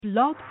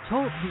Blog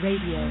Talk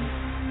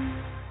Radio.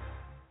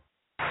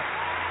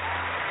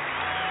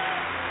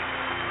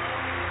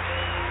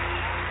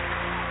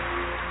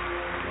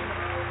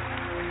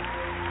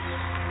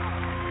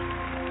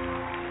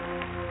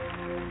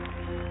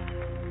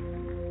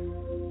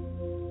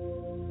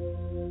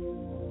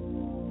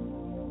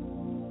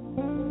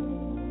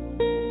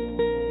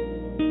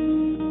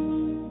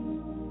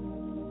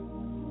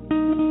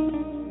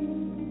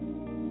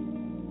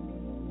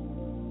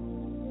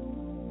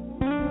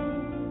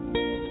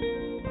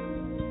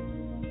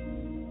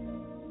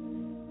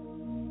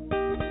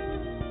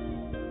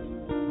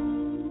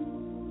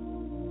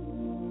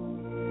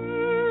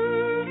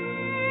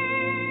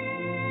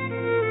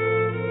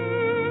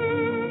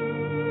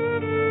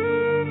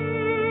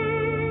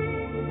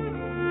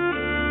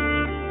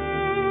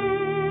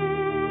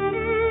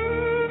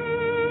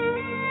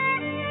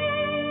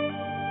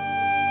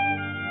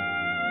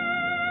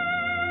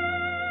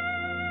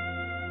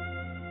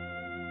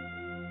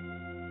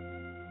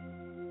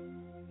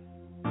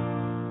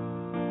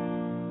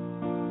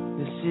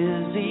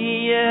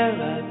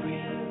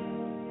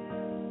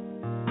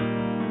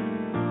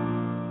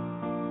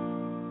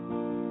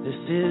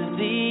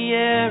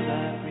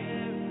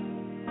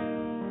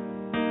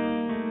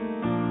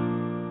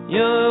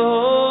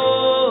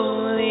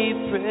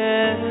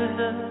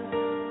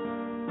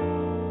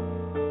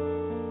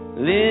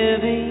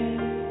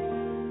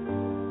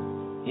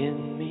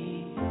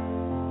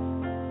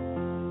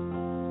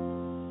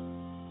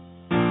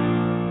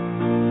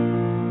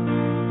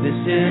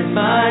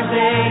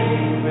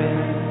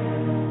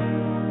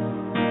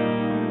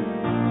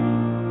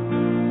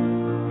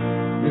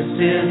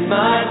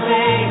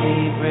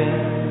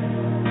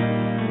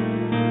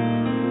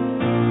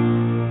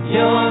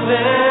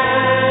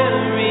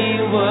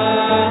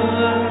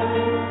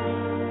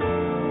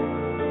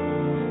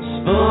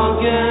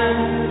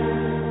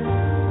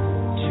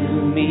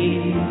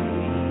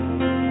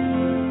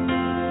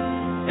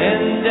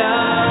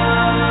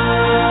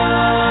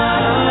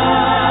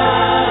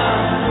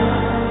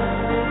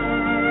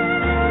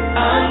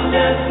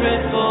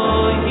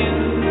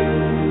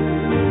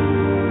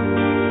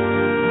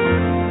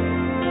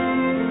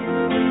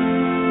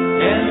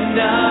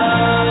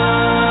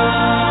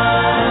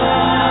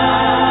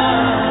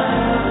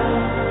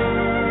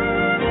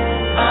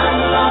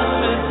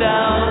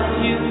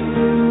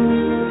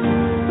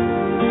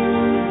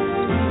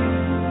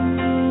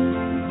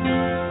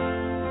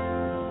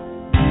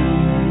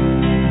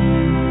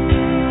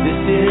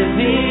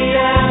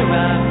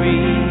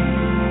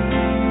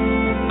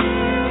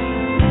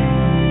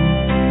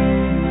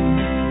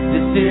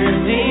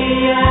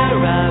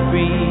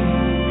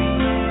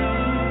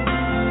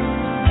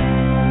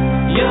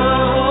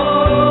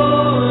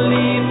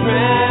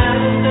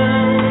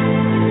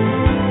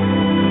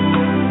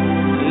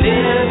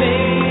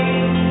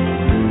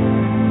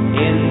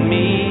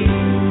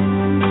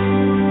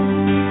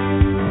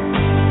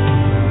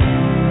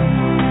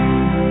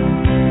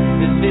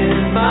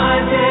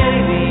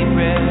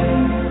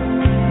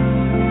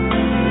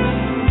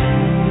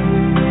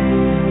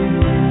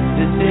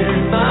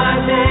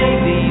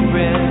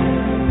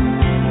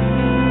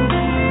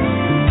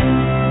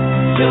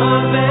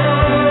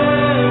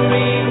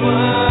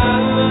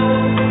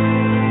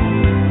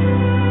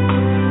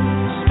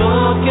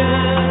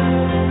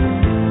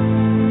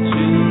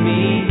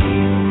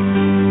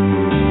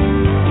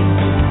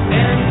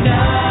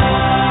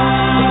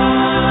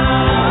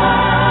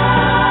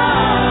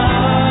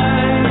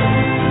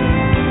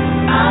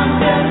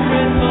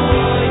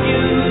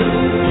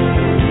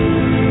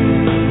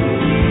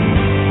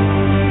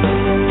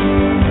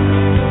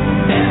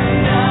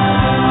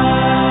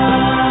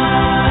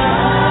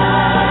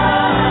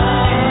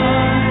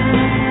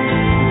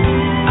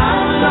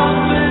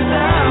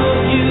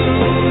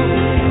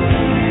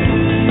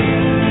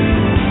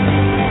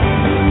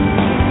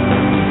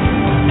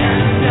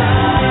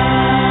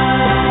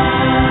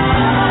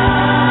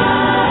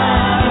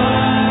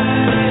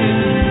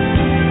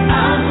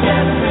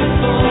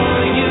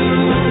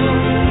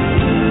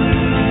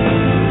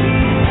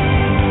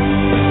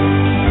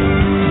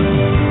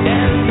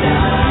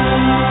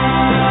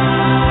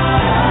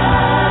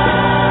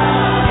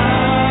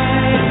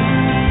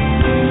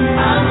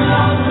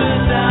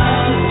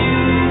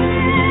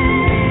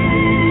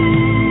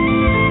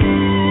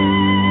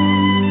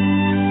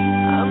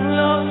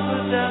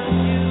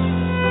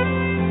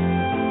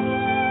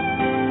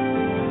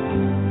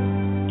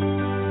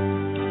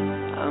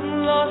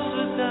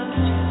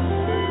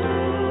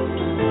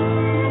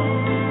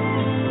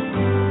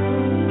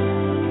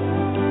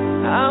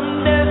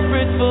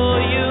 Desperate for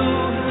you.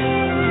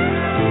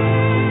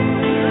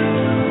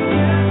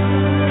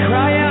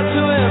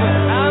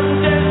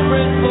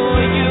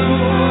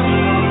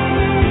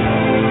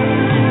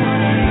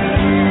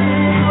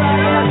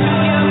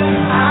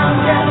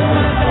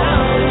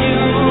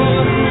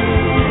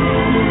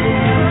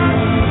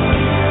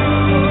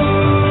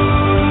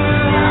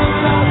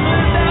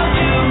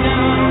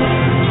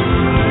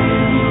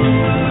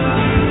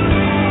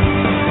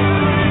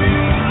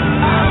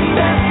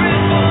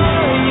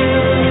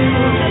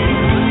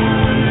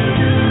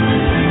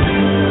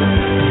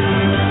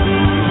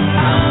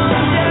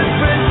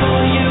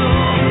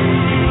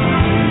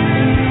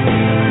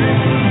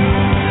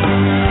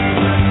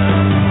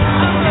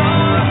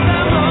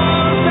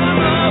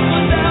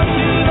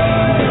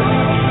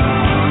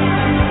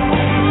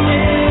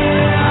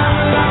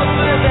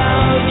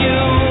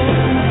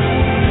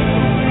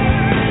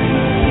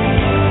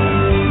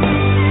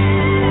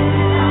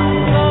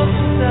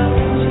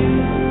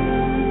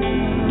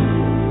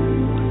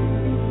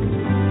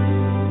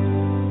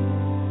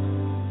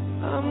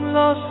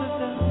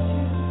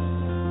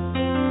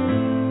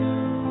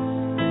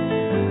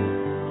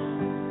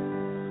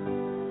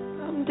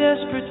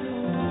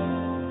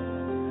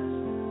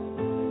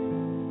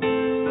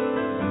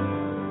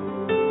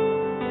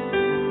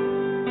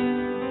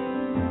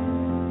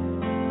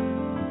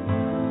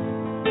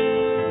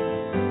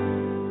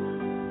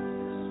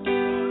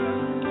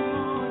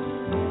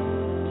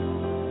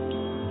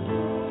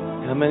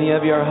 many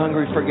of you are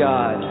hungry for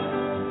God?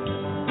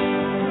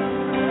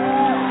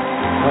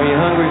 Are you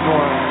hungry for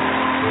Him?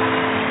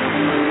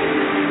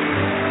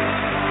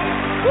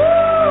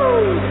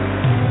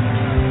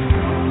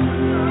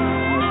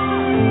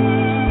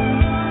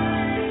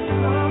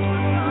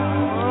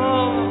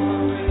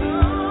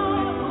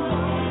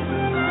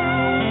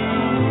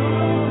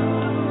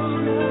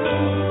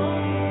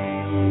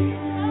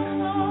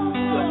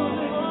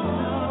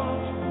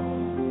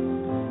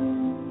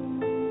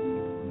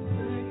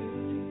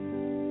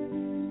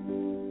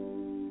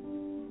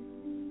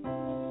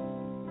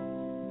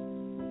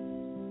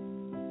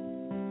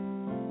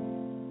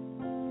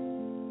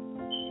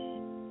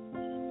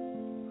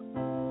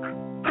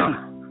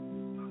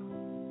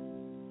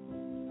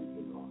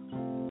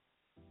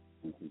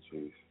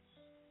 Jesus.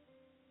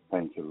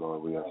 Thank you,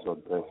 Lord. We are so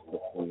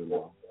desperate for you,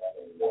 Lord.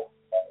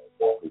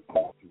 We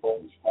thank you,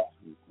 Jesus.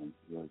 We thank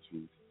you, Lord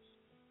Jesus.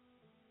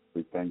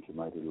 We thank you,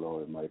 mighty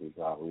Lord, mighty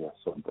God. We are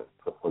so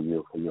desperate for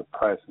you, for your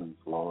presence,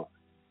 Lord.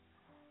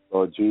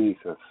 Lord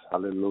Jesus,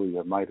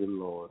 hallelujah, mighty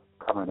Lord.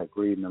 Come in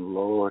agreement,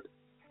 Lord,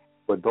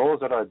 with those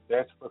that are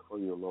desperate for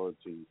you, Lord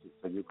Jesus.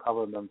 And you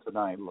cover them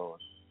tonight,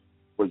 Lord,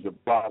 with your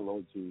blood,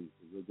 Lord Jesus,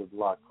 with your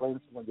blood. Cleanse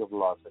them with your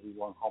blood.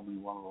 Everyone home,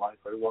 everyone life,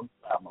 everyone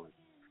family.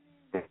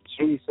 In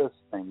Jesus'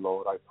 name,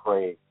 Lord, I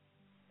pray.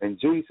 In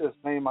Jesus'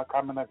 name, I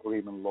come in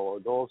agreement,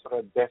 Lord. Those that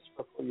are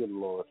desperate for you,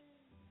 Lord,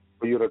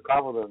 for you to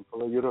cover them,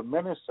 for you to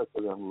minister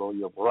to them, Lord,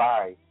 your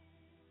bride,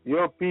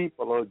 your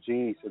people, Lord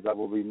Jesus, that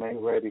will be made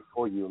ready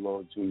for you,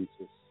 Lord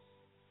Jesus.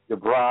 Your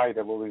bride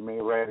that will be made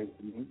ready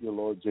to meet you,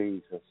 Lord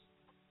Jesus.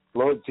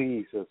 Lord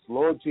Jesus,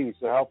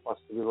 help us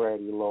to be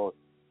ready, Lord.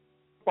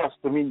 Help us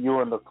to meet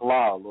you in the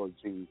cloud, Lord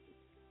Jesus.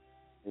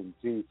 In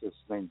Jesus'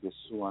 name,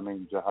 Yeshua,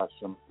 name,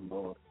 Jehoshaphat,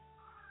 Lord.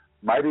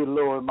 Mighty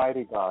Lord,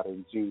 mighty God,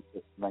 in Jesus'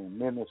 name,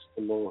 minister,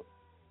 Lord.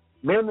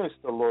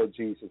 Minister, Lord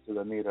Jesus, to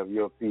the need of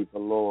your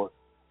people, Lord.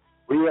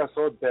 We are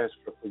so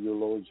desperate for you,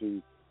 Lord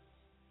Jesus.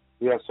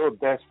 We are so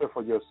desperate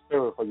for your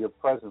spirit, for your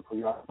presence, for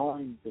your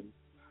anointing,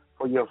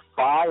 for your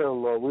fire,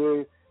 Lord.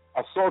 We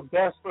are so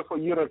desperate for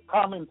you to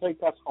come and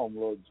take us home,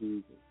 Lord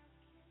Jesus.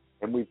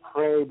 And we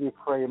pray,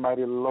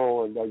 mighty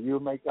Lord, that you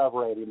make us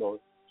ready, Lord.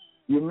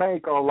 You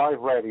make our life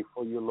ready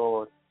for you,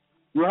 Lord.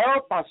 You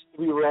help us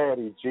to be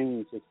ready,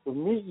 Jesus, to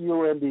meet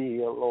you in the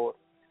here, Lord.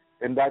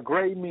 In that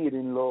great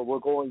meeting, Lord, we're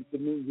going to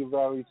meet you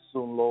very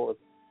soon, Lord.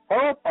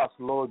 Help us,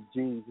 Lord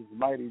Jesus,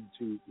 mighty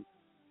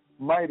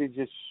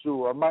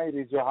Yeshua,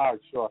 mighty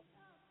Jehoshua.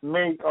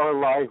 Make our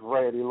life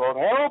ready, Lord.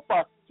 Help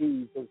us,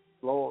 Jesus,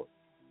 Lord.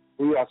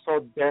 We are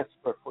so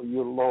desperate for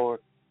you, Lord.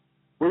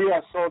 We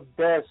are so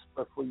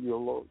desperate for you,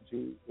 Lord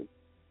Jesus.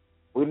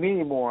 We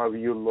need more of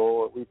you,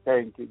 Lord. We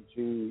thank you,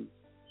 Jesus.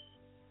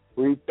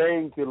 We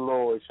thank you,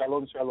 Lord.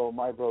 Shalom, shalom,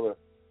 my brother,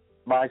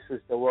 my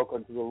sister.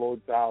 Welcome to the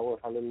Lord's hour.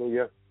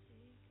 Hallelujah.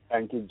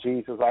 Thank you,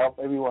 Jesus. I hope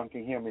everyone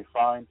can hear me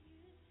fine.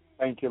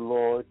 Thank you,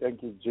 Lord.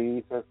 Thank you,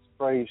 Jesus.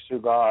 Praise you,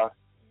 God.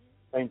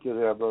 Thank you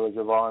there, Brother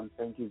Javon.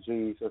 Thank you,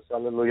 Jesus.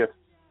 Hallelujah.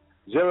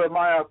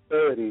 Jeremiah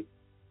 30.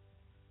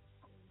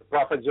 The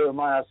prophet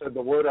Jeremiah said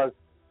the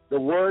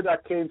word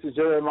that came to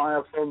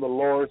Jeremiah from the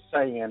Lord,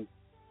 saying,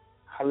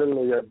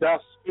 hallelujah, thus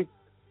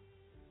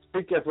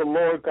speaketh the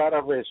Lord God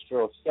of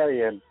Israel,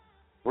 saying,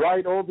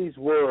 write all these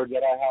words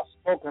that I have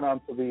spoken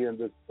unto thee in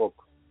this book.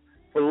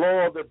 For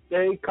Lord, the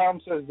day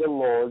comes, says the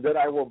Lord, that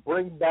I will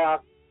bring back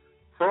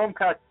from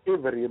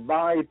captivity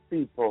my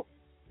people,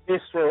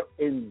 Israel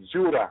and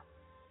Judah,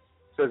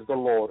 says the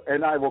Lord,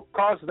 and I will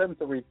cause them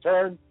to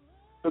return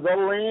to the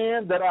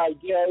land that I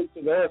gave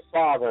to their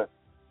father,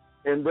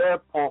 and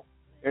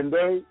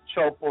they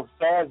shall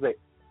possess it.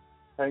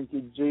 Thank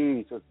you,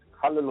 Jesus.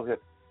 Hallelujah.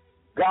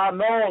 God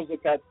knows the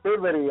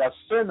captivity a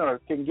sinner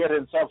can get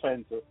himself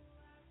into.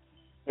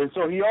 And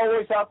so he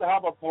always has to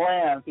have a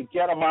plan to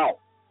get him out.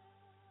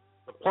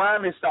 The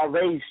plan is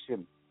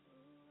salvation.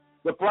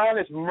 The plan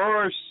is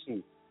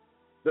mercy.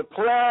 The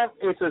plan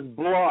is his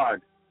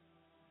blood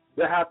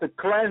that has to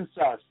cleanse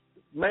us,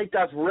 make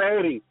us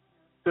ready,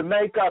 to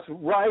make us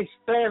right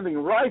standing,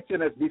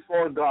 righteousness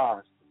before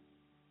God.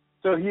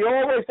 So he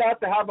always has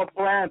to have a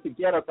plan to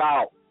get us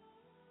out.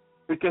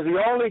 Because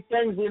the only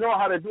things we know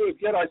how to do is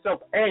get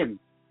ourselves in.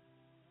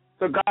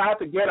 So God has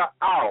to get us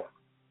out.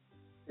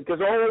 Because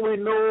all we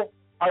know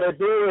how to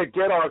do is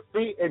get our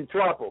feet in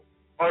trouble,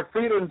 our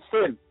feet in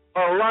sin,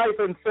 our life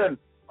in sin,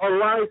 our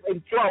life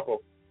in trouble.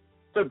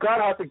 So God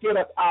has to get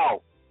us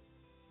out.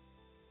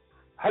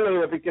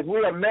 Hallelujah, because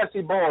we are messy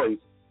boys.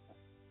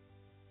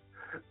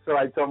 So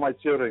I tell my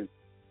children,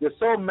 you're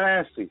so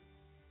messy.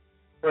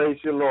 Praise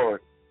you,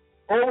 Lord.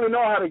 All we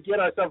know how to get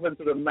ourselves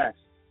into the mess.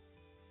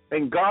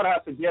 And God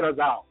has to get us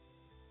out.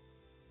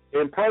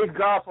 And praise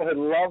God for his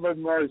love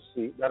and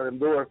mercy that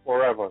endures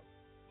forever.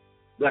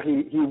 That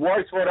he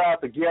works for us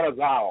to get us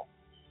out.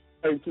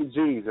 Thank you,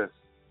 Jesus.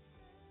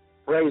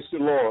 Praise the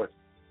Lord.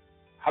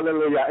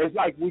 Hallelujah. It's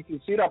like we can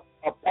see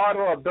a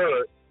puddle of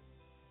dirt.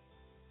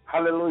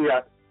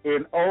 Hallelujah.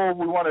 And all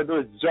we want to do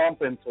is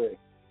jump into it.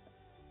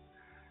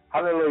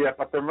 Hallelujah.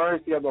 But the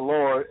mercy of the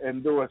Lord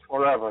endures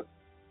forever.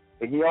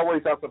 And he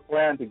always has a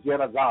plan to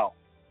get us out.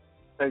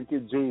 Thank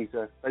you,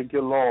 Jesus. Thank you,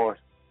 Lord.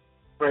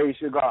 Praise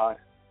you, God.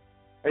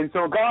 And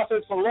so God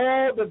says, "For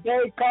Lord, the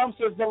day comes,"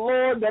 says the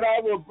Lord, "that I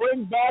will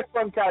bring back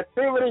from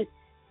captivity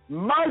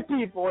my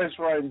people,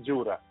 Israel and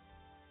Judah."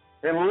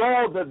 And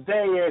Lord, the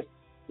day is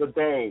the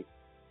day.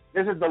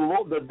 This is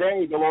the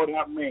day the Lord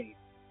has made.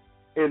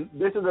 And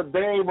this is the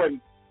day when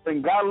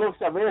God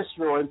looks at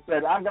Israel and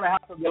said, "I'm going to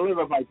have to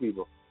deliver my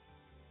people."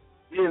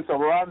 Being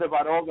surrounded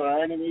by all their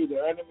enemies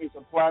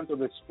are planned to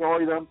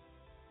destroy them.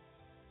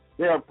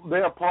 They have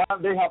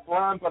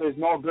planned, but it's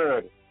no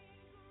good.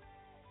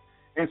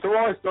 And so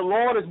as the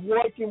Lord is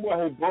working with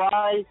His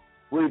bride,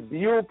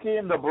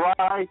 rebuking the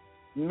bride,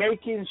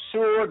 making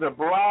sure the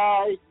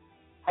bride,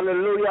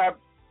 hallelujah,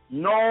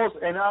 knows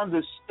and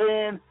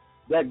understands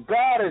that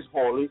God is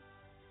holy,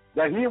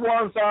 that He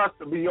wants us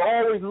to be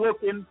always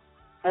looking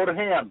for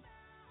Him.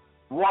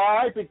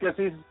 Why? Because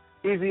He's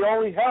the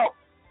only help.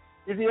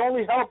 He's the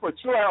only helper,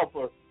 true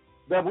helper,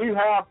 that we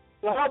have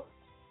to help.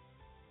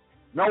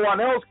 No one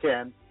else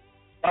can,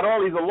 but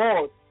only the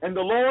Lord. And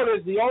the Lord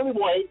is the only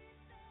way,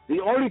 the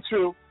only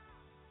truth,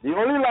 the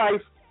only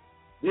life,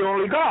 the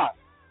only God.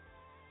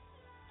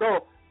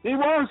 So He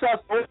wants us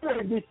to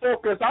always be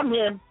focused on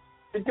Him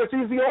because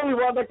He's the only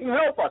one that can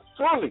help us,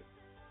 truly,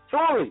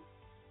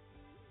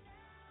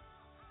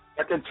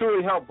 that can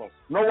truly help us.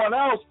 No one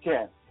else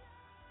can.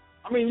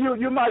 I mean,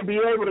 you might be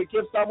able to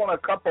give someone a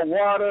cup of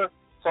water,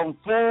 some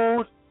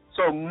food,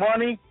 some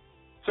money,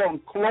 some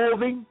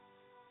clothing,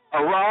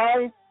 a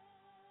ride.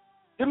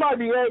 You might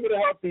be able to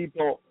help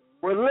people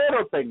with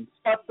little things,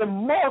 but the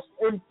most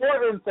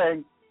important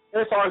thing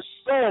is our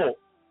soul,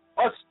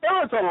 our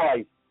spiritual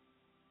life,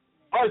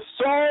 our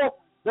soul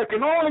that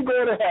can only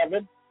go to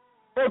heaven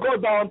or go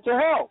down to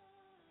hell.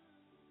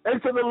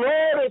 And so the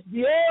Lord is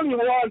the only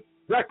one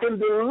that can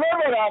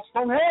deliver us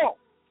from hell.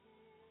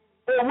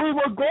 Or we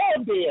will go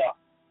there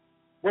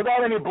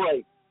without any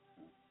break,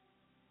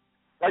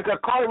 like a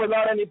car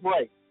without any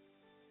break.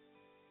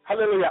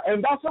 Hallelujah.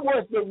 And that's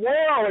where the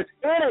world is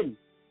heading.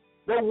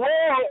 The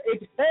world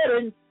is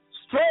heading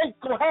straight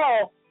to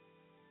hell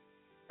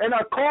in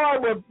a car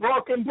with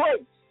broken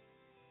brakes.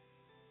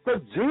 So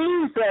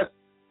Jesus,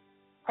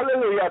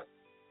 hallelujah,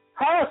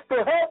 has to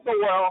help the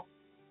world.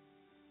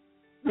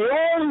 The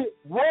only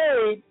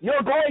way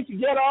you're going to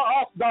get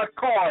off that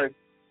car,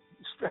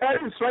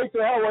 heading straight to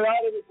hell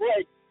without any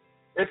break,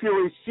 if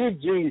you receive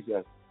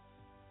Jesus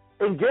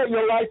and get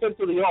your life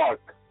into the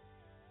ark.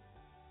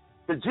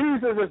 So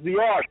Jesus is the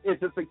ark.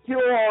 It's a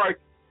secure ark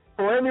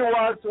for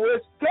anyone to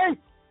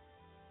escape.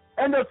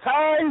 And the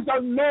times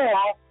of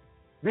Noah,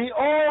 the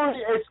only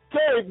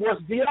escape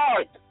was the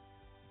ark.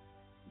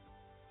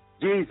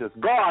 Jesus,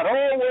 God,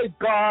 always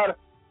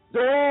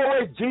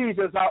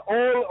Jesus, have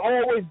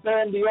always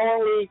been the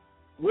only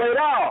way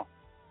out.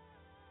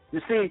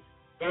 You see,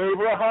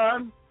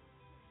 Abraham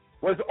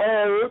was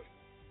old,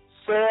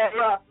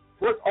 Sarah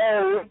was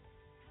old,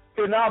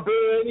 could not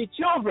bear any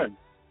children.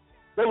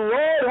 The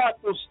Lord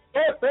had to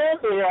step in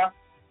there,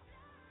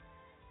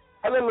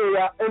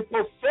 hallelujah, and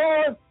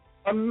perform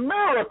a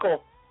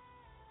miracle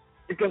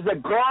because the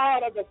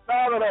God of the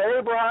father of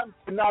Abraham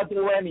could not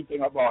do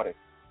anything about it.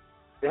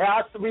 It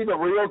has to be the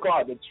real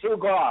God, the true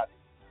God,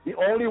 the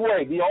only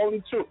way, the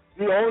only truth,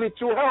 the only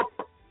true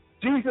helper.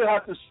 Jesus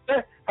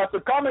has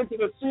to come into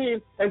the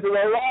scene, into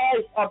the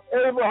life of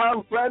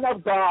Abraham, friend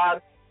of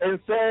God, and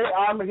say,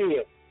 "I'm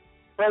here."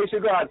 Praise you,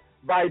 God.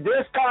 By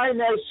this time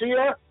next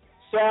year,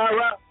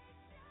 Sarah,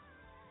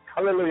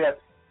 hallelujah,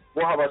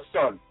 will have a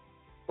son,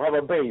 will have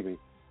a baby.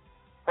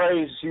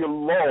 Praise you,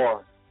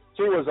 Lord.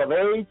 She was of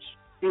age.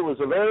 He was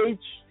of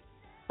age.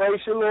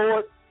 Praise you,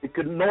 Lord. He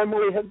could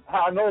normally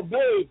have no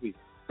baby.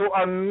 So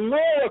a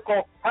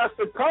miracle has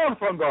to come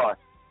from God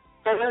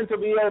for him to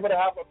be able to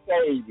have a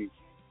baby.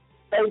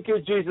 Thank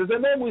you, Jesus.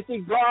 And then we see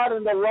God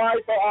in the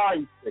life of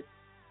Isaac.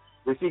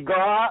 We see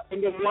God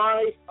in the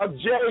life of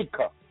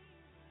Jacob.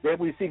 Then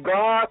we see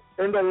God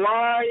in the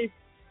life,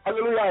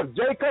 hallelujah, of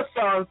Jacob's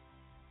sons,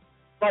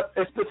 but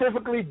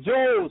specifically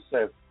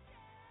Joseph.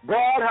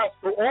 God has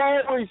to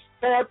always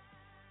step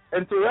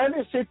into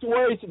any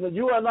situation that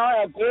you and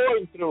I are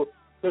going through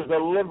to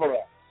deliver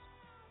us.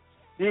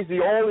 He's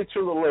the only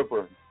true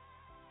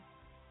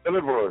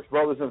deliverers,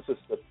 brothers and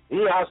sisters.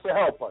 He has to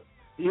help us.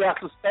 He has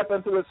to step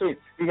into the scene.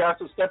 He has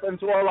to step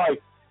into our life.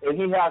 And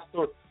he has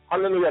to,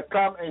 hallelujah,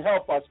 come and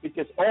help us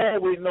because all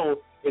we know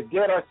is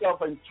get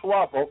ourselves in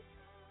trouble,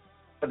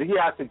 but he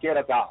has to get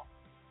us out.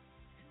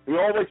 He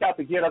always has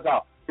to get us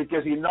out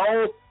because he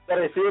knows that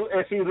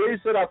if he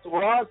leaves it up to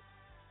us,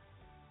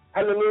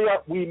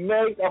 hallelujah, we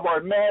make of our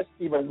mess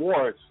even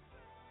worse.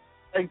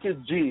 Thank you,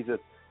 Jesus.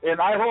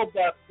 And I hope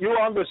that you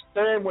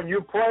understand when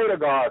you pray to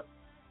God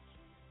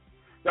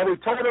that we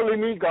totally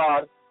need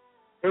God.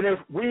 And if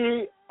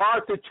we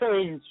are to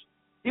change,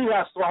 he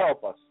has to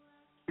help us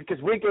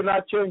because we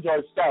cannot change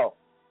ourselves.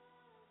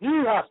 He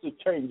has to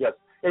change us.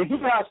 And he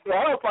has to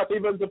help us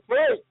even to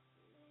pray.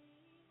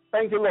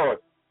 Thank you, Lord.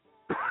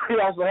 He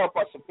has to help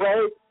us to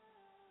pray.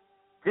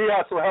 He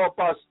has to help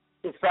us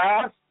to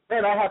fast.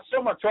 And I had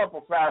so much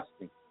trouble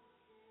fasting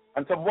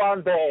until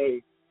one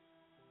day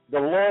the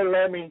Lord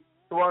led me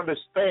to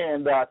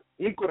understand that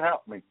he could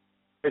help me.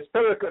 His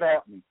Spirit could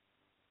help me.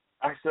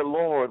 I said,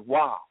 Lord,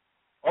 wow.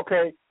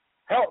 Okay,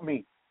 help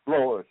me,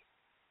 Lord.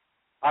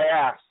 I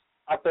asked.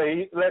 After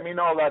he let me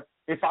know that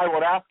if I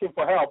would ask him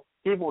for help,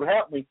 he would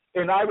help me,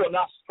 and I will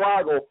not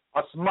struggle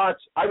as much.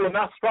 I will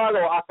not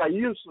struggle as I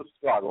used to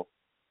struggle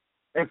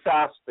in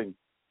fasting.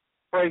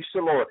 Praise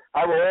the Lord.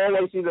 I will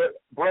always either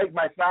break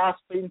my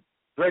fasting,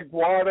 drink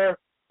water,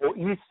 or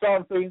eat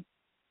something.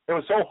 It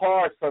was so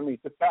hard for me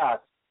to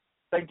fast.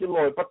 Thank you,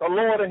 Lord. But the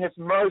Lord in his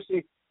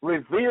mercy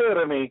revealed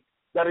to me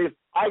that if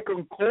I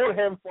can call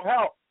him for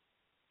help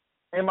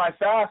in my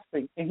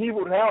fasting, and he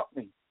would help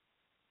me.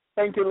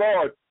 Thank you,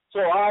 Lord. So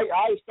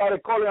I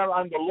started calling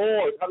on the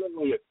Lord.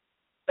 Hallelujah.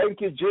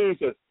 Thank you,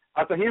 Jesus.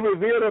 After he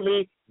revealed to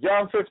me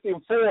John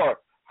 15:4.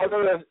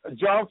 Hallelujah.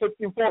 John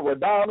 15:4.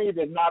 Without me,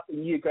 there's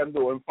nothing you can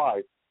do. In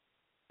 5.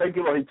 Thank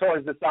you, Lord. He told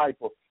his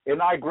disciples.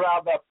 And I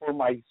grabbed that for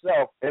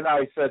myself, and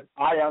I said,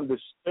 I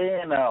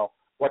understand now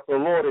what the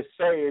Lord is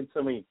saying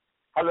to me.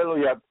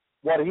 Hallelujah.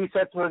 What he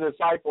said to his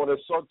disciples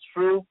is so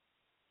true.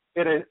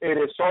 It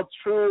is so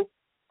true.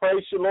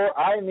 Praise the Lord.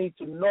 I need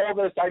to know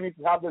this. I need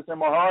to have this in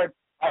my heart.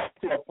 I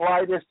need to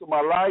apply this to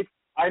my life.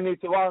 I need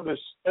to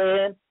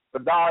understand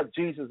that God,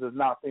 Jesus, is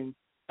nothing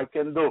I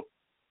can do.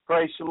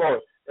 Praise the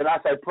Lord. And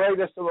as I prayed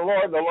this to the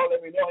Lord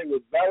let me know he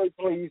was very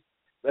pleased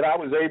that I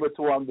was able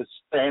to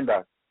understand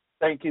that.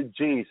 Thank you,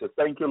 Jesus.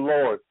 Thank you,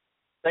 Lord.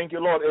 Thank you,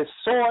 Lord. It's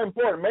so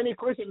important. Many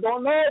Christians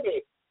don't know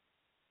this.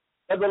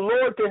 That the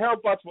Lord can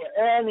help us with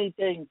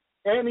anything,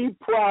 any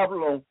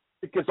problem,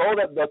 because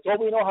that's all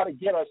we know how to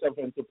get ourselves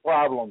into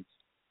problems,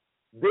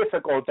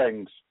 difficult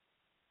things.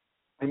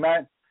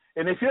 Amen.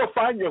 And if you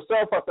find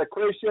yourself as a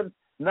Christian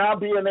not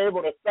being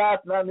able to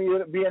fast, not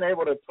being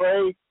able to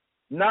pray,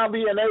 not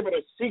being able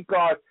to seek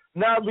God,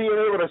 not being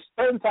able to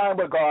spend time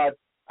with God,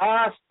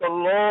 ask the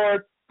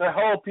Lord to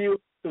help you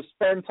to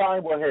spend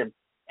time with him.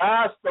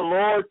 Ask the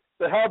Lord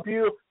to help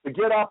you to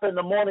get up in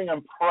the morning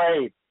and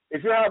pray.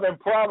 If you're having a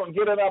problem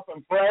getting up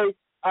and pray,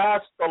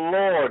 ask the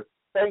Lord,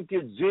 thank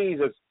you,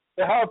 Jesus,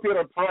 to help you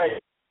to pray,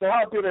 to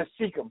help you to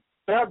seek him,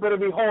 to help you to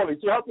be holy,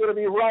 to help you to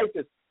be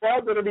righteous, to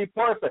help you to be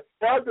perfect,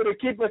 to help you to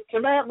keep his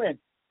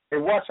commandments.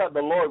 And watch how the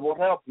Lord will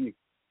help you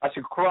as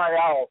you cry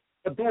out.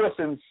 But do it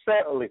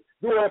sincerely.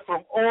 Do it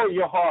from all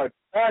your heart.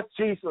 Ask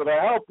Jesus to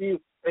help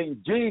you, and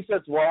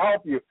Jesus will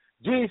help you.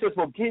 Jesus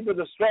will give you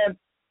the strength.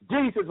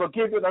 Jesus will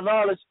give you the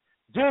knowledge.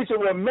 Jesus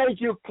will make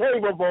you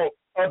capable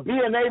of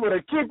being able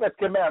to keep his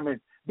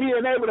commandments,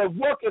 being able to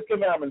work his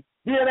commandments,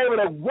 being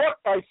able to work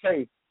by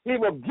faith. He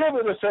will give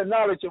you the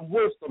knowledge and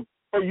wisdom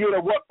for you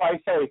to work by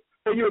faith,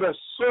 for you to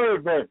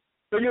serve him,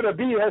 for you to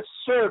be his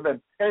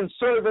servant and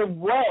serve him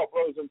well,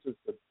 brothers and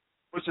sisters,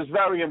 which is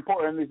very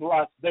important in these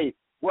last days.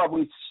 Well,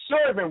 we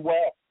serve him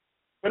well,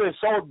 but it's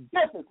so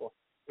difficult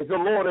if the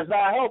Lord is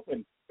not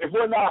helping, if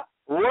we're not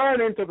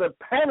learning to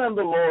depend on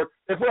the Lord,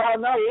 if we are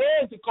not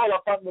learning to call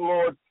upon the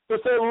Lord, to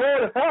say,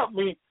 Lord, help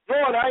me.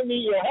 Lord, I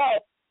need your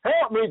help.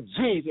 Help me,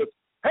 Jesus.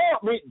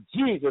 Help me,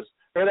 Jesus.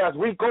 And as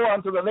we go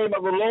on to the name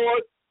of the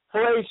Lord,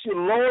 praise you,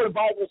 Lord. The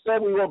Bible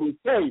said we will be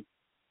saved.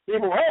 He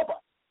will help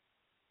us.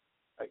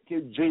 Thank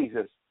you,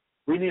 Jesus.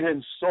 We need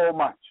him so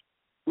much.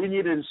 We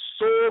need him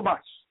so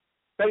much.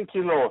 Thank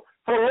you, Lord.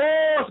 For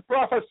Lord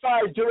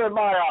prophesied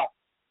Jeremiah,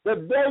 the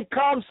day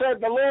comes,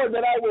 said the Lord,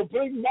 that I will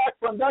bring back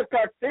from that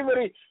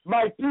captivity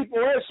my people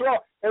Israel,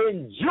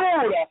 and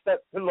Judah, said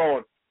the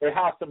Lord. It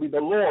has to be the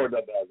Lord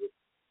that does it.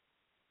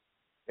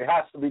 It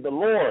has to be the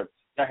Lord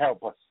to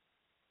help us.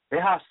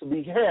 It has to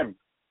be him.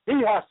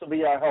 He has to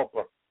be our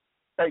helper.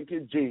 Thank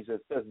you, Jesus,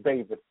 says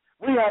David.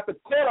 We have to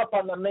call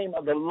upon the name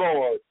of the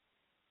Lord,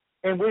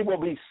 and we will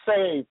be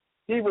saved.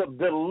 He will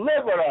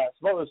deliver us,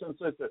 brothers and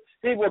sisters.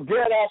 He will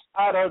get us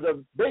out of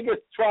the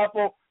biggest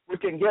trouble we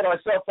can get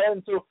ourselves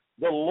into.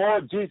 The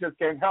Lord Jesus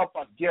can help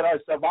us get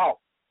ourselves out.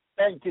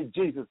 Thank you,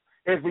 Jesus.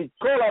 If we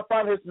call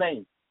upon his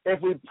name, if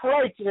we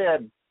pray to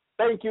him,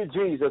 thank you,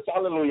 Jesus.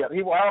 Hallelujah.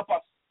 He will help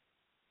us.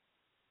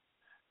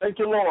 Thank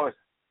you, Lord.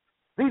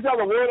 These are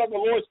the words of the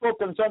Lord spoke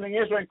concerning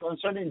Israel and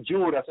concerning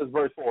Judah, says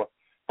verse 4.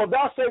 For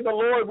thus says the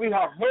Lord, we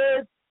have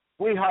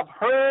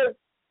heard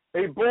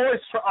a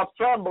voice of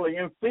trembling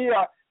and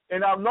fear,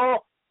 and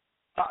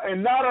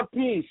not of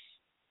peace.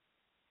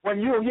 When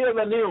you hear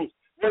the news,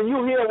 when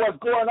you hear what's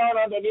going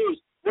on the news,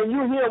 when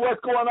you hear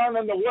what's going on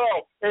in the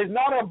world, it's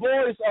not a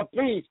voice of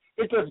peace,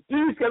 because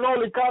peace can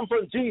only come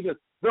from Jesus,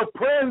 the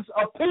Prince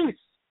of Peace.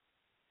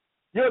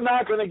 You're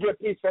not going to get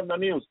peace from the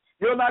news.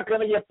 You're not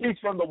going to get peace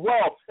from the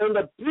world. And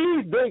the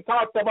peace they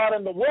talked about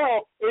in the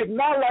world is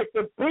not like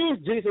the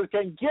peace Jesus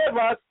can give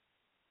us.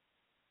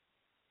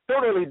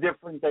 Totally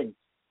different things.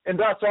 And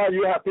that's why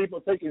you have people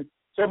taking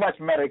so much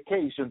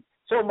medication,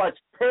 so much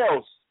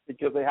pills,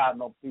 because they have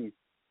no peace.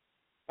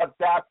 But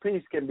that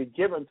peace can be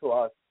given to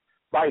us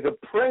by the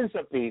Prince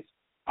of Peace,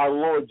 our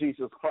Lord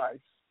Jesus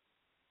Christ.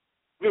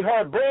 We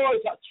heard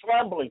boys are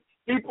trembling.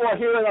 People are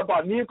hearing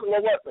about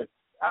nuclear weapons,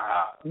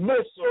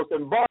 missiles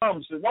and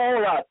bombs and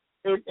all that.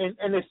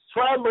 And it's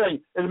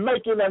trembling. It's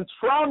making them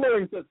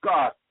trembling to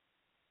God.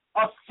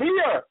 Of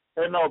fear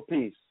and no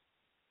peace.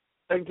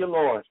 Thank you,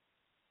 Lord.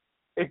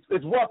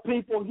 It's what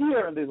people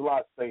hear in these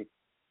last days.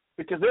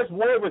 Because this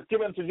word was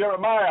given to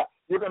Jeremiah,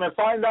 you're going to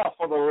find out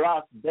for the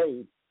last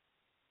days.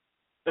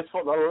 It's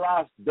for the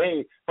last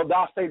day. For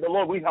thus saith the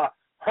Lord, we have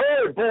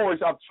heard voice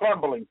of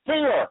trembling.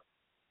 Fear.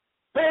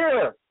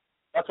 Fear.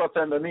 That's what's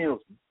in the news.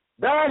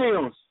 Bad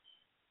news.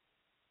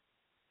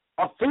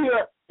 Of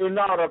fear and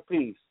not of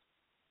peace.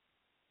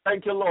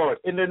 Thank you, Lord.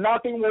 In the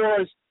nothing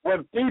worse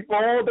when people,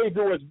 all they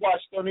do is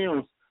watch the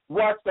news,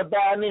 watch the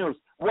bad news,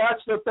 watch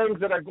the things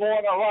that are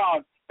going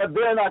around, but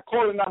they're not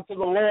calling unto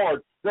the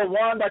Lord, the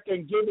one that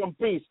can give them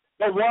peace,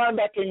 the one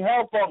that can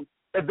help them.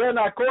 If they're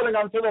not calling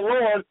unto the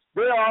Lord,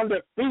 they are under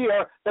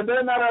fear. If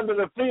they're not under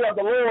the fear of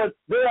the Lord,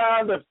 they are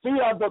under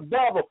fear of the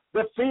devil,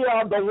 the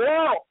fear of the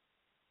world,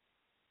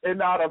 and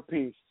not of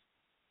peace.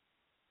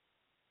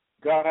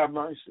 God have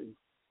mercy.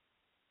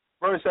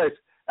 Verse 6,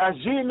 as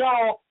ye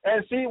know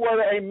and see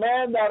whether a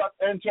man that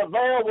in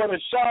travail with a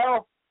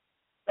child,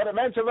 that a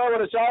man travail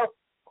with a child,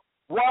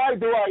 why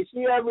do I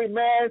see every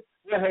man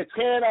with his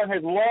hand on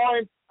his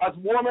loin, as a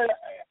woman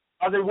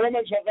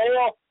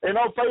travail, and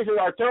no faces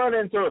are turned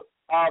into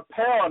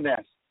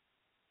paleness.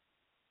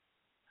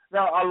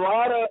 Now, a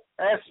lot of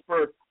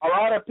experts, a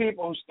lot of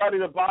people who study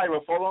the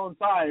Bible for a long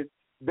time,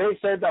 they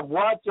said that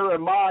what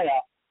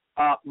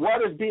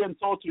is being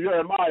told to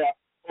Jeremiah,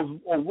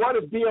 or what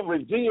is being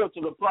revealed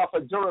to the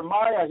prophet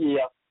Jeremiah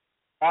here,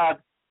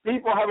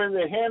 people having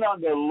their hand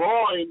on their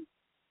loin,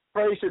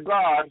 praise to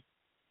God,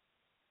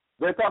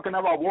 they're talking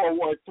about World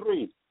War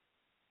III.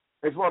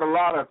 It's what a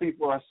lot of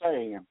people are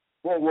saying.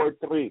 World War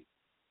III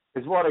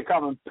is what they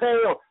come and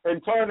pale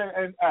and turn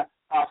and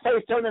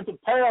face turn into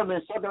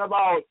paleness, talking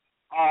about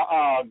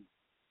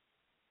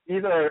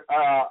either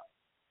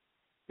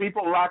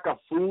people lack of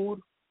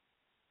food,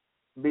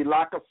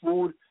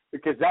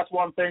 because that's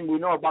one thing we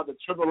know about the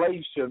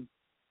tribulation,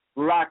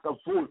 lack of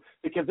food.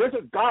 Because this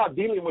is God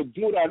dealing with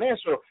Judah and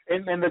Israel.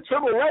 And the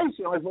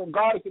tribulation is when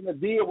God is going to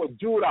deal with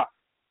Judah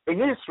and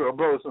Israel,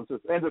 brothers and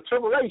sisters, and the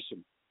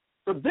tribulation.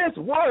 So this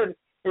word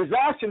is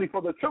actually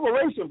for the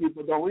tribulation.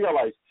 People don't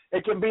realize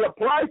it can be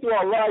applied to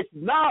our life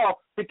now,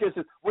 because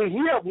we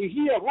hear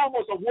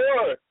rumors of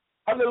war.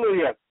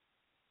 Hallelujah.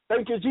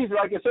 Thank you, Jesus.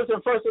 Like it says in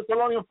 1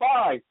 Thessalonians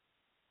 5.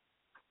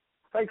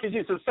 Thank you,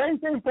 Jesus. Same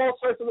thing Paul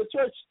says to the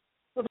church,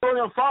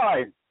 Thessalonians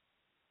 5.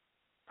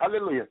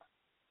 Hallelujah.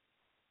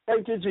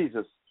 Thank you,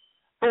 Jesus.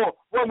 So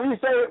when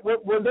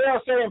they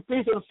are saying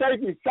peace and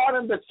safety,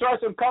 sudden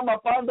destruction come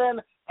upon them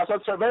as a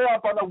travail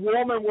upon a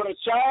woman with a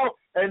child,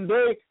 and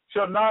they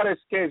shall not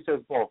escape, says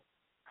Paul.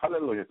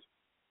 Hallelujah.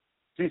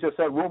 Jesus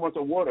said rumors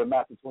of water in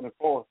Matthew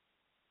 24.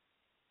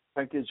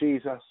 Thank you,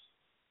 Jesus.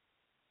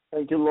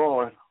 Thank you,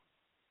 Lord.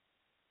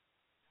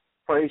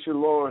 Praise you,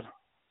 Lord.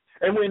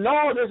 And we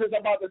know this is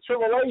about the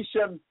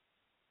tribulation.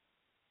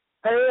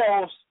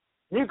 Hails,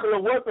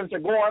 nuclear weapons are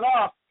going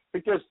off,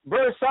 because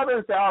verse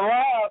 7 says,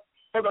 alas,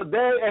 for the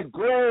day is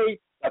great.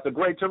 That's a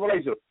great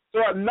tribulation. So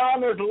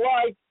none is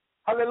like,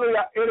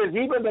 hallelujah, it is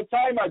even the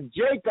time of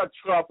Jacob's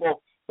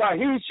trouble, that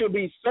he should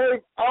be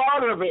saved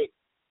out of it.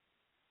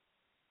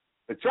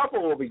 The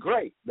trouble will be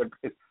great.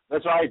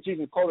 That's why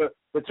Jesus called it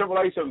the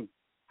tribulation.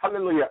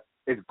 Hallelujah.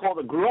 It's called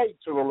the great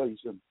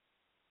tribulation.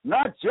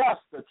 Not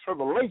just the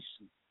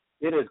tribulation.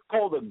 It is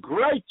called the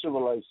great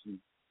tribulation.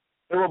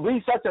 It will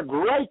be such a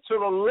great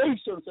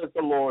tribulation, says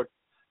the Lord,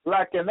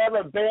 like can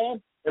never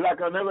been and like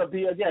can never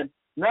be again.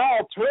 Now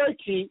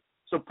Turkey,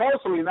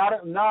 supposedly, not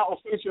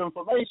official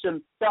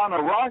information, found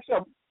a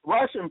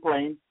Russian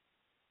plane,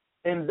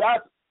 and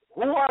that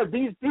who are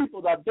these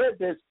people that did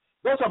this?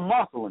 Those are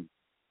Muslims.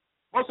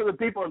 Most of the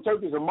people in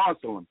Turkey are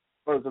Muslims,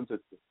 brothers and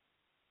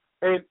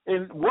sisters.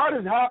 And what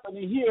is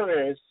happening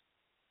here is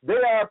they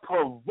are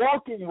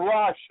provoking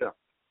Russia.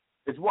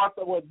 Is what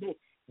they would do.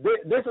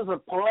 This is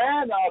a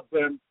plan of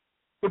them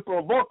to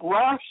provoke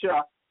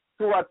Russia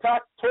to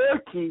attack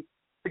Turkey,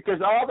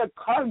 because other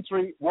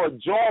country will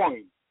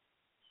join.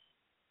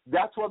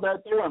 That's what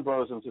they're doing,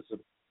 brothers and sisters.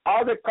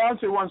 Other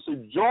country wants to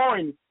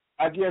join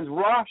against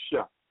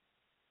Russia.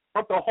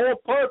 But the whole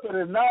purpose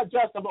is not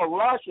just about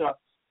Russia.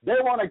 They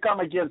want to come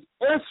against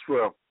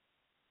Israel.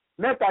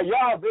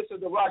 Netanyahu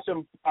visited the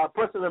Russian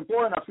President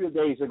Putin a few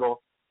days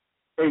ago,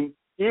 and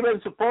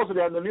even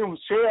supposedly on the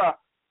news share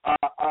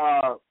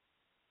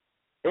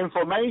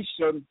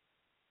information,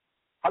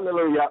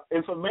 hallelujah,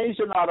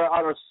 information out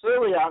of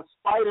Syria,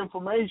 spy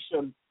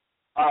information.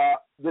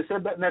 They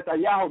said that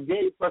Netanyahu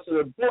gave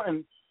President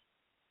Putin,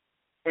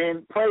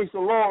 and praise the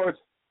Lord.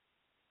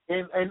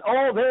 And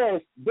all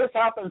this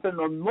happens in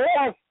the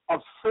north of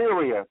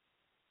Syria,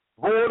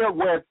 border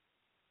with,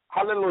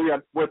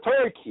 hallelujah, with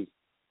Turkey.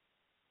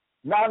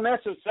 Not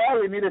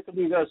necessarily needed to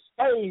be their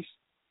space,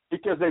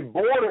 because they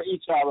border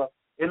each other.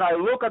 And I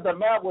look at the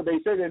map where they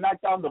say they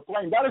knocked down the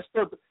plane. That is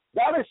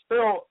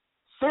still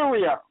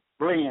Syria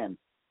land.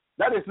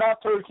 That is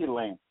not Turkey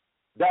land.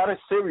 That is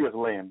Syria's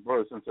land,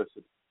 brothers and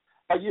sisters.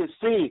 But you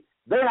see,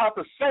 they have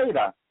to say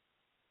that.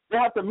 They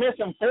have to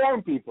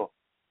misinform people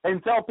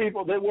and tell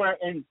people they were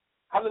in,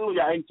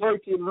 hallelujah, in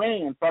Turkey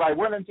land. But I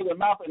went into the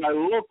map and I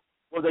looked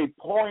where they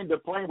point the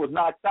plane was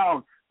knocked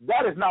down.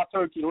 that is not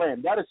Turkey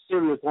land. That is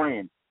Syria's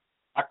land,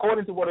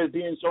 according to what is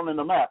being shown in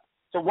the map.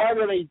 So why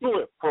do they do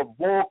it?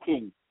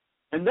 Provoking.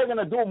 And they're going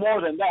to do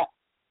more than that.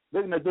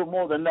 They're going to do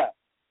more than that.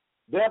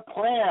 Their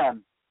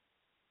plan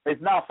is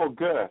not for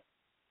good.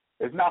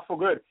 It's not for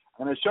good.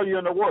 I'm going to show you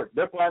in the Word.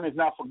 Their plan is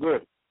not for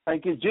good.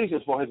 Thank you,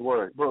 Jesus, for his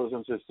Word, brothers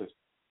and sisters.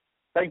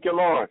 Thank you,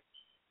 Lord.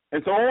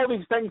 And so all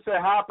these things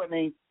are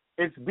happening.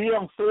 It's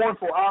being formed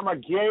for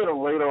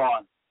Armageddon later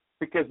on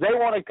because they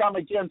want to come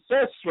against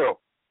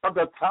Israel. But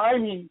the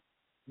timing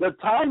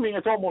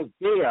is almost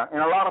there,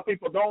 and a lot of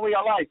people don't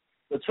realize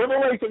the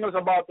tribulation is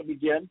about to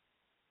begin.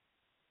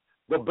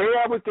 The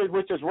bear,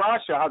 which is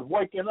Russia, has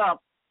waken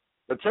up.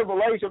 The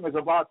tribulation is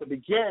about to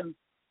begin.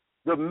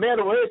 The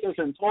Middle East is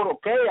in total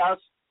chaos.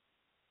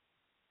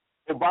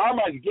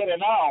 Obama is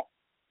getting out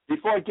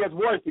before it gets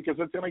worse because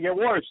it's going to get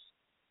worse.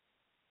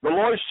 The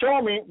Lord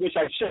showed me, which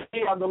I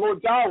shared on the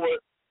Lord's hour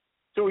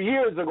 2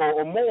 years ago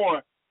or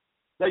more,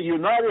 that the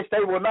United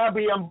States will not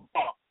be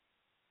involved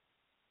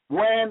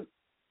when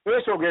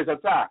Israel gets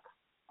attacked.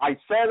 I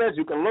said this.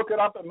 You can look it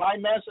up in my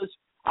message.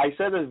 I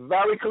said this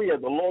very clear.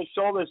 The Lord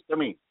showed this to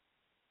me.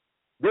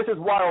 This is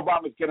why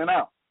Obama's getting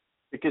out,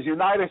 because the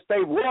United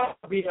States will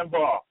be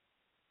involved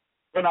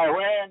when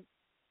Iran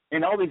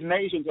and all these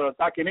nations are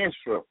attacking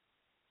Israel.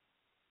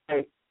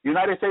 Okay.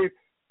 United States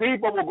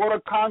people will go to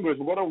Congress,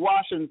 will go to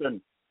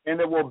Washington, and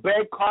they will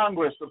beg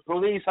Congress to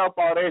please help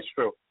out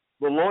Israel.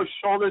 The Lord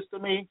showed this to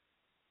me.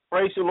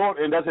 Praise the Lord.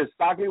 And that's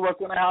exactly what's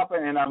going to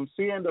happen. And I'm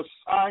seeing the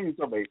signs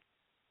of it.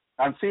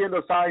 I'm seeing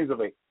the signs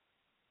of it.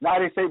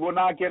 United States will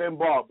not get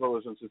involved,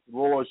 brothers and sisters. The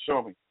Lord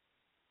showed me.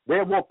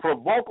 They will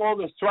provoke all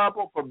this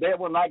trouble, but they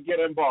will not get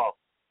involved.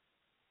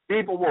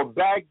 People will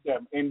beg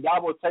them, and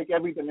that will take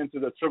everything into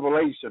the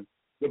tribulation.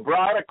 The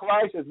bride of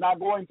Christ is not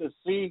going to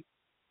see,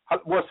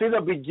 will see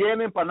the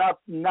beginning, but not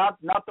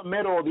the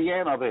middle or the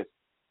end of it.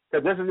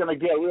 Because this is going to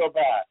get real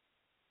bad.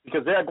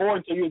 Because they're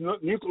going to use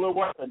nuclear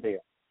weapon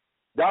there.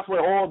 That's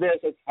where all this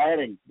is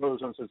heading,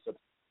 brothers and sisters.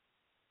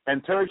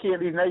 And Turkey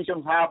and these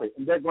nations have it,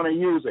 and they're going to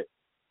use it.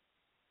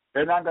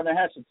 They're not going to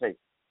hesitate.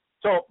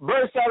 So,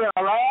 verse 7,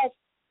 arise.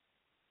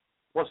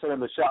 What's it in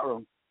the chat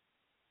room?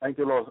 Thank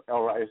you, Lord.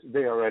 All right, it's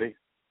there already.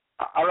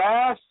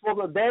 Arise, for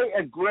the day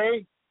is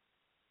great.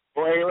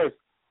 For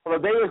the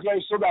day is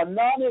great, so that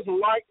none is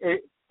like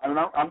it. I'm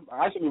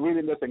actually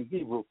reading this in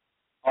Hebrew.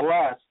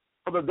 Alas,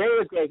 for the day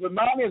is great, so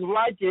none is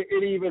like it.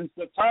 It even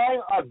the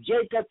time of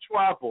Jacob's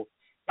trouble,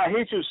 that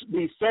he should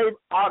be saved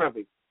out of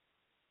it.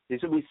 He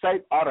should be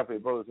saved out of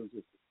it, brothers and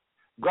sisters.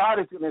 God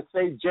is going to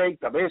save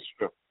Jacob,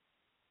 Israel.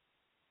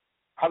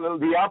 Hallelujah,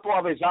 the apple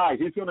of his eyes.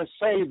 He's going to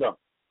save them.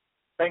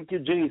 Thank you,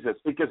 Jesus,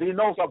 because he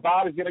knows how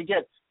bad it's going to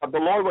get. But the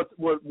Lord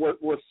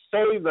will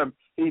save them.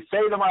 He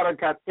saved them out of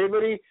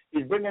captivity.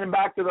 He's bringing them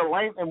back to the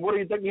land. And what do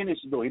you think he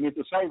needs to do? He needs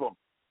to save them.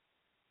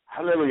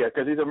 Hallelujah,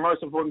 because he's a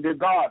merciful and good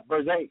God.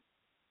 Verse 8.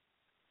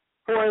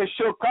 For it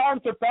shall come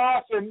to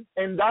pass in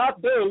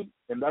that day,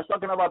 and that's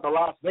talking about the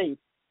last days,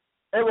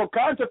 it will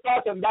come to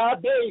pass in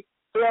that day,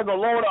 says the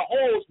Lord of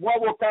hosts,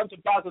 what will come to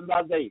pass in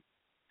that day?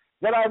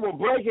 That I will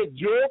break his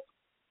yoke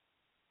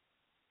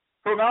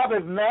from off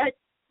his neck,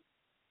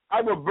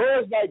 I will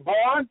burst thy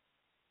bond,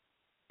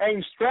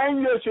 and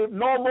strangers should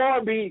no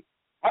more be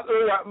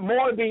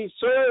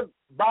served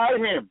by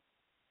him.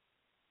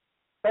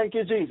 Thank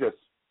you, Jesus.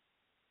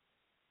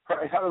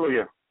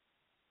 Hallelujah.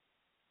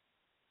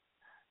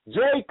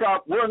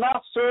 Jacob will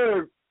not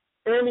serve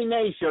any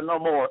nation no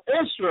more.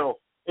 Israel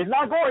is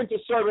not going to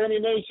serve any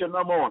nation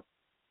no more.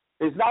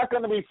 It's not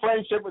going to be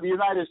friendship with the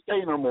United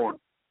States no more,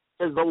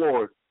 says the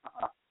Lord.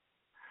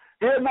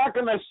 They're not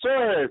going to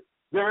serve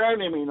their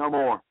enemy no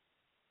more.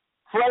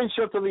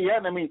 Friendship to the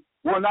enemy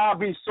will not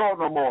be sought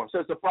no more,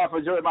 says the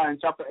prophet Jeremiah in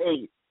chapter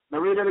 8. Now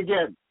read it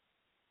again.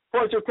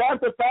 For it shall come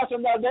to pass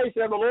in that day,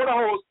 says the Lord of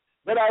hosts,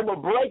 that I will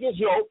break his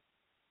yoke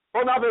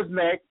from off his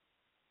neck.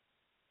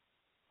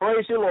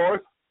 Praise the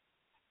Lord.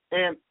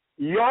 And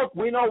yoke,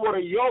 we know what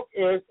a yoke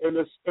is in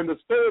the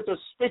spirit of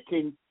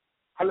speaking.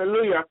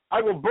 Hallelujah.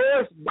 I will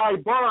burst thy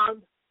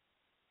bond.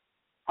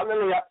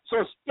 Hallelujah.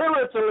 So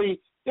spiritually,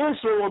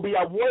 Israel will be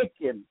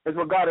awakened, is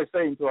what God is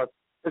saying to us.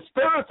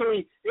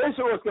 Spiritually,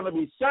 Israel is going to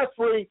be set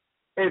free.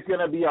 It's going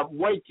to be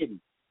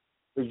awakened.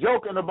 The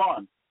yoke and the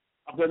bond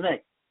of the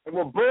neck. It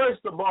will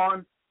burst the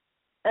bond,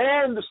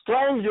 and the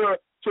stranger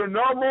should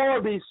no more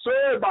be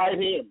served by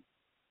him.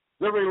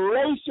 The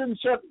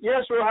relationship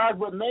Israel has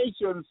with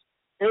nations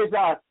is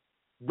that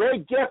they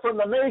get from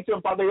the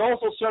nation, but they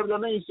also serve the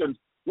nations.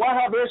 How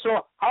have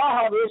Israel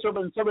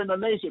been serving the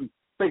nation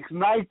since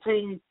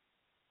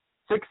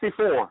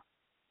 1964?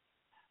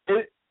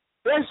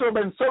 Israel has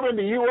been serving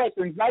the U.S.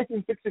 since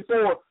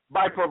 1964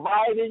 by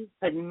providing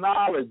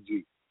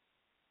technology.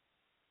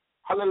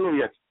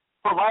 Hallelujah.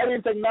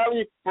 Providing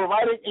technology,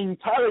 providing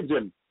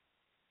intelligence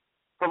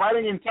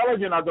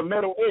of the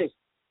Middle East.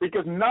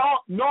 Because no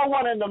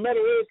one in the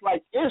Middle East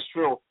like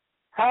Israel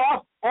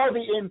have all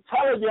the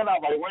intelligence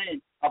of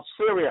Iran, of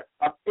Syria,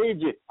 of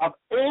Egypt, of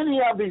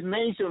any of these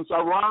nations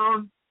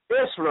around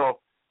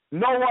Israel.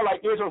 No one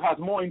like Israel has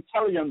more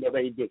intelligence than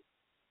they do.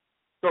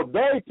 So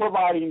they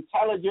provide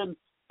intelligence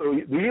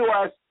to the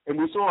U.S., and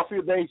we saw a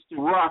few days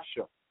to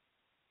Russia,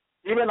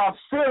 even of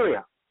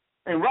Syria.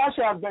 And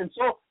Russia has been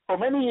so, for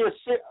many years,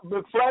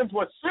 friends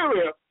with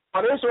Syria,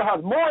 but Israel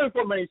has more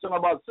information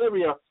about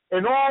Syria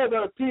and all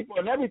the people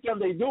and everything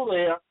they do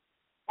there,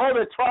 all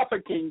the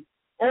trafficking,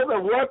 all the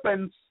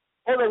weapons,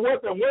 all the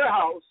weapon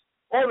warehouse,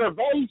 all the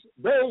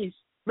base,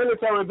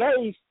 military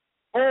base,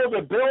 all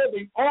the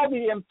building, all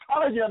the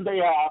intelligence they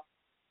have.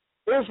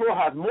 Israel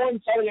has more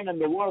intelligence in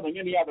the world than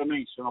any other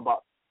nation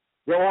about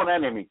their own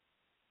enemy.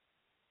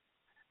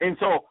 And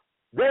so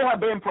they have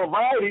been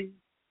providing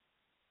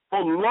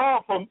for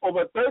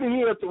over 30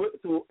 years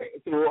to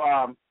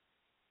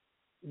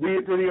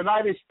the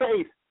United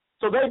States.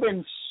 So they've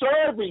been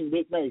serving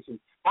this nation.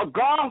 But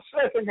God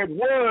says in His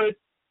Word,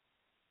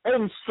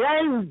 and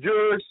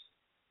strangers,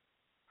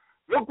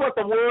 look what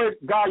the word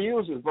God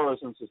uses, brothers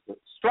and sisters.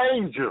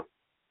 Stranger.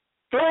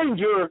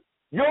 Stranger,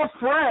 your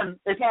friend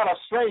is not a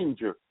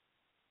stranger.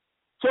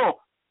 So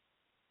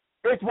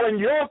it's when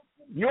your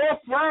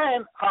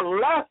friend has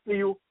left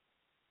you,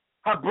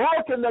 has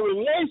broken the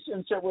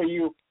relationship with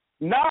you,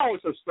 now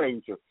it's a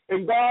stranger.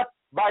 And God,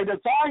 by the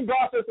time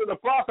God says to the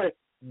prophet,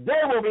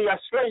 they will be a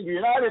stranger.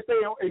 United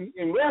States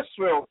in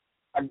Israel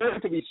are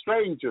going to be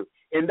strangers.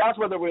 And that's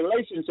where the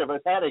relationship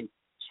is heading.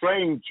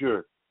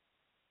 Stranger.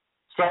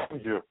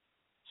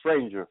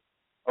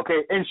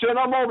 Okay, and shall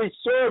no more be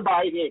served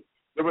by it.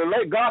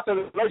 God's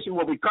relation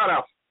will be cut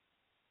off.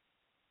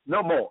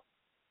 No more.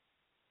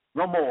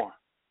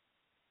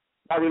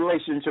 That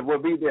relationship will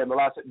be there in the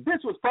last.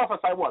 This was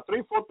prophesied,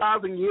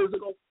 3,000-4,000 years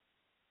ago?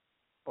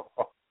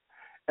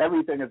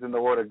 Everything is in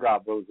the Word of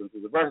God, brothers and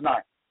sisters. Verse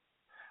 9.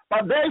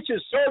 But they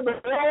should serve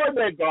the Lord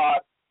their God,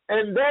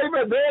 and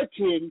David their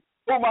king,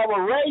 whom I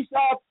will raise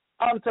up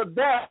unto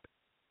death.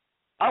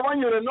 I want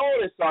you to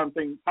notice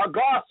something. How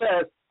God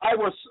says, I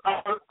will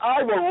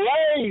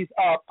raise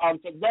up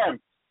unto them.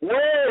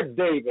 Where is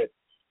David?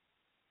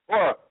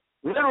 Or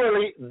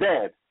literally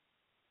dead.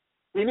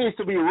 He needs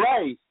to be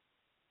raised.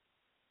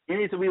 He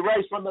needs to be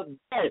raised from the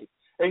dead.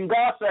 And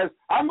God says,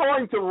 I'm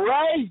going to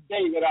raise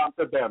David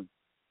unto them,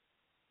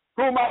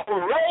 whom I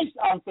will raise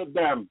unto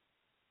them.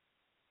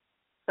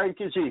 Thank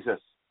you, Jesus.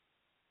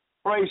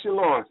 Praise you,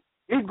 Lord.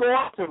 He's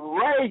going to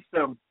raise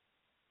them.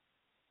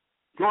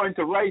 He's going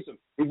to raise them.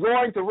 He's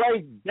going to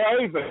raise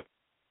David.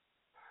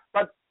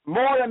 But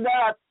more than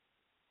that,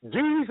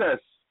 Jesus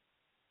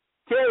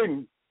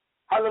came,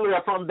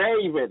 hallelujah, from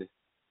David.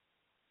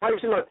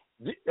 Praise the Lord.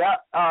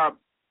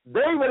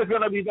 David is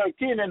going to be the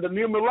king in the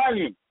new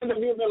millennium. In the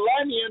new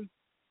millennium,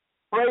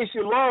 praise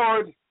the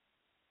Lord,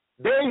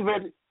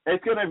 David is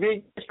going to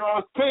be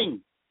Israel's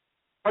king.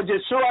 But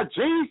Yeshua,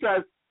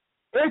 Jesus,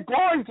 is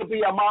going to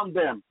be among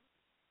them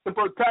to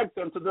protect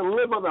them, to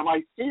deliver them.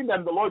 I seen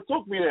them. The Lord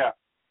took me there.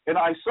 And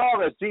I saw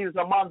that Jesus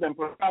among them,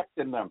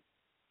 protecting them.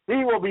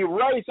 He will be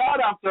raised out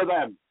after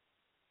them.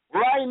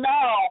 Right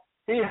now,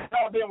 He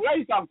has been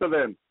raised unto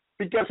them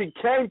because He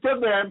came to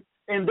them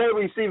and they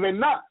receive it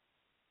not.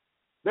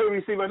 They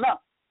receive it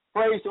not.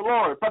 Praise the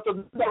Lord. But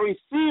the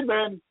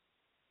receiving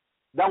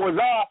that was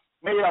us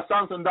made us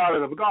sons and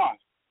daughters of God.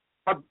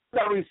 But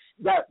that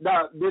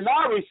did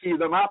not receive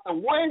them have to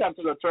wait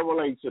until the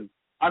tribulation,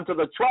 until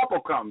the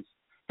trouble comes.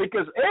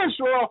 Because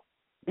Israel,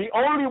 the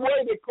only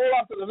way they call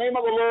out to the name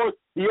of the Lord,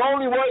 the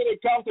only way they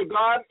come to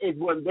God is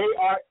when they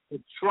are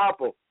in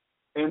trouble.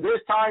 And this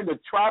time, the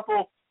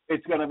trouble is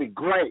going to be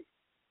great.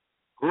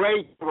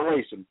 Great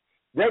tribulation.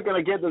 They're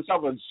going to get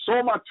themselves in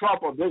so much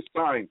trouble this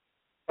time.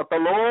 But the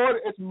Lord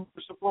is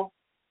merciful.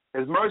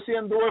 His mercy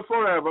endures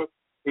forever.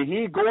 And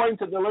He's going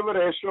to deliver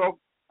Israel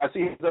as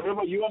He has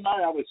delivered you and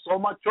I out of so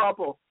much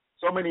trouble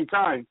so many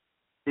times.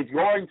 He's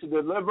going to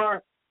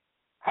deliver,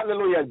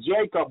 hallelujah,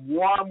 Jacob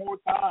one more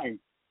time.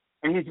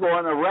 And He's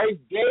going to raise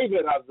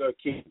David as their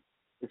king.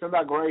 Isn't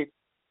that great?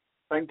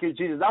 Thank you,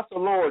 Jesus. That's the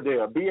Lord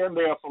there, being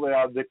there for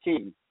the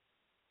king.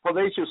 For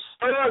they should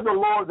serve the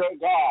Lord their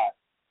God.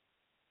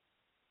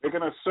 They're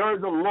going to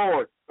serve the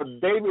Lord, but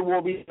David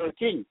will be the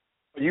king.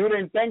 But you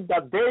didn't think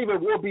that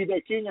David will be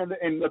the king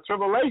in the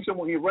tribulation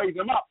when He raised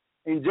him up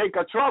in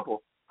Jacob's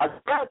trouble. I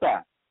said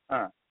that.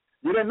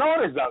 You didn't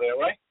notice that there,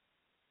 right?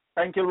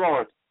 Thank you,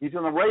 Lord. He's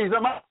going to raise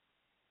him up.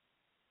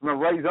 He's going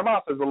to raise him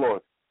up as the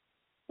Lord.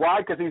 Why?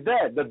 Because he's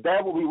dead. The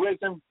dead will be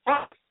risen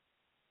first.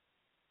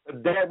 The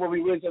dead will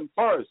be risen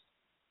first.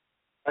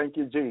 Thank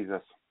you,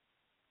 Jesus.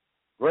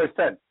 Verse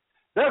 10.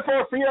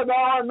 Therefore fear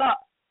thou not,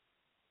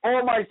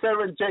 O my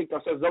servant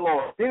Jacob, says the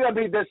Lord. Neither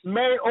be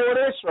dismayed, O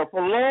Israel,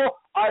 for lo,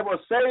 I will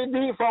save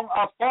thee from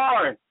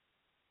afar.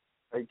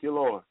 Thank you,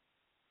 Lord.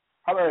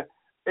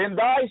 In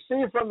thy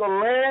seed from the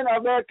land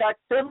of their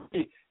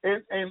captivity,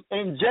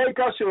 and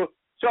Jacob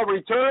shall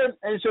return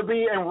and shall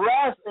be in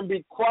rest and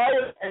be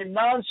quiet, and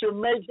none shall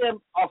make him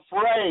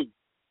afraid.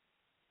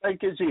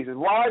 Thank you, Jesus.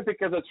 Why?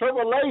 Because the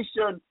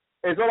tribulation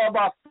is all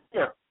about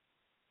fear.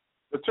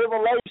 The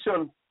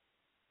tribulation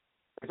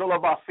is all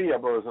about fear,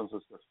 brothers and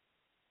sisters.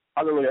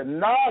 Hallelujah.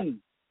 None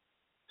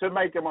to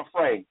make him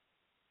afraid.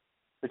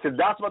 Because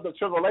that's what the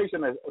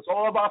tribulation is. It's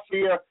all about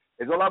fear.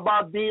 It's all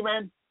about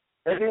demons.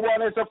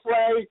 Everyone is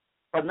afraid,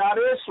 but not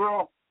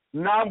Israel.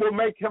 None will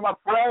make him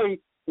afraid.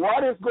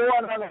 What is going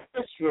on in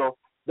Israel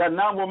that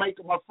none will make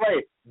him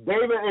afraid?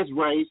 David is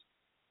raised,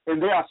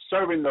 and they are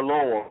serving the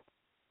Lord.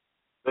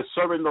 They're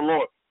serving the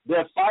Lord.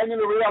 They're finally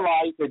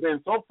realized they've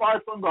been so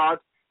far from God.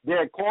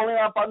 They're calling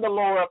upon the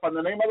Lord, upon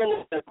the name of the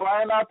Lord. They're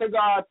crying out to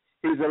God.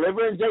 He's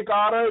delivering Jacob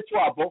out of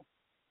trouble.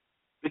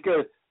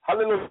 Because,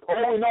 hallelujah,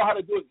 all we know how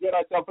to do is get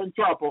ourselves in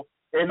trouble.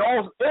 And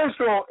all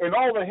Israel, in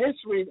all the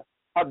history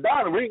have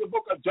done, read the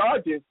book of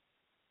Judges,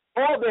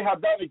 all they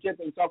have done is get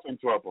themselves in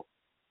trouble.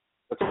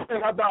 That's all they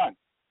have done.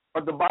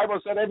 But the Bible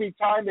said every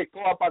time they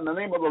call upon the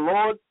name of the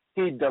Lord,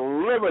 he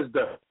delivers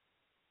them.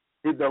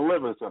 He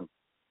delivers them.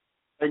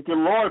 Thank you,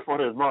 Lord, for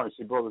his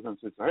mercy, brothers and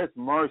sisters. His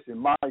mercy,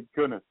 my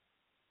goodness.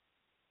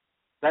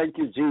 Thank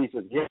you,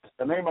 Jesus. Yes,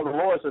 the name of the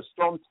Lord is a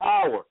strong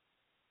tower.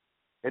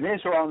 And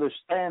Israel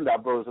understand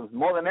that, brothers and sisters,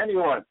 more than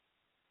anyone.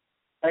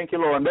 Thank you,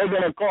 Lord. And they're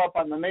going to call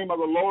upon the name of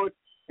the Lord,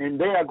 and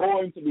they are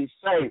going to be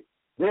saved.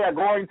 They are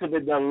going to be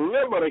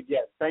delivered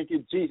again. Thank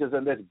you, Jesus,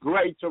 in this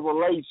great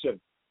tribulation.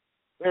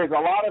 There's a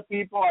lot of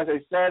people, as I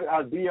said,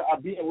 are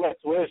being led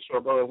to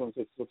Israel, brothers and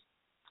sisters.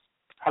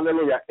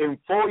 Hallelujah. In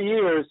 4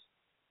 years,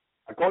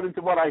 according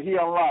to what I hear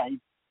online,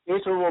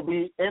 Israel will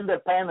be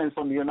independent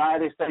from the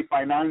United States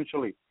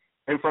financially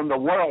and from the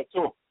world,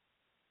 too.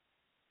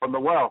 From the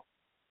world.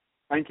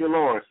 Thank you,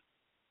 Lord.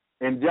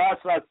 And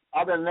just as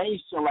other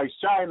nations like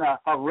China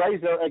have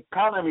raised their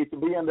economy to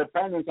be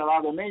independent of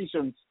other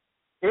nations,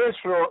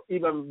 Israel,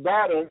 even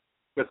better,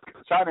 because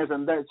China is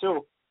in there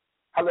too,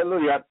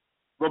 hallelujah,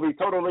 will be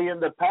totally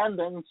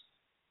independent,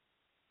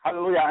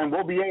 hallelujah, and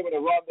will be able to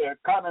run their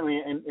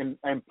economy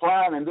and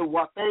plan and do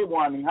what they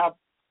want and have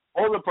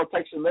all the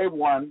protection they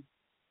want,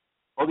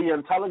 all the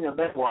intelligence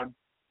they want.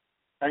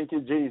 Thank you,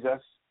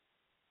 Jesus,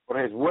 for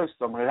his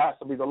wisdom. It has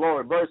to be the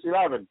Lord. Verse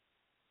 11.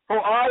 For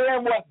I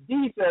am what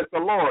thee, says the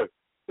Lord,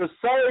 to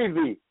save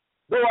thee,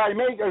 though I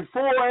make a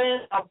full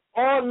end of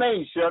all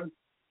nations.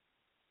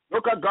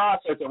 Look at God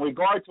says in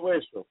regard to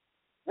Israel.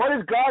 What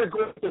is God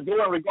going to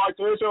do in regard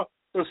to Israel?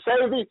 To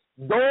save thee,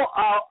 though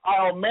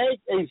I'll make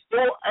a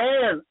full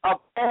end of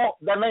all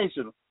the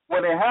nations.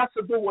 When it has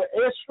to do with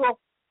Israel,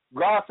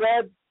 God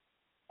said,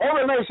 all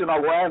the nations I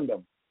will end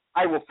them.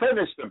 I will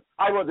finish them.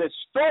 I will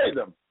destroy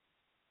them.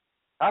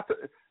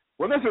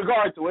 With this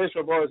regard to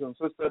Israel, brothers and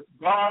sisters,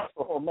 God,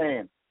 oh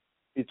man,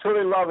 he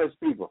truly loves his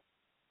people.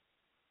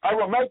 I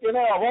will make an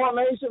end of all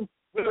nations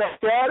with a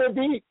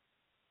strategy.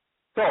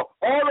 So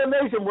all the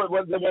nations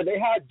where they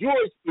had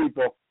Jewish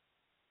people,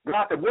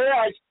 God said, where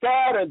I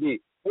scattered thee,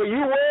 where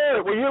you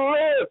were, where you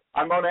live,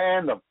 I'm going to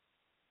end them.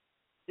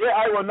 Yeah,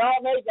 I will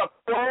not make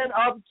a plan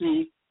of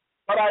thee,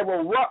 but I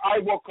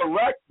will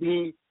correct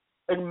thee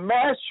and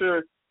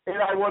measure,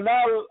 and I will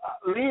not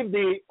leave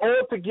thee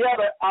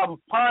altogether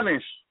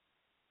unpunished.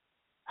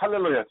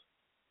 Hallelujah.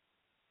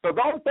 So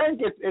don't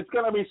think it's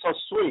going to be so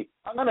sweet.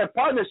 I'm going to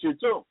punish you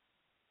too.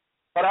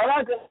 But I'm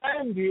not going to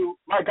end you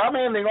like I'm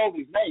ending all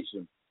these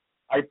nations.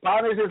 I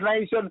punished this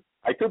nation.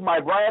 I took my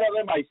bride of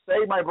them. I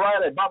saved my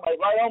bride. I brought my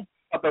bride home.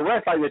 But the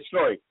rest I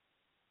destroyed.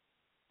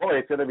 Boy,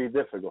 it's going to be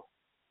difficult.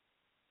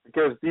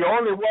 Because the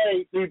only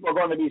way people are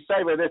going to be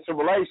saved in this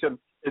tribulation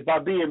is by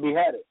being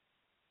beheaded.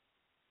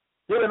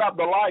 Giving up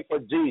the life for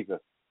Jesus.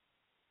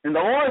 And the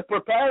Lord is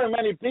preparing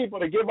many people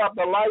to give up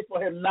their life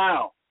for him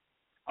now.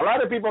 A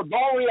lot of people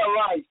don't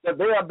realize that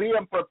they are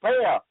being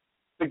prepared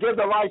to give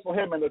their life for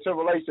him in the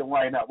tribulation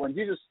right now. When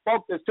Jesus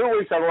spoke this 2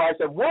 weeks ago, I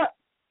said, what?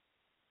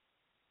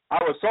 I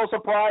was so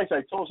surprised.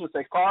 I told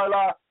Sister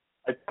Carla,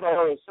 I told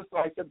her sister,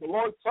 I said, the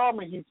Lord told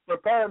me he's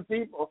preparing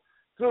people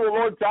through the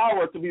Lord's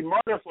hour to be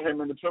murdered for him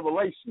in the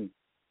tribulation.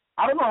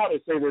 I don't know how to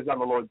say this on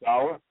the Lord's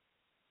hour.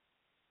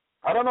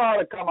 I don't know how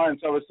to come out and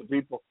service to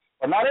people.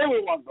 But not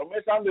everyone. Don't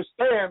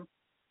misunderstand.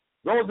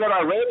 Those that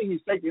are ready,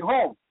 he's taking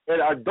home.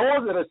 There are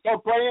those that are still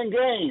playing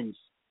games.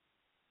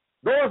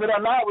 Those that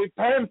are not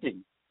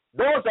repenting.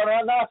 Those that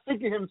are not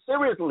seeking him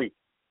seriously.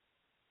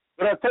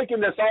 That are taking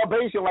their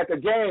salvation like a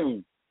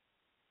game.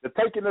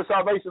 They're taking their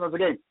salvation as a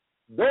game.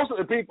 Those are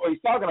the people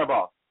he's talking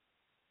about.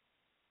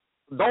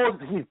 Those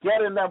he's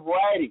getting them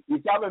ready.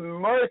 He's having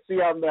mercy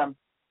on them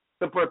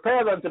to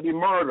prepare them to be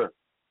murdered.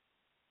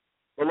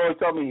 The Lord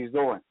told me he's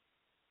doing.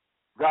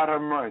 God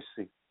have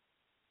mercy.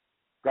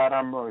 God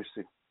have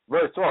mercy.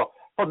 Verse 12.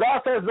 For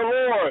thus says the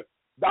Lord,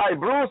 thy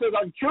bruise is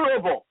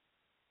incurable,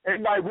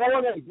 and thy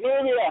wound is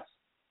grievous.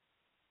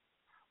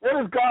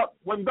 What is God?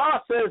 When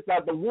God says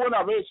that the wound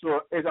of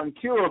Israel is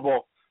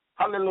incurable,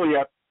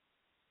 hallelujah.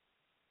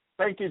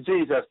 Thank you,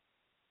 Jesus.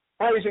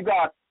 Praise you,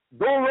 God.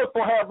 Don't look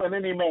for help in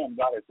any man,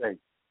 God is saying.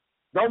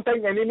 Don't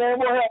think any man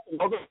will help you.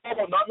 No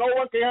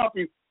one can help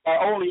you,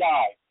 only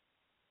I.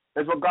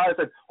 That's what God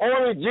said.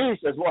 Only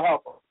Jesus will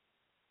help us.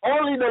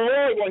 Only the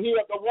Lord will heal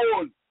the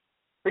wound.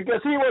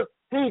 Because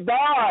he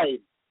died.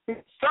 He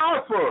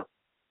suffered.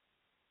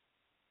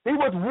 He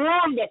was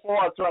wounded for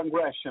our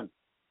transgression.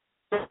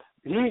 So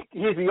he's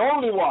the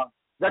only one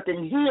that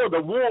can heal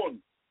the wound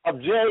of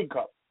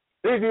Jacob.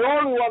 He's the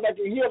only one that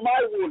can heal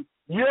my wound,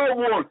 your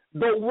wound,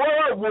 the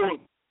world wound.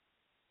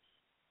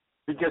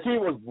 because he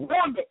was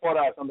wounded for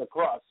us on the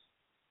cross.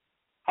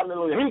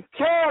 Hallelujah. He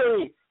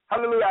carried,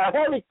 hallelujah, a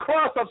heavy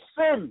cross of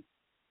sin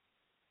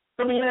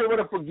to be able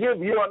to forgive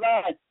you and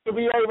I, to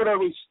be able to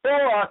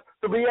restore us,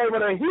 to be able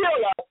to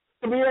heal us,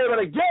 to be able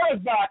to get us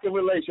back in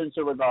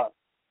relationship with God.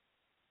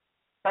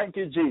 Thank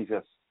you,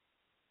 Jesus,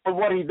 for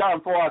what he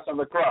done for us on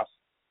the cross.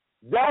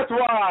 That's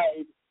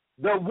why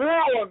the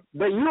wound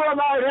that you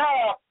and I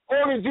have,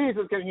 only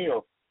Jesus can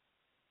heal.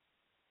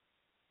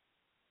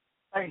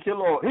 Thank you,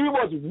 Lord. He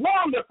was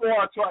wounded for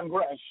our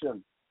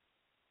transgression,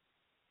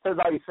 says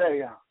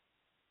Isaiah.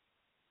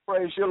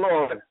 Praise you,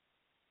 Lord.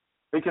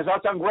 Because our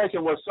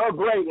transgression was so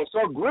great, was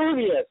so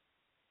grievous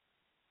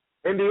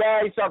in the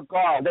eyes of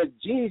God that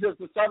Jesus,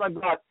 the Son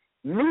of God,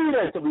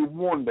 needed to be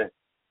wounded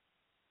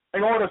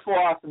in order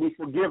for us to be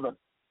forgiven.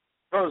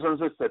 Brothers and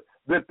sisters,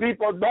 the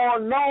people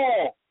don't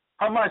know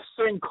how much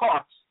sin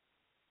costs.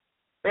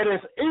 It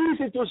is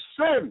easy to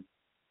sin,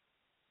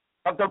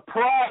 but the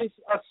price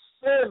of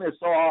sin is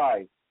so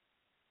high.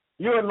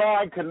 You and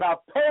I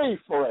cannot pay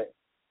for it.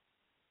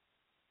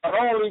 But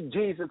only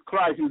Jesus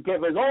Christ, who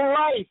gave his own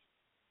life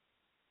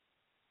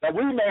that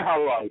we may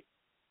have life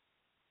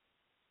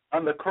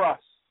on the cross.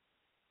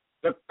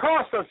 The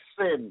cost of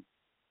sin,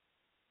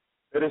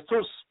 it is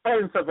too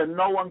expensive and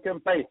no one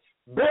can pay.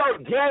 Bill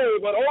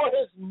Gates, with all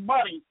his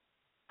money,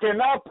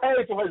 cannot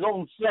pay for his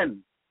own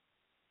sin.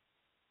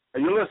 Are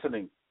you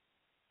listening?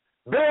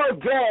 Bill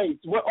Gates,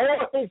 with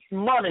all his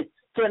money,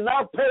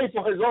 cannot pay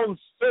for his own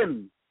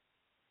sin.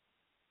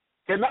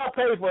 Cannot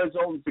pay for his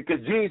own,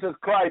 because Jesus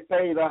Christ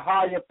paid a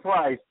higher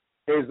price,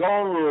 his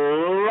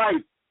own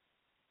life,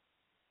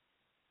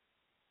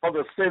 for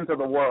the sins of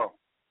the world.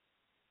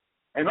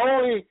 And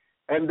only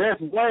in this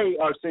way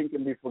our sin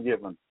can be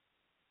forgiven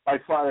by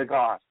Father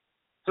God.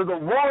 So the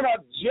word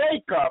of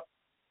Jacob,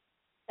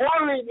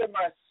 only the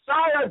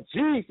Messiah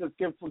Jesus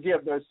can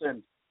forgive their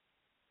sins.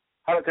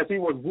 Because he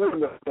was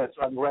wounded for their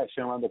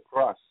transgression on the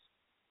cross.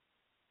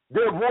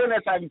 Their wound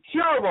is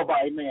incurable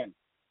by man.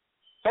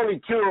 It's only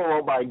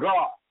curable by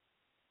God.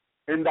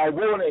 And thy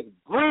wound is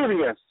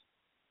grievous.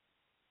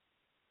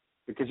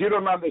 Because you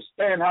don't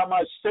understand how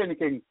much sin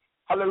can,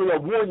 hallelujah,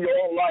 wound your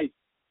own life.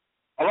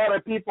 A lot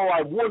of people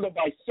are wounded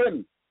by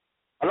sin.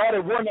 A lot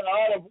of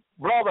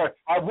brothers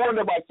are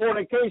wounded by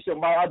fornication,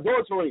 by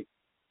adultery.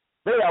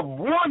 They are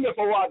wounded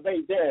for what they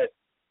did.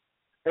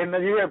 And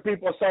then you hear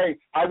people say,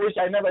 I wish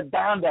I never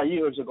done that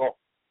years ago.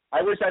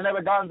 I wish I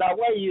never gone that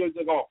way years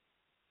ago.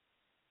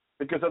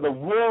 Because of the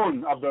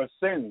wound of their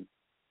sin.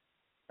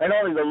 And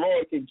only the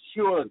Lord can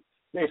cure it.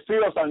 They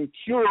feel it's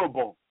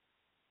uncurable.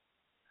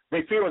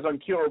 They feel it's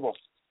uncurable.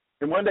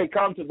 And when they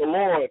come to the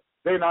Lord,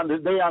 they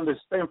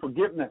understand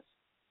forgiveness.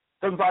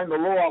 Sometimes the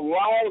Lord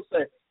allows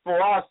it for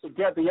us to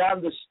get the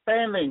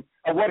understanding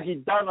of what he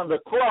done on the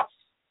cross.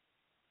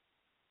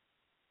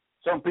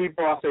 Some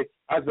people, I say,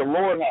 as the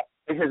Lord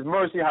in his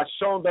mercy has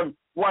shown them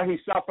what he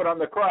suffered on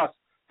the cross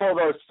for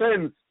their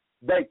sins,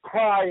 they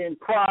cry and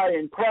cry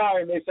and cry,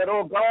 and they said,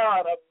 oh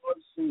God, have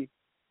mercy.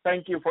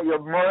 Thank you for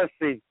your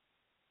mercy.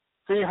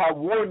 See how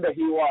wounded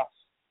he was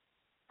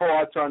for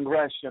our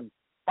transgression.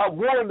 How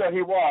wounded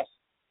he was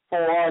for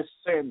our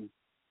sin.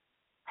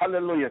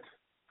 Hallelujah.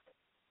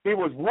 He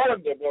was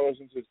wounded, brothers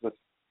and sisters.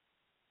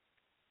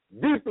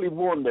 Deeply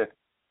wounded.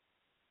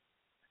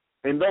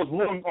 And those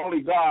wounds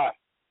only God,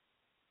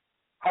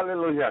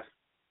 hallelujah,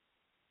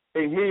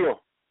 can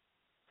heal.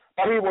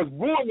 But he was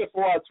wounded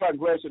for our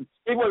transgression.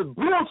 He was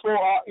bruised for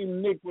our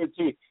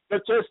iniquity. The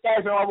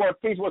chastisement of our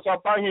peace was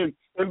upon him,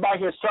 and by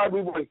his stripes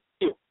we were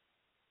healed.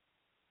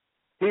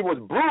 He was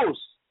bruised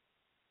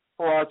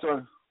for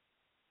our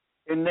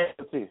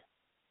iniquity.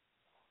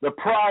 The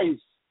price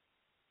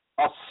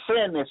of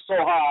sin is so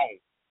high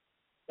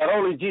that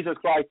only Jesus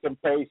Christ can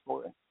pay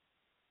for it.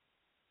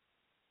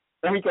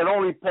 And he can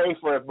only pay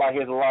for it by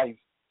his life.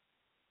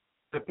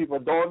 The people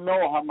don't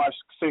know how much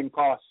sin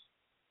costs.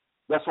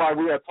 That's why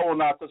we are told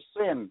not to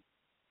sin.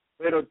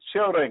 Little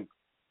children.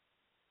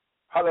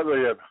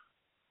 Hallelujah.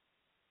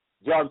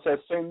 John says,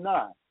 sin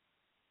not.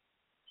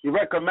 He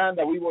recommends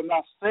that we will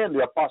not sin,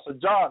 the Apostle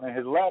John in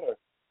his letter.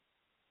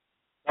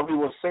 That we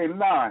will sin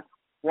not.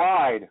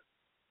 Why?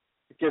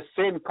 Because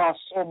sin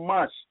costs so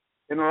much.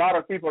 And a lot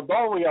of people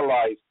don't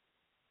realize.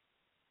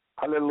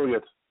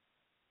 Hallelujah.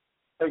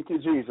 Thank you,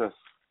 Jesus.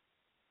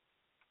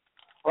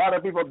 A lot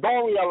of people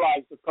don't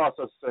realize the cost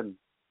of sin.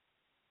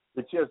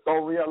 They just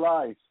don't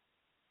realize.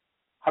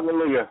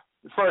 Hallelujah.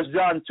 1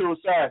 John 2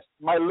 says,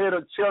 my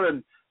little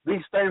children,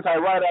 these things I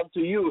write unto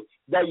you,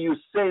 that you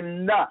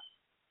sin not.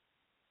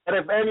 And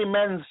if any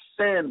man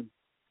sin,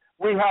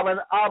 we have an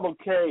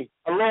advocate,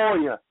 a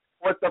lawyer,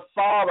 with the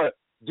Father,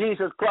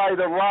 Jesus Christ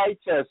the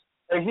righteous,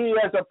 and he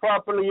has a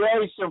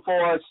propitiation for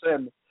our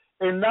sin.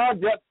 And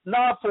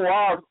not for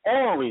ours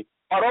only,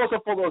 but also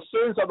for the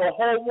sins of the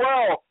whole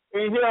world.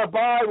 And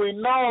hereby we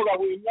know that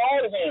we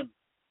know him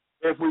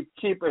if we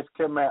keep his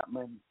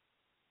commandments.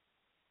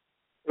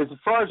 It's the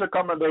first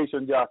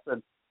recommendation,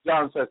 Justin.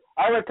 John says,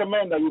 I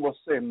recommend that you will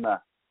sin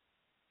not.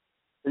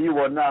 That you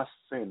will not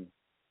sin.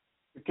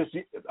 Because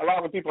a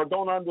lot of people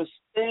don't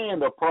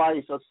understand the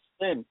price of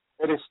sin.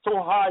 It is too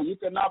high. You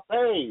cannot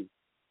pay.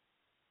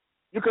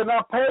 You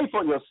cannot pay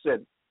for your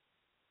sin.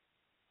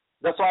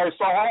 That's why it's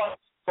so hard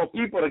for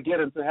people to get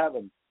into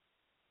heaven.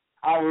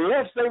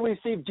 Unless they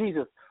receive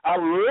Jesus,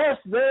 unless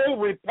they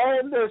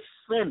repent their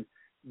sin,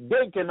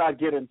 they cannot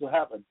get into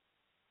heaven.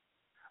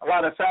 A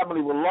lot of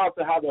family would love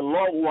to have their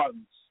loved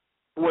ones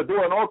who are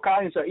doing all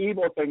kinds of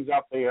evil things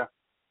up there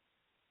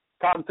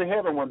come to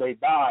heaven when they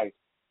die.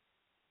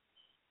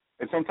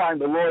 And sometimes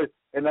the Lord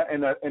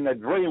in a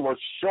dream will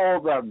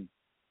show them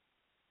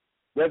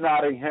they're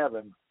not in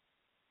heaven.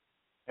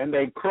 And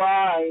they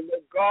cry, and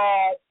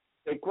God,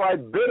 they cry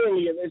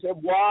bitterly, and they say,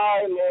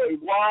 why, Lord,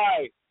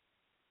 why?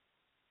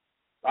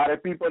 A lot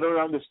of people don't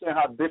understand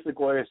how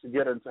difficult it is to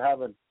get into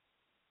heaven.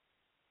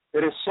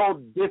 It is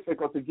so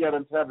difficult to get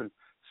into heaven.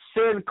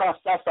 Sin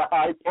costs us a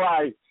high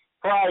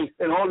price,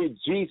 and only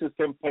Jesus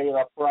can pay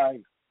that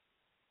price.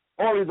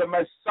 Only the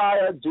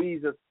Messiah,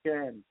 Jesus,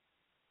 can.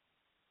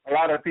 A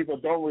lot of people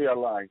don't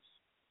realize.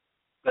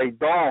 They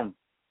don't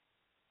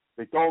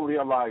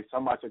realize how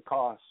much it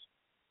costs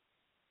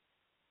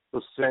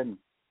to sin.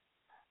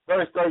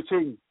 Verse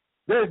 13,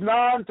 there's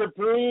none to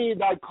plead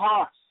thy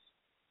cause,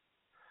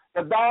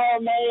 that thou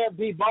mayest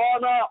be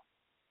borne up,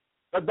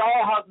 that thou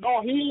hast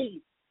no healing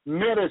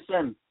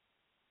medicine.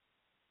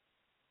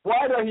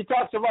 Why does he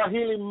talk about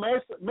healing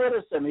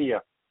medicine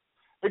here?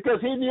 Because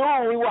he knew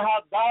we will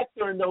have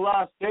doctor in the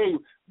last day.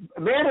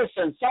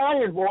 Medicine,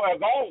 science will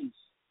advance.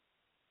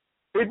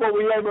 People will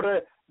be able to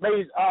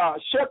make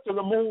ship to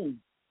the moon.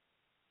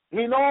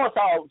 He knows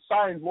how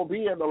science will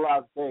be in the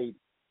last days.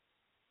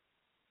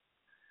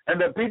 And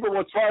the people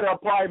will try to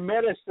apply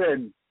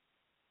medicine,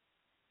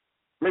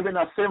 living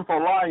a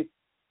sinful life,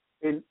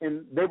 and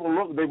they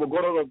will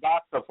go to the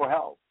doctor for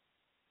help.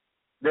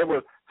 They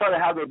will try to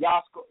have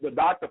the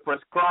doctor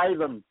prescribe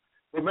them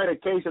the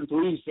medication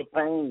to ease the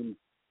pain.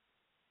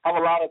 Have a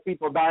lot of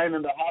people dying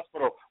in the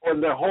hospital or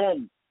in their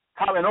home,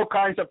 having all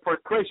kinds of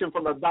prescription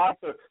from the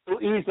doctor to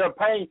ease their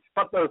pain,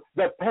 but the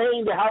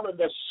pain they have in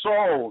their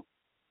soul,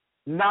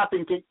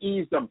 nothing can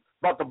ease them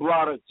but the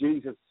blood of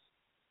Jesus.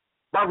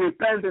 By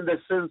repenting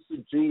their sins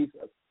to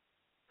Jesus.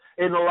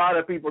 And a lot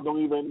of people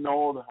don't even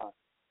know that.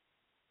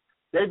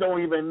 They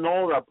don't even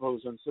know that,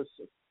 brothers and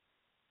sisters.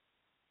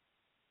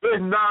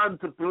 There's none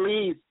to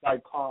please thy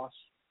cause.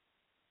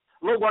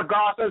 Look what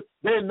God says.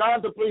 There's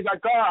none to please thy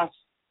cause.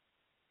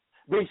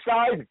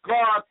 Besides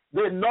God,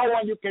 there's no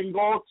one you can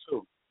go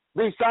to.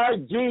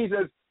 Besides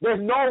Jesus, there's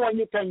no one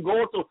you can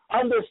go to.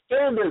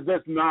 Understand this,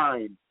 verse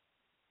 9.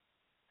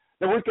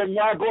 That we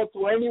cannot go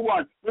to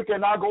anyone. We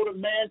cannot go to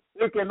man.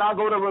 We cannot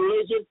go to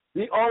religion.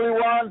 The only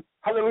one,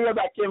 hallelujah,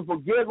 that can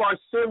forgive our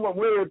sin when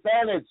we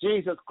repent is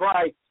Jesus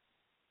Christ.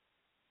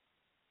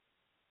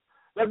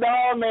 That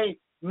thou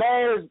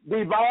mayest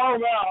be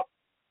bound up,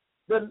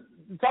 that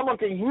someone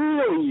can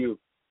heal you,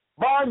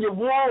 bind your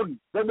wound,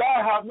 that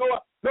thou have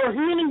no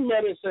healing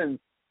medicine.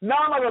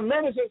 None of the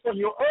medicines from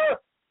your earth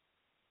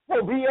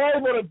will be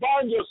able to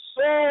bind your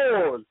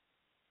soul.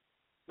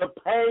 The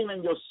pain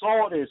in your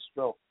soul is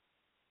true.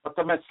 But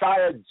the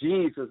Messiah,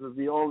 Jesus, is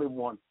the only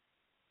one.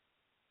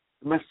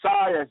 The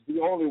Messiah is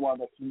the only one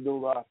that can do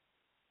that.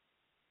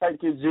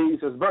 Thank you,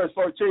 Jesus. Verse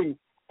 14.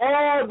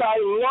 All thy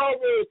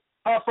lovers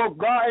have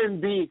forgotten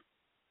thee.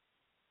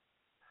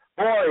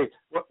 Boy,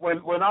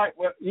 when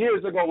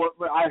years ago,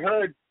 when I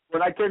heard,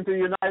 when I came to the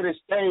United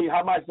States,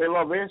 how much they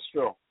love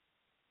Israel.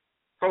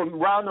 From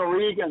Ronald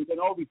Reagan and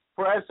all these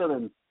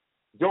presidents,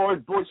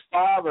 George Bush's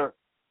father,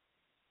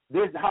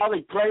 this how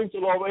they claim to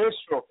love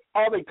Israel,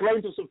 how they claim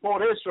to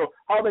support Israel,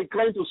 how they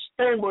claim to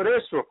stand with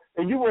Israel.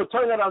 And you will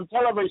turn it on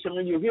television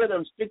and you hear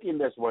them speaking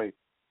this way.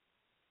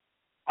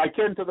 I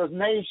came to this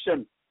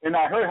nation and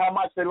I heard how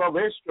much they love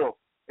Israel,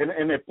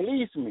 and it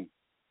pleased me.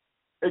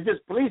 It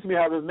just pleased me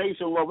how this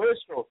nation loved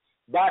Israel.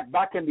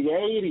 Back in the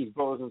 80s,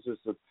 brothers and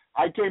sisters.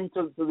 I came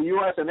to the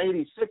U.S. in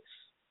 86.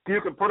 You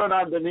can put it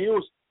on the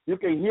news. You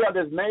can hear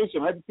this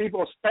nation,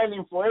 people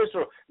standing for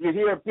Israel. You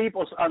hear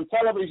people on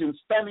television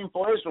standing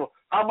for Israel.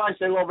 How much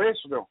they love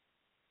Israel.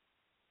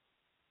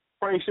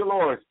 Praise the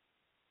Lord.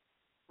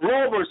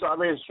 Lovers of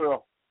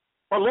Israel.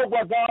 But look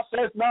what God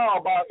says now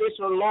about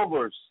Israel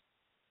lovers.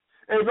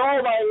 And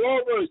all thy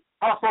lovers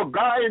have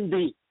forgotten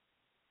thee.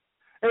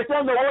 It's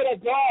in the word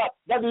of God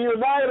that the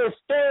United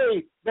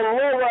States, the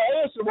lover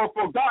of Israel,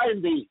 have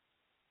forgotten thee.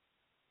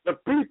 The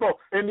people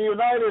in the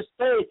United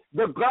States,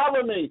 the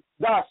government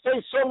that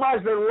say so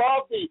much they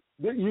love thee,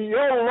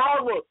 your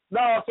lover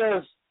now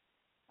says,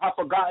 I've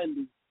forgotten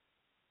thee.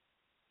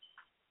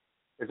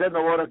 It's in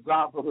the word of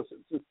God, brothers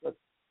and sisters.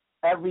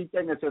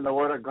 Everything is in the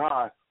word of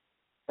God.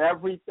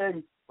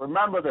 Everything.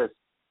 Remember this.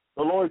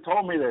 The Lord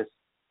told me this.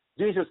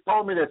 Jesus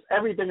told me this.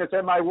 Everything is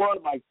in my word,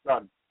 my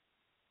son.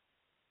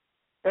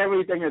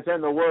 Everything is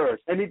in the word.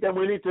 Anything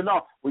we need to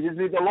know, we just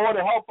need the Lord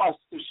to help us,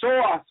 to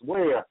show us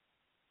where.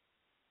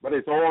 But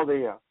it's all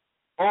there.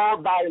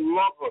 All thy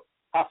lovers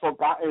have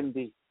forgotten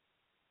thee.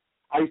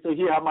 I used to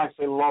hear how much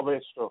they love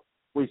Israel.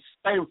 We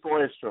stand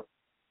for Israel.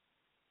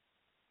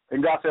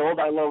 And God said, all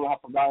thy lovers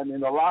have forgotten. In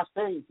the last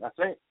days, that's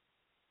it.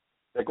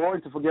 They're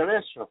going to forget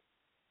Israel.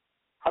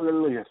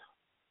 Hallelujah.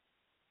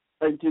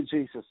 Thank you,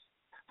 Jesus.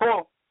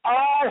 For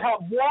I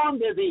have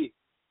wounded thee.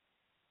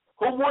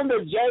 Who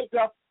wounded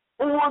Jacob?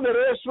 Who wounded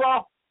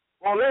Israel?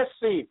 Well, let's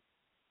see.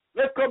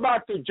 Let's go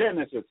back to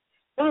Genesis.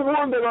 Who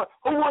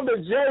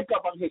wounded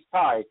Jacob on his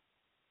thigh?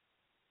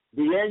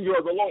 The angel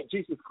of the Lord,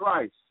 Jesus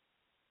Christ.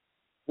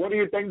 What do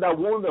you think that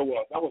wound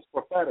was? That was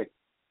prophetic.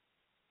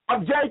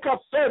 And Jacob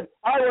said,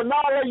 I will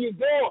not let you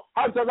go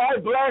until thou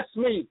bless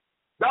me.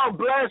 Thou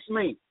bless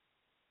me.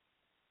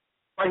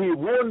 But he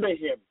wounded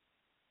him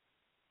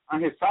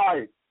on his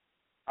thigh,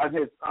 on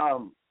his,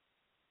 on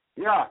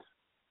his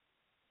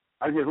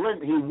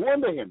limb. He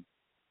wounded him.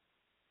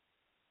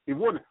 He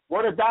wounded.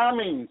 What does that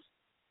mean?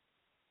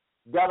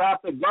 That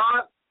after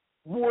God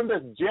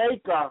wounded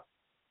Jacob,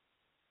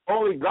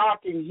 only God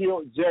can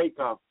heal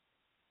Jacob.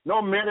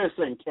 No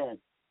medicine can.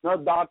 No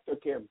doctor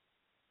can.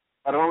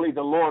 But only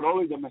the Lord,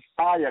 only the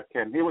Messiah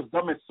can. It was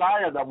the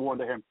Messiah that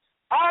wounded him.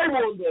 I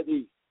wounded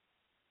thee.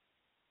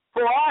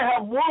 For I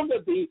have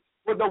wounded thee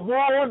with the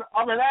wound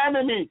of an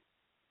enemy,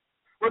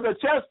 with the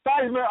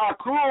chastisement of a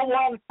cruel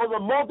one, for the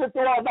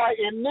multitude of thy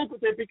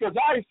iniquity, because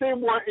thy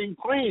sin were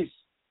increased.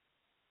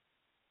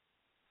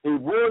 He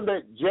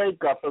wounded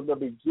Jacob from the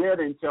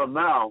beginning till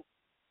now.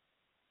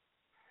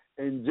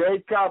 And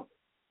Jacob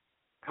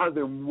has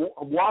been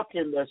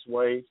walking this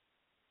way,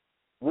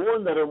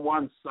 wounded on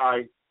one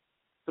side.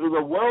 Through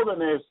the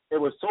wilderness, it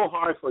was so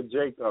hard for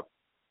Jacob.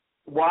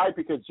 Why?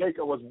 Because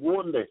Jacob was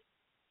wounded.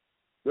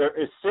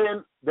 There is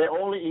sin, they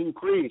only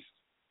increased.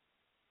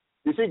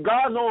 You see,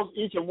 God knows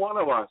each and one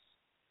of us.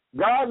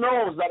 God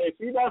knows that if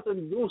he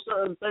doesn't do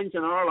certain things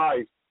in our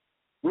life,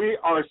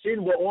 our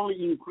sin will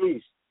only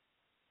increase.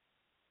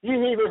 He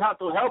even had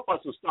to help us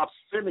to stop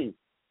sinning.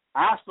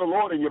 Ask the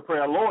Lord in your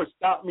prayer, Lord,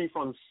 stop me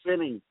from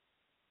sinning.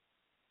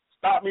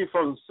 Stop me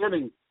from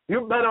sinning.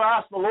 You better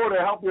ask the Lord to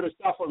help you to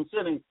stop from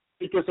sinning,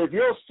 because if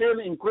your sin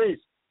increase,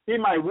 he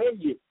might win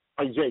you,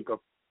 like Jacob.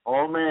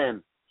 Oh,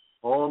 man.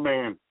 Oh,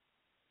 man.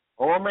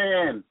 Oh,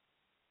 man.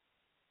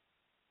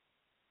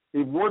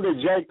 He wounded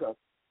Jacob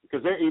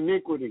because their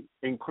iniquity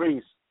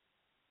increased.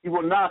 He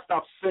will not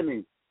stop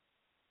sinning.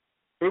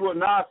 He will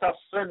not stop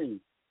sinning.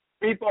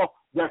 People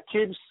that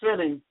keep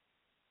sinning,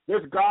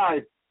 this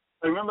guy,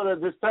 I remember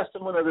this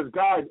testimony of this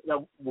guy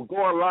that will go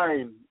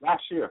online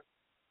last year.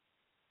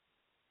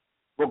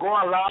 Will go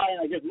online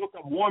and just look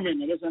up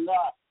women and this and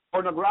that,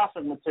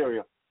 pornographic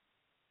material.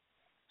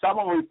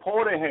 Someone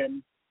reported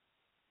him,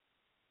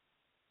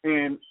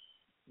 and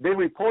they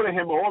reported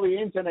him to all the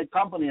internet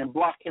company and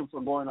blocked him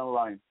from going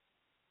online.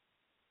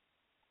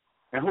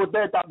 And who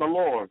did that? The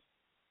Lord.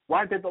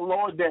 Why did the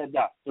Lord do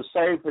that? To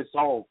save his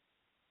soul.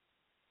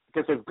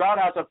 Because if God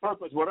has a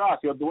purpose with us,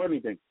 he'll do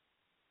anything.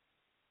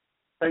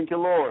 Thank you,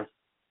 Lord.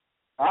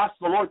 Ask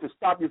the Lord to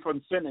stop you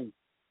from sinning.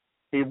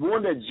 He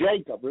wounded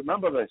Jacob.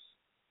 Remember this.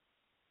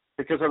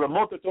 Because of the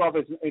multitude of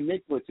his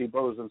iniquity,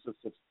 brothers and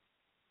sisters.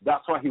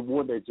 That's why he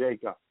wounded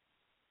Jacob.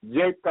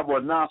 Jacob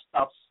will not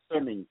stop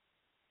sinning.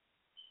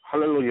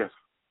 Hallelujah.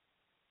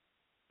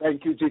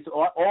 Thank you, Jesus.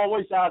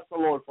 Always ask the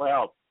Lord for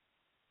help.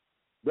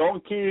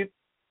 Don't keep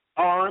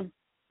on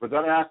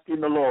without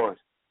asking the Lord,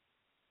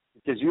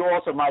 because you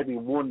also might be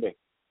wounded.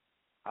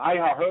 I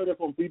have heard it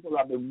from people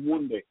that have been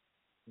wounded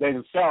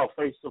themselves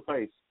face to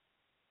face,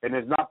 and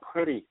it's not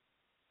pretty.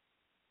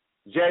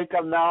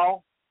 Jacob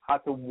now had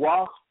to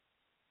walk.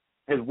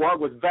 His walk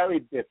was very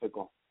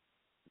difficult.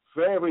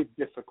 Very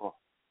difficult.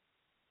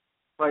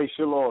 Praise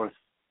the Lord.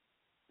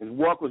 His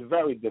walk was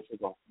very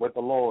difficult with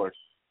the Lord.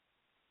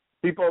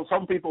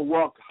 Some people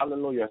walk,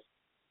 hallelujah.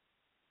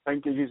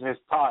 Thank you, Jesus. His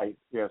thigh,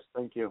 yes,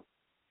 thank you.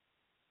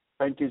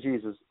 Thank you,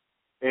 Jesus.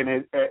 And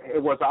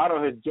it was out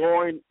of his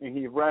joint, and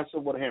he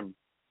wrestled with him.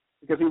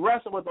 Because he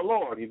wrestled with the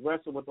Lord. He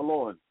wrestled with the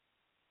Lord.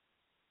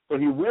 So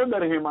he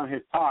wounded him on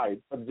his thigh.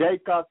 But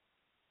Jacob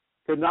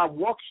could not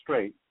walk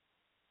straight.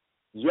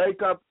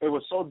 Jacob, it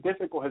was so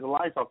difficult his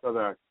life after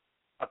that.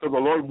 After the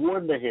Lord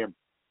wounded him.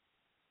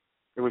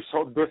 It was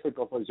so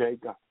difficult for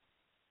Jacob.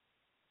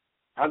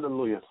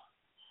 Hallelujah.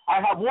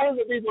 I have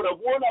wounded thee with a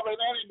wound of an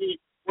enemy,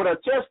 with a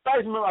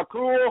chastisement of a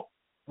cruel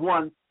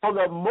one, for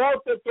the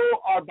multitude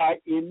of thy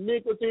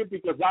iniquity,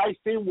 because thy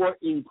sin was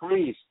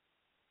increased.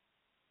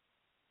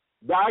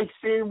 Thy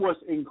sin was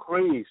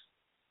increased.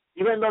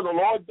 Even though the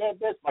Lord did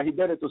this, but he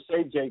did it to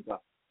save Jacob.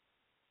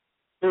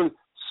 To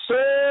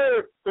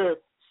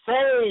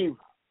save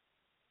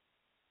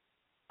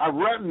a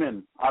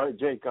remnant out of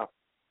Jacob.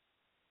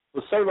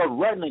 To save a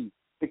remnant,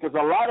 because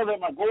a lot of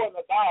them are going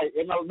to die,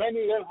 and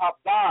many of them have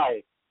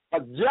died.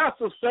 But just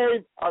to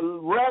save a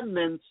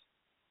remnant,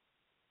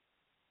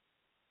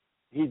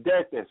 he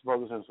did this,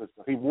 brothers and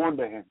sisters. He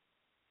wounded him.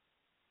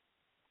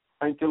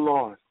 Thank you,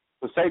 Lord.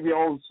 To save your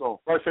own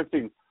soul. Verse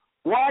 15.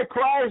 Why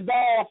criest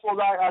thou for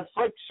thy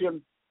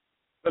affliction?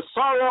 The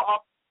sorrow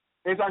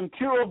is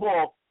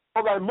incurable,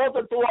 for thy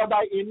multitude of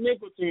thy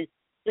iniquity.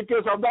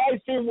 Because of thy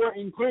sin were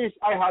increased,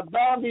 I have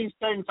done these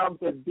things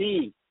unto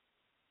thee.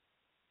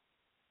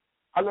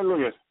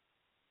 Hallelujah.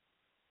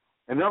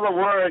 In other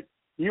words,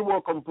 you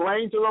will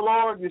complain to the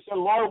Lord. You say,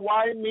 Lord,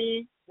 why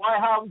me? Why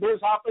have this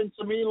happened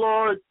to me,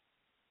 Lord?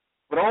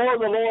 But all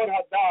the Lord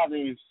has done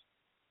is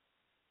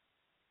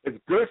His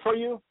good for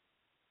you,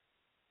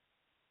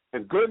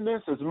 His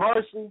goodness, His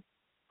mercy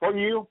for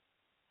you.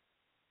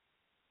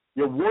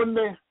 You're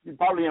wounded. You're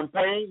probably in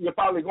pain. You're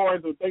probably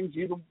going through things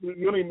you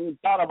don't even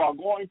thought about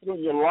going through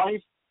in your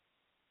life.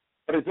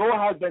 But it all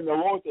has been the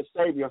Lord to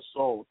save your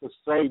soul, to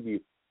save you.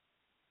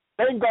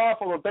 Thank God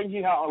for the things He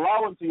has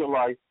allowed into your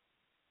life.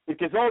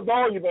 Because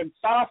although you've been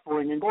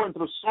suffering and going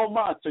through so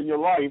much in your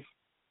life,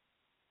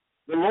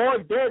 the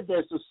Lord did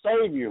this to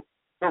save you,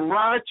 to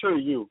rapture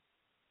you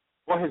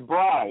for His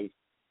bride.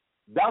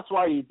 That's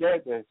why He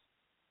did this.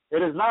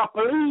 It is not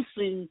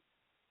pleasing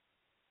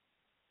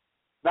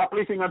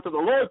unto the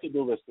Lord to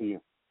do this to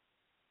you.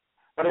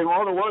 But in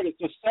other words, it's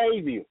to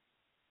save you,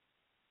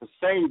 to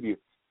save you,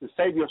 to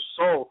save your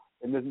soul.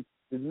 And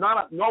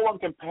no one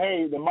can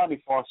pay the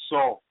money for a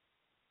soul,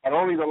 but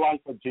only the life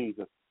of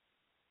Jesus.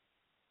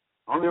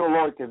 Only the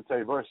Lord can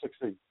save. Verse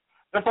 16.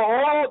 Therefore,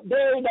 all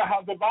they that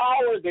have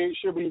devoured thee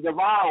should be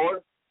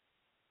devoured,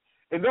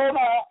 and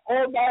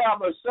all thy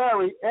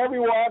adversary, every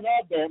one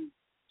of them,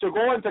 to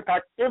go into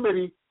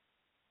captivity,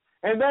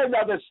 and then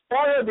that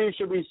despoil thee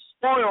should be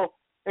spoiled,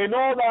 and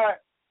all that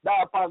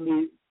upon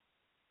thee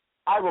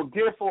I will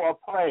give for a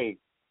prey.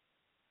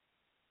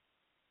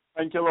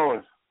 Thank you,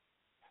 Lord.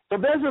 So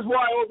this is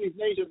why all these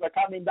nations are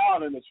coming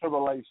down in the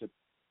tribulation,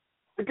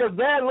 because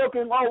they're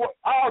looking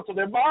out to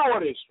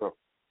devour Israel.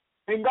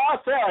 And God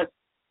says,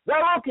 they're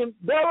looking,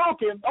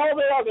 all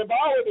they are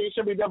devoured, they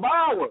should be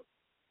devoured.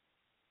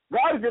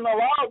 God is going to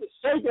allow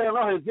Satan and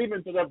all his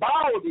demons to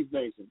devour these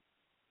nations,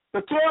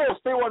 to kill,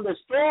 steal, and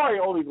destroy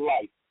all these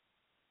life.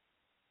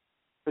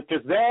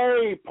 Because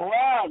they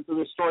plan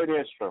to destroy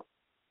Israel.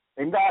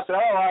 And God said,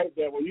 all right,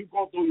 then, well, you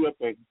go do your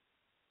thing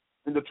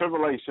in the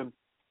tribulation.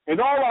 And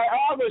all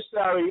our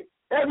adversary,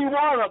 every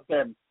one of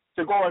them,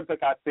 to go into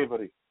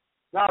captivity.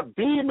 Now,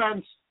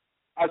 demons,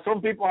 as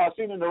some people have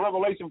seen in the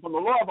revelation from the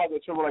Lord about the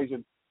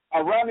tribulation,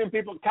 are running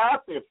people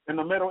captive in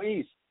the Middle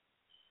East.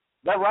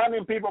 They're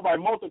running people by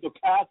multitude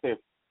captive,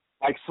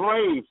 like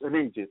slaves in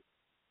Egypt.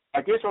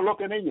 Like Israel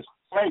looking in Egypt,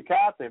 slave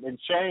captive and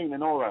chained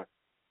and all that.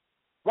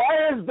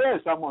 Why is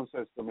this? Someone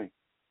says to me.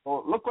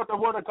 Well, look what the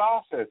Word of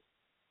God says.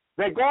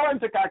 They go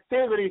into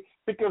captivity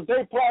because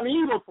they plan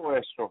evil for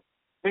Israel.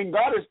 And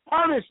God is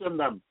punishing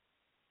them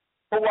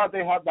for what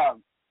they have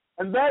done.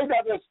 And they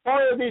that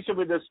despoil thee shall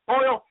be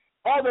despoiled.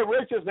 All the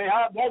riches they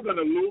have, they're going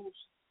to lose.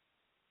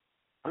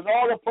 And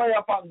all the prey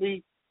upon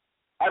thee,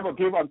 I will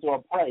give unto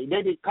a prey.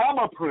 They become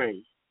a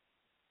prey.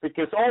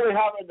 Because all they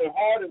have in their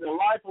heart and their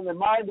life and their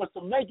mind was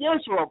to make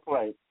Israel a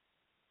prey.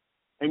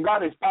 And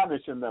God is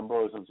punishing them,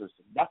 brothers and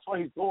sisters. That's what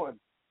He's doing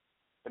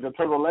in the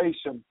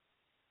tribulation.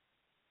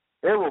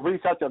 It will be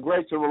such a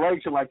great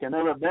tribulation like it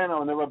never been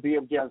or never be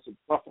against it.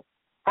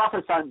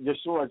 Prophesying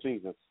Yeshua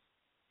Jesus.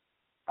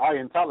 I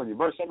am telling you,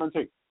 verse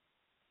 17.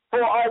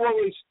 For I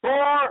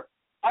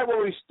will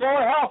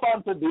restore health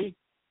unto thee.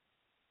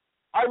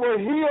 I will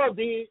heal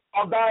thee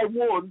of thy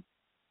wound,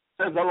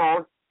 says the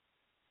Lord,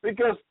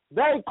 because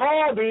they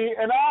call thee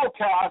an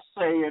outcast,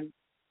 saying,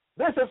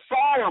 this is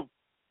Zion,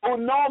 who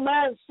no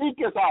man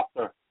seeketh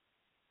after.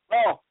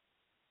 Oh,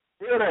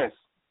 here it is.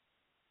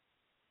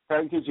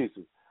 Thank you,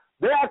 Jesus.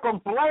 They are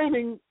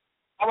complaining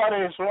about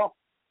Israel.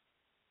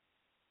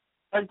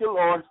 Thank you,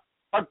 Lord.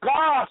 But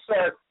God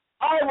said,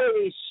 I will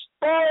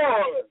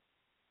restore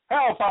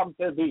health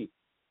unto thee.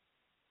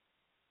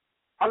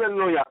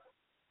 Hallelujah.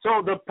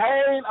 So the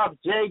pain of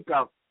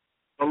Jacob,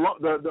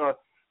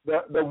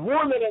 the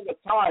wounded and the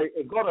tired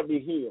is going to be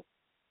healed.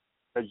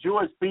 The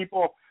Jewish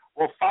people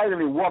will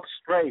finally walk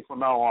straight from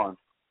now on.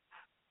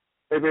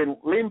 They've been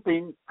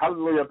limping,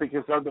 hallelujah,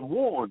 because of the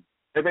wound.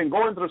 They've been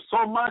going through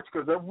so much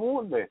because they're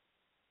wounded.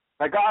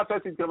 But God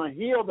says He's going to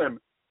heal them.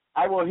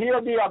 I will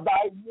heal thee of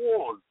thy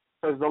wound,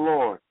 says the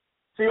Lord.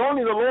 See,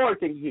 only the Lord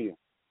can heal.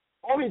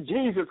 Only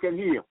Jesus can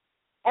heal.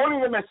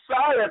 Only the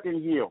Messiah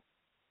can heal.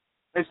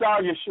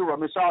 Messiah Yeshua,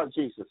 Messiah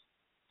Jesus.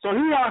 So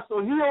He has to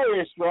heal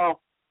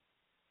Israel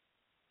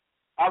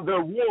of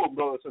their wound,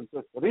 brothers and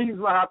sisters. He's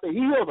going to have to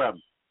heal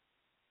them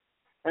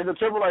in the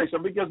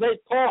tribulation because they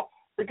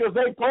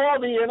call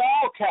thee an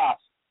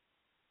outcast.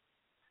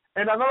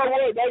 In another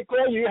way, they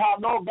call you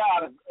have no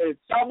God. It's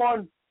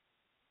someone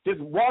just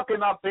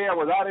walking up there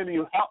without any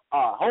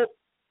hope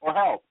or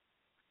help.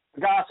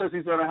 God says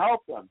He's going to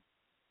help them.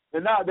 They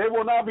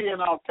will not be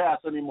an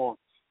outcast anymore.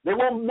 They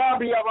will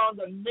not be around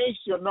the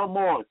nation no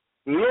more,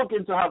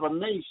 looking to have a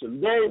nation.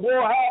 They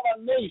will have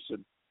a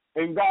nation,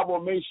 and God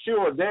will make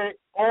sure they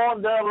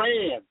own their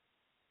land.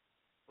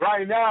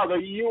 Right now, the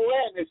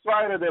UN is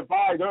trying to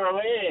divide their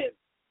land.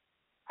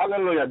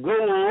 Hallelujah.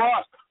 Good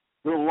luck.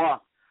 Good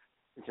luck.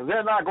 Because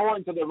they're not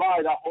going to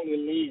divide that holy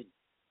land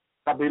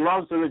that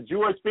belongs to the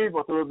Jewish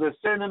people through the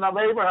descendant of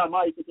Abraham,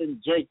 Isaac,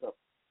 and Jacob.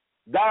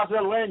 That's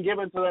the land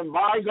given to them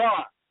by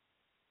God.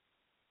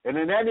 And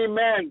in any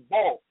man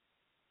vote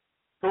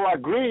to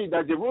agree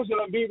that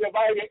Jerusalem be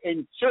divided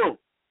in two,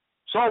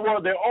 so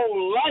will their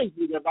own life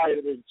be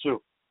divided in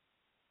two.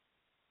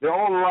 Their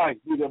own life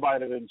be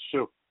divided in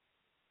two.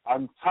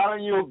 I'm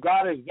telling you,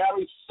 God is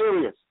very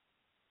serious.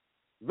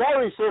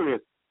 Very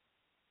serious.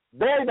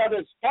 They that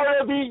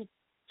inspire thee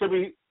to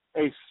be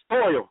a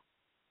spoil.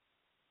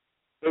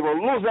 They will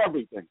lose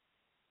everything.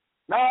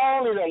 Not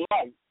only their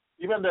life,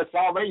 even their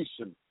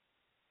salvation.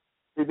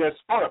 If they're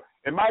spoiled.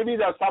 It might be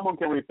that someone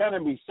can repent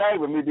and be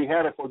saved and be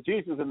beheaded for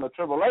Jesus in the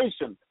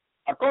tribulation.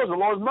 Of course, the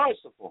Lord is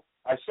merciful.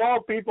 I saw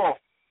people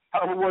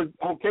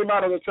who came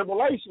out of the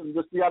tribulation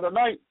just the other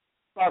night,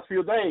 last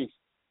few days,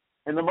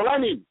 in the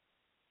millennium.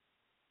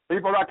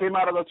 People that came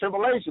out of the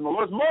tribulation. The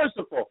Lord is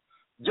merciful.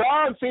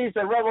 John sees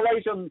in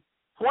Revelation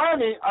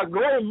 20 a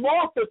great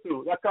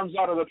multitude that comes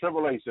out of the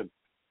tribulation.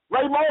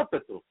 Great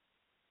multitude.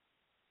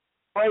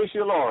 Praise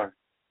you, Lord.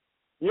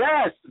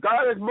 Yes,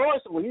 God is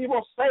merciful. He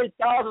will save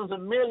thousands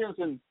and millions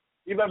and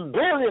even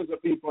billions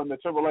of people in the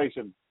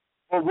tribulation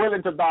who are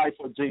willing to die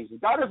for Jesus.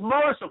 God is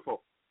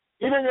merciful.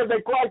 Even if they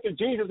cry to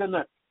Jesus and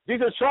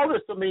Jesus showed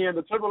this to me in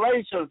the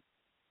tribulation,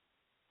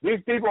 these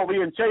people were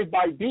being chased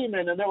by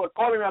demons and they were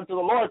calling unto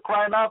the Lord,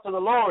 crying out to the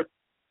Lord.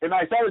 And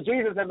I saw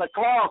Jesus in the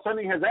cloud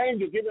sending his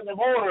angels, giving them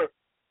order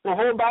to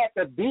hold back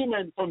the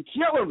demons from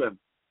killing them.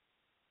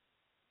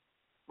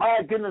 My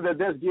goodness, that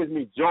this gives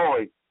me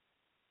joy.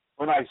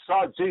 When I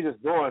saw Jesus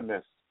doing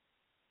this,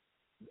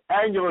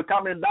 angel was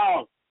coming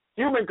down.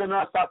 Human could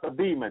not stop the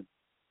demon.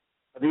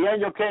 The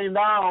angel came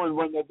down, and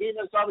when the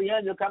demon saw the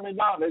angel coming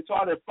down, they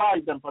tried to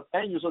fight them, but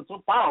angels are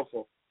too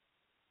powerful.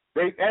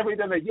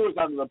 Everything they do is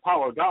under the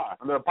power of God,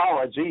 under the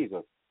power of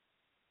Jesus.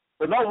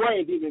 So no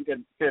way a demon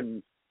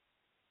can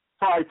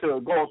try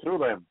to go through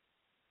them.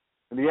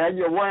 And the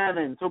angel went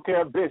and took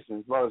care of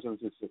business, brothers and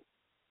sisters.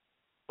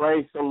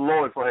 Praise the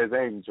Lord for his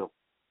angel.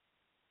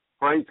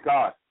 Praise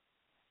God.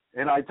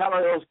 And I tell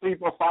you, those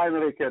people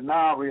finally can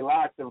now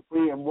relax and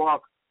free and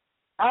walk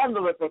under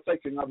the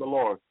protection of the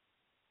Lord.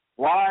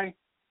 Why?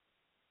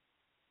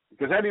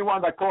 Because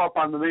anyone that calls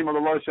upon the name of the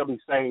Lord shall be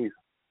saved.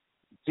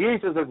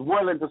 Jesus is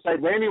willing to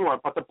save anyone,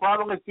 but the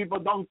problem is people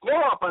don't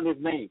call upon his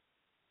name.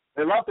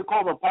 They love to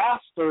call the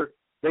pastor.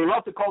 They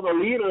love to call the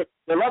leader.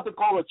 They love to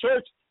call the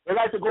church. They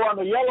like to go on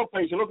the yellow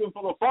page looking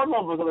for the phone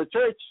numbers of the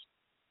church.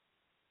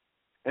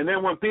 And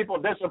then when people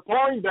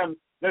disappoint them,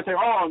 they say,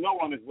 oh, no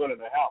one is willing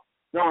to help.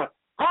 No one.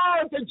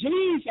 Call to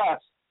Jesus.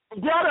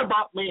 Forget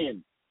about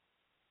men.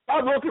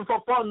 Stop looking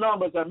for phone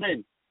numbers of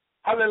men.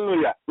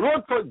 Hallelujah.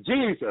 Look for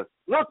Jesus.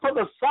 Look for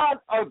the Son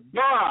of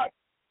God.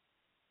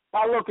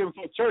 Stop looking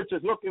for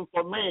churches, looking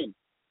for men.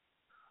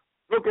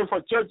 Looking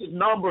for churches'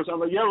 numbers on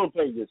the yellow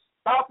pages.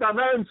 Stop the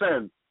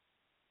nonsense.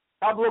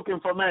 Stop looking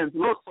for men.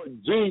 Look for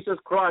Jesus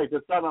Christ,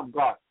 the Son of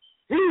God.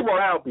 He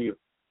will help you.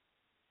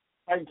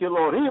 Thank you,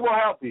 Lord. He will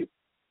help you.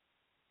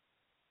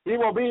 He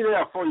will be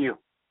there for you.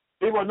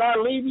 He will not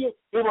leave you.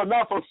 He will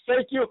not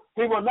forsake you.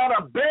 He will not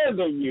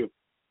abandon you.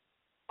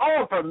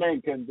 All for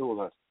men can do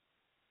this.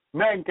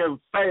 Men can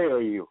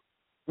fail you.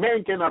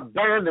 Men can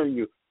abandon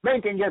you.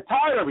 Men can get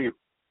tired of you.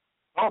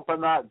 Oh, but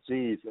not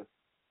Jesus.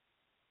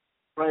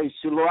 Praise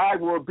you, Lord. I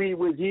will be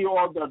with you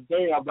all the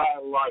day of thy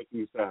life,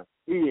 he says.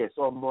 He is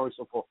so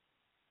merciful.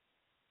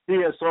 He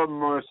is so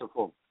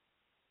merciful.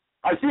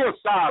 I feel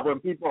sad when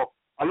people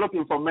are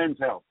looking for men's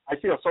help. I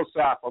feel so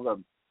sad for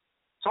them.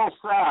 So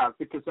sad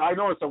because I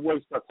know it's a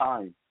waste of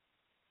time.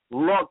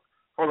 Look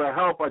for the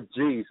help of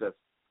Jesus.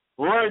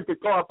 Learn to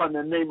call upon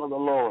the name of the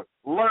Lord.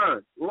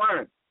 Learn.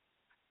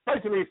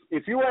 Especially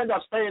if you end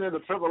up staying in the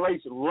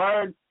tribulation,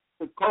 learn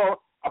to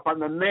call upon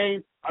the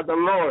name of the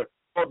Lord.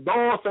 For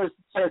those,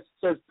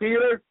 says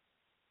Peter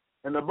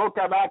in the book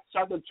of Acts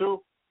chapter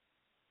 2,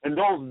 in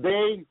those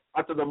days,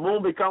 after the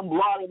moon become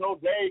blood in those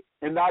days,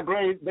 in that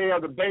great day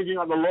of the avenging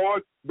of the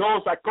Lord,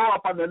 those that call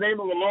upon the name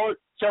of the Lord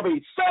shall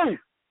be safe.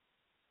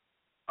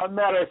 No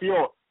matter if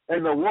you're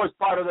in the worst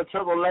part of the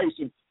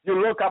tribulation,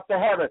 you look up to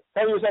heaven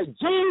and you say,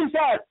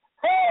 Jesus,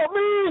 help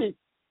me.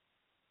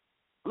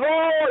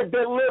 Lord,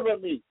 deliver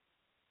me.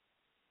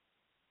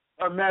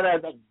 No matter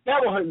the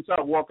devil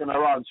himself walking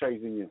around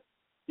chasing you.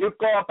 You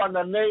call upon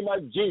the name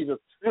of Jesus.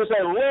 You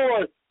say,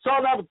 Lord,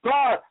 Son of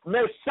God,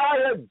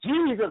 Messiah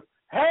Jesus,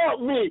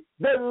 help me,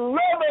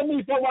 deliver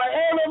me from my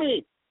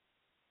enemy.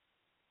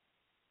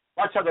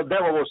 Watch how the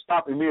devil will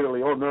stop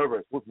immediately, all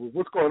nervous.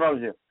 What's going on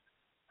here?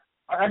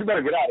 I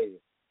better get out of here.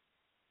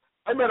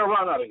 I better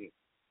run out of here.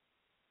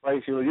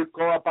 Praise you. You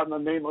call upon the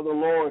name of the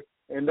Lord,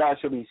 and thou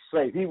shalt be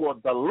saved. He will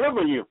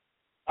deliver you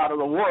out of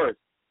the word.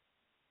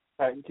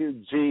 Thank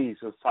you,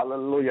 Jesus.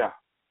 Hallelujah.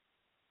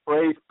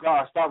 Praise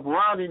God. Stop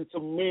running to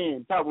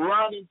men. Stop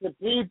running to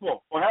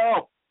people for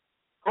help.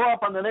 Call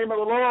upon the name of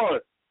the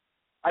Lord.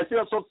 I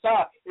feel so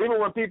sad. Even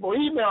when people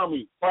email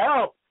me for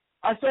help,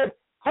 I said,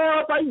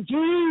 call upon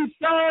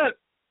Jesus.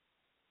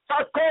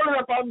 Stop calling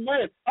upon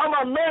men.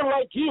 I'm a man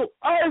like you.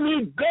 I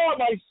need God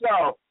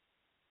myself.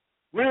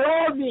 We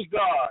all need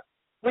God.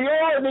 We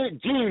all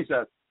need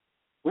Jesus.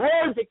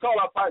 Learn to call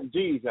upon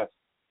Jesus.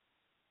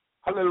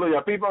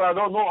 Hallelujah. People that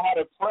don't know how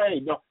to pray,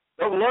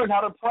 don't learn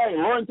how to pray.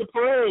 Learn to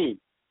pray.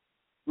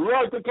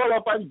 Learn to call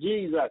upon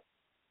Jesus.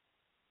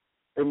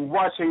 And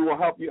watch, He will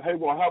help you. He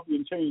will help you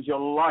and change your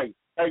life.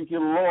 Thank you,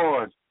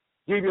 Lord.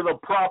 Give you the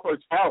proper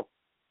help.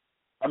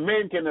 A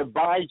man can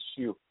advise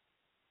you.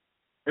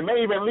 It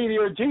may even lead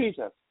you to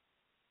Jesus.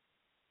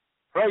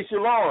 Praise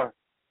you, Lord.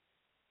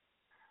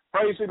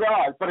 Praise to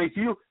God. But if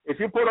you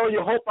put all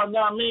your hope on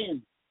that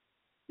man,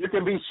 you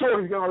can be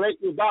sure he's going to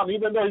let you down,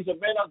 even though he's a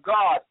man of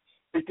God,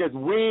 because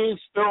we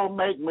still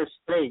make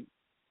mistakes.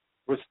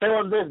 We're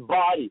still in this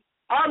body.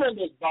 I'm in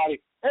this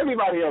body.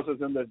 Everybody else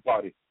is in this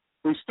body.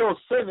 We still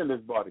sin in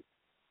this body.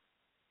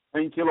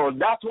 Thank you, Lord.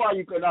 That's why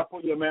you cannot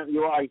put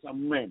your eyes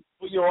on men.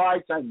 Put your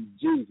eyes on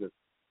Jesus.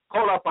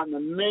 Call upon the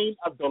name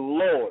of the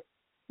Lord,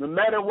 no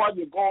matter what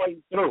you're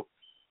going through.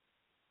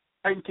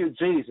 Thank you,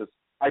 Jesus.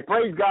 I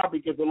praise God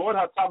because the Lord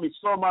has taught me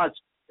so much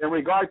in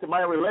regard to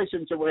my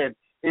relationship with Him.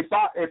 If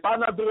I'm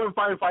not doing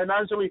fine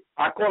financially,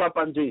 I call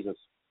upon Jesus.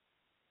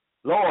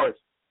 Lord,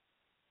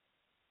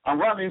 I'm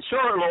running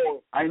short,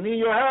 Lord. I need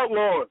your help,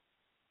 Lord.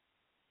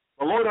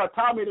 The Lord has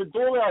taught me to do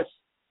this.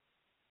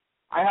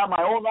 I had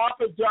my own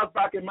office job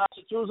back in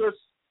Massachusetts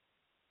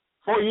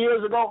 4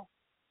 years ago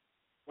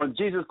when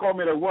Jesus called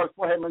me to work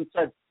for Him and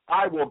said,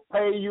 I will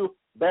pay you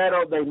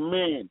better than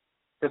men.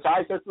 Because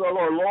I said to the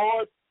Lord,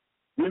 Lord,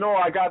 you know,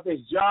 I got this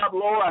job,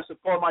 Lord. I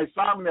support my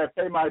family. I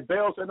pay my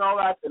bills and all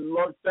that. And the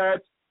Lord said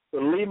to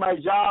leave my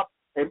job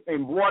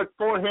and work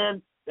for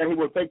Him, that He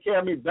will take care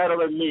of me better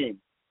than me.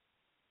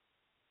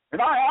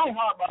 And I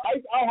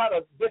had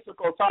a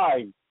difficult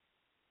time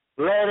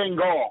letting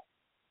go,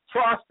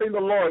 trusting the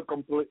Lord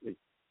completely.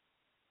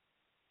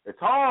 It's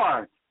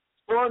hard.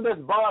 Still in this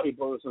body,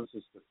 brothers and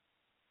sisters.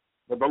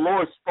 But the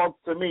Lord spoke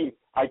to me.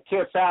 I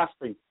kept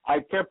fasting.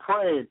 I kept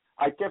praying.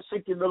 I kept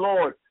seeking the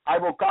Lord. I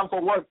will come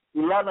for work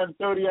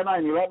 11:30 at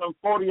night,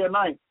 11:40 at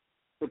night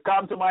to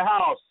come to my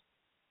house,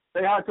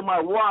 say hi to my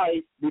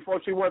wife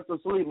before she went to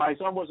sleep. My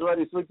son was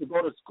ready to sleep to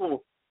go to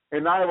school.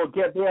 And I will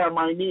get there on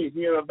my knees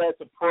near the bed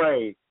to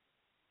pray.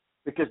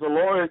 Because the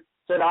Lord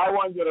said, I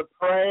want you to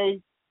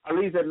pray at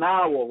least an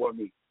hour with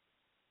me.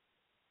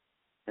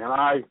 And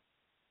I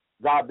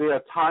got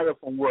there tired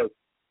from work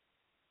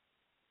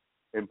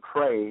and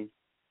pray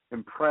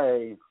and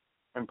pray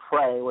and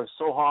pray. It was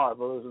so hard,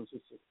 brothers and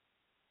sisters.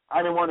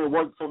 I didn't want to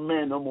work for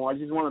men no more. I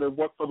just wanted to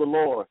work for the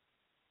Lord.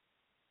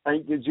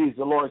 Thank you, Jesus.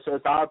 The Lord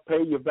says, I'll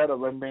pay you better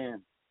than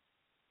man.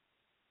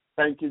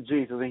 Thank you,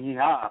 Jesus. And He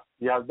has.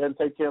 He has been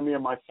taking care of me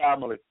and my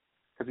family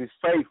because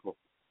He's faithful.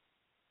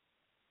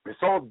 It's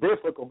so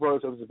difficult,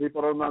 brothers and sisters.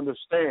 People don't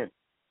understand.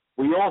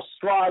 We all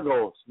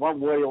struggle one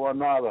way or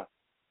another.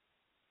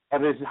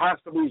 And it has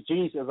to be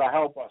Jesus that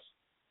help us.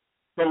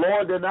 The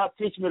Lord did not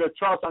teach me to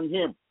trust on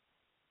Him.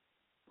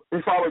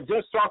 If I was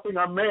just trusting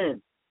on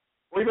man,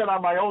 or even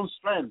on my own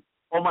strength,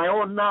 or my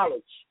own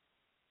knowledge,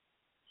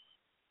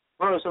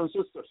 brothers and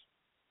sisters,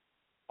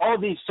 all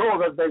these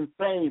souls have been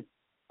saved.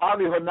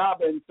 Probably have not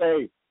been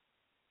saved.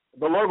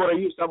 The Lord would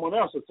have used someone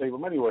else to save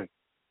them anyway.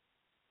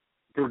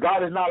 Because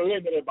God is not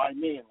limited by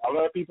men. A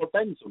lot of people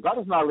think so. God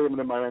is not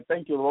limited by men.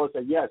 Thank you, the Lord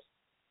said yes.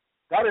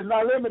 God is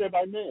not limited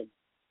by men.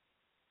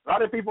 A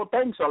lot of people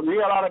think so. You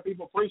hear a lot of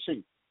people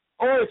preaching.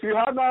 Oh, if you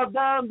had not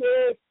done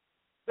this,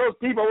 those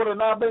people would have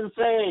not been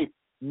saved.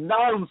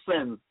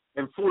 Nonsense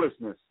and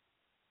foolishness.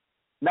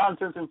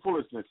 Nonsense and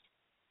foolishness.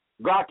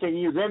 God can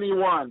use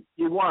anyone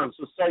He wants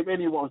to save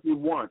anyone He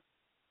wants.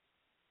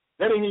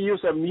 Didn't He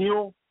use a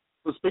mule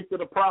to speak to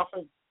the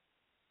prophet?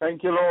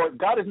 Thank you, Lord.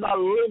 God is not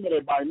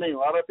limited by men. A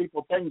lot of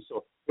people think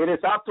so. It is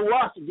up to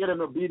us to get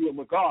in obedience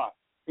with God.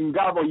 And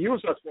God will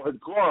use us for His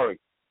glory.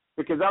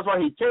 Because that's why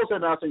He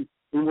chosen us and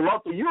He would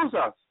love to use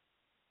us.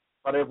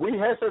 But if we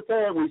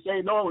hesitate, we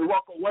say no, we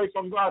walk away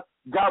from God,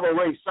 God will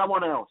raise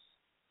someone else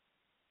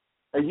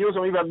and use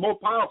them even more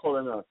powerful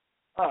than us.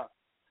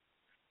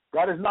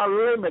 God is not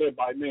limited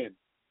by men.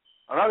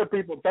 A lot of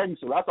people think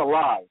so. That's a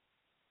lie.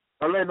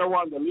 Don't let no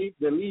one lead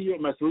you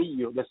must lead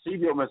you.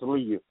 Deceive you must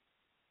lead you.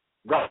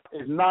 God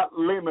is not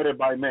limited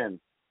by men.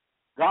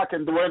 God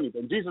can do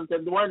anything. Jesus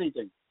can do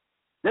anything.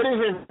 Didn't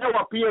He Himself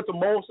appear to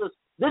Moses?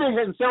 Didn't He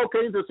Himself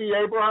came to see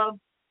Abraham,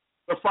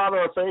 the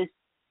father of faith?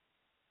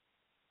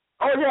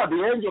 Oh, yeah,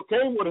 the angel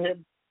came with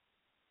him.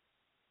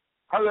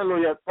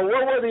 Hallelujah. But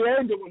where were the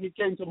angel when He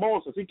came to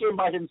Moses? He came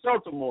by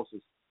Himself to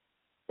Moses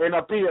and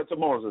appeared to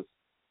Moses.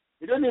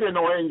 He didn't need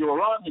no angel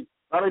around Him.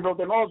 Not even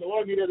the Lord. The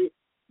Lord needed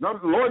the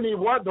Lord need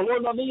what? The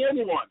Lord don't need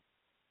anyone.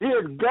 He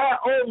is God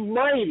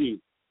Almighty.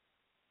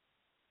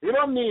 He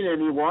don't need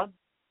anyone.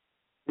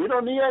 He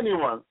don't need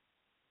anyone.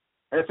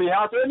 If He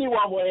has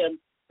anyone with Him,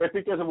 it's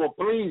because it will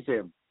please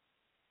Him.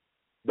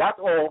 That's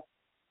all.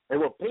 It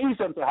will please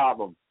Him to have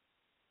them.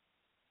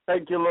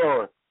 Thank you,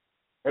 Lord.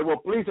 It will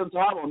please Him to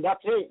have them.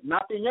 That's it.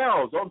 Nothing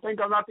else. Don't think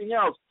of nothing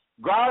else.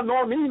 God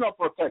don't need no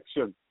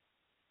protection.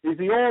 He's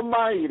the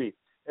Almighty.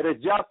 It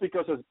is just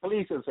because it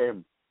pleases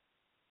Him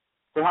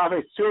to have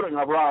His children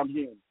around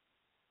Him.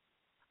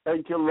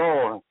 Thank you,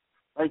 Lord.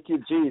 Thank you,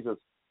 Jesus.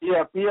 He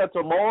appeared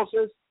to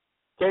Moses,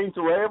 came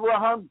to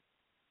Abraham.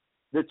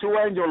 The two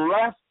angels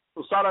left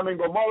to Sodom and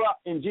Gomorrah,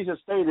 and Jesus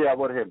stayed there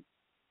with Him.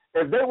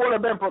 If they would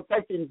have been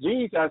protecting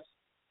Jesus,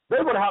 they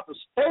would have to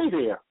stay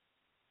there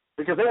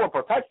because they were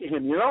protecting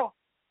Him, you know.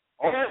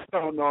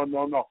 Oh,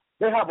 no.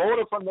 They have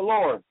order from the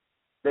Lord.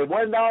 They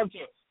went down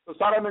to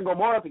Sodom and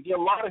Gomorrah to get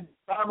a lot of His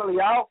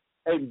family out,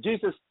 and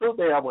Jesus stood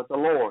there with the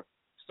Lord,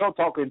 still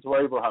talking to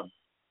Abraham.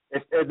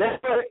 If they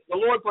were the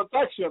Lord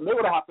protection, they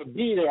would have to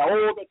be there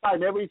all the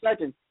time, every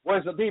second.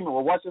 Where's the demon?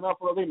 We're watching out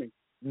for the demon.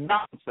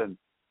 Nonsense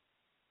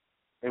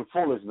and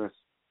foolishness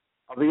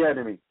of the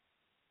enemy.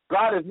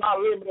 God is not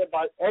limited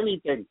by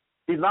anything.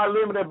 He's not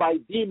limited by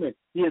demons.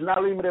 He is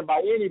not limited by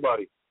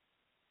anybody.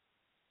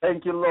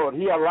 Thank you, Lord.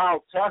 He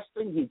allowed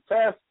testing. He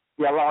tests.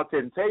 He allowed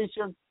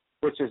temptation,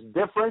 which is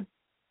different.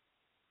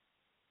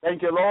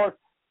 Thank you, Lord.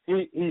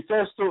 He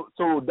says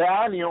to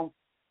Daniel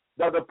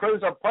that the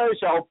prince of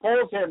Persia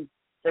opposed him,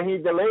 and he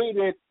delayed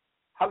it,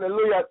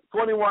 hallelujah,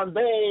 21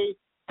 days,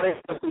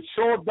 to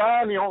show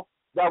Daniel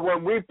that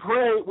when we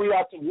pray, we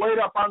have to wait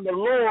upon the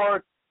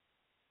Lord.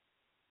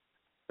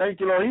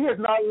 Thank you, Lord. He is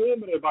not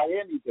limited by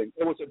anything.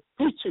 It was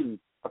a teaching.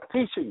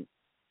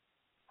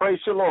 Praise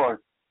the Lord.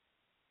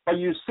 But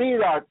you see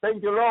that,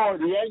 thank you,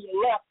 Lord, the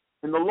angel left,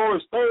 and the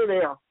Lord stayed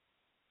there.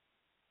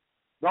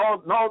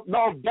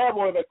 No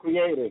devil ever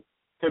created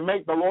can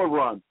make the Lord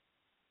run,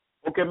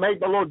 or can make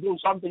the Lord do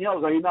something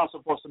else that he's not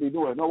supposed to be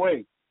doing. No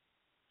way.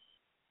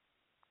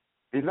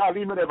 He's not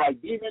limited by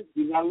demons.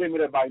 He's not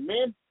limited by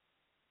men.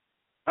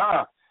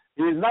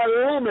 He's not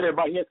limited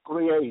by his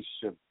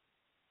creation.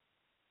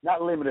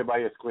 Not limited by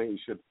his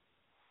creation.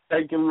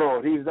 Thank you,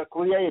 Lord. He's the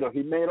creator.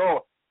 He made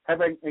all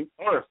heaven and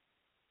earth.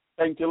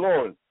 Thank you,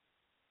 Lord.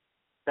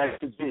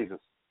 Thank you, Jesus.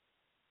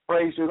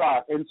 Praise you,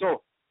 God. And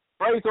so,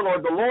 praise the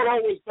Lord. The Lord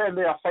always stand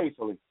there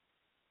faithfully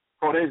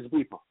for his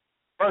people.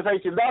 Verse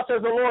 18, thus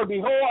says the Lord,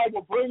 behold, I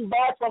will bring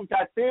back from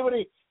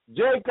captivity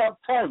Jacob's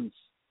tents,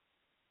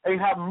 and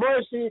have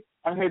mercy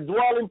on his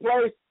dwelling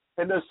place,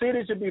 and the city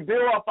should be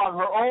built upon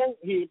her own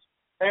heaps,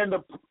 and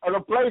the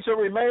place shall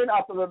remain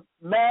after the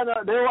manner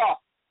thereof.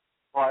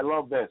 Oh, I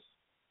love this.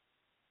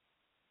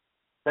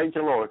 Thank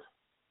you, Lord.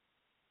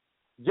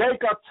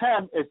 Jacob's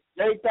tent is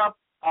Jacob.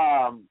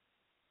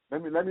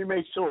 Let me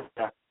make sure,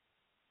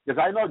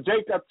 because I know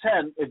Jacob's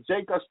tent is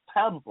Jacob's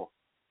temple.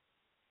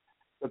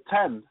 The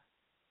tent.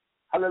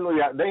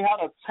 Hallelujah. They had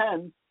a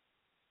tent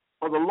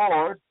for the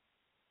Lord.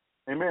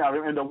 Amen.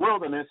 In the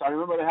wilderness, I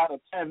remember they had a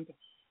tent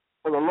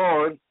for the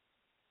Lord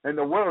in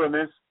the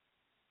wilderness.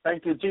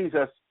 Thank you,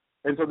 Jesus.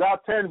 And so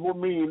that tent will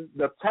mean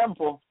the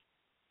temple.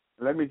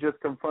 Let me just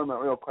confirm that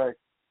real quick.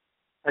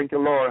 Thank you,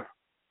 Lord.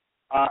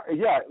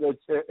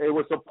 It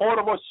was a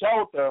portable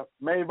shelter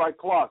made by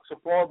cloth,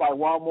 supported by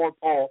one more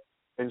pole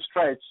and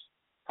stretched,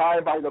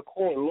 tied by the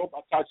cord, loop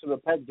attached to the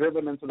peg,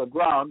 driven into the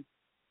ground,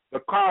 the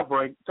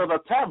covering to the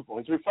temple.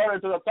 It's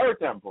referring to the third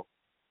temple.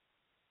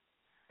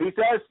 He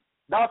says,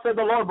 thus said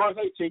the Lord, verse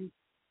 18,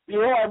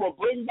 behold, I will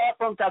bring back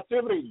from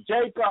captivity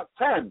Jacob's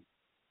tent.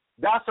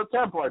 That's the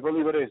temple, I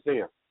believe it is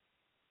there.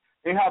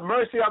 And have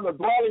mercy on the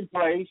dwelling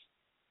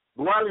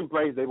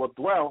place, they will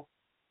dwell,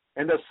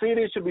 and the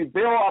city should be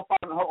built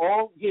upon her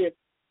own heap,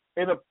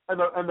 and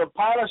the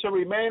palace shall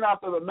remain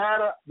after the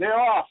manner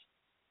thereof.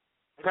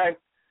 Okay?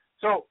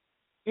 So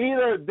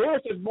either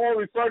this is more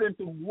referring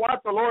to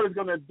what the Lord is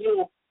going to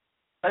do,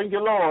 thank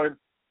you, Lord,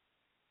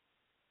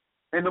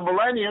 in the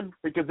millennium,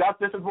 because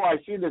this is where I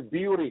see this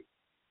beauty,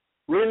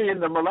 really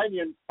in the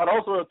millennium, but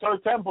also the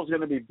third temple is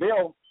going to be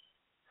built.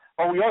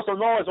 But we also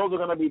know it's also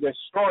going to be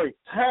destroyed.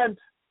 Tent,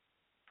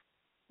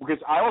 because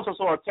I also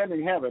saw a tent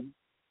in heaven,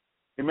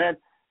 amen,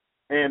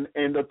 and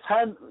the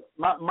tent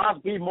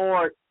must be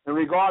more in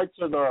regard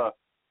to the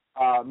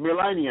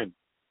millennium.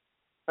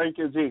 Thank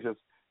you, Jesus.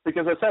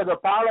 Because it says the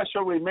palace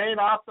shall remain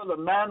after the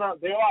manner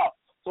thereof.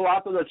 So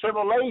after the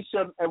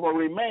tribulation, it will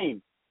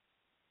remain.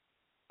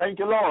 Thank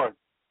you, Lord.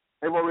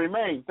 It will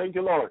remain. Thank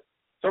you, Lord.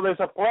 So there's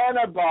a plan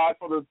of God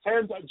for the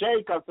tent of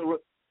Jacob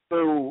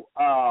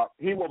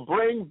he will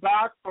bring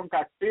back from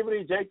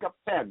captivity Jacob's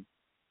tent.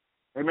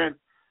 Amen.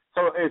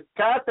 So it's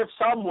captive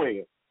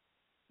somewhere.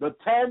 The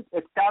tent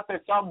is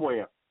captive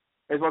somewhere,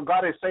 is what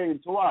God is saying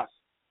to us.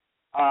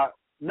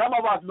 None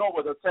of us know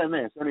where the tent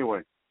is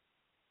anyway.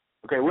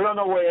 Okay, we don't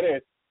know where it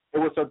is. It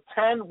was a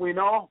tent, we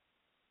know.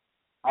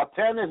 A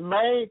tent is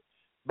made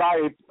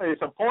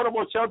it's a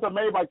portable shelter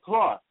made by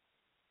cloth.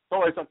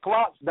 So it's a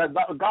cloth that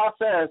God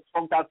says,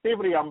 from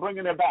captivity, I'm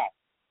bringing it back.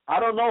 I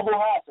don't know who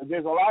has it.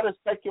 There's a lot of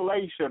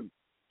speculation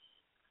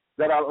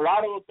that a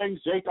lot of the things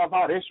Jacob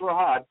had,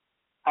 Israel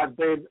had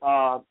been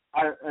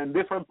in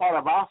different part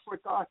of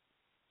Africa,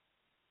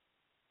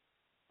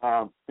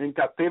 in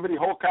captivity,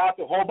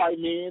 whole by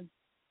men,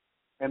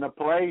 in a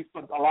place.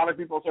 But a lot of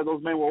people say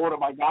those men were ordered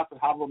by God to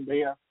have them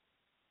there.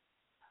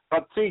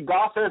 But see,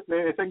 God says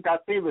it's in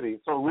captivity.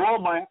 So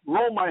Rome might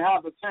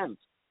have the tent.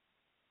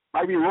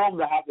 Might be Rome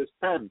that have this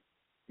tent,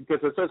 because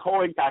it says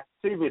whole in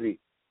captivity.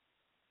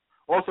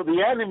 Also,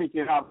 the enemy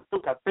can have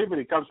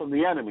captivity, comes from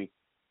the enemy.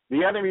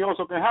 The enemy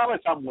also can have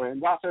it somewhere,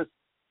 and God says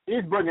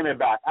he's bringing it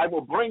back. I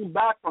will bring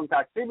back from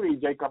captivity,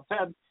 Jacob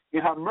said,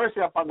 and have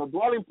mercy upon the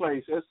dwelling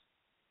places,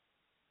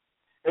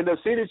 and the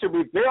city should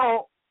be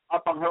built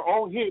upon her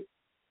own heap.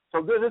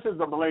 So this is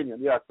the millennium.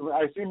 Yes,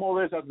 I see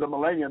more of this as the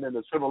millennium than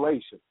the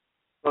tribulation.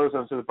 So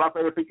the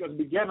prophet because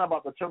began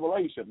about the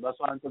tribulation. That's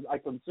why I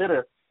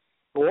consider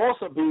to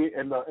also be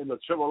in the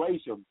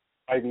tribulation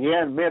by the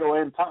end, middle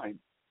end time.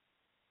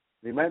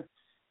 Amen.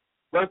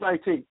 Verse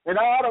 19. And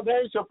out of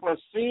there shall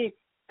proceed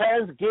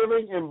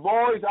thanksgiving and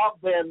boys of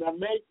them that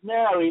make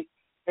merry,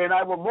 and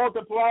I will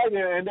multiply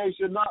them, and they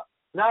should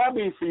not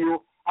be few.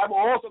 I will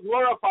also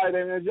glorify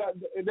them,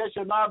 and they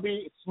should not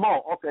be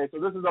small. Okay, so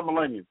this is the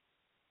millennium.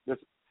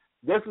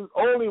 This is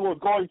only what's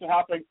going to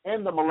happen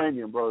in the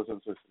millennium, brothers and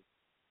sisters.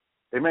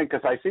 Amen,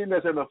 because I see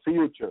this in the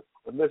future,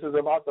 and this is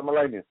about the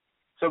millennium.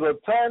 So the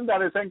 10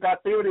 that is in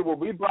captivity will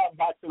be brought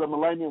back to the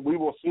millennium. We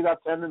will see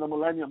that 10 in the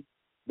millennium.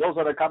 Those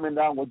that are coming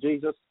down with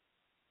Jesus.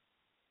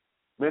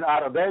 I mean,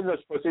 out of them,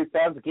 let's proceed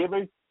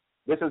thanksgiving.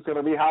 This is going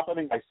to be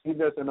happening. I see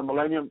this in the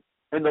millennium.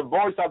 In the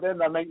voice of them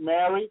that make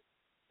merry.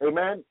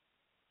 Amen.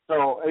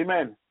 So,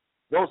 amen.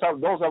 Those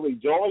that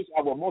rejoice,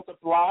 I will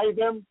multiply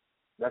them.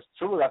 That's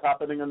true. That's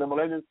happening in the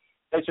millennium.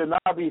 They should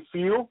not be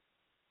few.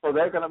 So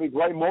they're going to be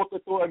great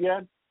multitude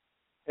again.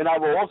 And I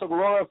will also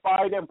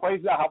glorify them.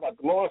 Praise God, have a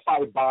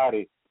glorified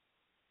body.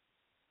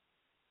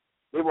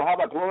 They will have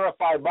a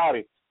glorified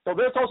body. So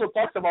this also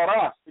talks about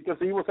us, because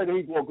he will say that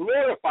he will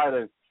glorify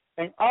them.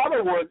 In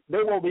other words,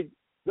 they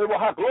will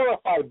have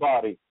glorified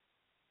body.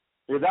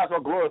 If that's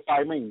what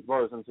glorify means,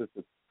 brothers and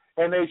sisters.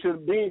 And they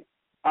should be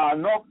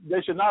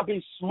they should not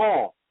be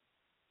small.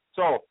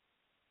 So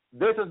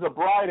this is the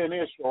bride in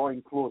Israel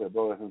included,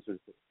 brothers and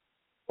sisters.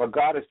 What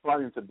God is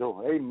planning to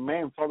do.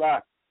 Amen for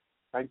that.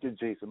 Thank you,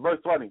 Jesus. Verse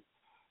 20.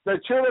 The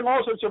children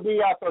also shall be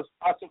at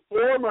the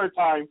former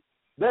time.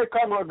 Their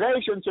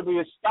congregation shall be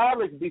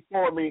established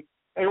before me,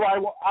 and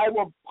I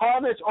will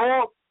punish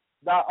all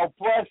that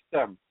oppress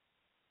them.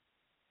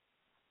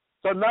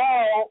 So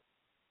now,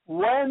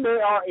 when they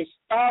are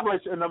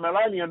established in the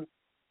millennium,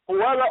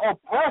 whoever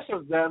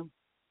oppresses them,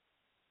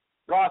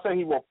 God said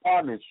he will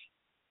punish.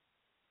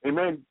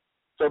 Amen.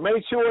 So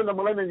make sure in the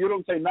millennium you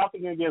don't say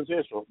nothing against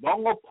Israel.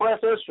 Don't oppress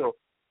Israel,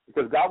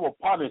 because God will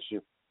punish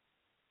you.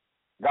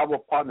 God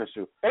will punish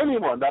you.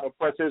 Anyone that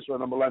oppresses Israel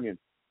in the millennium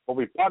will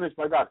be punished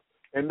by God.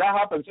 And that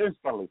happens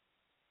instantly.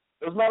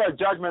 It's not a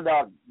judgment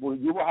that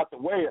you will have to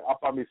wait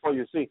upon before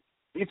you see.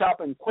 These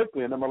happen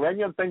quickly. In the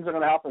millennium, things are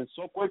going to happen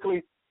so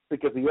quickly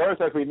because the earth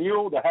is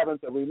renewed, the heavens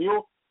are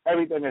renewed,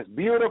 everything is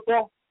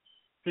beautiful,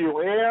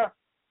 pure air.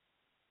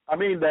 I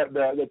mean,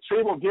 the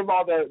tree will give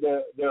out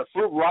the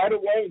fruit right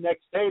away.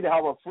 Next day, they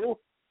have a fruit.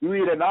 You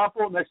eat an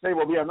apple. Next day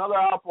will be another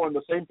apple in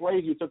the same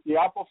place you took the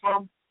apple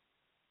from.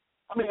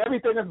 I mean,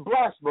 everything is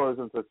blessed, brothers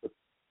and sisters.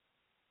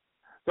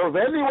 So if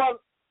anyone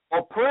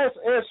oppress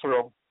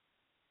Israel,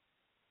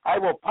 I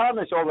will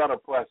punish all that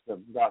oppress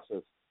them, God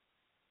says.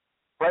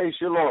 Praise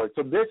you, Lord.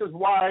 So this is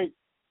why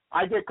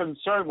I get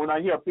concerned when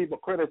I hear people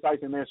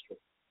criticizing Israel.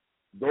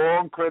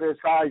 Don't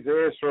criticize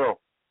Israel.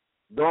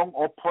 Don't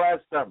oppress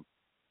them,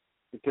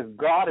 because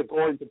God is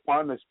going to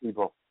punish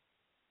people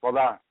for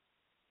that.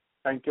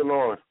 Thank you,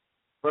 Lord.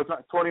 Verse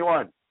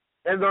 21.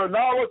 And their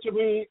knowledge will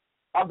be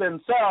of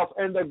themselves,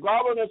 and the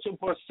governor shall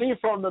proceed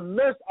from the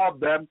midst of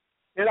them,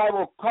 and I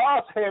will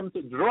cause him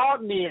to draw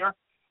near,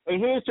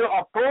 and he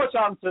shall approach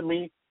unto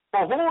me.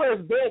 For who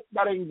is this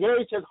that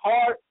engaged his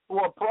heart to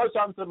approach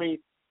unto me,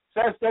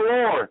 says the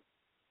Lord.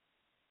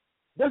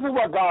 This is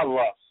what God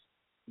loves.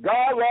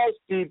 God loves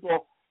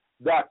people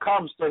that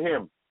comes to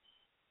him,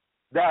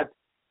 that,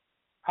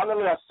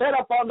 hallelujah, set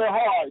upon their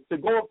heart to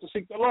go up to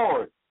seek the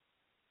Lord.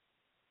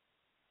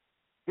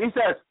 He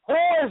says, who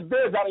is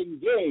this that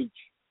engaged,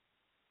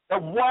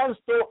 that wants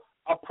to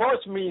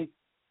approach me,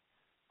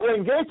 who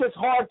engage his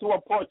heart to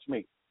approach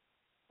me?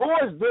 Who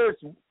is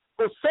this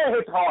who set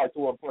his heart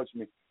to approach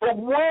me, who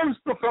wants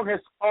to from his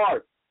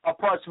heart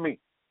approach me,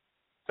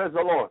 says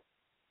the Lord.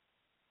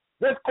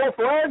 This call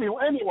for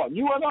anyone,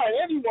 you and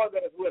I, anyone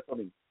that is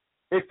listening.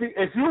 If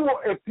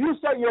you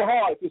set your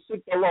heart to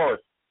seek the Lord,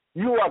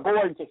 you are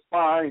going to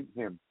find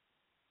him.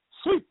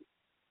 Seek,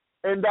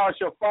 and thou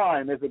shalt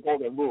find, is the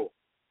golden rule.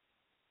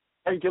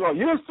 Thank you, Lord.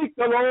 You seek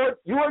the Lord,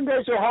 you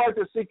engage your heart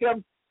to seek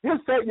him, you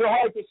set your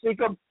heart to seek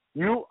him,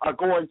 you are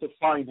going to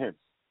find him.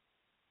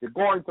 You're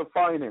going to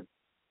find him.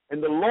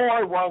 And the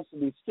Lord wants to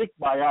be seeked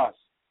by us.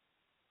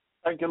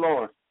 Thank you,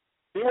 Lord.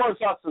 He wants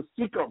us to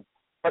seek him.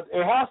 But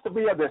it has to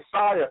be a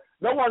desire.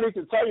 No one needs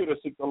to tell you to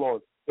seek the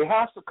Lord. It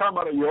has to come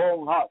out of your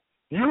own heart.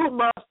 You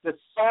must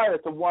desire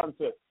to want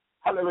to,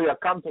 hallelujah,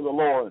 come to the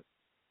Lord.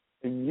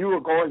 And you are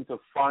going to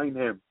find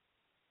him.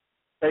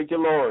 Thank you,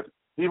 Lord.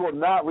 He will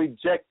not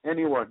reject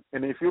anyone.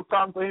 And if you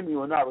come to him, he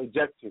will not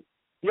reject you.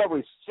 He will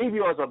receive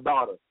you as a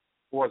daughter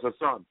or as a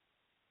son.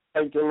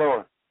 Thank you,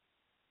 Lord.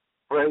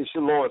 Praise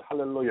you, Lord.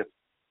 Hallelujah.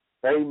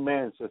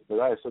 Amen, sister.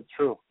 That is so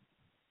true.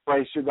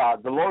 Praise you,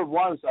 God. The Lord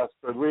wants us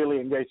to really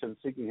engage in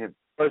seeking him.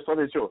 Verse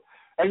 22.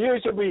 And you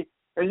should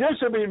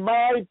be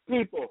my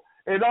people,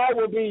 and I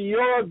will be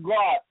your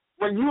God.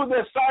 When you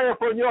desire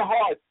from your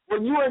heart,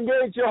 when you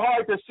engage your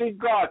heart to seek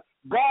God,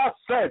 God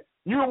said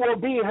you will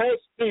be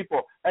his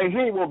people, and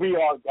he will be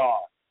our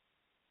God.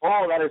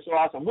 Oh, that is so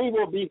awesome. We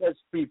will be his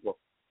people,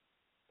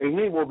 and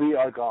he will be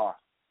our God.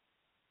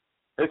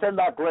 Isn't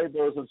that great,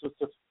 brothers and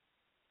sisters?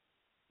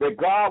 That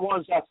God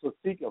wants us to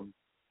seek him.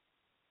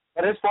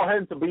 But it's for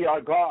him to be our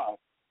God.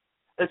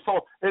 It's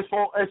for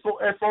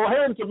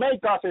him to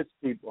make us his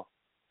people.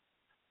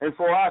 And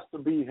for us to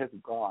be his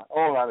God.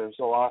 Oh, that is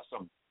so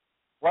awesome.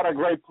 What a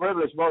great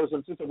privilege, brothers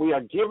and sisters, we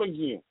are giving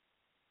here.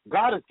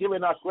 God has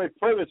given us great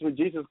privilege with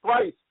Jesus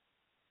Christ.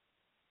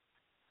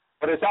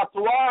 But it's up to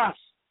us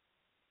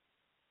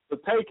to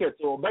take it,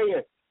 to obey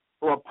it,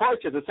 to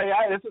approach it, to say,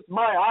 hey, this is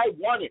mine. I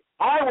want it.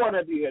 I want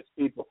to be his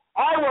people.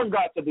 I want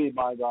God to be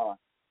my God.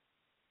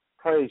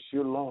 Praise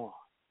you, Lord.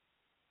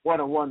 What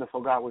a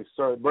wonderful God we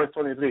serve. Verse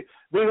 23.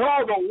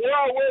 Behold, the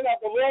whirlwind of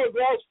the Lord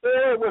goes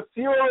forward with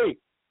fury,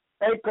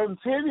 a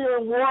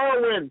continuing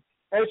whirlwind,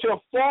 and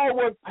shall fall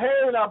with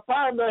pain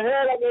upon the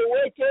head of the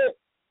wicked.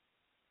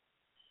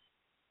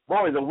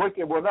 Boy, the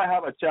wicked will not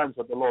have a chance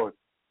with the Lord.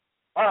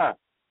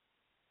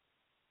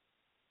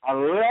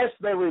 Unless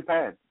they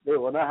repent, they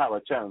will not have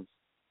a chance.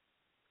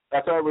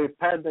 That's why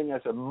repenting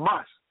is a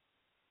must.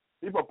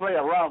 People play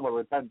around with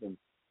repentance.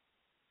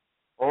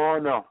 Oh,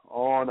 no.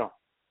 Oh, no.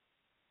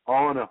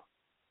 Oh, no.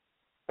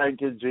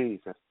 Thank you,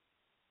 Jesus.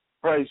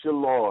 Praise you,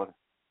 Lord.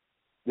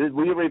 Did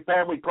we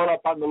repent, we call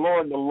upon the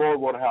Lord, and the Lord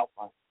will help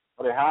us.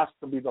 But it has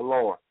to be the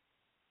Lord.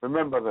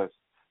 Remember this.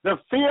 The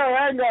fear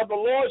and anger of the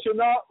Lord shall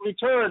not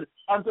return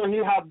until he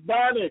have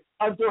done it,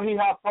 until he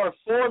have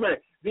performed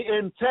it. The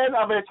intent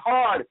of his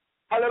heart.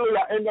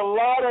 Hallelujah. In the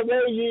latter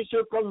day ye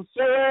shall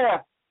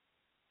consider.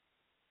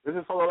 This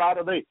is for the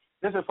latter day.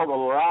 This is for the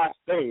last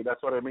day.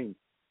 That's what it means.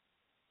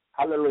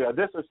 Hallelujah.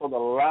 This is for the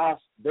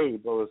last day,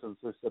 brothers and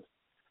sisters,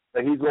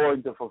 that he's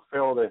going to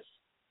fulfill this.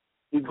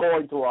 He's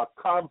going to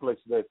accomplish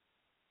this.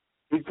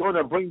 He's going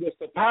to bring this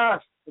to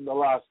pass in the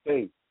last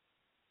day.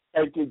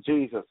 Thank you,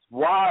 Jesus.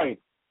 Why?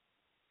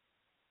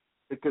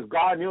 Because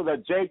God knew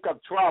that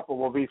Jacob's trouble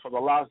will be for the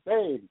last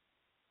day.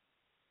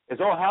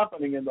 It's all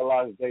happening in the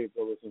last days,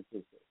 brothers and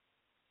sisters.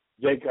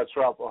 Jacob's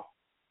trouble.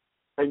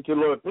 Thank you,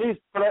 Lord. Please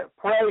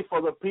pray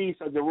for the peace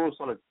of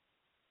Jerusalem.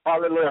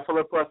 Hallelujah. For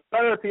the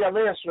prosperity of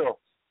Israel.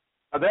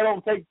 And they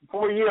don't take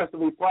 4 years to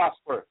be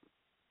prosperous.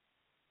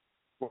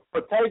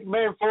 But take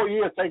men 4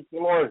 years, take the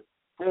Lord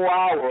 4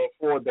 hours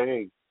or 4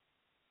 days.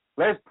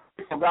 Let's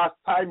pray for God's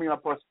timing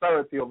of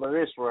prosperity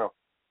over Israel.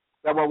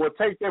 That what will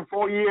take them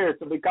 4 years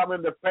to become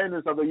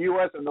independent of the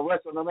U.S. and the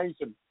rest of the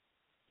nation,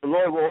 the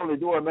Lord will only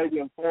do it maybe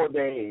in 4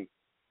 days.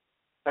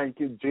 Thank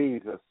you,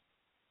 Jesus.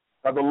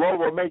 That the Lord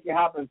will make it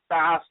happen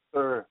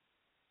faster,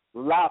 a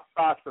lot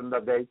faster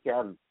than they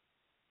can.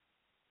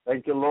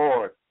 Thank you,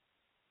 Lord.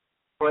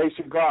 Praise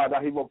you, God,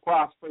 that he will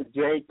prosper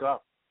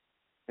Jacob,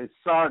 his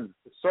son,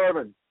 his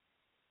servant,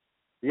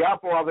 the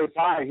apple of his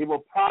eye. He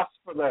will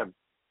prosper them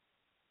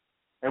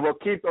and will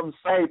keep them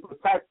safe,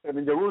 protected,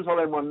 and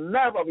Jerusalem will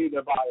never be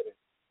divided.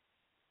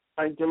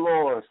 Thank you,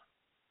 Lord.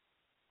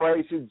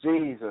 Praise you,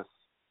 Jesus,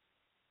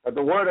 that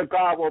the word of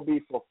God will be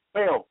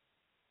fulfilled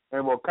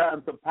and will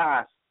come to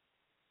pass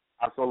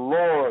as the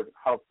Lord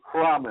has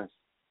promised.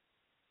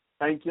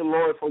 Thank you,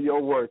 Lord, for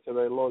your word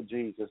today, Lord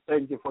Jesus.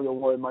 Thank you for your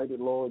word, mighty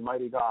Lord,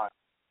 mighty God.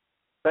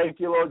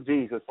 Thank you, Lord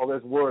Jesus, for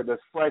this word, this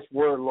fresh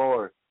word,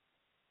 Lord.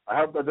 I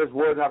hope that this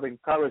word have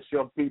encouraged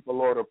your people,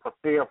 Lord, to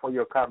prepare for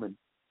your coming,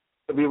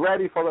 to be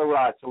ready for the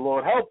rapture,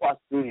 Lord. Help us,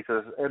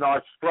 Jesus, in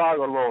our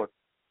struggle, Lord.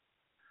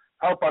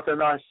 Help us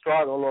in our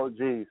struggle, Lord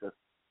Jesus.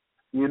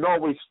 You know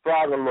we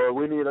struggle, Lord.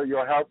 We need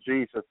your help,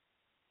 Jesus.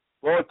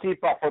 Lord,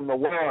 keep us from the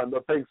world and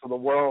the things of the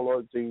world,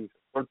 Lord Jesus.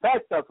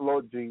 Protect us,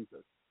 Lord Jesus.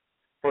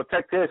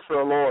 Protect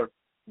Israel, Lord.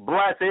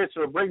 Bless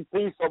Israel. Bring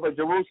peace over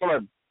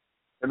Jerusalem.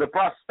 And the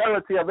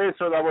prosperity of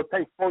Israel that will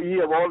take 4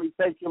 years will only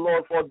take you,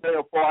 Lord, for a day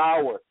or 4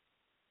 hours.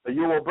 That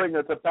you will bring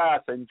it to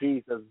pass in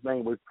Jesus'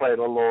 name we pray,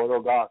 oh Lord,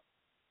 oh God.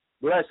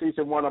 Bless each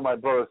and one of my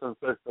brothers and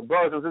sisters.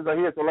 Brothers and sisters,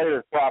 here's the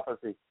latest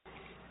prophecy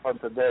from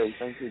today.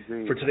 Thank you,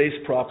 Jesus. For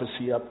today's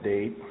prophecy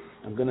update,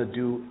 I'm going to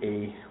do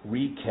a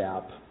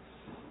recap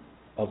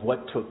of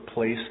what took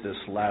place this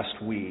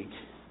last week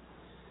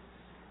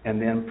and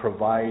then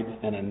provide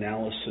an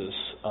analysis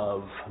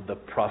of the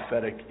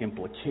prophetic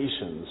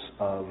implications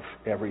of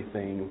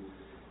everything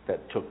that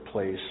took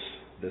place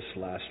this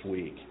last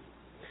week.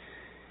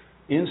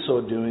 In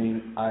so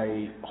doing,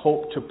 I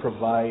hope to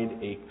provide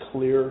a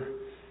clear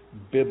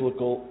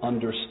biblical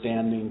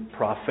understanding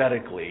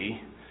prophetically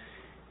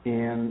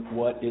in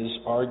what is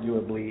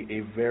arguably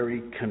a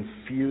very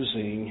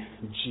confusing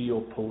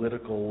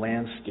geopolitical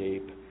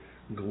landscape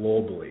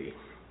globally.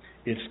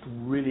 It's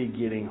really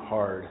getting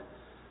hard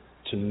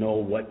to know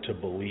what to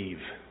believe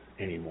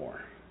anymore.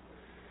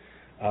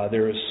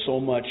 There is so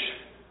much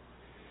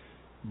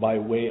by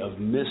way of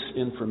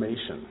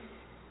misinformation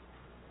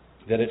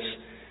that it's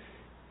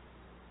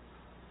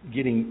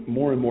getting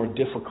more and more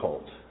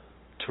difficult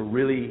to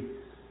really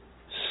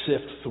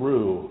sift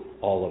through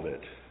all of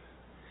it.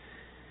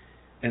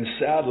 And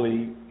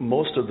sadly,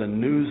 most of the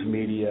news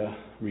media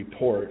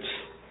reports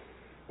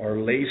are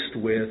laced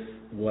with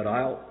what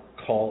I'll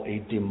call a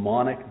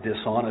demonic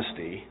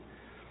dishonesty,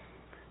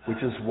 which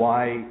is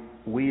why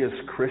we as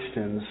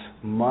Christians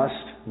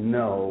must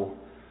know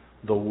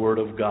the Word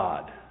of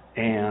God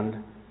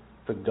and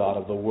the God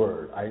of the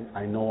Word.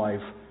 I know I've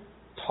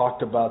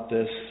talked about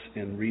this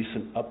in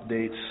recent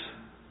updates.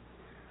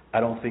 I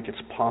don't think it's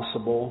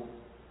possible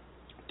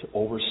to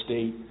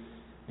overstate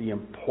the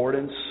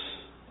importance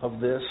of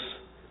this.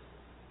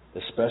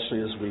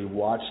 especially as we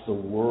watch the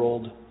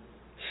world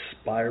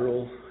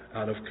spiral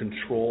out of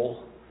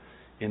control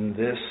in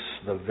this,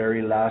 the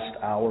very last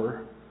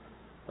hour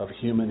of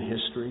human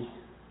history.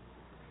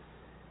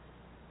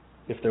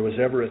 If there was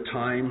ever a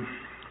time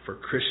for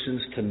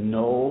Christians to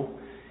know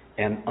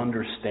and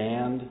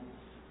understand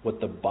what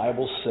the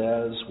Bible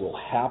says will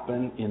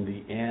happen in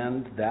the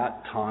end,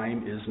 that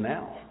time is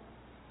now.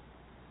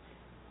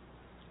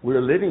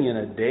 We're living in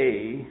a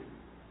day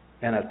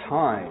and a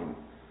time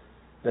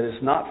that is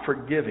not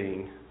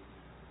forgiving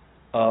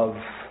of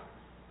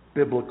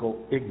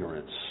biblical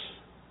ignorance.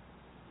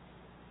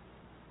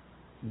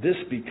 This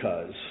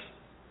because,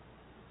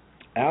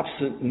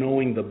 absent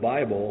knowing the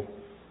Bible,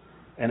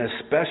 and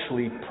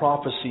especially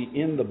prophecy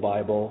in the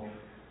Bible,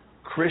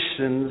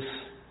 Christians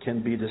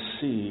can be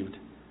deceived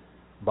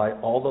by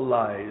all the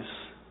lies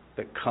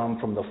that come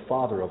from the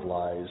father of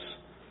lies,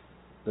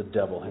 the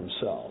devil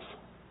himself.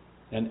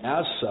 And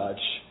as such,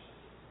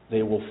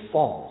 they will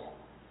fall,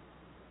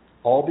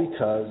 all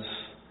because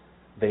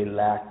they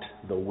lacked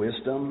the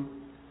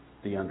wisdom,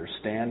 the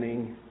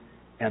understanding,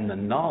 and the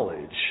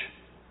knowledge,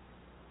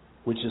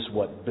 which is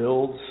what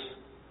builds,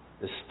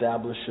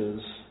 establishes,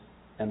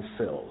 and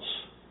fills.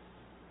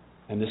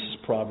 And this is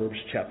Proverbs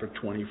chapter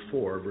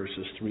 24,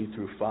 verses 3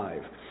 through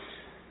 5.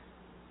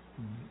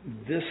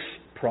 This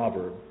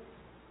proverb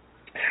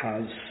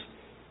has,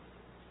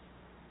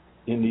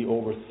 in the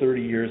over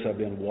 30 years I've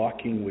been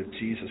walking with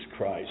Jesus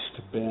Christ,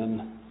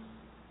 been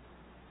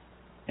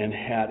and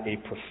had a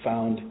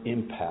profound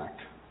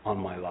impact on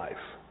my life.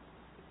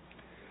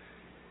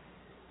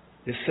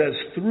 It says,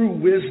 through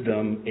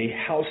wisdom a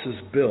house is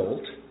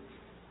built,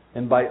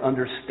 and by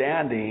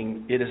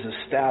understanding it is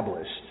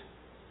established.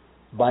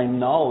 By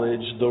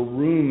knowledge the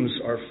rooms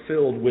are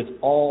filled with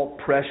all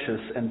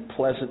precious and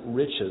pleasant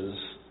riches.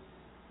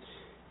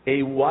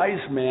 A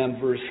wise man,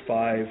 verse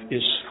 5,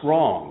 is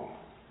strong.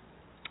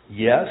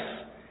 Yes,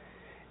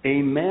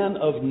 a man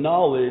of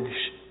knowledge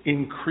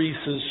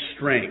increases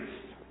strength.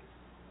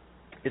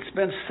 It's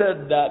been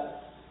said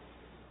that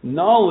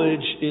knowledge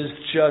is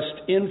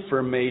just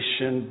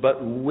information,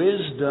 but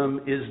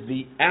wisdom is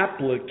the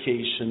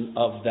application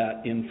of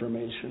that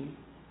information.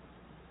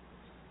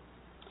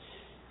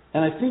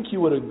 And I think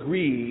you would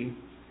agree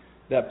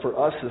that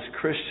for us as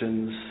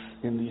Christians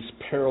in these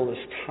perilous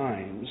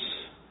times,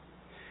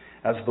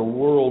 as the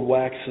world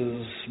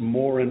waxes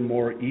more and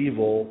more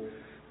evil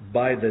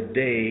by the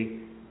day,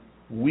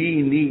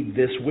 we need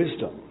this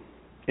wisdom.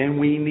 And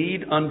we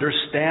need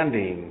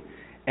understanding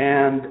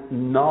and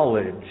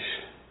knowledge.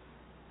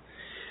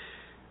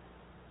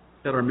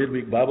 At our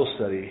midweek Bible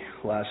study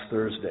last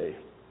Thursday,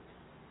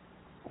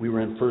 we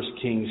were in 1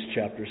 Kings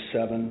chapter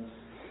 7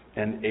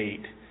 and 8.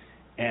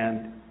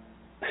 And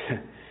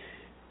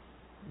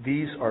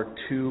these are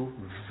two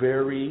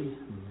very,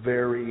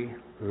 very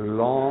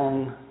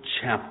long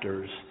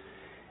chapters.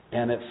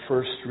 And at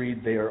first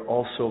read, they are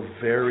also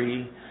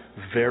very,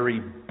 very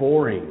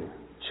boring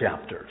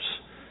chapters.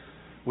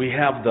 We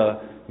have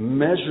the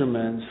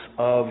measurements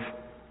of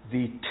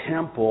the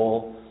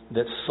temple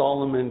that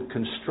Solomon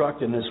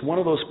constructed. And it's one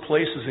of those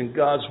places in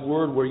God's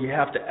Word where you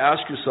have to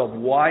ask yourself,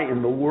 why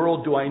in the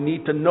world do I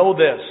need to know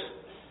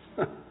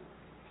this?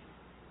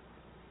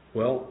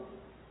 Well,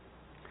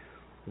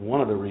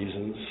 one of the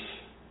reasons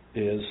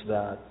is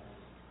that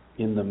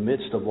in the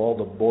midst of all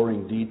the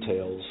boring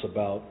details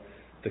about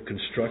the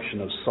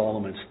construction of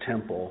Solomon's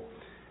temple,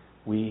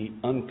 we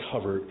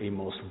uncovered a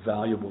most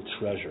valuable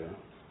treasure.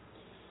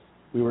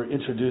 We were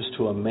introduced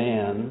to a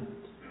man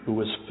who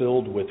was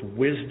filled with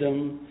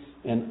wisdom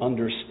and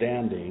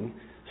understanding.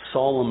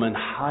 Solomon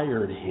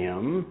hired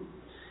him.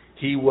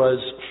 He was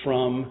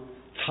from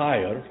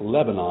Tyre,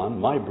 Lebanon,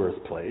 my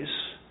birthplace.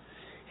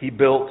 He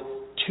built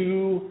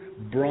 2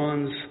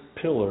 bronze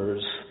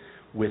pillars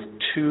with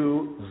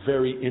 2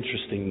 very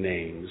interesting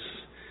names.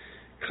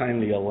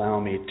 Kindly allow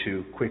me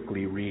to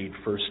quickly read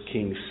 1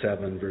 Kings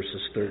 7,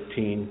 verses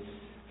 13,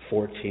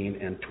 14,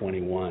 and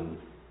 21.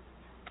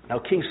 Now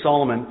King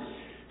Solomon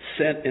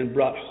sent and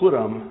brought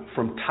Huram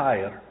from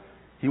Tyre.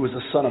 He was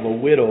the son of a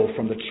widow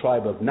from the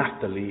tribe of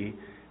Naphtali,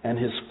 and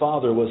his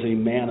father was a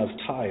man of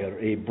Tyre,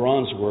 a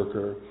bronze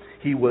worker.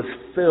 He was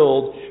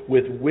filled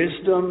with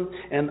wisdom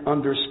and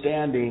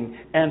understanding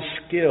and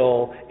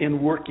skill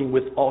in working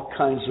with all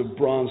kinds of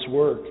bronze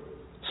work.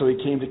 So he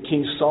came to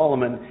King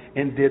Solomon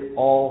and did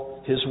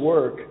all his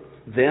work.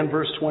 Then,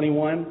 verse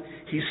 21,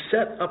 he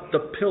set up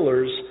the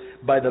pillars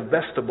by the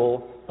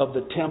vestibule of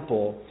the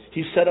temple.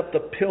 He set up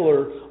the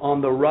pillar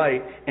on the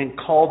right and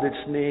called its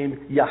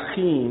name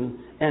Yachin,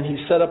 and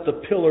he set up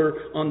the pillar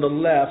on the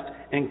left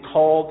and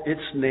called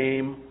its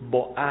name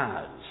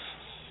Boaz.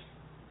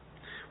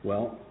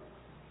 Well,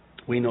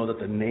 we know that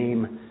the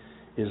name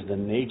is the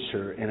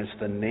nature, and it's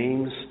the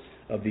names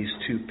of these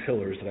 2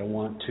 pillars that I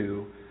want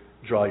to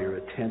draw your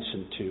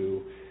attention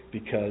to,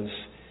 because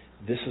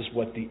this is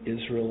what the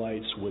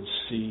Israelites would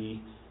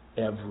see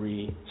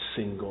every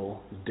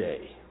single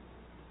day.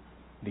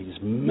 These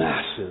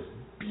massive,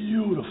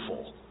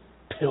 beautiful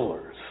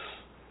pillars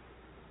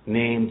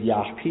named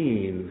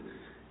Yachin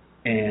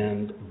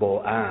and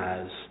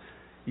Boaz.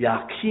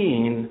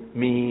 Yakin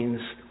means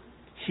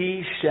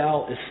he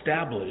shall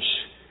establish.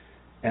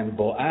 And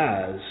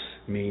Boaz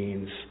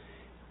means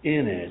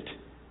in it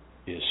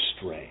is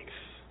strength.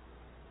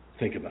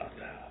 Think about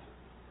that.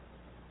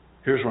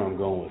 Here's where I'm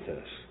going with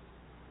this.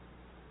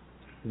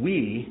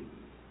 We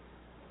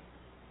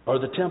are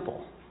the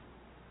temple,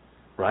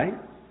 right?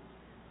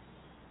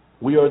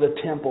 We are the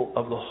temple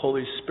of the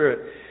Holy Spirit,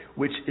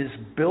 which is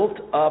built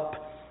up,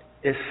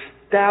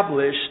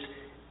 established,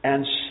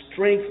 and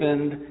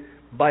strengthened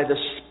by the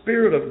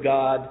Spirit of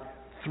God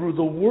through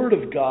the Word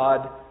of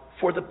God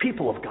for the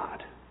people of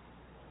God.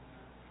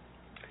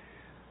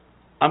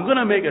 I'm going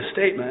to make a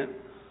statement,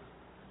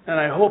 and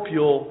I hope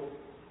you'll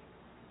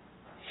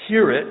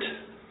hear it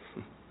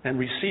and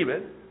receive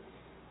it.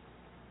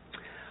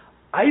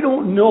 I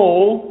don't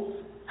know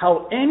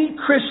how any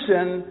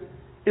Christian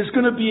is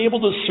going to be able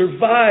to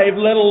survive,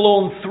 let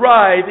alone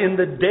thrive, in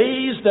the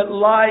days that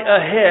lie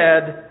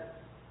ahead,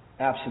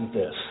 absent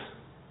this.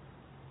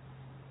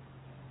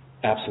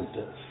 Absent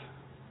this.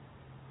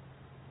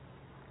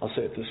 I'll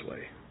say it this way.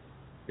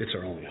 It's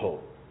our only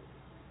hope.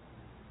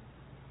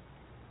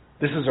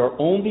 This is our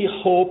only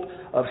hope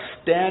of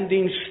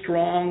standing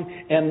strong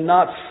and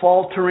not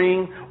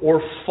faltering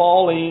or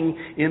falling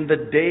in the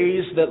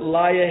days that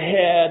lie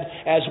ahead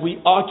as we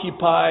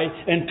occupy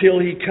until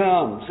He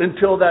comes,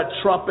 until that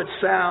trumpet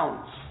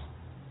sounds.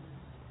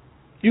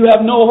 You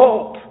have no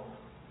hope.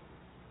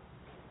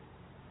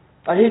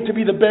 I hate to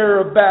be the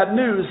bearer of bad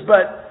news,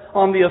 but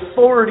on the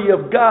authority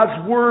of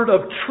God's word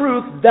of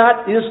truth,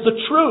 that is the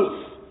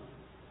truth.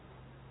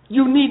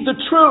 You need the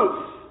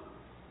truth.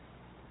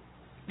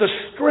 The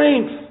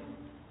strength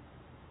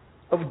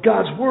of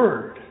God's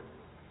Word.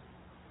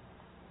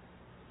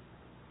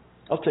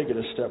 I'll take it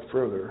a step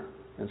further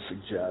and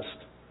suggest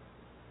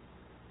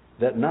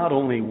that not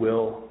only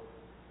will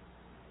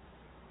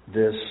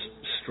this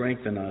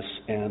strengthen us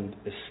and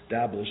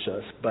establish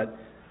us, but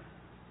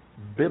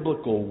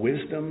biblical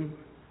wisdom,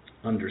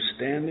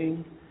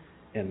 understanding,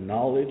 and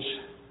knowledge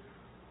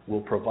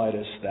will provide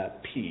us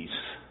that peace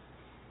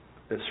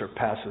that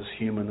surpasses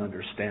human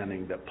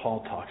understanding that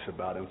Paul talks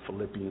about in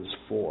Philippians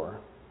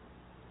 4.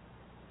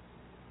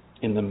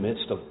 In the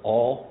midst of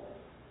all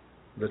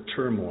the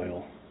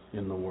turmoil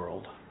in the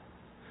world.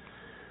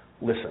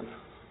 Listen,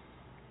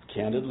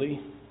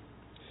 candidly,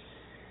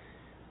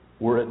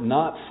 were it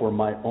not for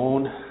my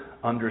own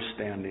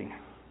understanding,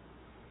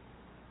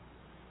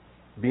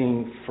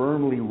 being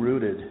firmly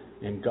rooted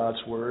in God's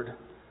Word,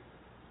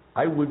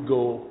 I would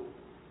go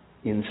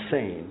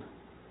insane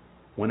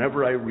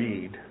whenever I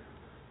read.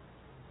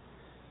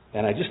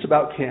 And I just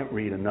about can't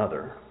read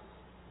another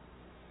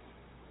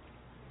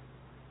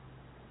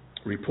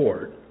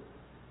report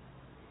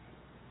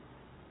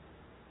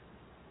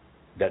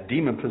that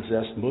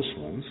demon-possessed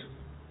Muslims,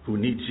 who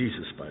need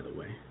Jesus, by the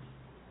way,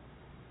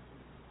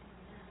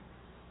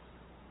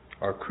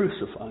 are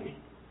crucifying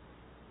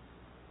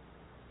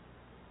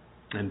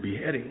and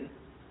beheading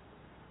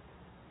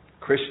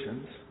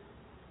Christians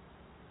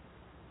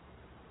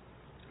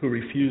who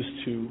refuse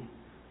to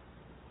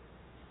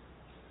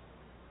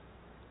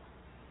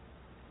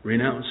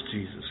renounce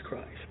Jesus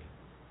Christ.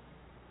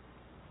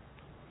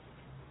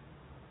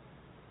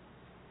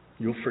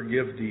 You'll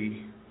forgive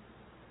the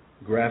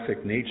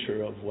graphic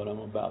nature of what I'm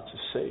about to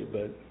say,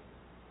 but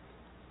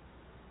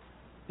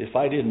if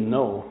I didn't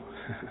know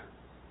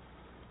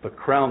the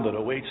crown that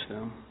awaits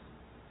them,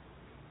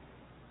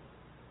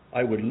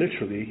 I would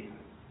literally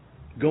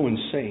go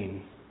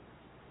insane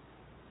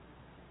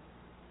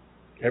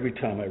every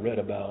time I read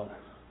about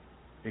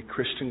a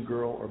Christian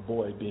girl or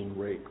boy being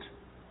raped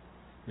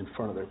in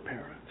front of their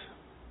parents.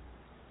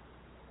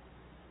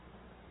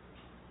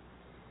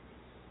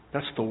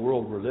 That's the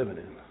world we're living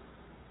in.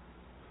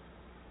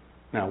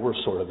 Now, we're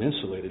sort of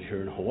insulated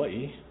here in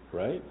Hawaii,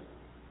 right? In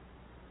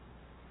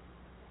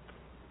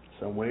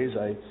some ways,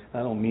 I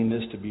don't mean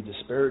this to be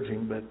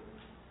disparaging, but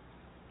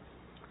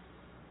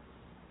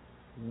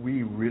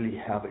we really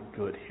have it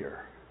good here.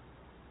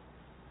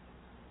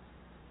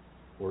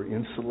 We're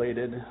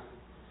insulated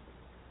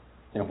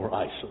and we're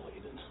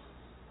isolated.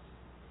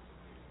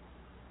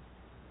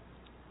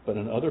 But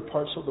in other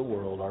parts of the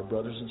world, our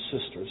brothers and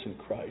sisters in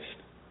Christ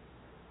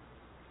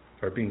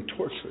are being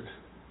tortured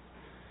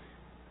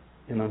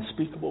in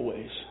unspeakable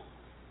ways.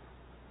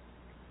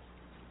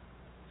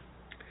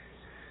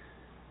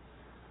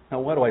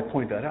 Now, why do I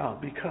point that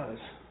out? Because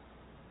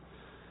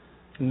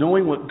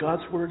knowing what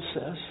God's Word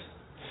says,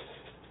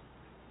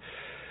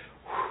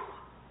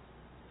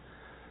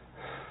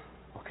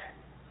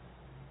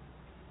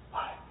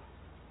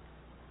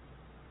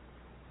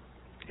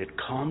 it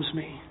calms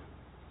me,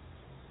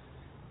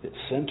 it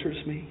centers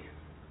me,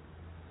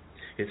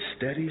 it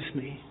steadies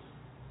me,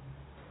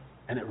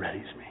 and it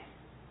readies me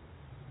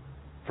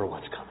for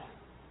what's coming.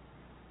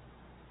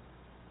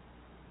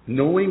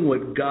 Knowing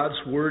what God's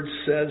Word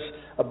says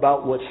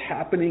about what's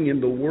happening in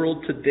the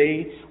world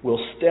today will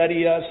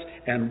steady us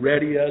and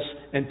ready us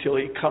until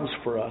He comes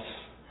for us,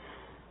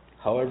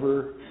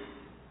 however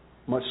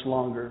much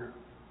longer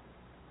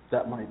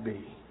that might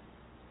be.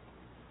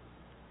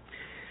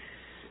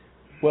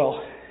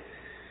 Well,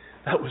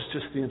 That was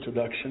just the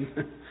introduction.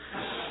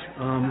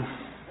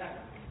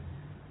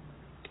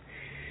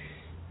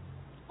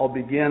 I'll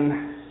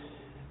begin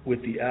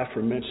with the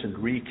aforementioned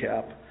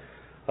recap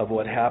of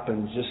what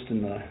happened just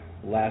in the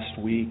last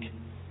week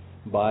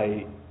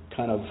by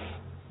kind of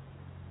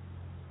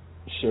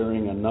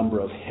sharing a number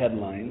of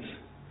headlines.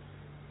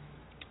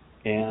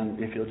 And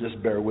if you'll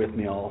just bear with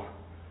me, I'll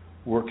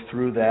work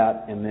through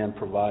that and then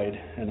provide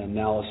an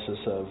analysis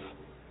of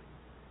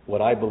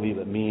what I believe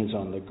it means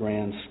on the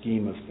grand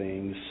scheme of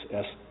things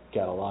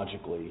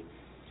eschatologically.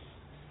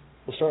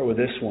 We'll start with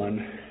this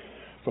one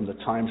from the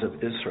Times of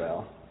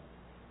Israel.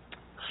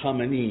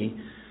 Khamenei,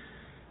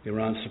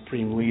 Iran's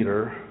supreme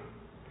leader,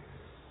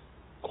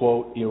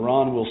 quote,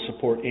 "Iran will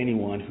support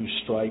anyone who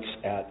strikes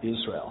at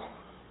Israel."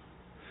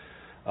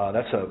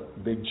 That's a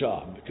big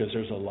job because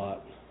there's a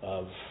lot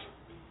of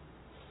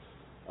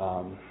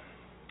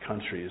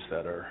countries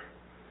that are,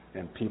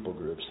 and people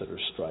groups that are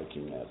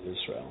striking at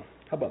Israel.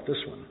 How about this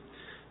one?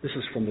 This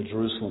is from the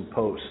Jerusalem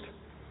Post.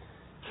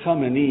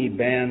 Khamenei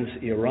bans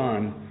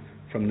Iran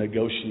from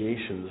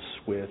negotiations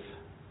with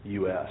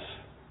U.S.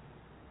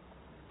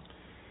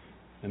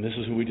 And this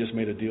is who we just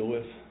made a deal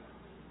with?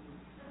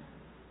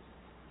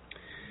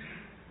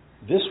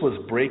 This was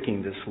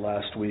breaking this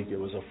last week. It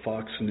was a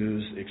Fox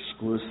News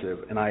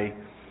exclusive, and I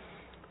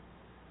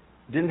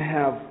didn't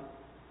have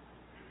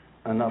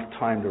enough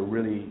time to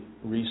really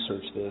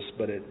research this,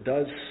 but it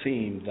does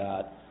seem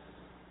that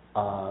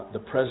the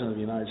President of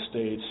the United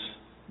States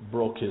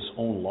broke his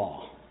own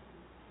law.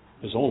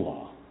 His own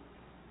law.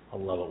 I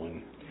love it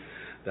when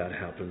that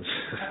happens.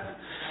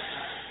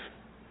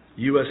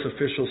 U.S.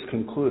 officials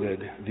concluded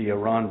the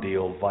Iran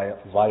deal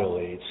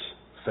violates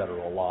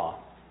federal law.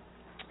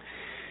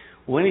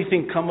 Will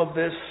anything come of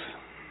this?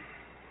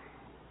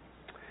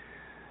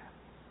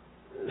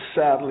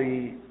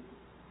 Sadly,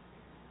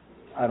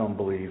 I don't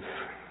believe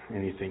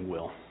anything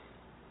will.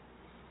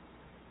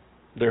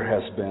 There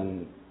has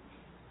been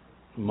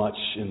much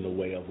in the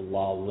way of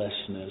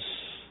lawlessness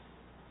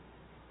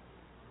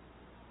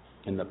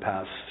in the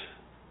past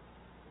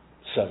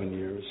 7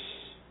 years.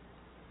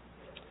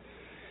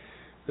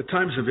 The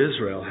Times of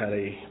Israel had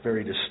a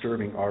very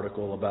disturbing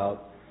article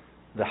about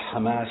the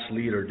Hamas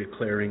leader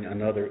declaring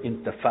another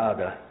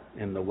intifada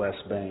in the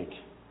West Bank.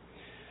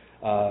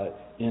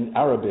 In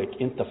Arabic,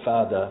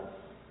 intifada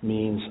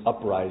means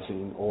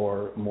uprising,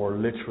 or more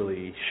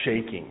literally,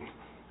 shaking.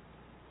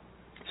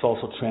 It's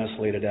also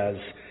translated as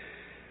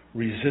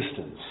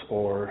resistance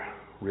or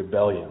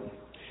rebellion.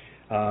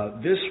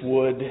 This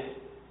would,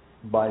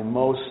 by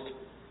most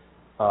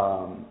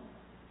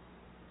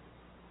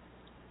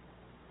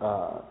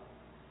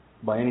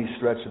by any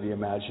stretch of the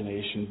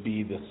imagination,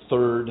 be the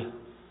third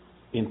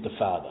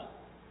intifada.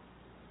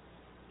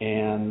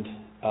 And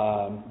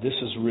this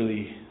is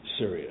really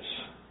serious.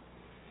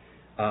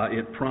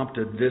 It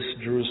prompted this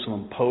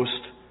Jerusalem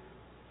Post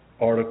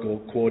article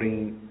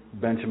quoting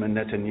Benjamin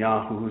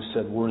Netanyahu, who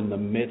said, "We're in the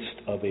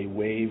midst of a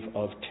wave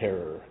of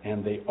terror,"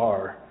 and they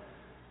are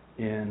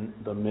in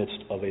the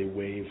midst of a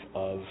wave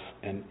of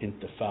an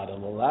intifada.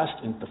 The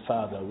last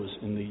intifada was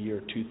in the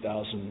year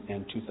 2000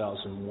 and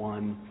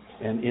 2001,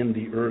 and in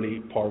the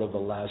early part of the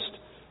last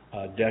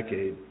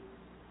decade,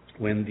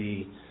 when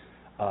the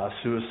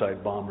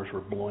suicide bombers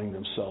were blowing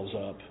themselves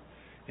up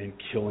and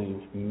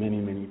killing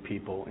many, many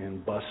people in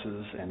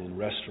buses and in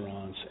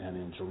restaurants and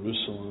in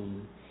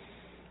Jerusalem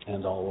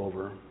and all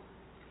over.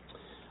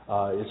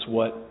 It's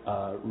what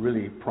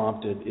really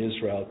prompted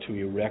Israel to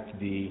erect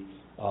the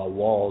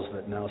walls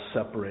that now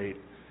separate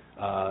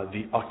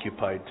the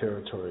occupied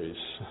territories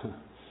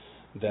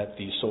that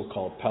the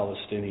so-called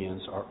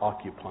Palestinians are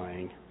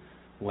occupying,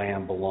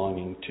 land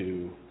belonging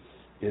to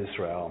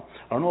Israel.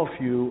 I don't know if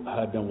you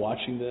have been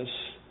watching this.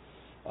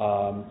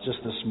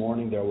 Just this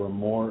morning there were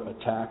more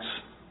attacks.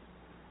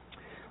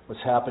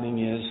 What's happening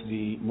is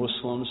the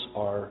Muslims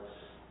are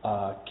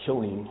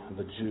killing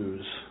the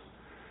Jews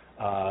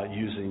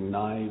using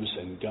knives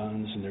and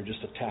guns, and they're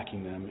just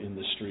attacking them in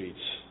the streets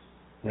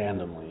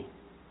randomly.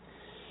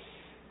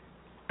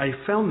 I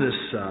found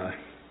this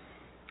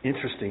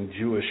interesting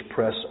Jewish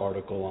press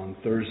article on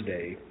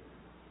Thursday,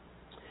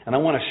 and I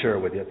want to share it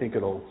with you. I think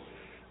it'll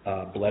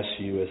bless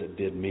you as it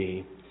did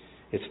me.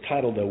 It's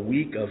titled "A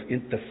Week of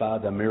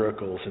Intifada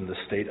Miracles in the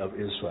State of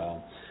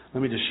Israel."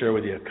 Let me just share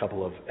with you a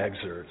couple of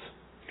excerpts.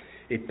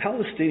 A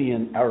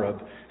Palestinian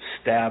Arab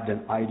stabbed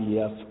an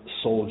IDF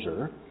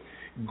soldier,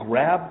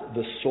 grabbed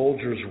the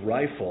soldier's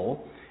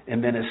rifle,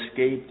 and then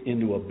escaped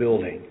into a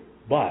building.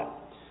 But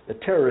the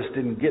terrorist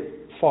didn't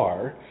get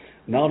far.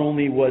 Not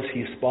only was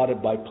he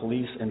spotted by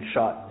police and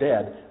shot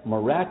dead,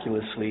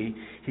 miraculously,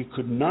 he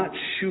could not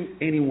shoot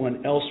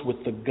anyone else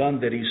with the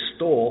gun that he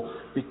stole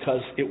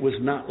because it was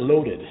not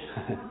loaded.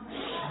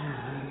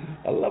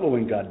 I love it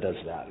when God does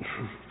that.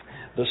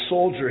 The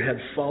soldier had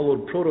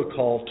followed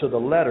protocol to the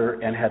letter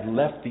and had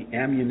left the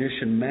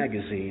ammunition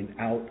magazine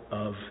out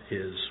of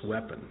his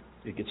weapon.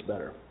 It gets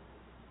better.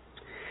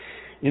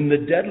 In the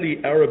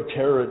deadly Arab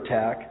terror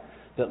attack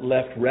that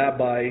left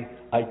Rabbi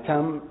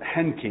Itam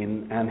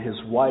Henkin and his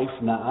wife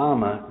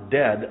Naama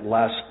dead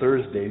last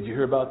Thursday. Did you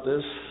hear about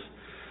this?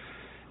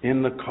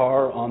 in the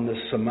car on the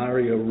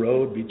Samaria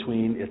road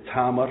between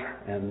Itamar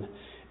and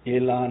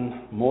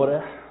Elan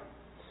Moreh.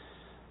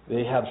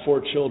 They had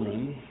 4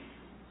 children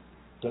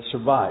that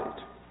survived.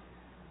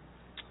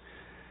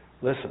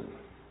 Listen,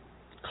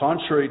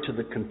 contrary to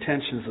the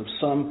contentions of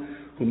some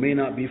who may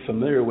not be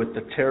familiar with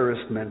the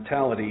terrorist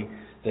mentality,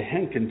 the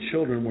Henkin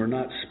children were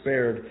not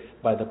spared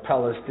by the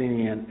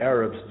Palestinian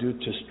Arabs due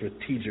to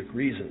strategic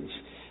reasons.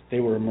 They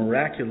were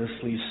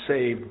miraculously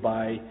saved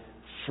by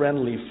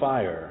friendly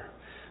fire.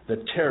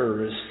 The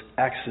terrorists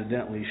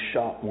accidentally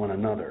shot one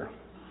another.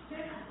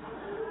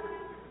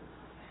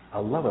 I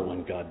love it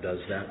when God does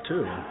that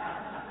too.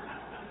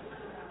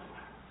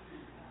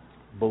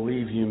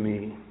 Believe you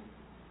me,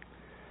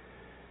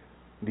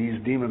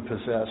 these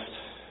demon-possessed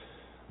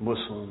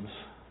Muslims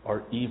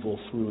are evil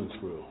through and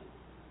through.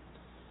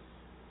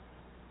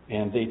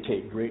 And they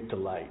take great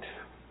delight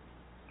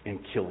in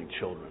killing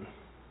children.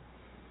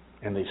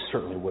 And they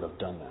certainly would have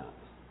done that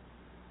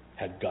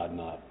had God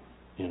not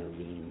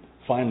intervened.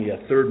 Finally, a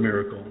third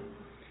miracle.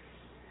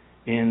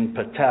 In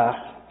Petah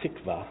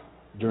Tikva,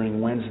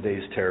 during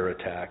Wednesday's terror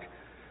attack,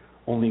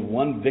 only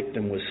one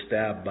victim was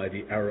stabbed by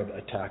the Arab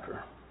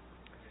attacker.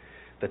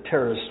 The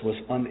terrorist was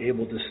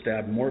unable to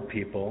stab more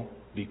people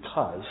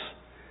because,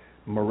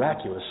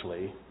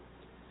 miraculously,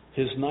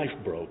 his knife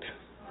broke.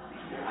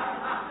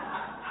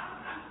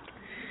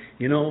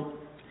 You know,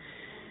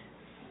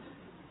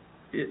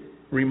 it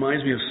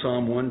reminds me of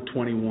Psalm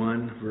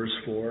 121, verse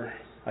 4.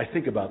 I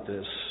think about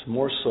this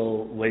more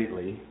so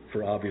lately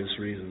for obvious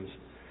reasons.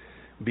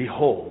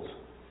 Behold,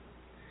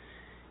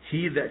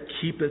 he that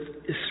keepeth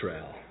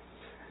Israel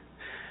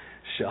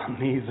shall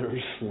neither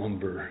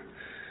slumber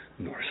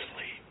nor sleep.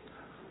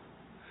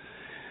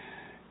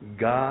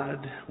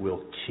 God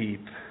will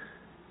keep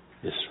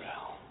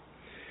Israel.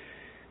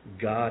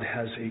 God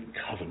has a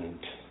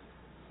covenant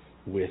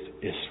with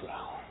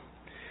Israel.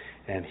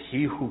 And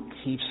he who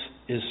keeps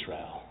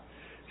Israel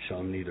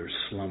shall neither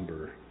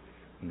slumber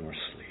nor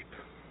sleep.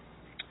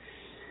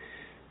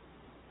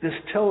 This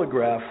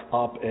Telegraph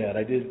op-ed,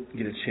 I did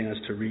get a chance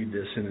to read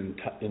this in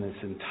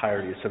its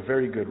entirety. It's a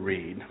very good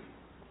read.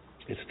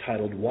 It's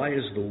titled, "Why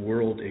is the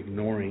World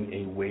Ignoring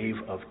a Wave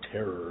of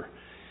Terror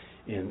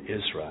in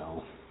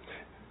Israel?"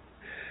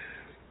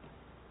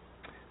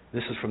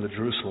 This is from the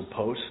Jerusalem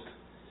Post.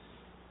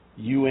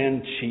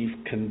 UN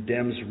chief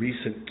condemns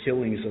recent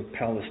killings of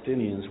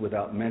Palestinians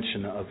without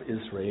mention of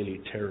Israeli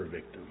terror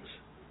victims.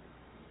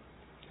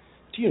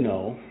 Do you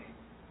know,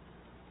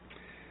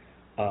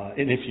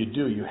 and if you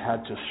do, you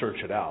had to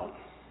search it out,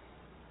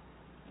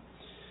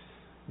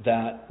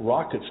 that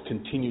rockets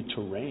continue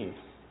to rain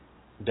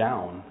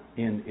down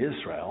in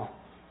Israel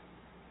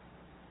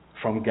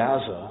from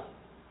Gaza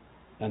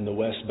and the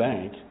West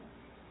Bank,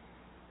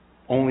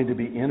 only to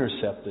be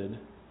intercepted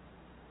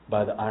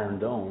by the Iron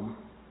Dome.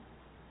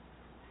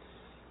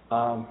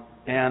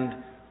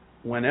 And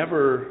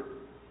whenever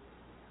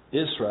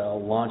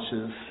Israel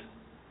launches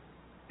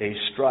a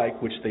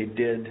strike, which they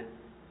did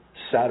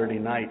Saturday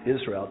night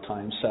Israel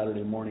time,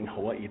 Saturday morning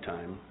Hawaii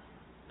time,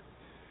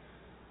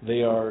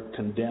 they are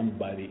condemned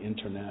by the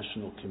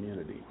international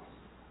community.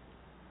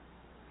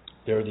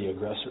 They're the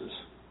aggressors.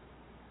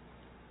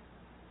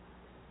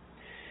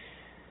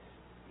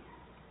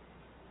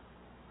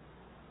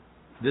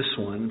 This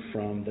one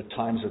from the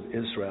Times of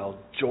Israel: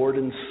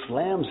 Jordan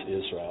slams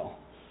Israel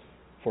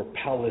for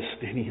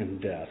Palestinian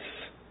deaths,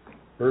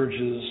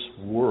 urges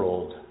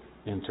world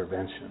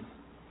intervention.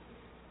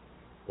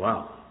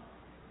 Wow.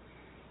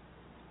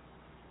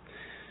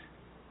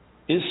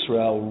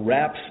 Israel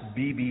wraps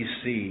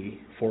BBC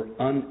for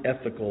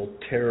unethical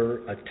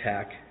terror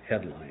attack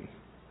headline.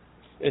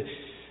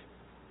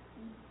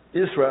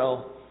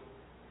 Israel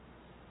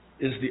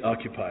is the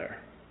occupier.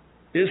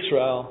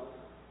 Israel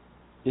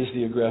is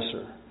the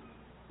aggressor.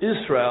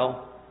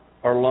 Israel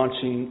are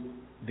launching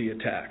the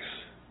attacks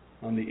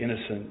on the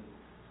innocent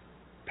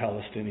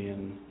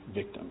Palestinian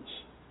victims.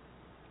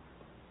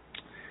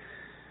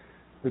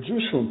 The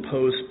Jerusalem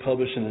Post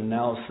published an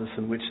analysis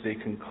in which they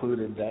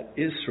concluded that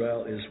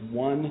Israel is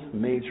one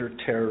major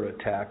terror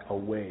attack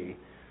away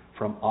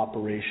from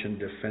Operation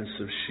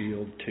Defensive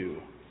Shield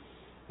 2.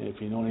 And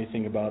if you know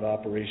anything about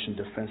Operation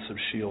Defensive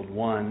Shield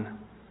 1,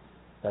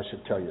 that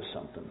should tell you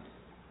something.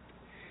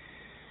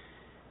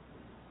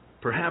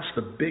 Perhaps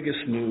the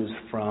biggest news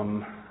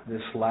from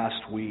this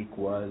last week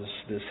was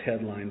this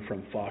headline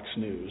from Fox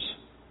News: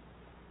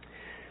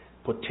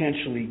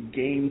 potentially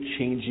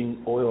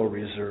game-changing oil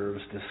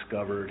reserves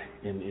discovered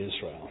in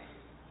Israel.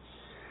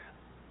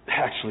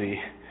 Actually,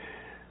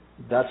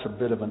 that's a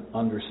bit of an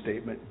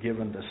understatement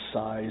given the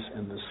size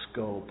and the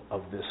scope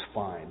of this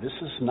find. This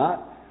is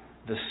not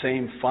the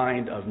same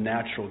find of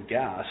natural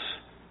gas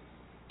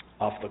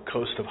off the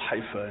coast of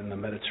Haifa in the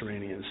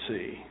Mediterranean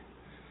Sea.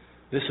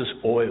 This is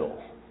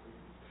oil.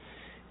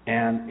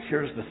 And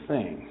here's the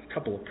thing, a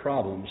couple of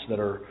problems that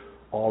are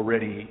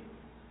already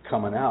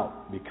coming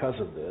out because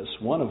of this,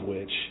 one of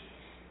which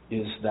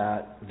is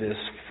that this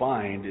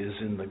find is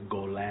in the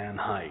Golan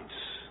Heights.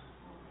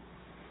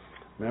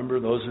 Remember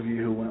those of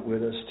you who went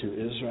with us to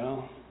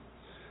Israel?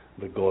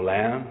 The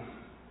Golan?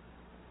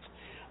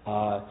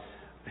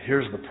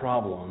 Here's the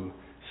problem.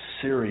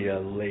 Syria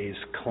lays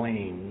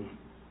claim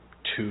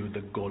to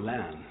the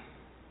Golan.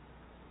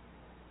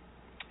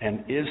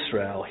 And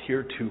Israel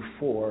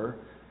heretofore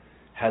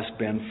has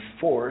been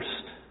forced,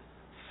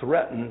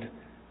 threatened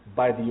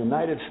by the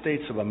United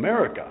States of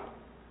America,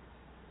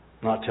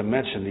 not to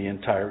mention the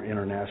entire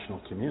international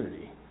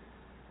community,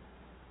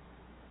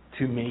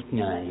 to make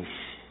nice.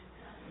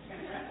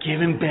 Give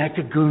him back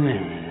the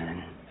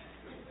Golan.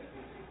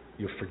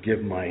 You'll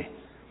forgive my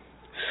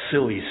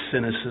silly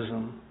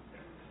cynicism.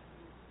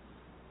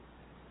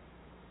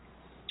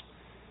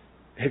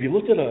 Have you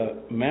looked at a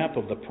map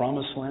of the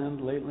Promised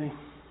Land lately?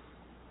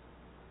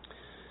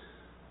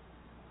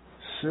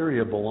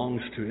 Syria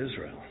belongs to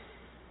Israel.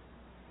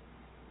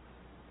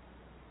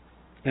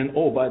 And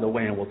oh, by the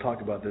way, and we'll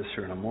talk about this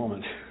here in a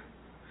moment,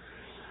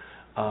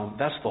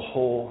 that's the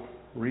whole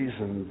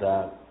reason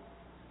that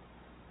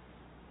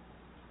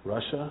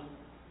Russia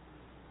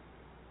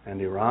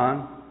and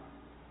Iran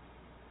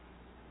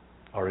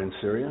are in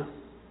Syria.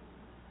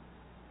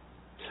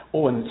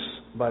 Oh, and it's,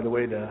 by the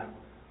way, the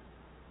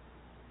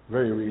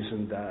very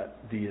reason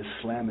that the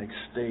Islamic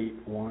State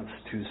wants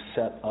to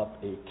set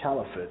up a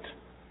caliphate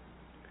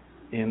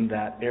in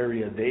that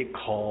area they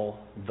call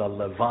the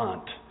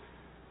Levant,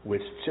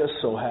 which just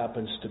so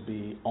happens to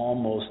be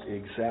almost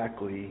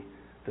exactly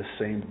the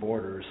same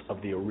borders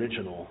of the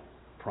original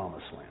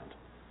Promised Land.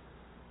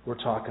 We're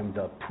talking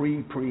the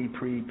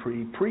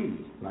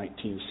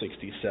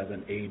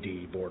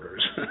pre-1967 AD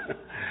borders.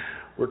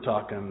 We're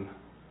talking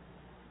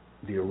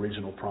the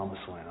original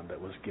Promised Land that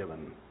was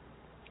given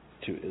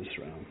to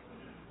Israel.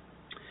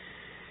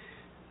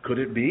 Could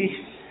it be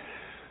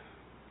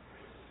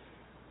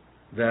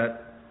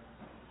that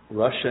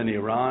Russia and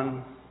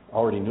Iran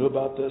already knew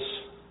about this?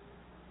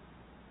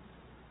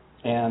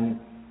 And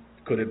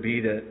could it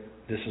be that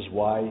this is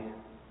why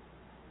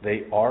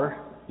they are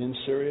in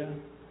Syria?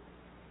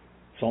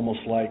 It's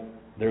almost like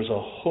there's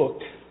a hook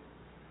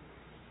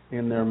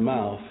in their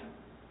mouth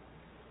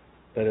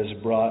that has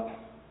brought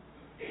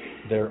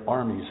their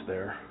armies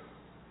there,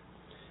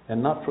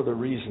 and not for the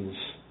reasons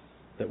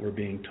that we're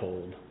being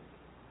told.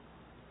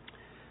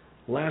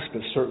 Last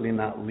but certainly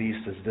not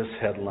least is this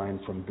headline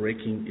from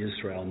Breaking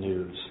Israel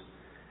News.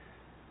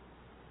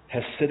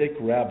 Hasidic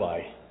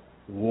rabbi,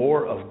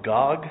 war of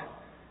Gog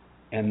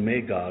and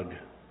Magog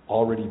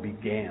already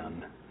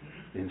began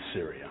in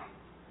Syria.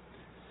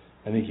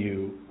 I think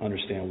you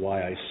understand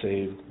why I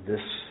saved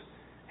this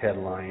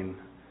headline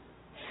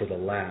for the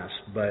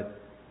last,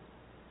 but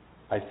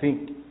I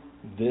think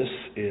this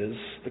is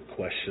the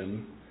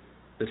question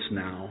that's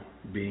now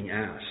being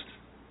asked.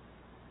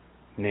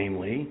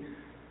 Namely,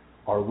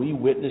 are we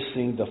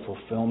witnessing the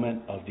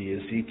fulfillment of the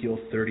Ezekiel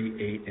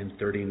 38 and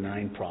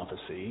 39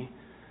 prophecy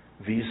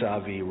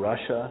vis-a-vis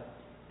Russia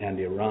and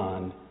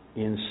Iran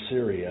in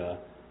Syria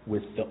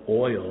with the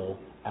oil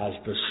as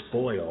the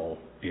spoil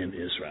in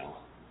Israel?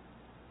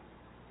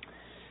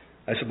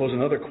 I suppose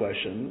another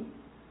question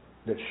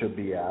that should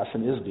be asked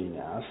and is being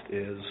asked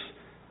is,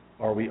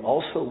 are we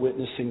also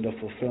witnessing the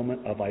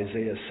fulfillment of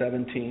Isaiah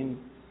 17,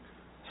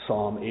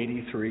 Psalm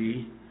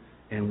 83,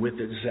 and with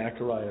it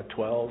Zechariah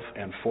 12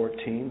 and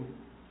 14,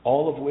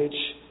 all of which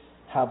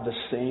have the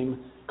same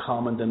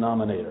common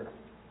denominator?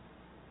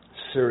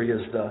 Syria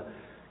is the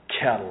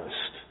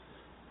catalyst,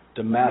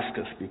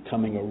 Damascus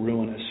becoming a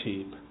ruinous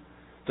heap,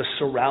 the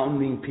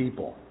surrounding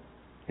people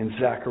in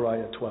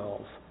Zechariah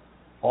 12,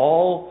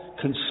 all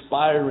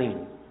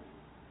conspiring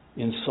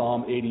in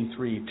Psalm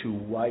 83 to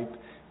wipe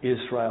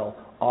Israel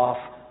off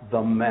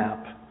the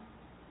map,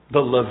 the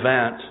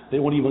Levant, they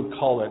won't even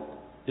call it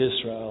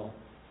Israel,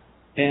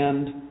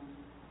 and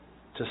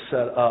to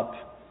set up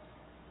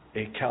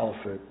a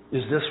caliphate.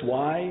 Is this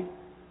why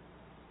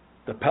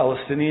the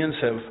Palestinians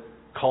have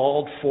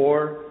called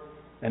for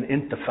an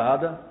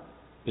intifada?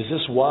 Is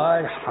this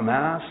why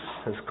Hamas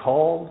has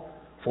called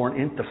for an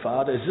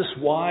intifada? Is this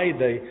why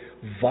the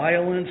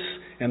violence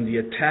and the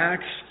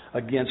attacks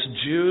against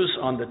Jews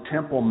on the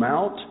Temple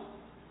Mount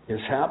is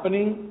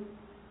happening?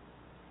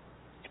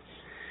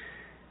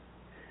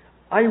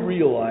 I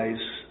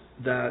realize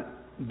that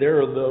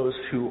there are those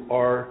who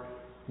are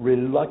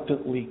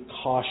reluctantly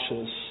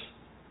cautious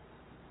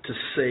to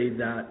say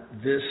that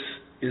this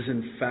is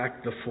in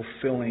fact the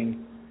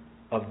fulfilling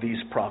of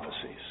these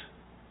prophecies.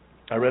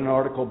 I read an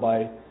article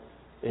by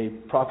a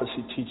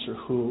prophecy teacher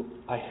who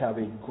I have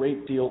a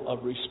great deal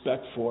of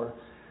respect for,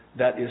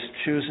 that is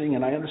choosing,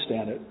 and I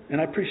understand it,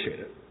 and I appreciate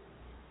it,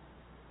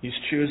 he's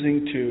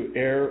choosing to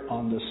err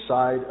on the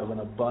side of an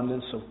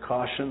abundance of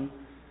caution,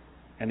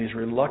 and he's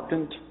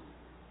reluctant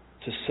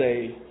to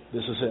say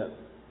this is it.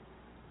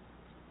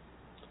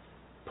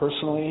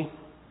 Personally,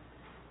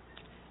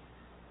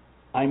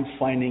 I'm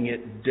finding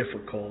it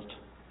difficult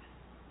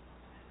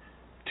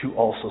to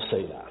also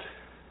say that.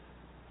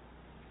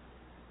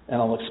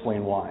 And I'll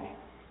explain why.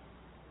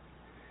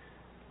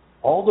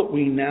 All that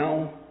we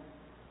now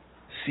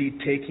see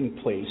taking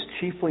place,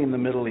 chiefly in the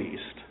Middle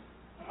East,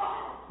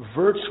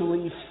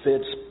 virtually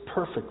fits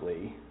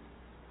perfectly,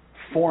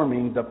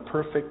 forming the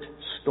perfect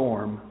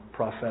storm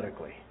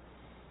prophetically.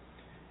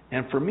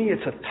 And for me,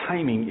 it's a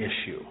timing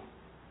issue.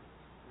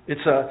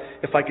 It's a,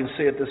 if I can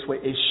say it this way,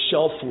 a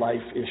shelf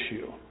life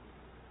issue.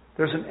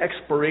 There's an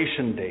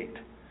expiration date.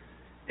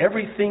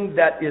 Everything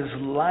that is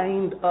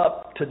lined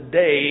up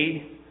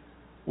today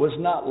was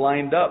not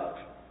lined up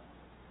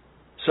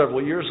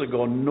several years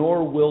ago,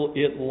 nor will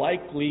it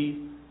likely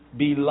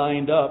be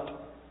lined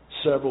up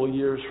several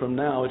years from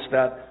now. It's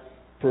that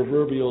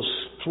proverbial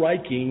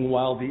striking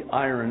while the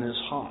iron is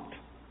hot.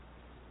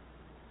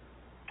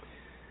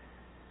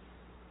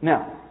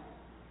 Now,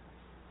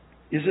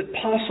 is it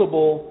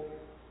possible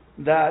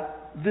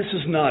that this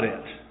is not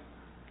it,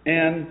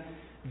 and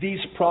these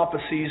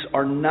prophecies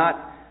are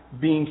not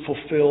being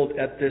fulfilled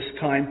at this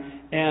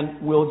time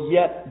and will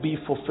yet be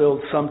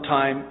fulfilled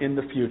sometime in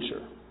the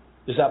future?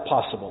 Is that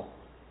possible?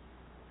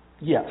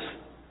 Yes.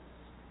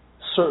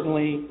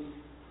 Certainly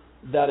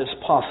that is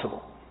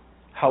possible.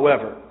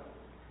 However,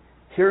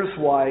 here's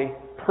why,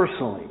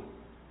 personally,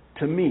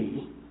 to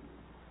me,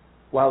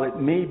 while it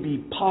may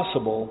be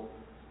possible,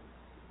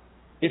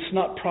 it's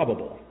not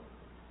probable.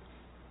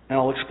 And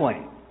I'll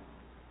explain.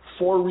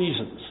 4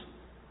 reasons.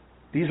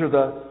 These are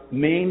the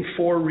main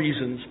 4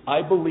 reasons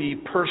I believe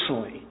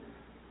personally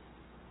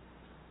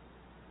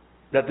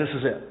that this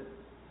is it.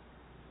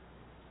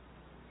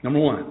 Number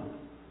 1,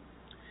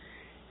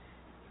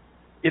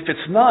 if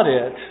it's not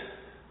it,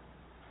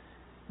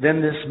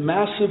 then this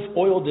massive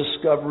oil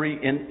discovery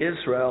in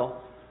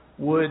Israel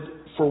would,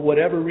 for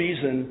whatever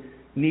reason,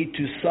 need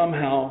to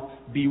somehow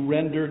be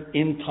rendered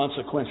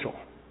inconsequential.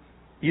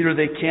 Either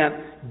they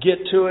can't get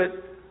to it,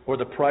 or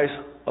the price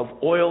of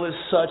oil is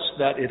such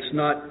that it's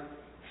not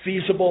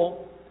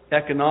feasible,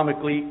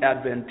 economically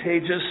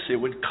advantageous. It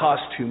would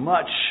cost too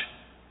much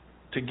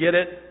to get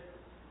it.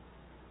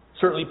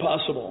 Certainly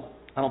possible.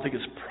 I don't think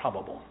it's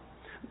probable.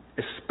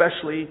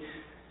 Especially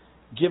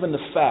given the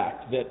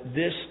fact that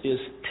this is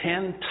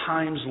 10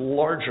 times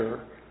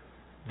larger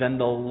than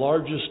the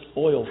largest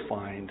oil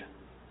find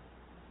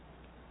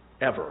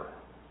ever.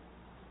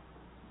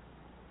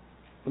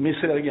 Let me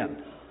say that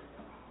again.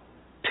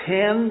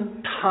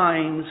 10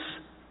 times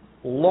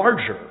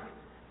larger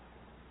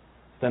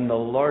than the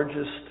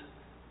largest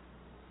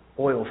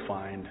oil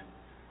find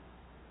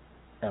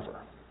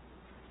ever.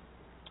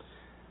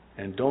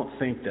 And don't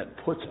think that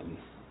Putin...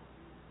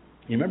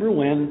 You remember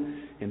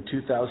when, in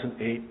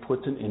 2008,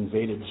 Putin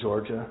invaded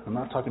Georgia? I'm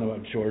not talking about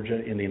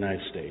Georgia in the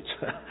United States.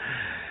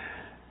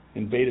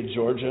 Invaded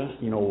Georgia.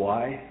 You know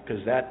why?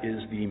 Because that is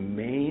the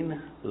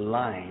main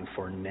line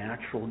for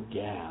natural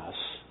gas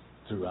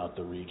throughout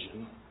the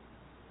region.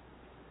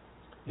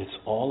 It's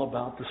all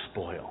about the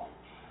spoil.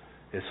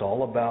 It's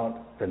all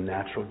about the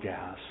natural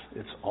gas.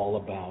 It's all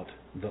about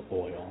the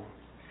oil.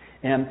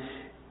 And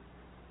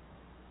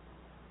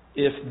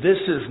if this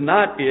is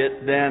not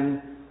it,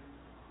 then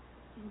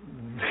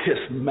this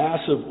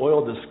massive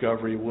oil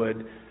discovery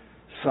would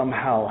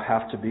somehow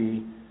have to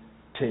be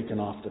taken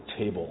off the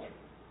table,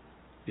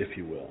 if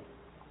you will.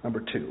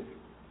 Number 2,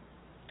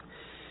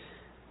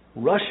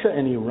 Russia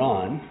and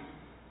Iran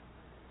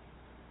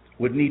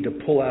would need to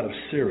pull out of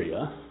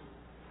Syria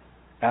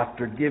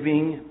after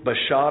giving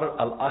Bashar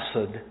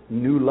al-Assad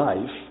new life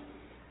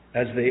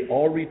as they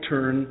all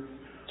return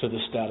to the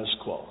status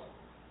quo.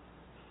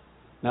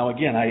 Now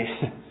again,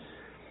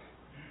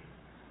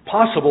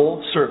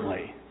 possible,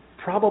 certainly.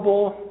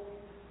 Probable,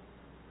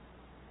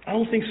 I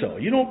don't think so.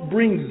 You don't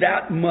bring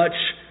that much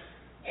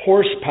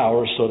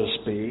horsepower, so to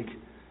speak.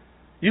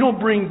 You don't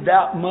bring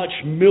that much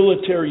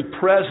military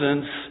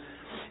presence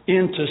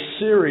into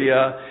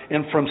Syria.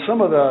 And from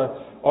some of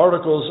the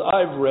articles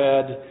I've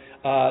read,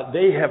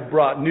 they have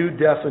brought new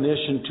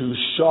definition to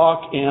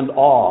shock and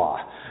awe.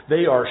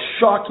 They are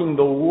shocking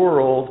the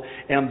world,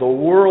 and the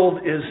world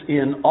is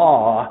in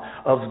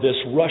awe of this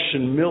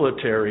Russian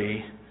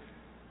military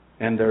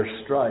and their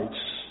strikes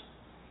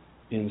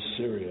in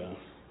Syria.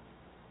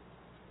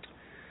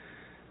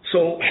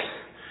 So,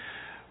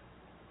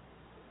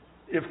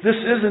 if this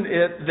isn't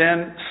it,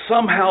 then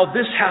somehow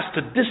this has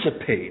to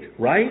dissipate,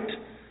 right?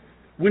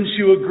 Wouldn't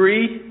you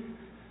agree?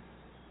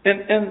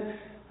 And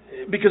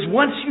because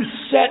once you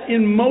set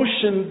in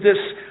motion this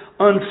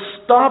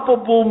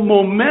unstoppable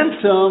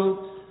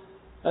momentum,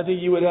 I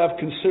think you would have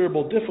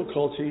considerable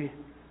difficulty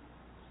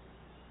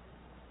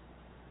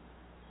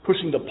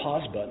pushing the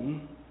pause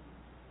button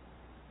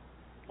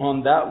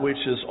on that which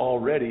is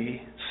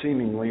already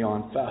seemingly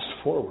on fast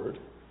forward.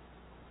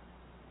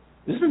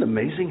 Isn't it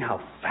amazing how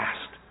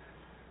fast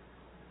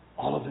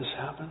all of this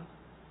happened?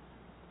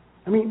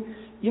 I mean,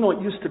 you know,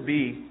 it used to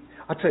be,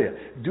 I'll tell you,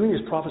 doing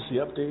these prophecy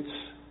updates,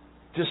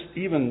 just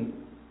even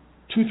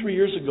 2-3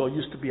 years ago,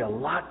 used to be a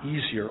lot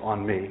easier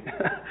on me.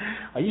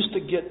 I used to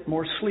get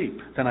more sleep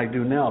than I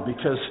do now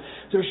because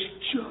there's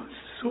just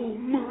so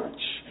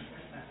much.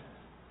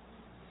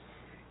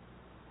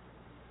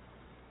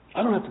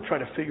 I don't have to try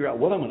to figure out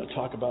what I'm going to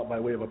talk about by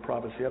way of a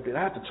prophecy update.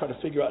 I have to try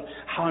to figure out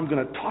how I'm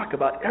going to talk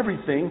about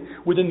everything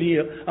within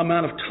the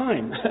amount of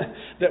time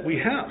that we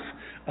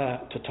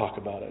have to talk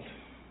about it.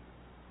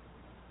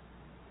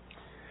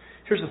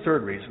 Here's the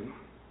third reason.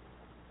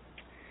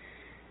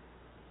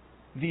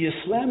 The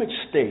Islamic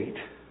State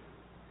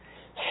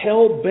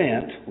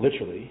hell-bent,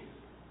 literally,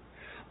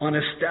 on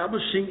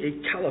establishing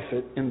a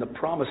caliphate in the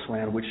Promised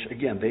Land, which,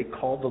 again, they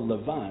call the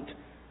Levant,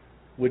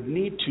 would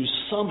need to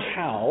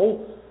somehow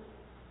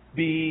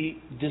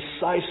be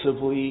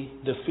decisively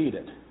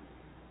defeated.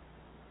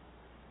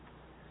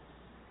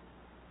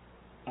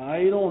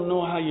 I don't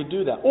know how you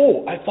do that.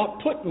 Oh, I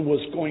thought Putin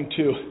was going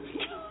to.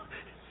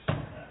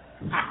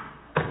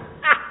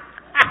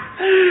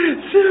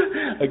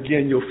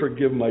 Again, you'll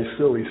forgive my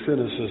silly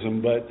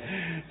cynicism, but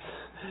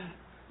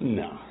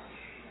no.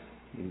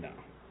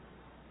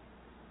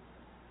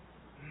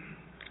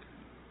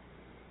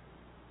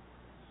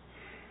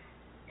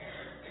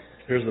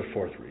 Here's the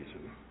fourth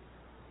reason.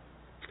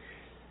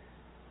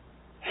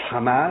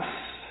 Hamas,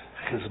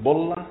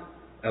 Hezbollah,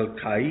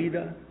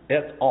 Al-Qaeda,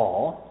 et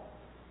al.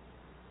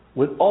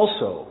 Would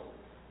also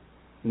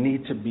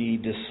need to be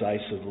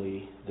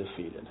decisively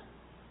defeated.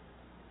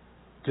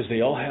 Because they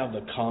all have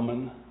the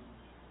common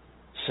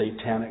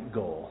satanic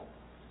goal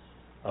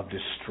of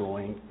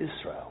destroying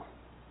Israel.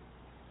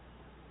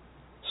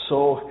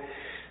 So,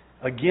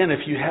 again,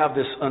 if you have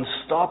this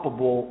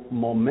unstoppable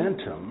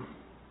momentum,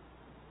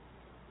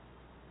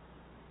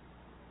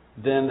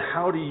 then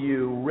how do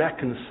you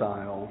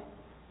reconcile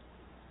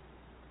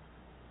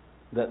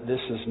that this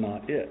is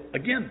not it?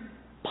 Again,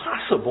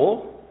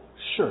 possible.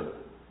 Sure.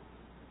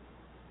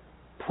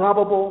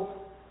 Probable,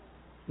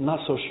 not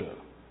so sure.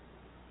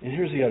 And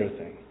here's the other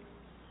thing.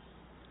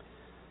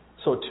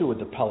 So too with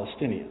the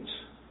Palestinians.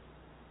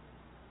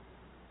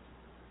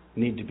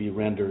 Need to be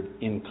rendered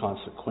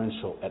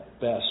inconsequential at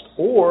best,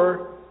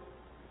 or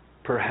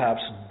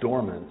perhaps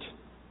dormant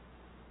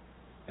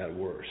at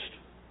worst.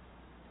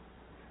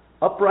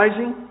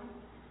 Uprising?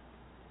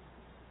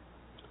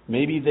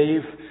 Maybe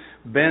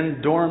they've been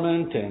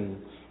dormant, and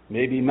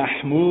maybe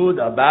Mahmoud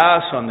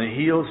Abbas, on the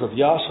heels of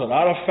Yasser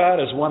Arafat,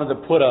 has wanted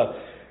to put a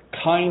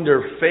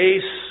kinder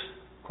face.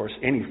 Of course,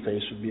 any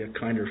face would be a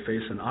kinder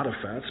face than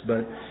Arafat's,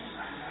 but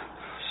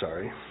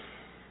sorry.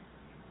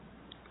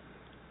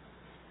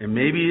 And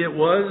maybe it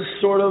was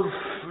sort of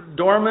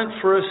dormant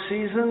for a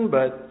season,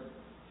 but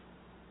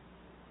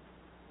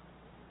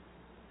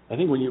I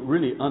think when you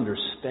really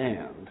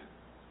understand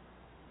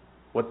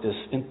what this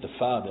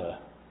intifada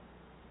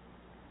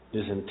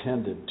is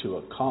intended to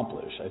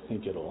accomplish, I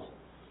think it'll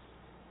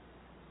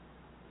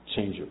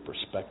change your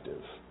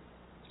perspective.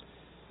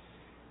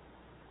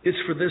 It's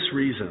for this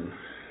reason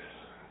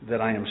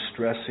that I am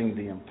stressing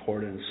the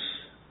importance,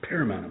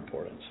 paramount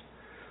importance,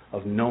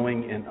 of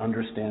knowing and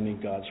understanding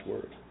God's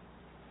Word.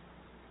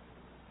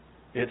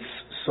 It's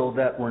so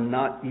that we're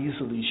not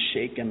easily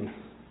shaken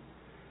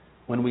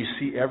when we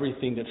see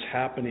everything that's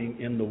happening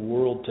in the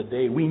world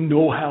today. We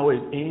know how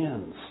it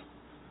ends.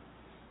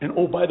 And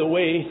oh, by the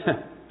way,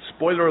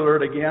 spoiler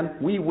alert again,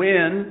 we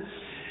win.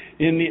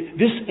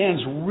 This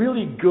ends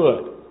really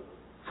good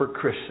for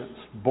Christians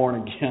born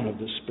again of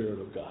the Spirit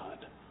of God.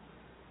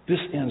 This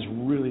ends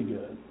really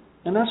good.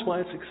 And that's why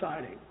it's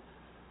exciting.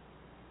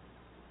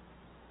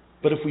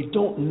 But if we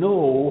don't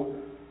know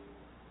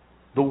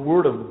the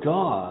Word of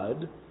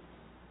God,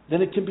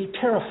 then it can be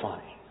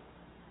terrifying.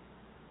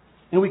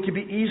 And we can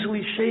be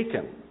easily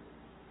shaken.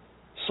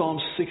 Psalm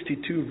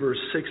 62 verse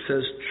 6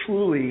 says,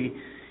 "Truly,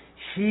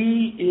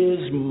 He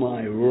is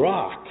my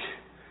rock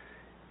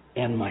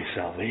and my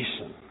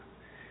salvation.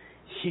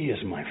 He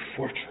is my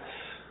fortress.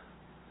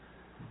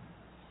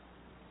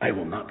 I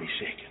will not be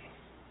shaken.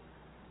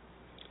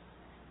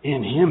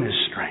 In Him is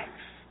strength.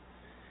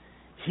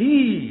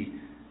 He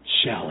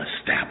shall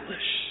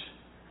establish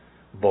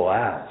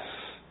Boaz,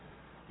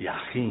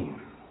 Yachim."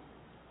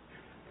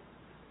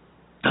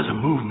 Doesn't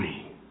move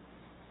me.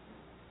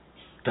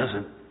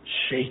 Doesn't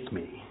shake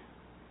me.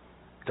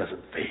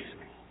 Doesn't faze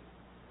me.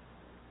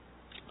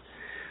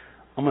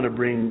 I'm going to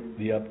bring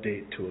the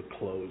update to a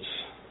close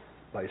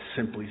by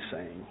simply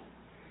saying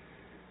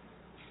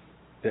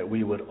that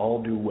we would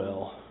all do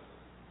well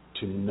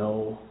to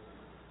know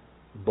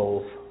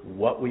both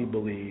what we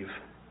believe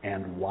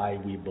and why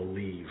we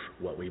believe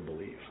what we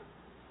believe.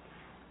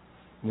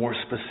 More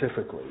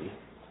specifically,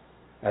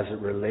 as it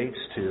relates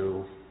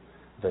to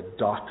the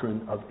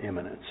doctrine of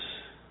imminence.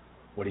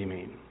 What do you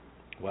mean?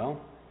 Well,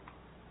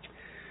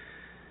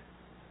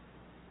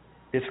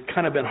 it's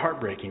kind of been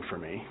heartbreaking for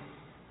me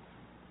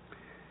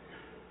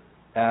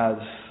as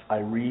I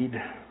read,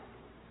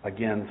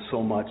 again,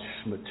 so much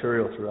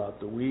material throughout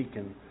the week,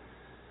 and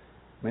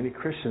many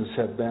Christians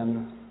have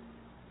been,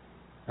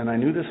 and I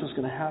knew this was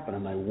going to happen,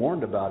 and I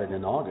warned about it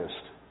in August,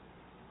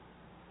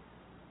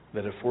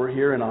 that if we're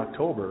here in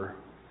October,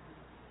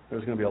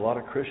 there's going to be a lot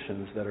of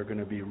Christians that are going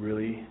to be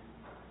really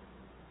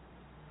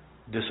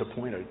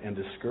disappointed and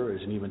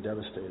discouraged and even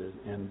devastated,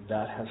 and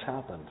that has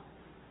happened.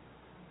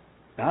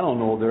 I don't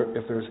know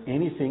if there's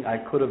anything I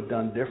could have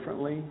done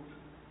differently.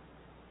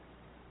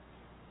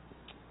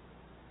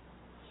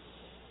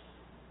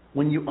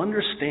 When you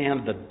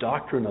understand the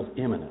doctrine of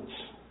imminence,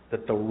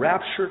 that the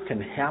rapture can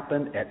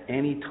happen at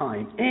any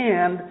time,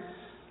 and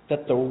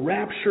that the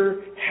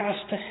rapture has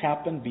to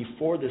happen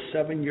before the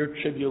 7-year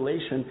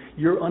tribulation,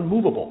 you're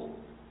unmovable.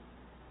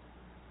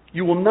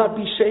 You will not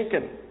be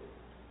shaken.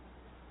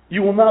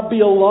 You will not be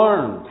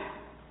alarmed.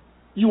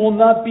 You will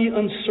not be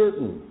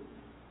uncertain.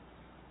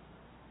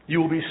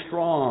 You will be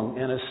strong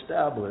and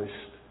established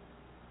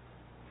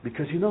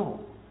because you know.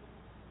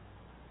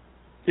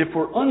 If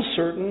we're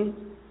uncertain,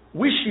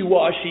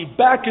 wishy-washy,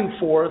 back and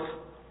forth,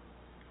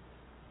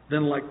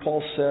 then like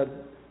Paul said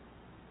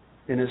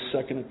in his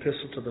second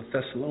epistle to the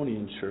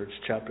Thessalonian church,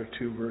 chapter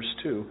 2, verse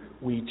 2,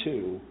 we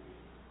too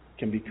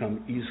can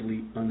become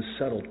easily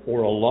unsettled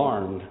or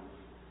alarmed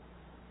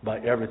by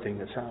everything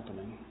that's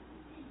happening.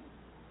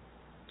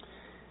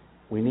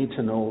 We need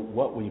to know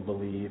what we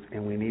believe,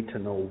 and we need to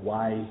know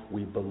why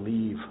we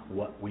believe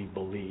what we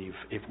believe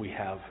if we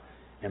have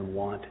and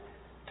want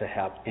to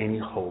have any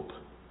hope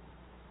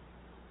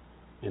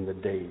in the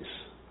days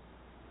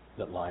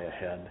that lie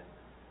ahead.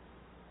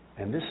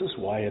 And this is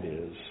why it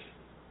is,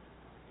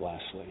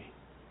 lastly,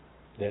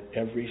 that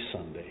every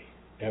Sunday,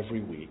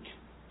 every week,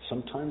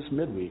 sometimes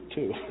midweek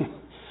too,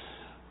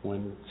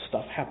 when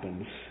stuff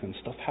happens,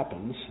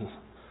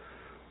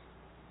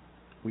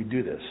 we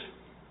do this.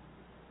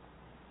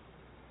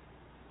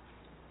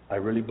 I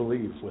really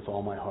believe with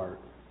all my heart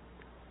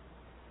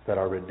that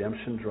our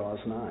redemption draws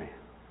nigh.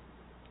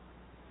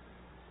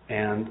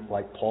 And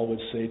like Paul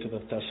would say to the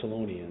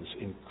Thessalonians,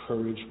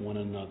 encourage one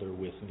another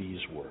with these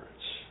words.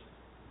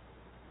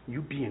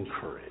 You be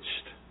encouraged.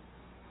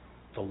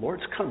 The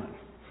Lord's coming.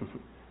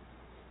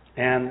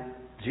 And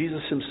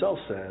Jesus himself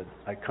said,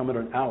 I come at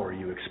an hour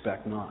you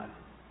expect not.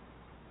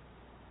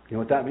 You know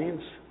what that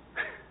means?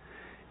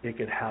 It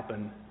could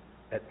happen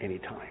at any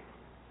time.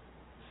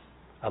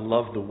 I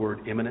love the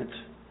word imminent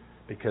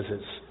because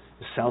it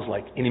sounds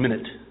like any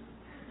minute.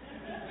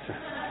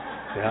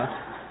 Yeah?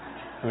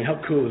 I mean, how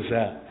cool is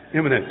that?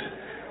 Imminent.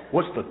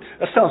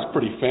 That sounds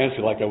pretty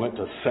fancy, like I went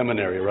to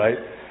seminary, right?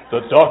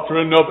 The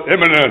doctrine of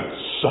imminence.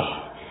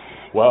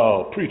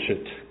 Wow, preach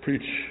it.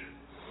 Preach.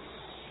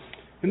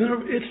 And then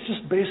it's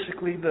just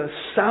basically the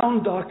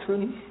sound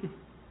doctrine,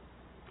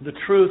 the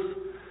truth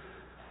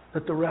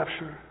that the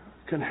rapture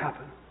can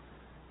happen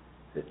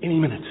at any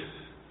minute.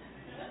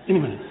 Any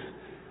minute.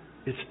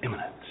 It's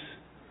imminent.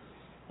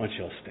 Why don't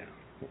you all stand?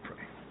 We'll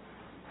pray.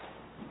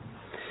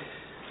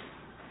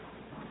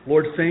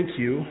 Lord, thank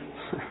you.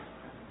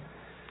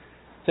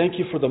 Thank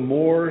you for the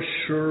more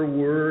sure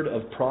word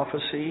of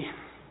prophecy.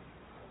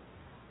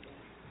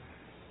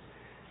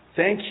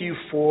 Thank you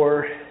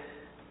for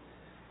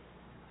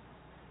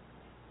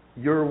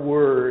your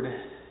word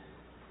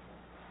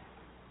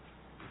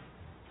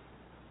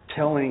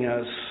telling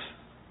us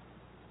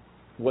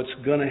what's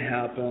going to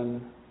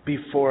happen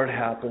before it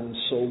happens,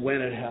 so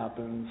when it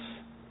happens,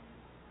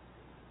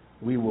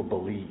 we will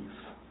believe.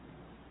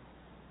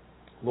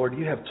 Lord,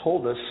 you have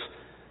told us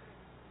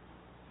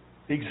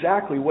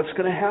exactly what's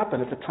going to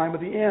happen at the time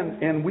of the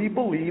end, and we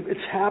believe it's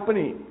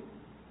happening.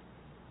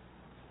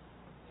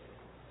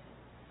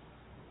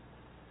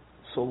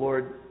 So,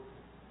 Lord,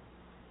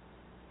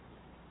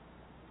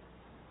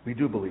 we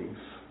do believe,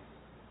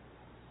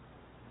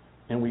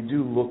 and we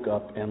do look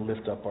up and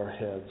lift up our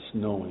heads,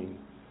 knowing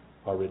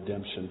our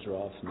redemption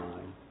draweth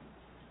nigh.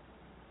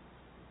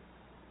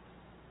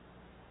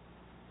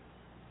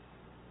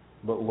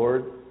 But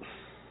Lord,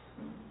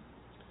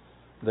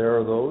 there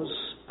are those,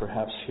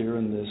 perhaps here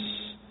in this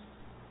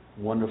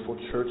wonderful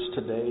church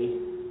today,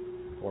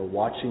 or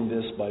watching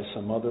this by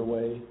some other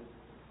way,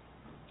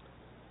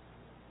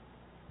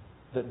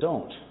 that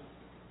don't.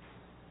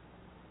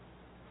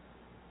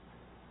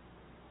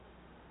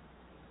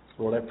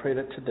 Lord, I pray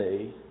that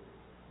today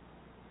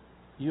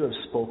you have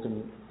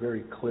spoken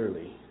very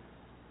clearly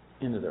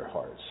into their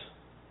hearts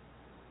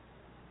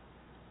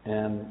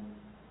and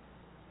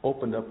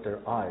opened up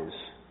their eyes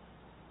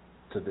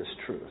to this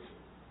truth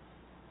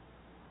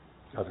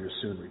of your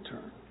soon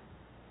return.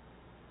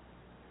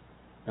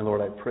 And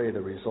Lord, I pray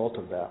the result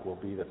of that will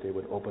be that they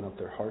would open up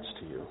their hearts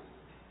to you,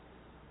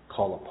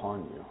 call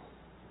upon you,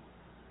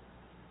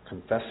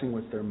 confessing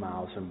with their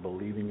mouths and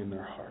believing in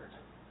their heart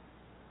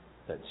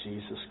that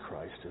Jesus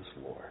Christ is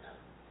Lord.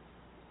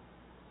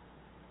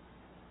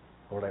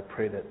 Lord, I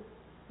pray that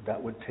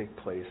that would take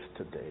place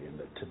today, and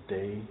that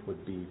today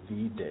would be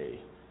the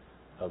day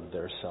of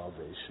their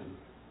salvation.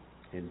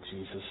 In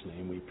Jesus'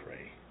 name we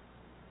pray.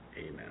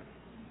 Amen.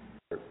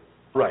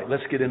 Right,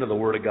 let's get into the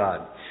Word of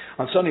God.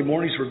 On Sunday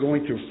mornings, we're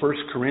going through 1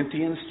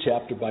 Corinthians,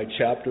 chapter by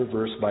chapter,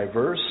 verse by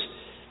verse.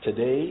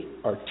 Today,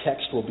 our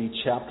text will be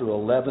chapter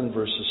 11,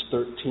 verses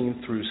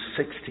 13 through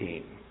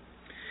 16.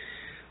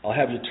 I'll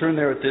have you turn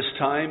there at this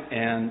time,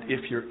 and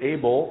if you're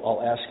able,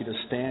 I'll ask you to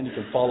stand. You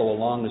can follow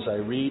along as I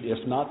read.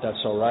 If not, that's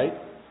all right.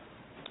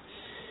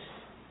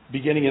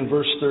 Beginning in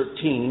verse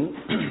 13,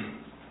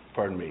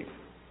 pardon me,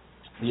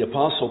 the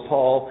Apostle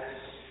Paul,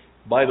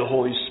 by the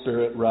Holy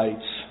Spirit,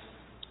 writes,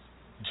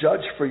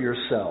 "Judge for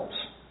yourselves.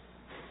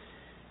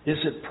 Is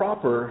it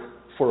proper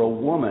for a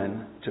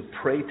woman to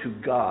pray to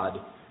God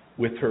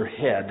with her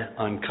head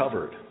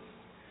uncovered?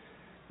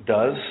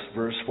 Does,"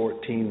 verse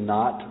 14,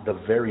 "not the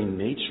very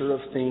nature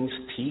of things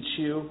teach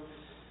you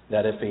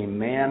that if a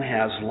man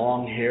has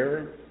long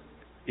hair,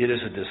 it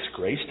is a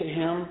disgrace to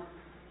him?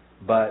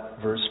 But,"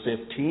 verse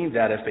 15,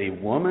 "that if a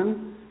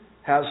woman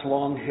has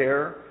long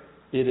hair,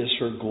 it is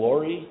her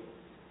glory,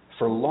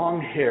 for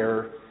long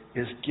hair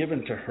is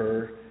given to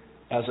her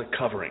as a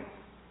covering.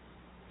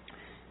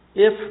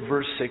 If,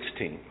 verse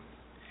 16,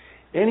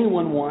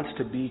 anyone wants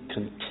to be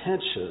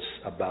contentious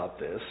about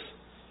this,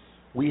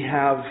 we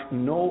have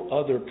no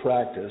other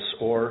practice,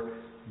 or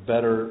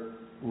better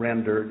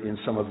rendered in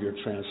some of your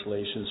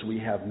translations, we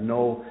have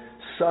no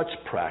such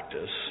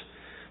practice,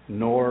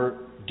 nor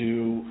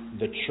do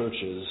the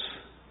churches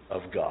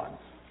of God.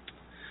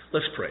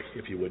 Let's pray,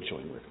 if you would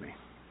join with me.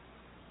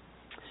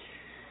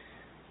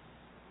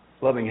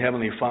 Loving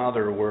Heavenly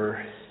Father,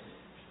 we're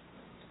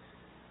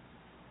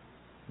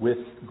with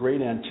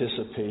great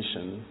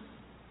anticipation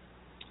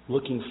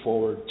looking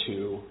forward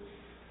to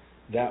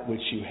that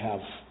which you have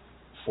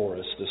for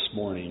us this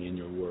morning in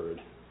your word.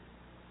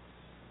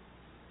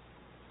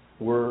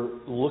 We're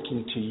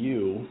looking to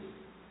you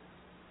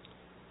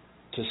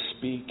to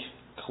speak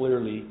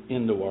clearly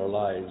into our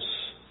lives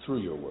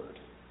through your word.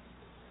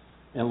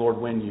 And Lord,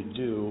 when you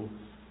do,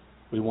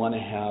 we want to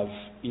have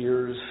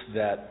ears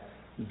that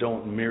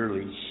don't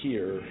merely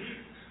hear,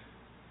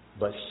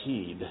 but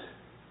heed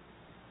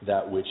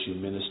that which you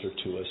minister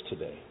to us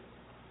today.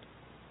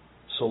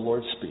 So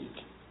Lord, speak.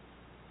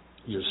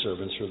 Your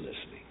servants are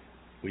listening.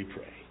 We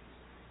pray.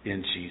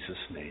 In Jesus'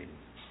 name,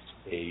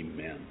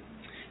 amen.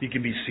 You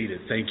can be seated.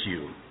 Thank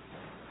you.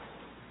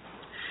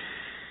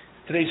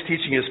 Today's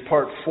teaching is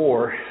part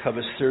 4 of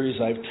a series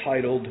I've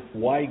titled,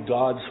 Why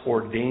God's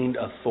Ordained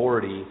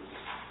Authority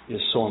is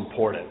So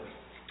Important.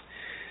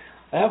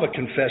 I have a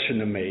confession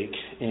to make,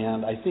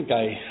 and I think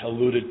I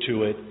alluded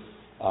to it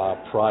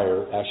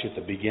prior, actually at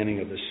the beginning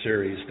of the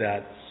series,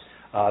 that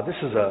this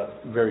is a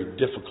very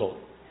difficult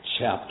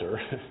chapter,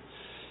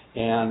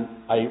 and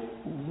I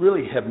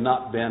really have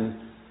not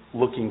been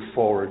looking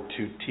forward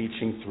to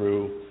teaching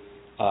through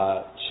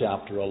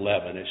chapter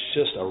 11. It's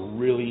just a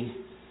really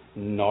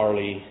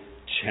gnarly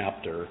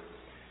chapter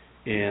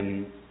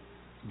in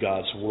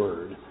God's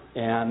Word.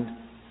 And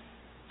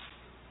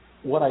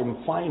what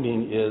I'm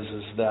finding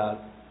is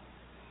that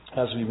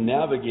as we've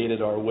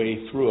navigated our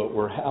way through it,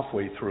 we're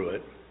halfway through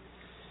it,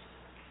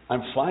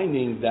 I'm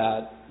finding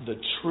that the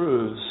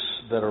truths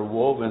that are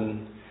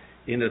woven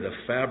into the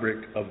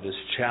fabric of this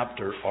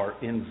chapter are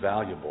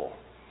invaluable.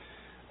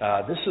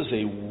 This is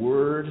a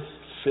word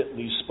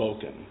fitly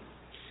spoken.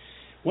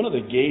 One of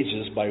the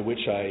gauges by which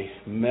I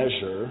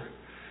measure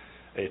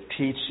a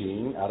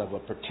teaching out of a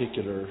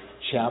particular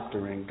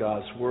chapter in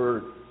God's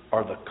Word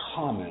are the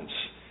comments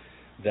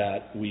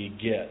that we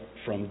get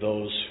from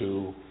those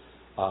who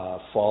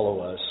follow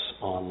us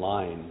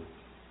online.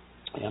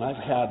 And I've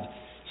had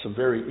some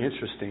very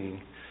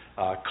interesting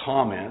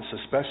comments,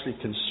 especially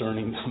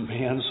concerning the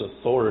man's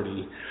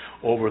authority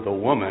over the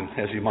woman,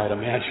 as you might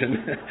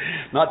imagine.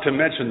 Not to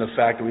mention the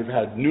fact that we've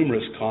had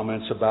numerous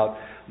comments about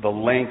the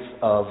length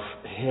of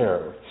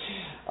hair.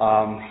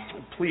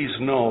 Please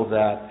know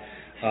that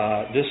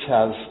this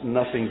has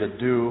nothing to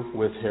do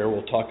with hair.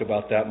 We'll talk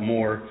about that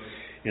more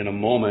in a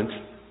moment.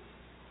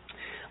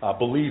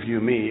 Believe you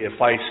me,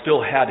 if I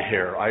still had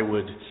hair, I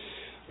would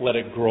let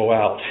it grow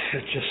out,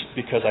 just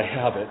because I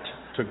have it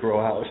to grow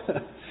out.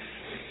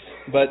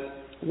 But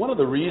one of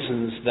the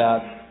reasons that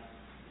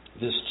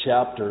this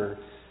chapter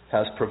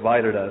has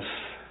provided us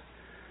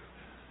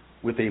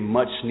with a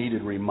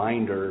much-needed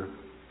reminder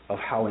of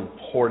how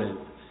important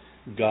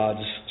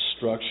God's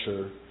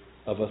structure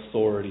of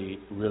authority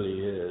really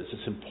is.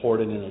 It's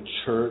important in a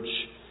church.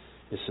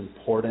 It's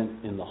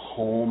important in the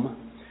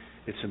home.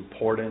 It's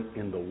important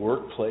in the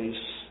workplace,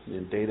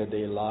 in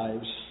day-to-day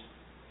lives.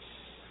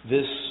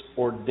 This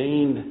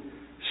ordained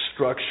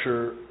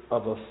structure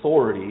of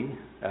authority,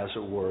 as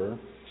it were,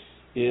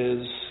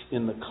 is,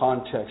 in the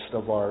context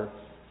of our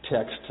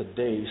text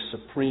today,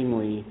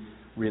 supremely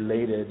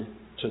related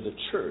to the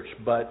church.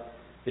 But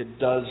it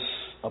does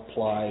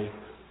apply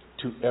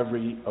to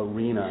every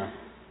arena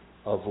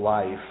of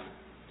life.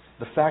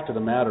 The fact of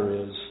the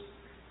matter is,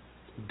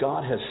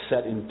 God has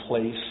set in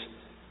place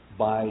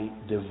by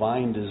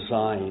divine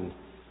design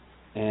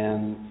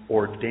an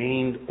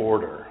ordained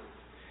order.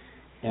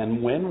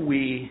 And when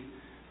we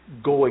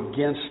go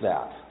against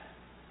that,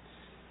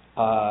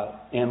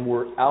 and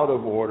we're out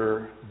of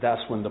order,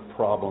 that's when the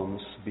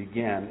problems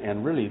begin.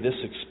 And really, this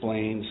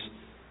explains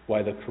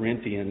why the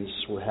Corinthians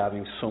were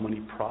having so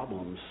many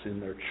problems in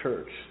their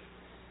church.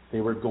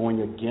 They were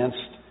going against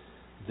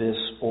this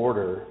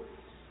order,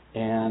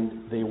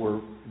 and they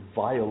were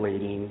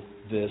violating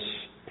this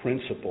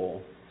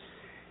principle.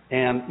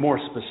 And more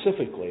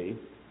specifically,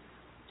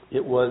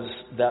 it was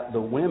that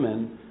the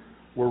women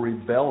were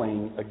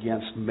rebelling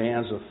against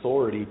man's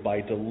authority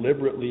by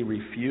deliberately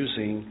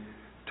refusing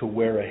to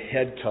wear a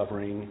head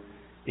covering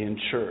in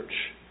church.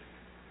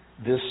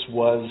 This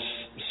was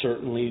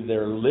certainly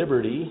their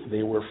liberty.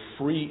 They were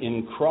free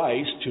in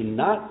Christ to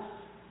not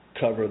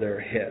cover their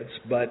heads,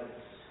 but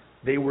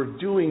they were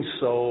doing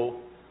so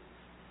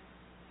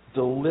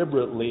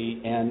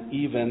deliberately and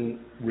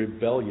even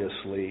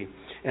rebelliously.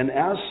 And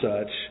as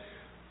such,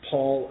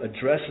 Paul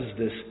addresses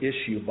this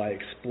issue by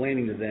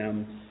explaining to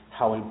them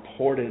how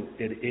important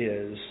it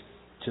is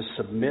to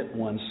submit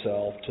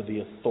oneself to the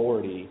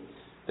authority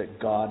that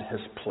God has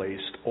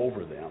placed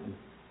over them.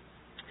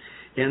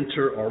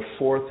 Enter our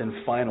fourth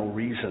and final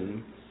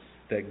reason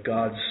that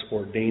God's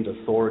ordained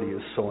authority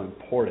is so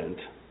important.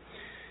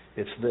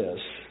 It's this: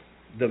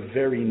 the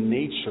very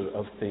nature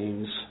of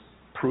things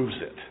proves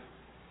it.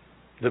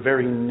 The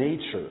very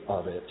nature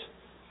of it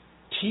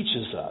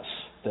teaches us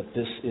that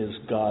this is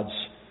God's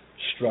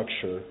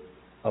structure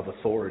of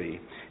authority.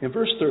 In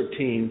verse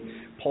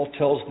 13, Paul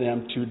tells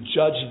them to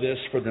judge this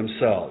for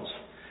themselves.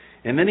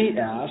 And then he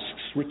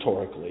asks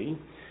rhetorically,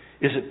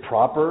 is it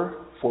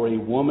proper for a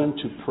woman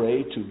to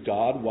pray to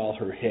God while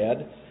her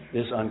head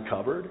is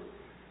uncovered?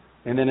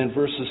 And then in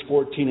verses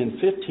 14 and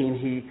 15,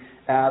 he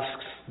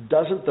asks,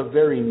 doesn't the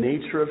very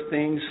nature of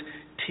things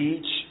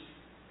teach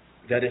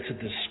that it's a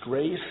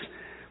disgrace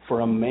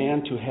for a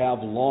man to have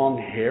long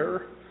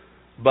hair,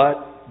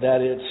 but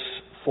that it's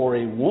for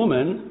a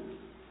woman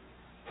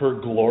her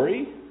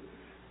glory?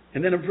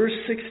 And then in verse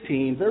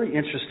 16, very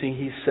interesting,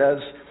 he says,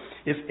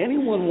 if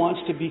anyone wants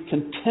to be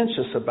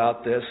contentious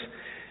about this,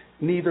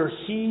 neither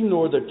he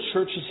nor the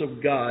churches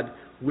of God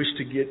wish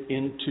to get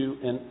into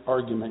an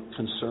argument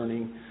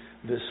concerning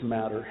this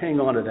matter. Hang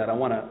on to that. I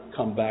want to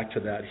come back to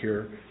that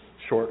here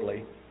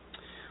shortly.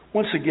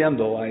 Once again,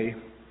 though, I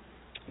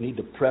need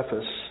to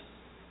preface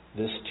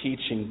this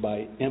teaching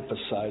by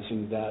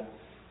emphasizing that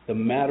the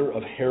matter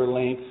of hair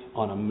length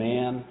on a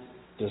man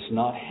does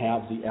not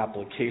have the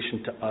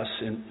application to us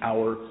in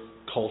our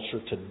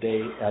culture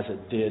today as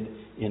it did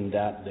in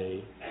that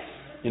day.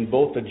 In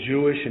both the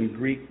Jewish and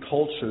Greek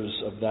cultures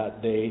of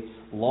that day,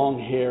 long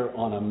hair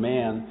on a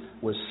man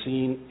was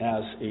seen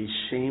as a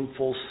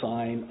shameful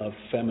sign of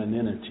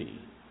femininity.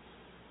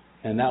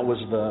 And that was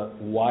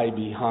the why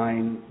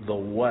behind the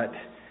what,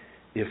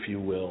 if you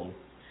will.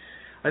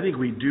 I think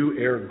we do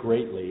err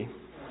greatly,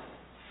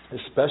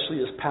 especially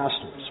as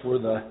pastors. We're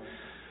the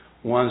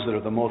ones that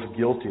are the most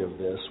guilty of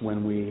this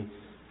when we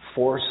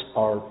force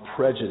our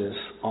prejudice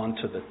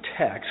onto the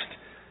text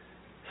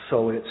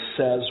so it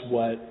says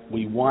what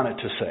we want it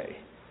to say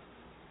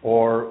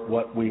or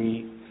what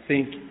we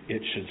think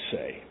it should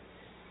say.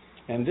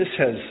 And this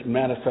has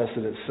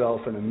manifested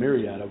itself in a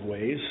myriad of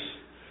ways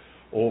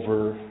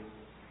over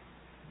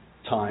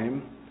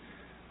time.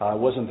 It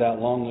wasn't that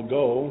long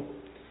ago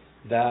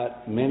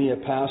that many a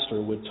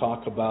pastor would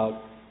talk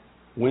about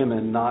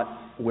women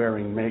not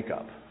wearing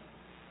makeup.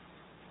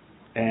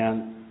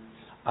 And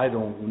I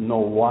don't know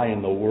why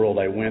in the world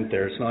I went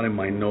there. It's not in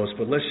my notes,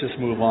 but let's just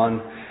move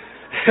on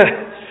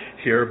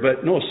here.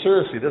 But no,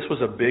 seriously, this was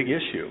a big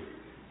issue.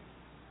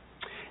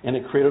 And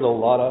it created a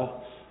lot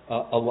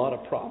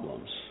of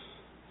problems.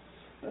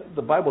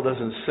 The Bible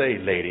doesn't say,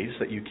 ladies,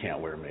 that you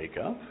can't wear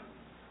makeup.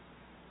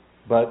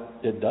 But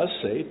it does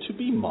say to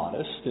be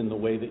modest in the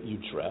way that you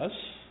dress,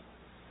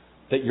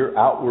 that your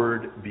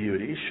outward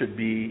beauty should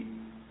be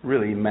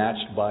really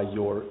matched by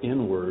your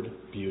inward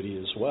beauty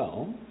as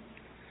well.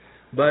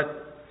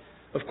 But,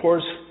 of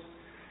course,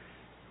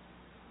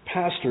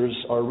 pastors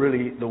are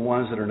really the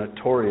ones that are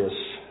notorious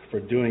for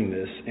doing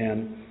this.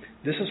 And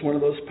this is one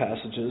of those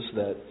passages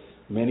that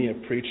many a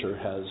preacher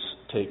has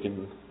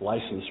taken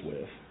license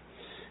with.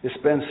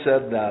 It's been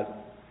said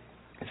that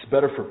it's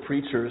better for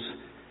preachers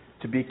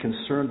to be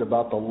concerned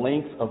about the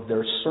length of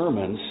their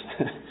sermons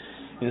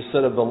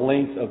instead of the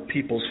length of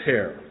people's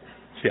hair.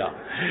 Yeah.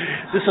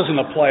 This doesn't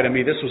apply to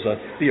me. This was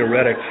a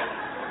theoretic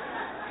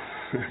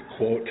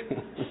quote.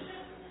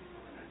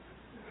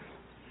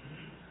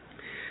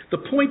 The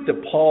point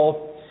that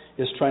Paul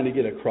is trying to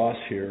get across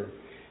here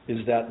is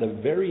that the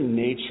very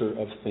nature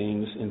of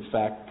things, in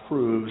fact,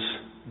 proves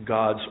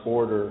God's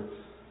order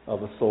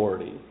of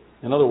authority.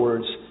 In other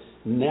words,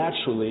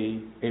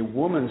 naturally, a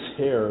woman's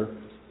hair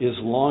is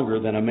longer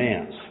than a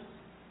man's.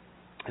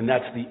 And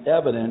that's the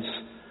evidence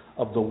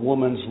of the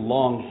woman's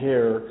long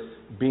hair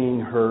being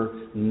her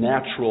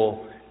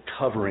natural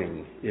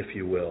covering, if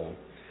you will.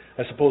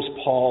 I suppose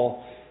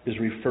Paul is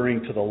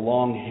referring to the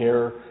long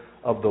hair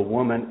of the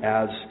woman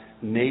as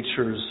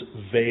nature's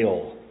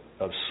veil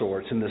of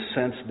sorts, in the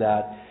sense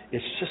that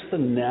it's just the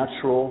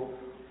natural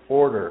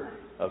order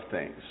of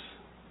things.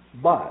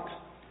 But,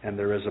 and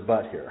there is a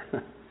but here,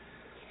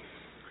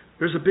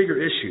 there's a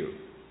bigger issue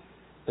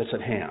that's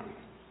at hand.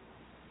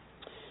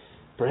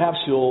 Perhaps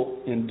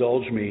you'll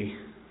indulge me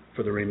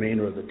for the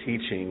remainder of the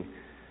teaching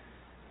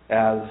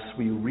as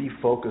we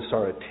refocus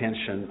our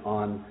attention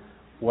on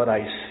what I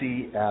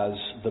see as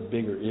the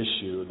bigger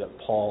issue that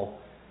Paul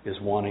is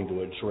wanting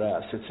to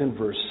address. It's in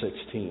verse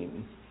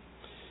 16.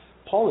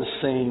 Paul is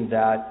saying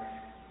that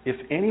if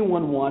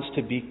anyone wants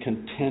to be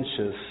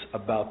contentious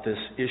about this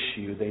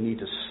issue, they need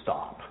to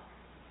stop.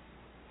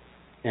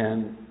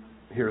 And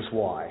here's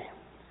why.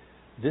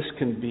 This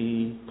can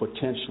be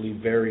potentially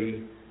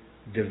very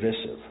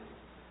divisive.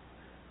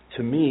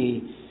 To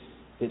me,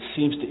 it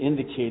seems to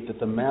indicate that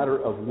the matter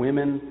of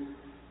women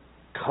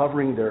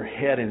covering their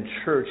head in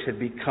church had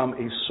become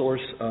a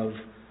source of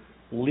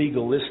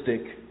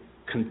legalistic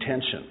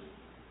contention.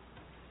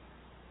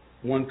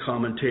 One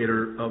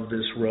commentator of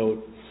this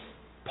wrote,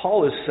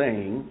 Paul is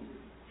saying,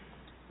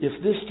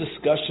 if this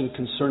discussion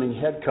concerning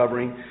head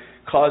covering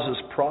causes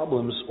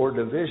problems or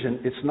division,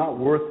 it's not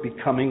worth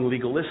becoming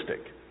legalistic.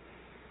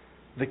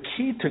 The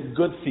key to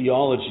good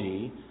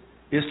theology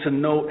is to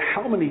note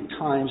how many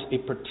times a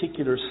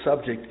particular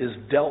subject is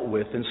dealt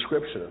with in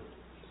Scripture,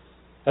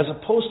 as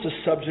opposed to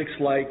subjects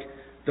like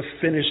the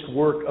finished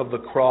work of the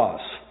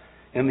cross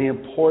and the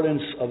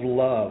importance of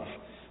love.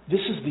 This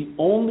is the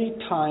only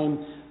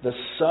time the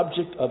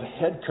subject of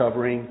head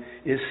covering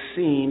is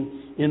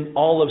seen in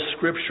all of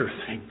Scripture.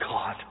 Thank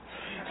God.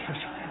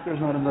 There's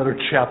not another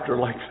chapter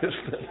like this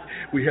that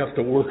we have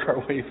to work our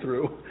way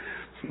through.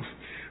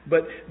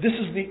 But this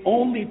is the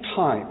only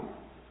time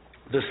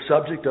the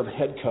subject of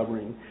head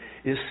covering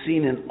is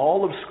seen in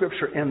all of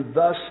Scripture and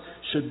thus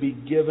should be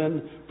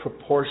given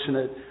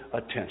proportionate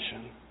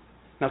attention.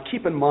 Now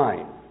keep in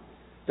mind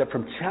that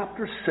from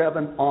chapter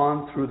 7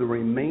 on through the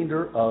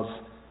remainder of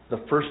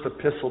the first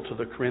epistle to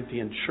the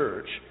Corinthian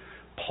church,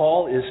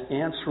 Paul is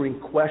answering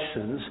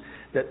questions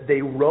that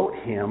they wrote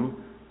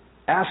him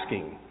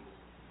asking.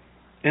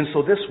 And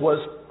so this was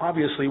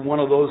obviously one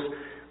of those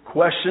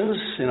questions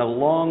in a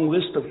long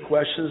list of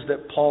questions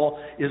that Paul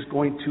is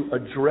going to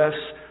address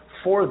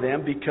for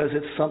them because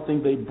it's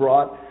something they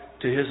brought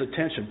to his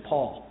attention.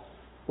 Paul,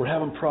 we're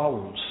having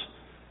problems.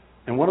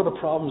 And one of the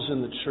problems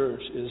in the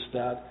church is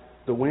that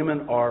the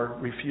women are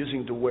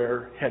refusing to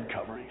wear head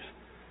coverings.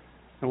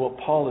 And what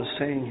Paul is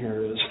saying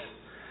here is,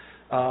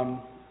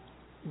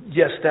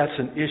 yes, that's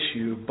an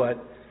issue,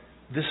 but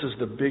this is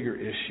the bigger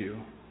issue.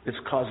 It's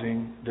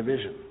causing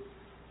division.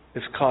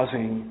 It's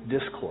causing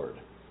discord.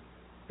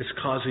 It's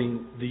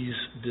causing these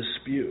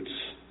disputes.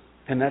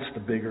 And that's the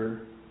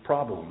bigger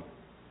problem.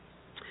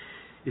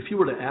 If you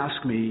were to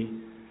ask me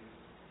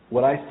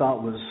what I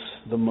thought was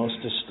the most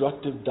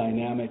destructive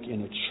dynamic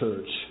in a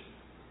church,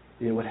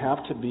 it would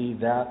have to be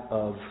that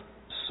of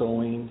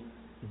sowing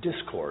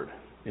discord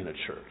in a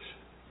church.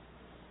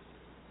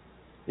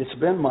 It's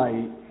been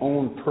my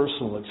own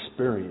personal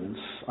experience,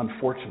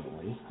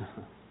 unfortunately.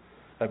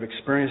 I've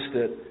experienced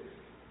it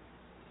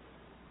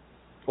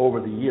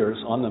over the years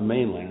on the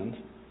mainland.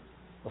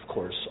 Of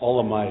course, all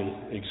of my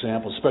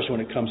examples, especially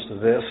when it comes to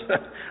this,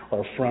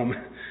 are from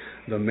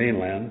the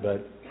mainland.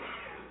 But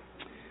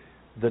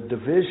the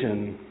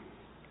division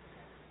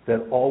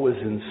that always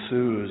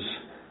ensues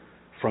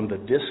from the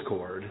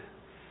discord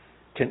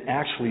can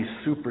actually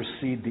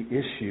supersede the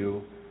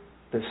issue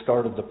that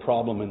started the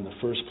problem in the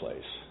first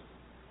place.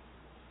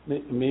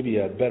 Maybe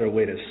a better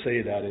way to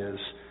say that is,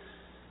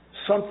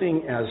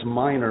 something as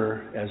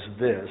minor as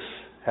this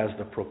has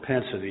the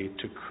propensity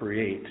to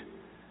create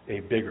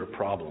a bigger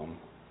problem.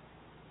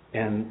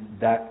 And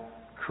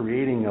that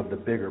creating of the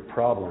bigger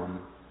problem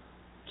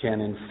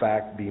can in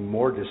fact be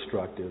more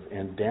destructive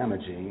and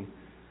damaging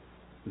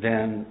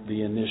than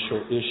the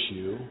initial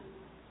issue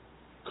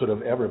could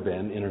have ever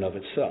been in and of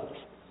itself.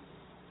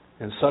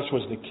 And such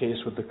was the case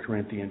with the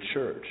Corinthian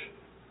church,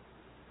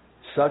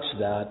 such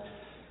that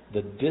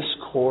the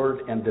discord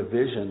and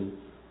division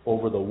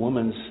over the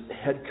woman's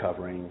head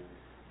covering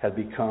had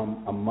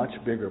become a much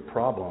bigger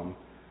problem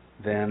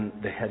than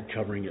the head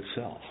covering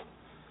itself.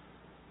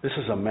 This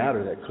is a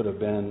matter that could have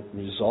been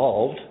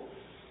resolved,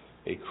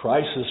 a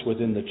crisis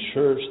within the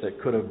church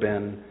that could have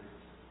been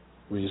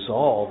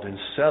resolved and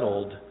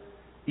settled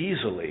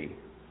easily.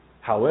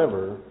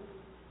 However,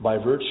 by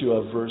virtue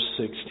of verse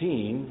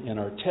 16 in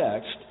our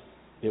text,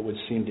 it would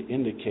seem to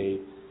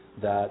indicate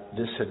that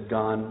this had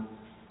gone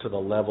to the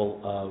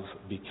level of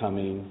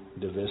becoming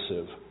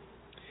divisive.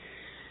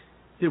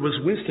 It was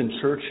Winston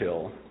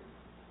Churchill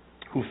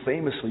who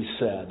famously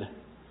said,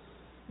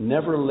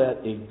 "Never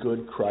let a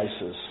good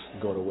crisis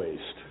go to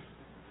waste."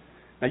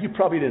 Now, you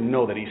probably didn't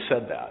know that he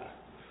said that.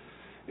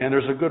 And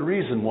there's a good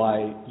reason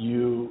why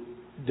you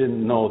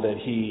didn't know that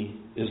he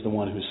is the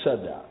one who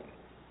said that.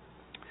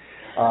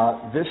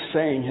 This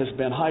saying has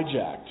been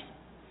hijacked.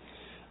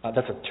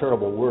 That's a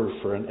terrible word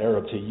for an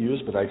Arab to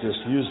use, but I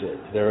just used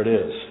it. There it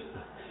is.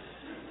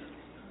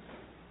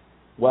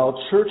 While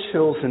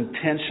Churchill's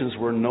intentions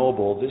were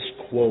noble, this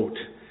quote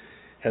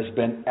has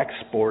been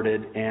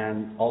exported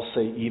and I'll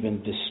say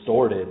even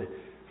distorted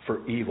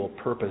for evil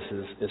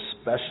purposes,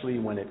 especially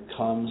when it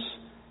comes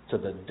to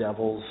the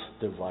devil's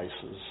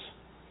devices.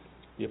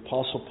 The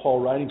Apostle Paul,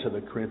 writing to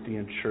the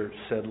Corinthian church,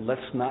 said,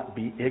 "Let's not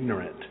be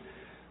ignorant.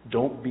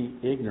 Don't be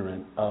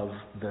ignorant of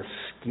the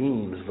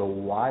schemes, the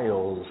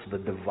wiles, the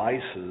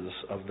devices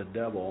of the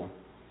devil."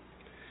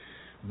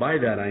 By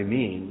that I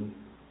mean,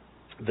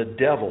 the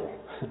devil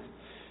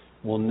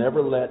will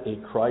never let a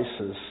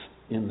crisis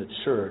in the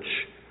church,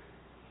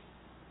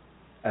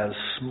 as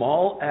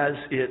small as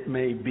it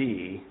may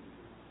be,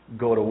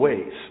 go to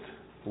waste.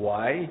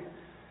 Why?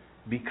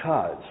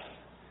 Because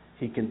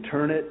he can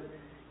turn it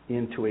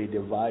into a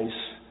device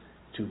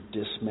to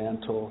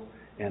dismantle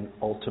and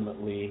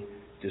ultimately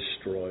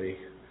destroy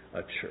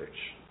a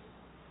church.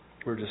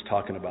 We were just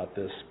talking about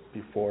this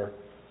before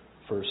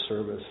first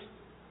service,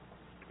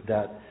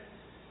 that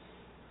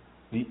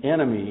the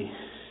enemy,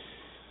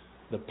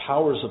 the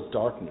powers of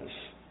darkness,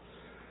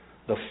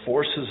 the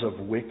forces of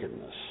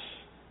wickedness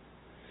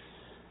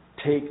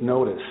take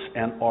notice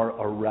and are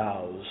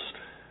aroused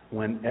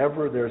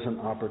whenever there's an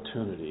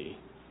opportunity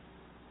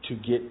to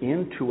get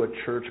into a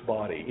church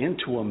body,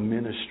 into a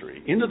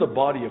ministry, into the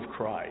body of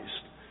Christ,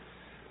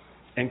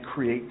 and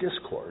create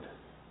discord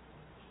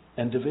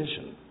and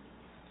division.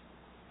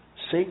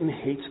 Satan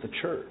hates the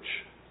church,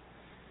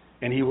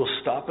 and he will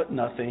stop at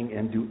nothing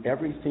and do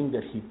everything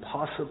that he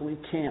possibly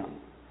can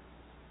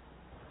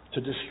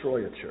to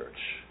destroy a church.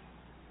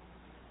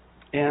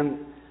 And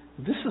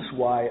this is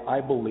why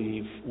I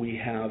believe we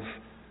have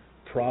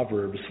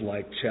Proverbs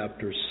like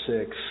chapter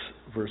 6,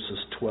 verses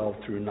 12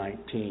 through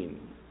 19.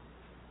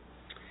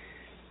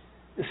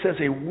 It says,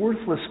 a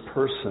worthless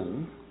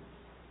person,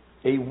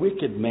 a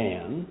wicked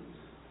man,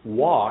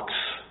 walks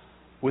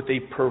with a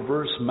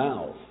perverse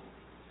mouth.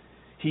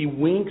 He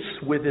winks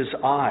with his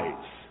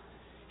eyes.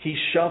 He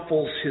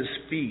shuffles his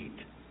feet.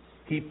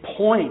 He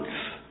points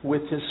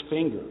with his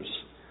fingers.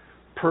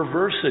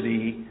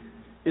 Perversity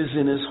is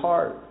in his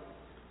heart.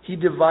 He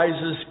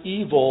devises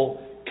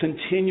evil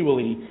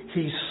continually.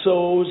 He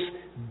sows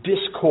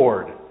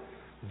discord.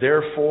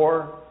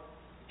 Therefore,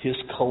 his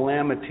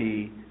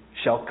calamity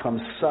shall come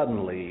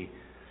suddenly.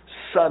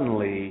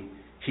 Suddenly,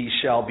 he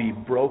shall be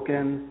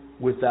broken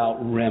without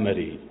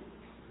remedy.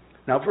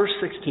 Now, verse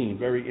 16,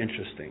 very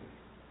interesting.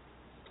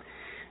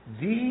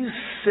 These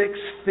 6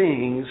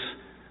 things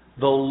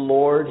the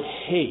Lord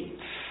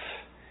hates.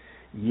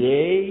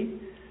 Yea,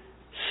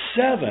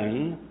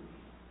 7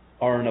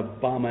 are an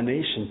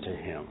abomination to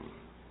him.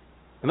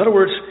 In other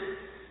words,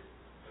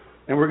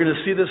 and we're going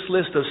to see this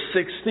list of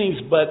 6 things,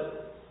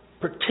 but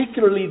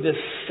particularly the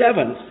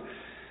 7th,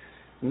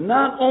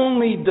 not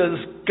only does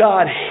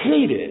God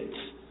hate it,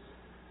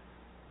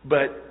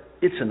 but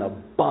it's an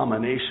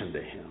abomination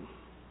to him.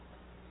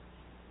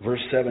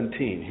 Verse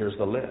 17, here's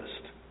the list.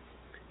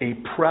 A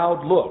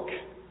proud look,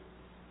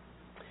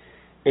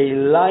 a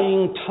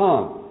lying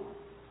tongue,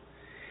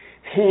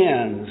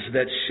 hands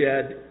that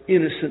shed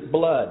innocent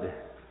blood,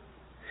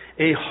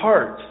 a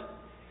heart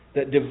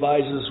that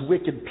devises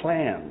wicked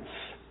plans,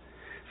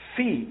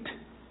 feet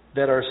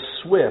that are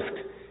swift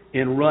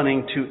in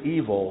running to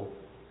evil.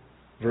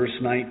 Verse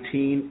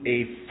 19,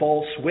 a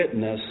false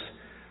witness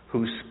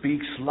who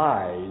speaks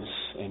lies,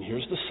 and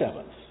here's the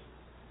 7th,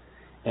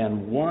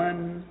 and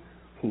one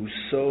who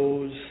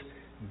sows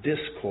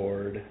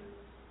discord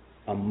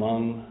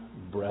among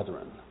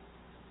brethren.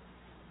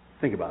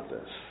 Think about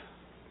this.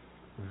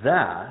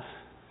 That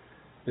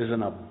is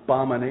an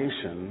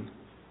abomination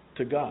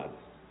to God.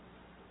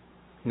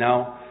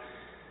 Now,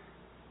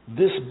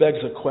 this begs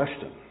a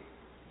question.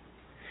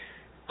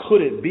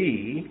 Could it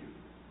be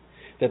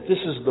that this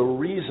is the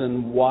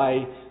reason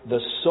why the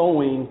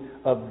sowing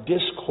of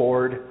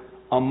discord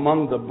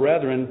among the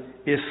brethren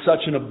is such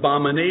an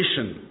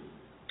abomination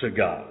to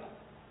God?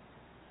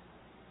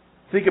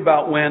 Think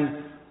about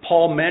when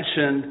Paul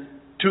mentioned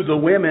to the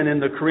women in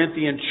the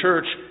Corinthian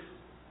church,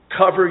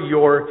 cover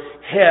your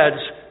heads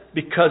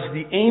because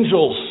the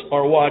angels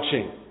are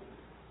watching.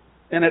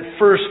 And at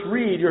first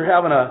read, you're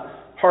having a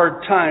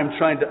hard time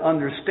trying to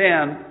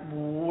understand,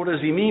 what does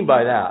he mean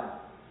by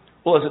that?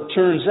 Well, as it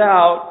turns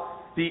out,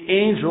 the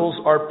angels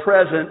are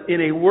present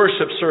in a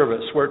worship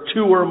service where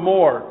 2 or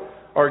more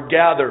are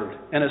gathered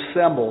and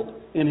assembled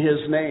in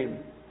his name.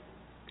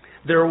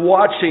 They're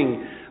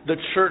watching the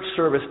church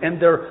service,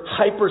 and they're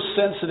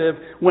hypersensitive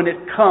when it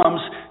comes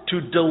to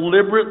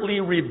deliberately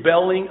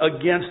rebelling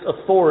against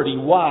authority.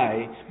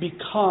 Why?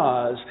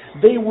 Because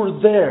they were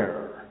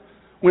there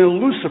when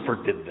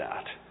Lucifer did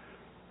that.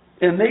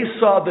 And they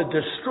saw the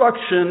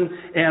destruction,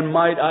 and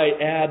might I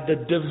add, the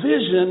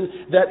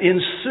division that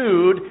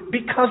ensued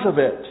because of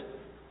it.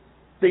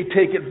 They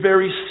take it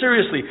very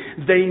seriously.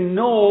 They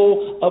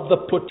know of the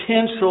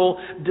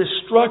potential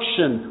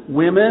destruction.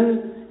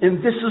 Women, and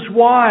this is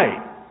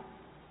why.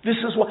 This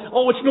is why.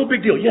 Oh, it's no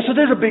big deal. Yes, it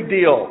is a big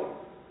deal.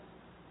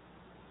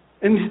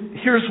 And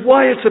here's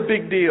why it's a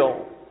big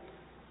deal.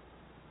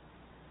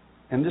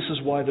 And this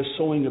is why the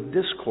sowing of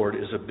discord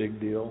is a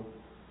big deal.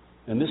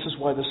 And this is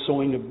why the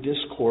sowing of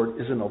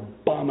discord is an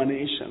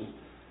abomination.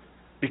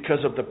 Because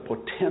of the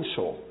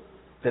potential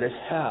that it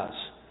has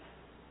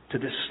to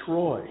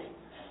destroy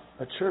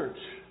a church.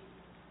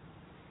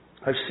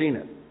 I've seen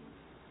it.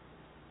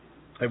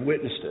 I've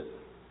witnessed it.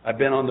 I've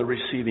been on the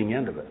receiving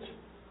end of it.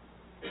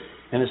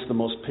 And it's the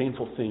most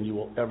painful thing you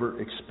will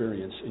ever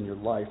experience in your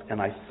life. And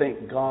I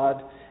thank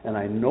God, and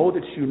I know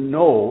that you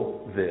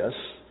know this,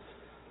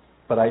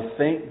 but I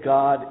thank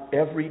God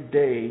every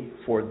day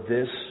for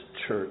this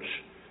church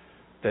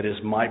that is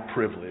my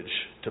privilege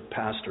to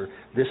pastor.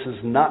 This has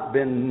not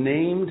been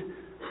named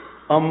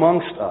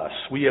amongst us.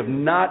 We have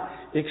not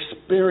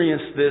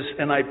experienced this,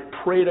 and I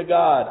pray to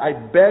God, I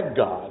beg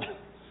God,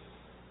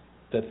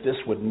 that this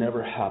would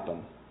never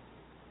happen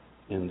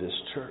in this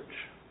church.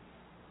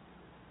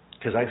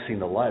 Because I've seen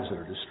the lives that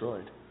are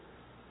destroyed.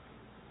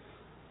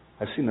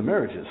 I've seen the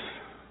marriages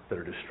that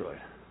are destroyed.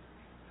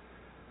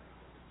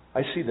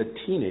 I see the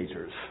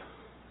teenagers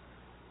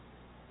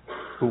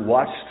who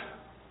watched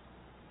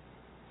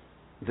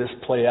this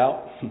play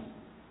out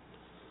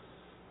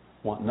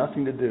want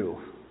nothing to do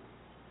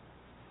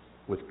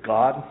with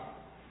God,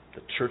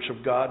 the church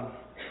of God,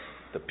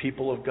 the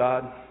people of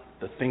God,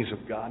 the things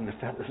of God, and if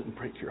that doesn't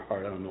break your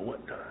heart, I don't know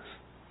what does.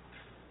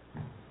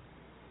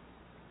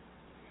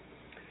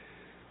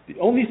 The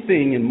only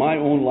thing in my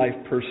own life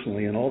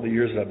personally, in all the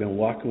years that I've been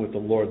walking with the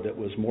Lord, that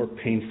was more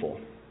painful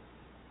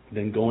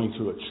than going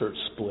through a church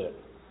split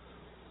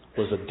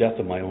was the death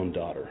of my own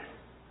daughter.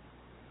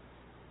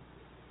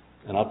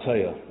 And I'll tell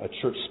you, a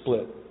church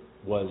split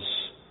was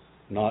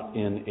not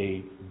in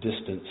a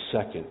distant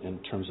second in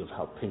terms of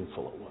how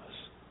painful it was.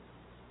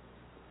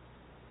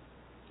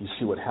 You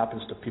see what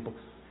happens to people,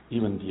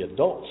 even the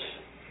adults.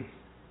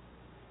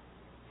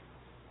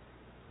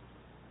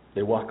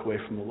 They walk away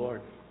from the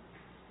Lord.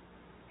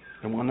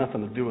 They want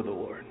nothing to do with the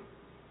Lord.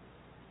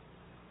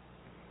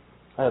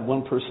 I had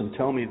one person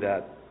tell me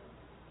that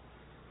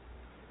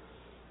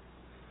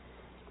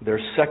their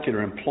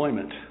secular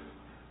employment,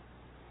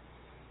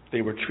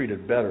 they were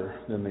treated better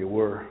than they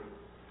were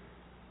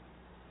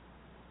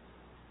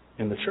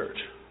in the church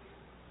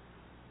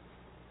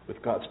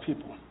with God's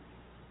people.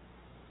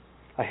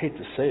 I hate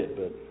to say it,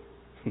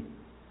 but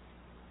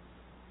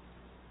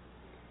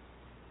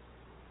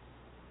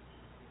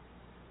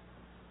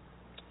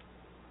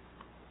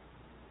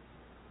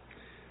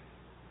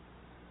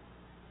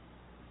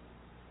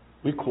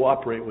we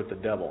cooperate with the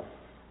devil.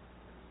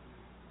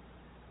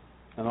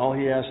 And all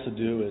he has to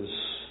do is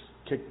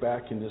kick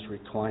back in his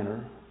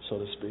recliner, so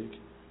to speak,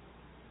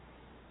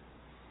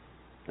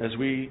 as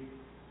we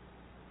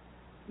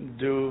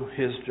do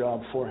his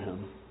job for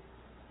him.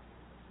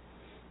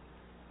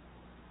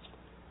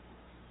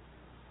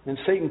 And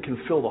Satan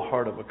can fill the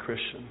heart of a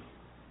Christian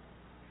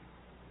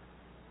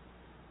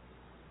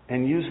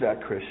and use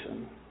that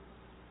Christian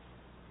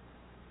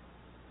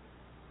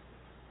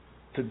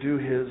to do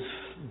his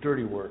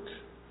dirty work,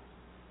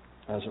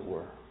 as it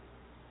were.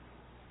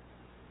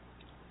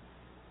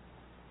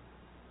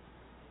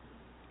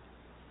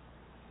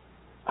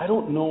 I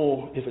don't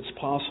know if it's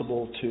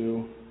possible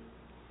to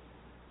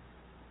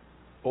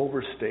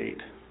overstate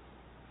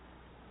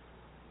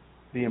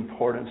the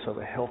importance of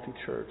a healthy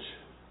church.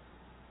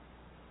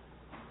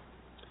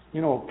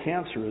 You know,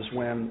 cancer is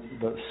when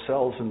the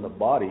cells in the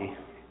body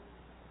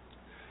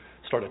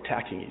start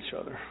attacking each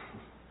other.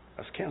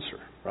 That's cancer,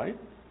 right?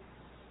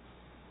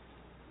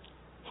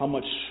 How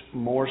much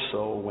more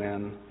so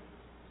when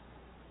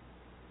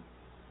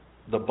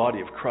the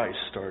body of Christ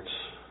starts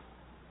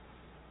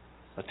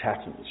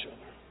attacking each other.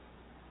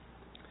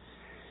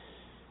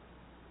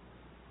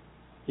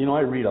 You know,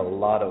 I read a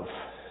lot of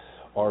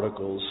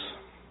articles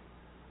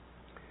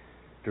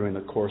during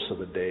the course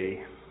of a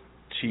day,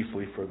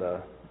 chiefly for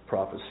the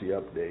prophecy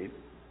update.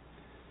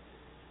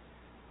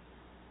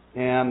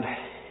 And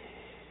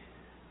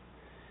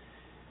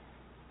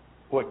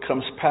what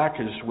comes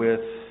packaged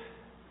with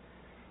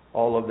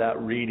all of that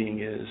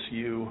reading is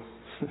you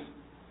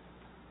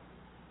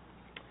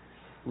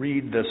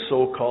read the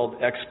so-called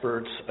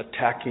experts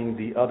attacking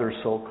the other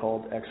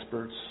so-called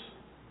experts.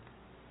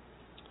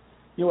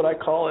 You know what I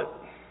call it?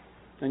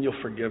 And you'll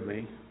forgive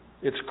me.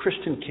 It's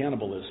Christian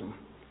cannibalism.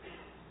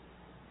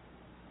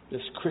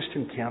 It's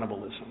Christian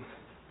cannibalism.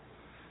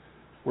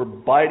 We're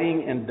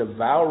biting and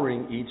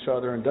devouring each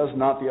other. And does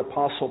not the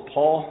Apostle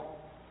Paul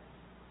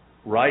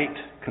write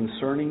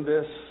concerning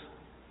this?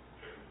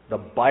 The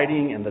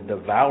biting and the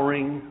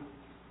devouring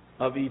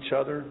of each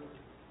other?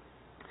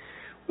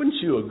 Wouldn't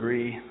you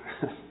agree?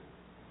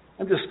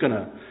 I'm just going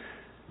to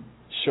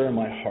share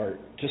my heart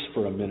just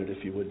for a minute,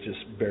 if you would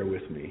just bear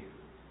with me.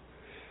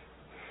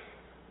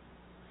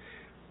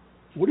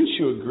 Wouldn't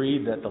you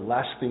agree that the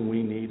last thing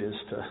we need is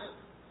to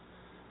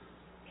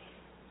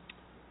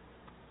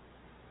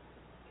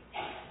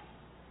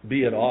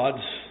be at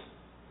odds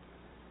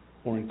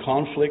or in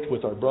conflict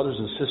with our brothers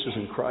and sisters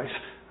in Christ?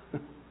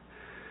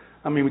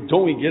 I mean,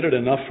 don't we get it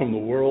enough from the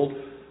world?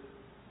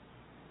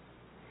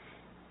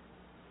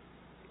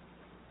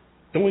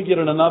 Don't we get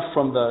it enough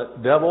from the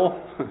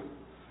devil?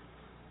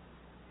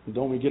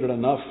 Don't we get it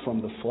enough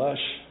from the flesh?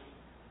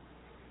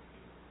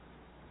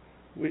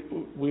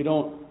 We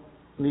don't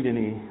need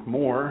any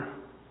more.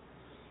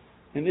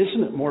 And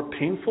isn't it more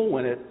painful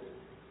when it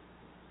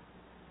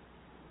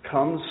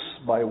comes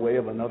by way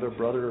of another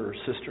brother or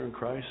sister in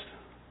Christ?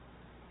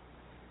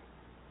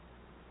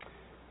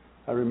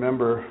 I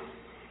remember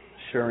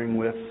sharing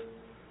with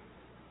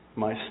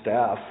my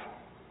staff,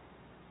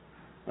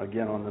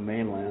 again on the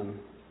mainland,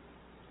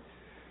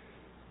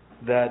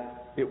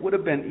 that it would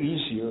have been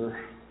easier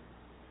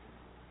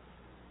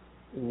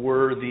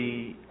were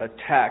the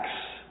attacks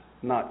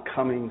not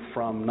coming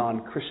from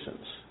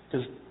non-Christians.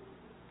 Because,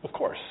 of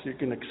course, you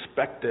can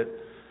expect it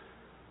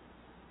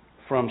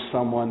from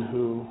someone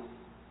who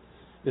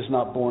is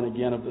not born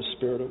again of the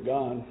Spirit of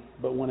God.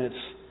 But when it's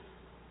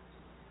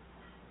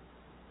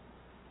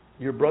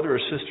your brother or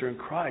sister in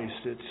Christ,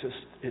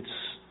 it's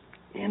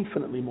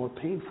infinitely more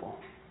painful.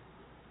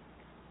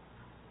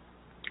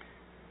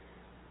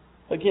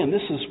 Again,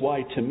 this is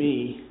why, to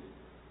me,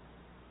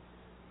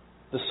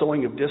 the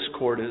sowing of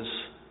discord is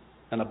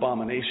an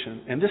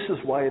abomination. And this is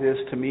why it is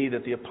to me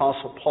that the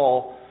Apostle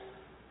Paul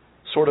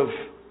sort of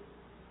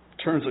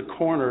turns a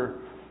corner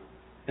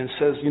and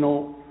says, you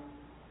know,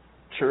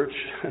 church,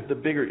 the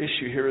bigger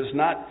issue here is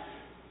not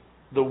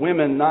the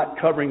women not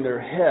covering their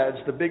heads.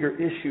 The bigger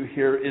issue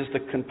here is the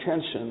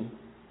contention,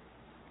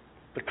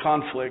 the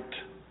conflict,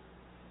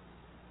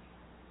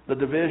 the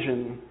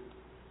division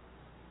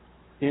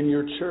in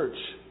your church.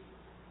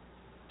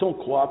 Don't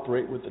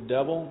cooperate with the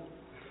devil,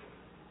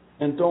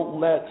 and don't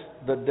let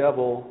the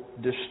devil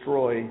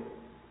destroy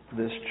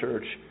this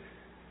church.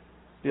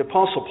 The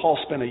Apostle Paul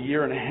spent 1.5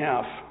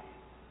 years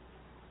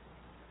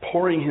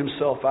pouring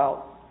himself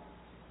out,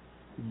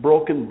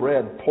 broken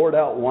bread, poured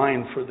out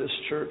wine for this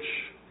church.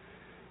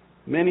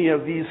 Many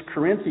of these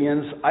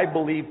Corinthians, I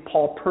believe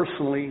Paul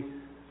personally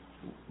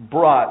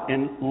brought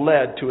and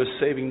led to a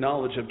saving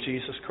knowledge of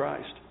Jesus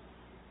Christ.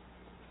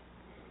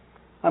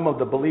 I'm of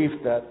the belief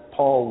that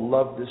Paul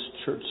loved this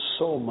church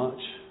so much.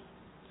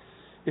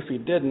 If he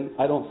didn't,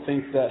 I don't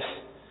think that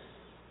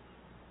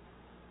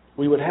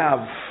we would have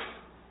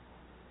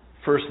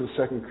 1st and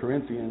 2nd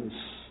Corinthians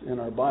in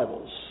our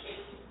Bibles.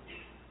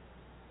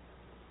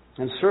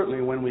 And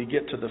certainly when we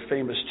get to the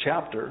famous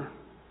chapter,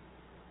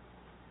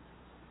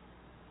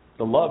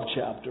 the love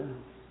chapter,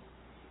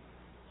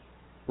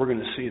 we're going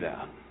to see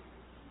that.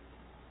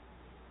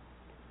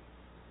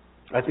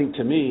 I think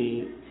to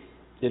me,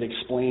 it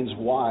explains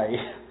why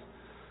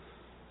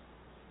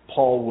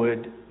Paul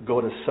would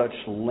go to such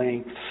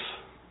lengths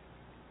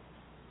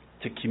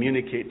to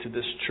communicate to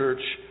this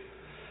church,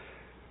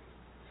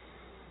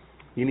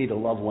 you need to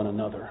love one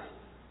another.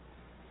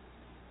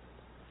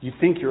 You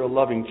think you're a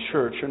loving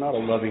church. You're not a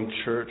loving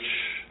church.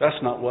 That's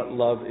not what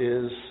love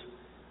is.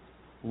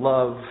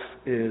 Love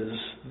is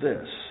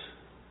this.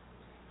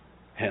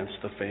 Hence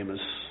the famous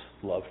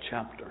love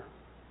chapter.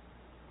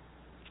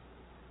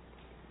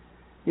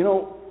 You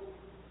know,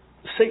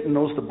 Satan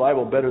knows the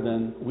Bible better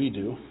than we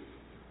do,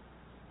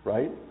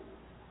 right?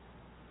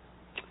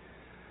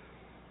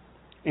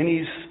 And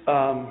he's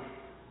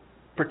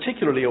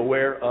particularly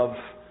aware of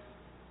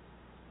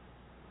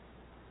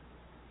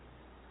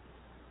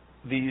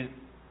the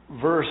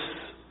verse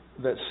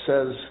that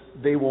says,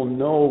 they will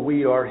know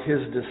we are his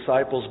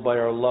disciples by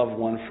our love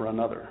one for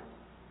another.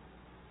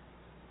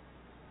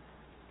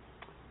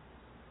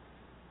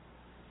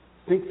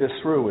 Think this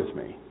through with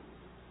me.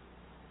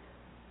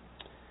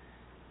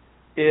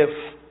 If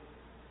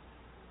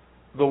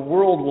the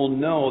world will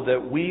know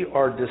that we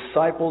are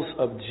disciples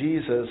of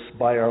Jesus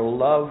by our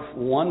love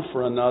one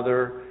for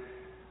another,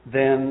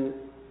 then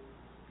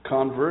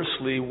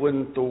conversely,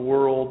 wouldn't the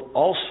world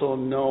also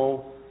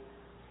know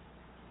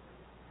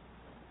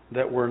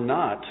that we're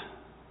not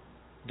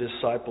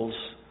disciples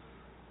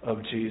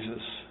of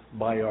Jesus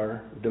by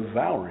our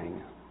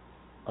devouring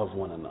of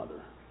one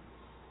another?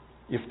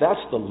 If that's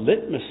the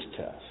litmus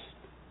test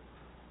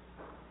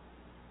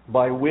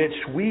by which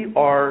we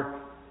are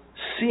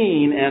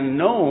seen and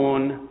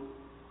known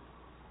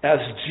as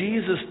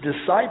Jesus'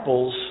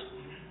 disciples,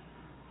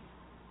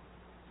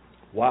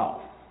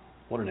 wow,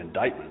 what an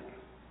indictment.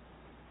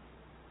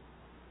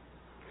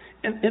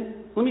 And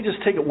let me just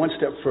take it one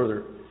step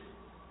further.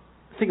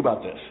 Think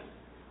about this.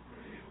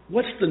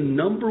 What's the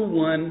number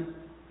one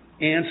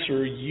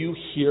answer you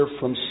hear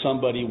from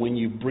somebody when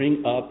you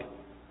bring up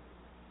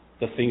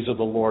the things of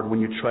the Lord, when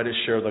you try to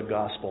share the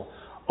gospel?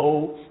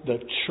 Oh, the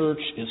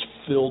church is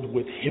filled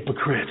with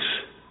hypocrites.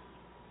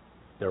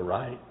 They're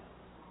right.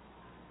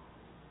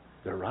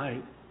 They're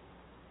right.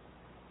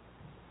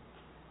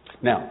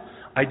 Now,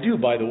 I do,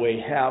 by the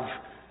way, have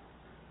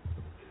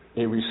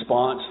a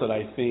response that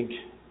I think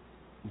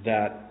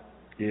that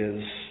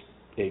is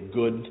a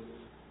good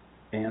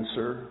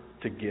answer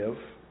to give.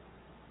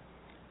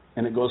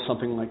 And it goes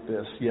something like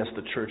this. Yes,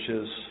 the church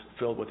is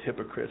filled with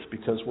hypocrites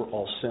because we're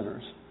all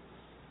sinners.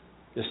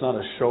 It's not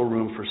a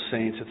showroom for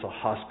saints, it's a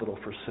hospital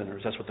for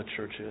sinners. That's what the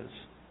church is.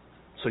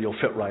 So you'll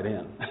fit right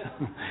in.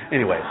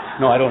 Anyway,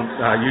 no, I don't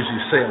usually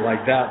say it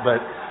like that,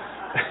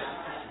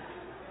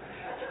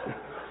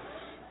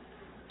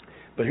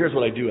 but here's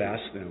what I do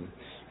ask them.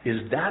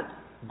 Is that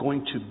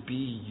going to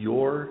be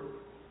your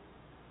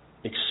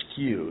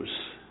excuse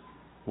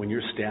when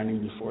you're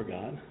standing before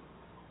God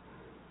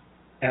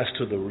as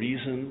to the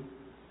reason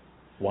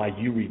why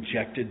you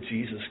rejected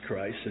Jesus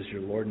Christ as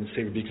your Lord and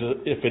Savior? Because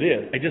if it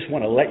is, I just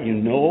want to let you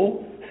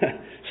know,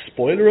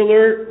 spoiler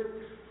alert,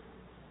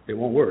 it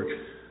won't work.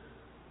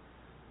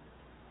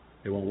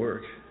 It won't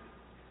work.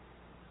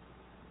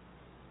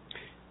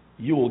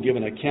 You will give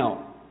an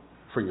account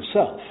for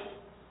yourself,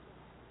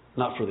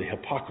 not for the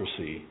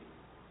hypocrisy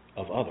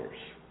of others.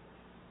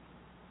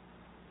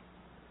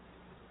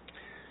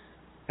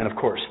 And of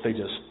course, they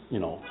just,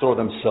 throw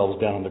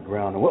themselves down on the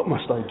ground. And what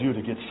must I do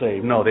to get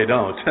saved? No, they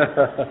don't.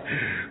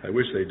 I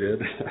wish they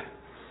did.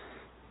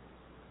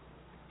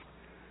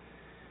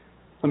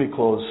 Let me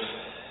close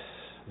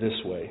this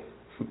way.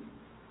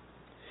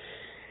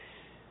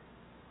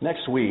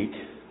 Next week,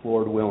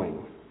 Lord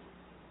willing,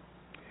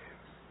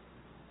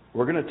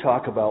 we're going to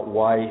talk about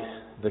why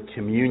the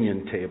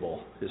communion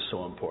table is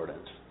so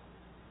important.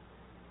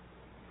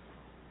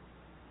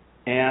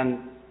 And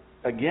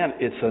again,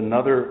 it's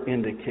another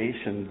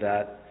indication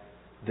that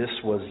this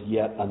was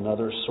yet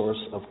another source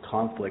of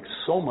conflict,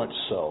 so much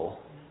so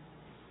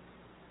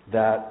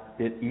that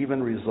it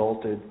even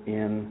resulted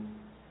in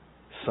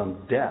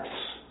some deaths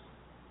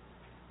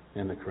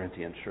in the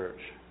Corinthian church.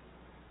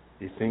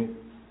 Do you think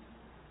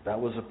that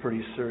was a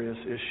pretty serious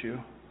issue?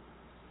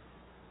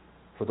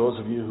 For those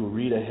of you who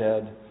read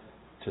ahead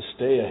to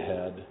stay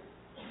ahead,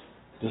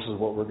 this is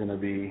what we're going to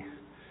be.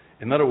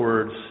 In other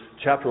words,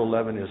 chapter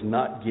 11 is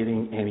not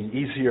getting any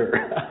easier.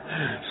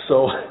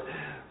 So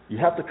you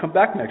have to come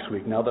back next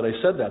week now that I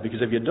said that,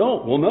 because if you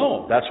don't, we'll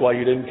know. That's why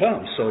you didn't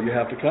come. So you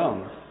have to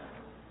come.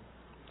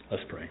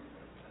 Let's pray.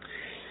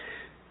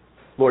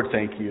 Lord,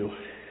 thank you.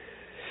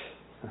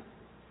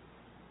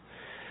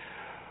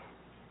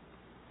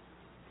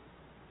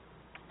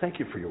 Thank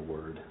you for your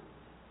word.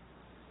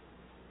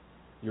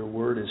 Your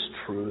word is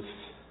truth.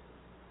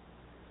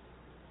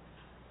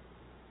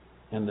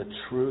 And the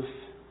truth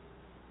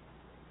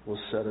will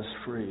set us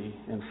free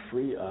and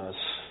free us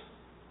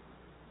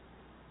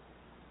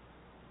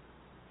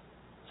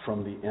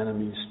from the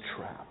enemy's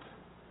trap.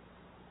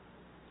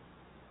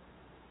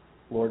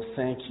 Lord,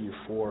 thank you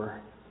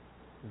for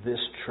this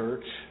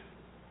church.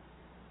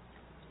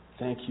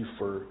 Thank you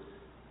for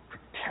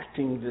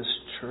protecting this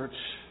church.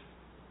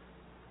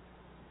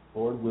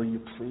 Lord, will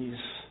you please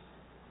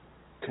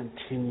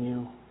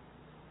continue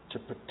to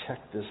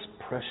protect this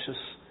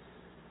precious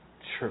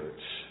church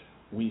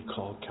we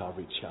call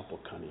Calvary Chapel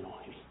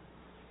Kaneohe.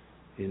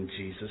 In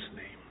Jesus'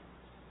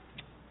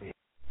 name.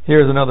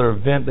 Here's another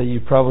event that you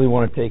probably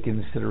want to take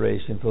into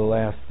consideration for the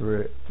last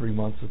 3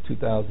 months of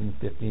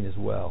 2015 as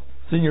well.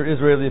 Senior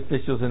Israeli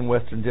officials and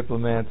Western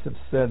diplomats have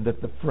said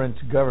that the French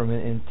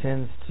government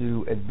intends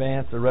to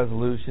advance a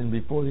resolution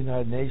before the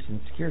United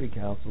Nations Security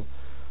Council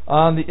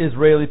on the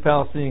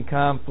Israeli-Palestinian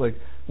conflict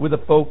with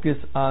a focus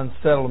on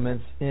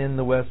settlements in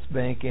the West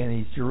Bank and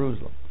East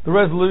Jerusalem. The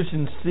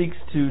resolution seeks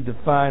to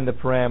define the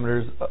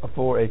parameters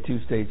for a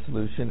two-state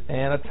solution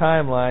and a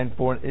timeline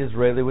for an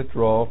Israeli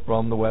withdrawal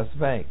from the West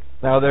Bank.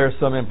 Now, there's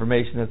some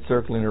information that's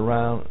circulating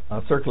around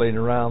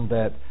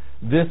that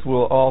this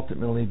will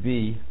ultimately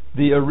be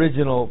the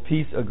original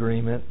peace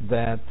agreement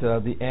that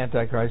the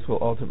Antichrist will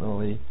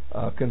ultimately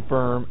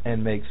confirm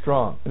and make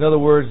strong. In other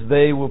words,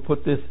 they will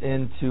put this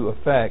into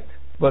effect,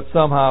 but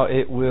somehow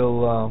it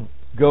will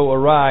go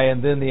awry,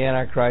 and then the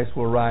Antichrist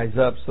will rise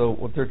up. So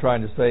what they're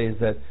trying to say is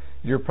that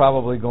you're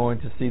probably going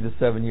to see the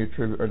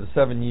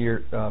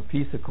 7-year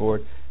peace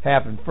accord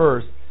happen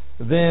first.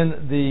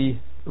 Then the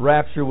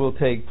rapture will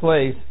take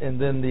place, and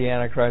then the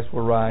Antichrist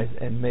will rise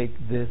and make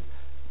this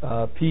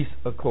peace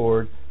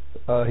accord.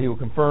 He will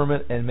confirm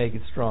it and make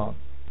it strong.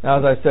 Now,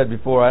 as I said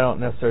before, I don't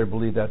necessarily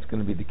believe that's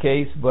going to be the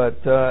case,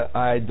 but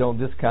I don't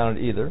discount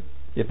it either.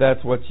 If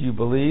that's what you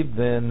believe,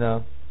 then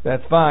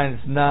that's fine.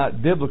 It's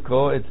not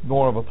biblical. It's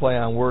more of a play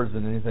on words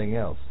than anything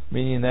else,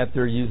 meaning that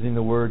they're using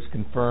the words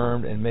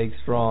confirmed and make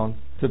strong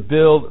to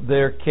build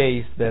their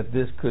case that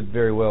this could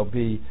very well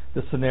be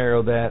the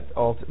scenario that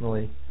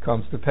ultimately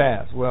comes to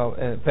pass. Well,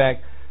 in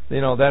fact,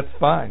 that's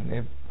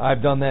fine.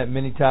 I've done that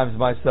many times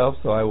myself,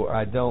 so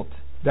I don't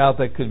doubt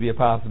that could be a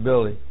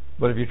possibility.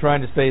 But if you're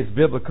trying to say it's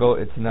biblical,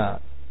 it's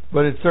not.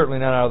 But it's certainly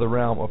not out of the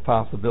realm of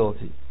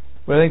possibility.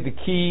 But I think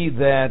the key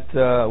that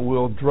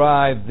will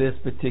drive this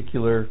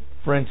particular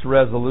French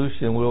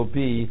resolution will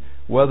be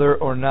whether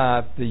or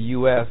not the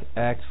U.S.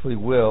 actually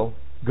will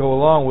go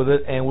along with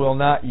it and will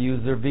not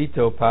use their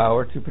veto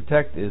power to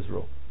protect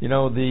Israel.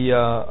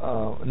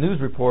 The news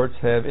reports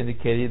have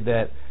indicated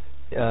that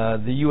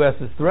the U.S.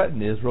 has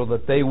threatened Israel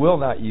that they will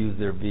not use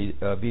their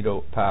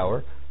veto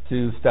power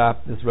to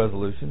stop this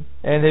resolution,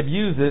 and have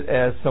used it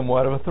as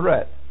somewhat of a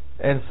threat.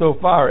 And so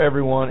far,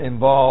 everyone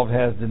involved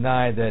has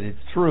denied that it's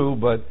true,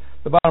 but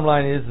the bottom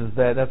line is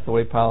that that's the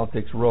way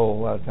politics roll a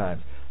lot of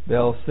times.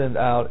 They'll send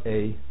out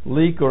a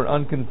leak or an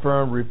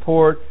unconfirmed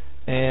report,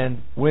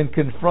 and when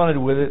confronted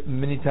with it,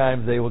 many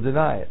times they will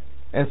deny it.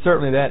 And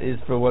certainly that is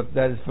for what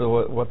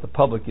the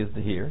public is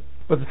to hear.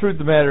 But the truth of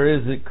the matter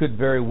is it could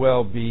very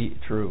well be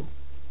true.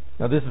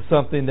 Now, this is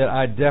something that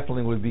I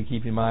definitely would be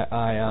keeping my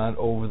eye on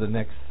over the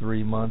next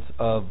 3 months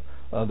of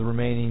the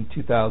remaining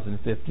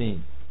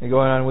 2015. And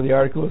going on with the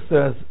article, it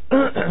says,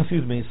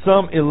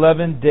 some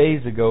 11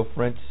 days ago,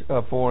 French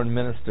Foreign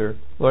Minister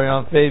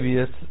Laurent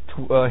Fabius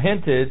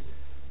hinted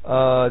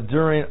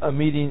during a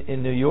meeting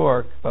in New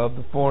York of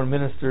the foreign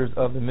ministers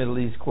of the Middle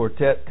East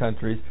Quartet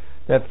countries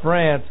that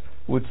France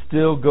would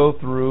still go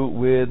through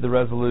with the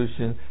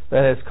resolution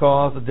that has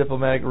caused a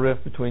diplomatic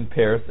rift between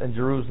Paris and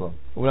Jerusalem.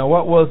 Now,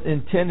 what was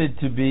intended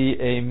to be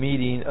a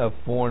meeting of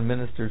foreign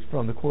ministers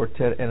from the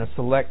quartet and a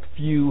select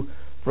few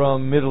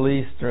from Middle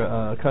East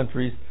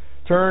countries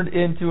turned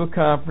into a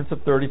conference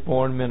of 30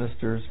 foreign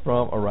ministers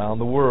from around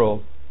the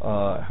world.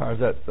 How is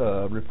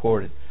that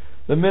reported?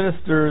 The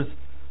ministers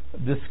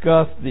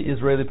discussed the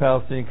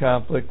Israeli-Palestinian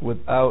conflict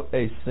without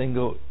a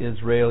single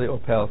Israeli or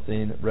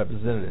Palestinian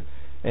representative.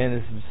 And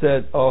it's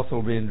said,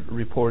 also being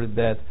reported,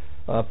 that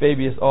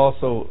Fabius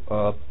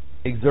also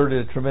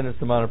exerted a tremendous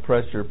amount of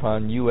pressure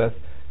upon U.S.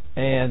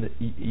 and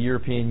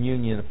European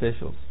Union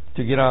officials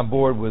to get on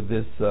board with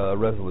this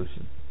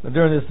resolution. Now,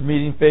 during this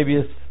meeting,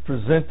 Fabius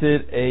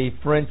presented a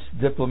French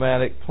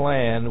diplomatic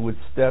plan with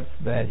steps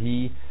that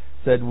he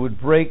said would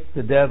break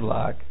the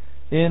deadlock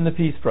in the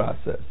peace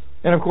process.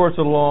 And of course,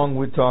 along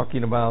with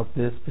talking about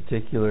this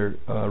particular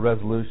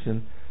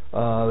resolution,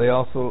 they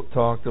also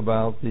talked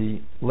about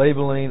the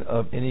labeling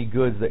of any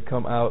goods that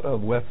come out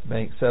of West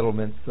Bank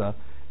settlements. And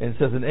it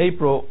says, in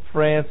April,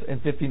 France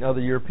and 15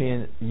 other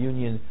European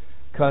Union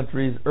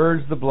countries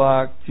urged the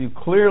bloc to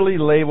clearly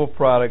label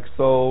products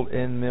sold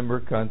in member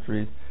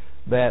countries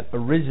that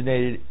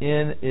originated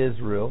in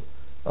Israeli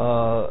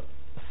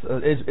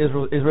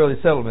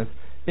settlements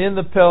in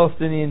the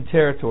Palestinian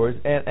territories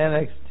and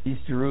annexed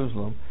East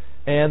Jerusalem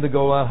and the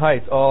Golan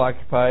Heights, all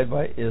occupied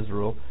by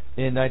Israel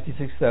in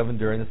 1967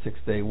 during the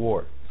Six-Day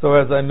War. So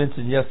as I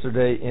mentioned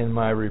yesterday in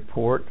my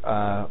report,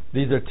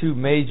 these are two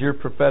major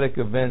prophetic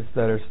events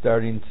that are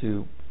starting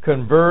to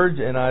converge,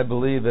 and I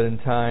believe that in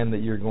time that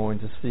you're going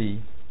to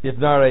see, if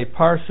not a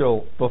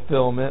partial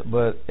fulfillment,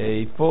 but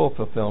a full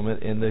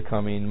fulfillment in the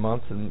coming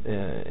months, and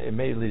it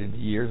may lead into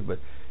years, but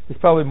it's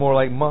probably more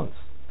like months.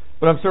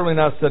 But I'm certainly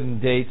not setting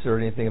dates or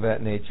anything of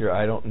that nature.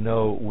 I don't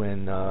know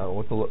when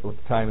what the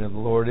timing of the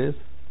Lord is.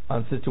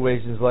 On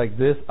situations like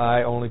this,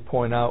 I only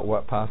point out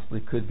what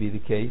possibly could be the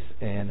case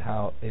and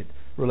how it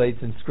relates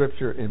in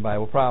Scripture in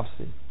Bible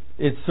prophecy.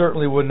 It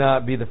certainly would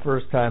not be the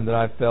first time that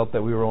I felt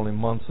that we were only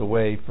months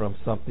away from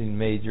something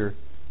major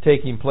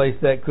taking place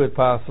that could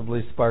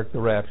possibly spark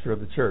the rapture of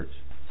the church.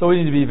 So we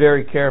need to be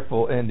very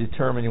careful in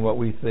determining what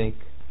we think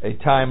a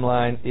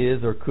timeline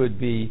is or could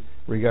be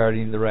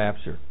regarding the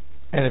rapture.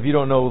 And if you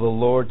don't know the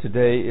Lord,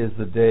 today is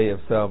the day of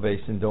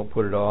salvation. Don't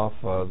put it off.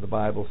 The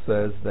Bible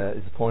says that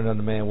it's appointed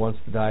unto man once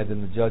to die, then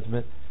the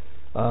judgment.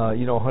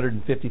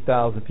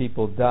 150,000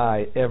 people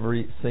die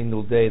every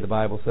single day. The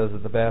Bible says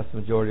that the vast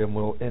majority of them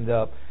will end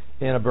up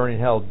in a burning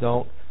hell.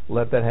 Don't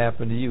let that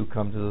happen to you.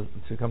 Come to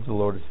the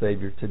Lord as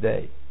Savior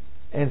today.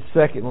 And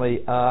secondly,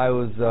 I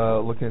was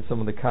looking at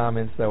some of the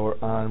comments that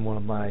were on one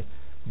of my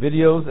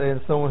videos, and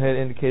someone had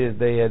indicated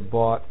they had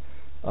bought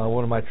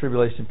one of my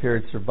Tribulation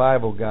Period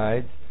Survival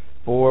Guides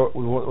for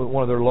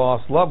one of their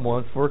lost loved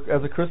ones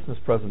as a Christmas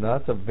present. Now,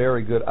 that's a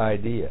very good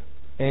idea.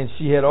 And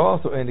she had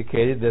also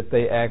indicated that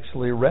they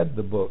actually read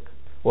the book.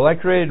 Well, I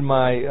created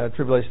my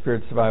Tribulation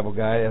Period Survival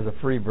Guide as a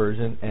free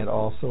version and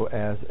also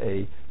as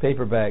a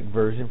paperback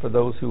version for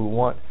those who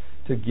want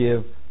to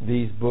give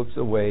these books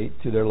away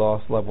to their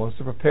lost loved ones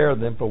to prepare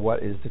them for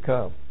what is to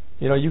come.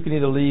 You can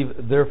either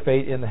leave their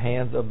fate in the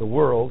hands of the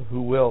world,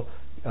 who will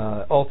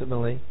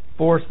ultimately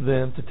force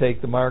them to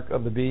take the mark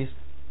of the beast,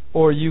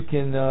 or you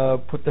can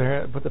put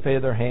the fate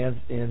of their hands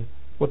in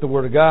what the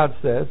Word of God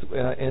says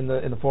in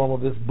the form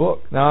of this book.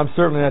 Now, I'm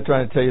certainly not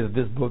trying to tell you that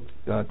this book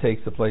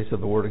takes the place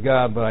of the Word of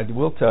God, but I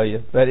will tell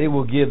you that it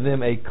will give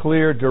them a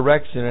clear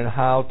direction in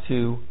how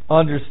to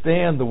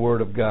understand the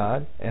Word of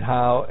God and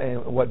how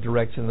and what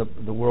direction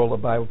the world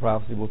of Bible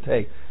prophecy will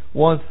take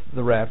once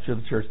the rapture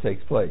of the church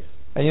takes place.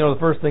 And the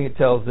first thing it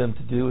tells them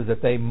to do is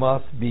that they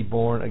must be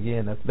born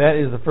again. That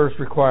is the first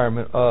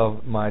requirement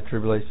of my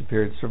Tribulation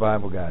Period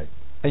Survival Guide.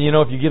 And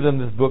if you give them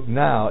this book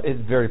now,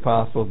 it's very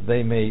possible that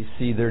they may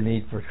see their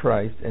need for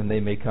Christ and they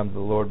may come to the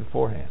Lord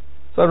beforehand.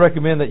 So I'd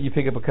recommend that you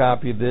pick up a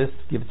copy of this,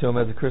 give it to them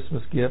as a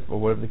Christmas gift or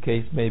whatever the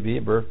case may be,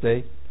 a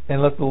birthday,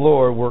 and let the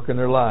Lord work in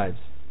their lives.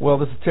 Well,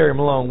 this is Terry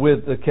Malone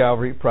with the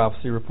Calvary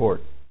Prophecy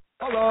Report.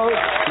 Hello.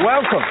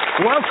 Welcome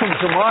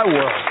to my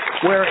world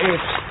where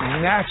it's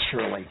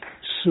naturally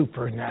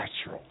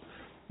supernatural.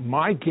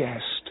 My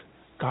guest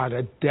got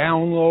a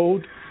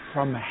download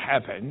from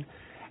heaven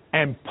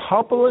and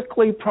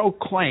publicly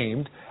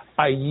proclaimed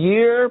a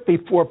year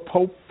before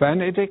Pope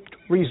Benedict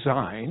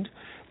resigned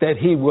that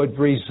he would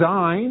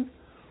resign,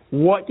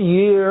 what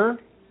year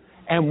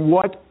and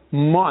what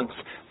month.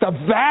 The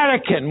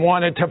Vatican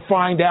wanted to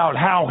find out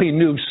how he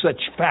knew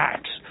such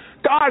facts.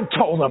 God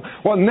told him.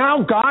 Well, now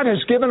God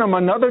has given him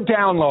another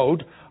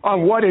download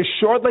on what is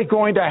shortly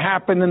going to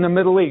happen in the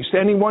Middle East.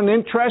 Anyone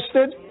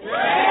interested?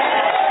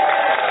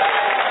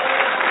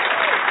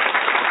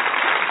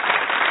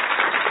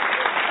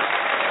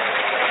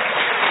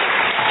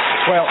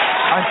 Well,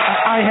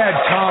 I had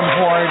Tom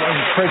Horn and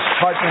Chris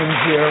Putnam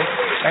here,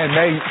 and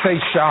they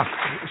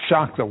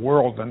shocked the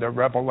world in their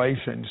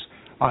revelations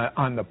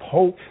on the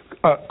Pope.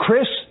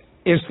 Chris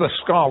is the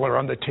scholar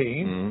on the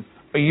team.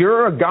 Mm-hmm.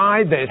 You're a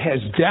guy that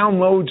has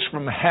downloads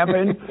from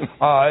heaven.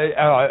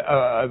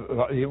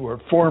 You were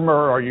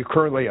are you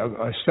currently an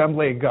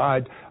Assembly of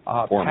God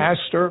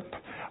pastor?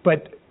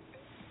 But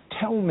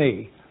tell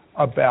me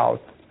about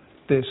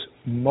this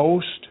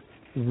most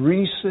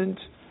recent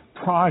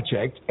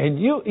project, and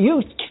you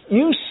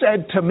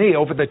said to me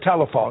over the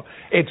telephone,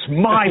 "It's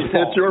my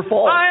fault. It's your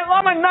fault.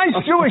 I'm a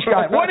nice Jewish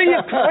guy. What are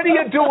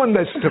you doing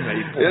this to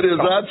me?" It is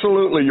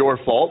absolutely your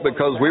fault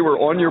because we were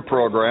on your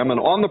program, and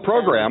on the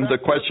program, the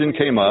question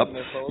came up,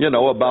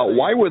 about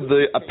why would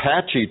the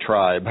Apache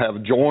tribe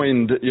have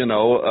joined,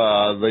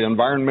 the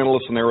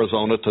environmentalists in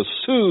Arizona to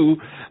sue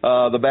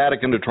the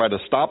Vatican to try to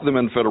stop them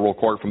in federal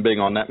court from being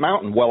on that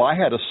mountain. Well, I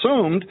had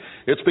assumed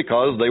it's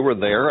because they were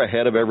there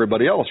ahead of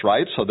everybody else,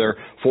 right? So their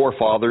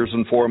forefathers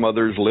and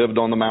foremothers lived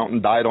on the mountain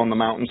mountain, died on the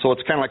mountain, so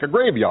it's kind of like a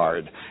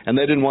graveyard. And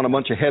they didn't want a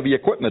bunch of heavy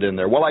equipment in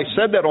there. Well, I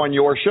said that on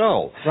your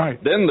show. Right.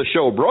 Then the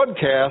show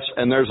broadcasts,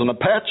 and there's an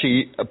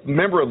Apache, a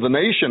member of the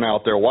nation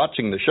out there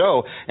watching the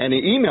show, and he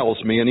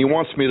emails me, and he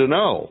wants me to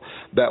know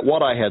that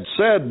what I had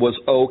said was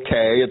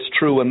okay, it's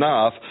true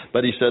enough,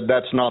 but he said,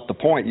 that's not the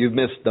point. You've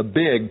missed the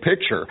big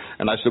picture.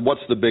 And I said,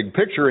 what's the big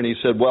picture? And he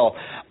said, well,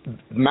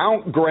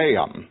 Mount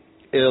Graham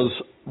is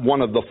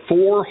one of the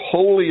 4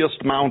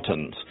 holiest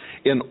mountains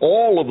in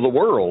all of the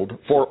world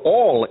for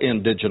all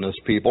indigenous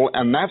people,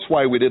 and that's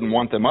why we didn't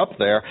want them up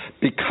there,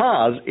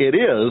 because it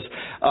is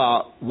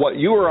what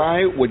you or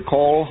I would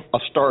call a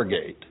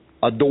stargate,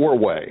 a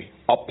doorway,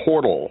 a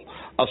portal,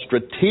 a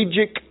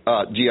strategic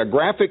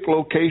geographic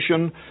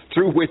location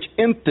through which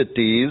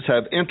entities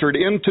have entered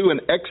into and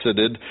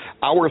exited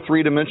our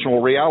three-dimensional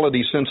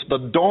reality since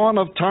the dawn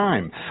of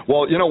time.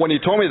 Well, you know, when you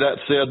told me that,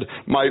 Sid,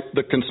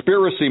 the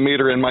conspiracy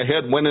meter in my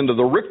head went into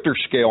the Richter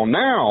scale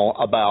now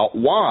about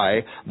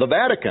why the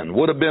Vatican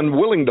would have been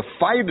willing to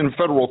fight in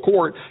federal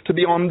court to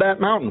be on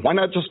that mountain. Why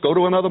not just go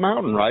to another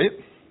mountain, right?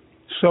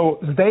 So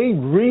they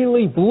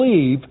really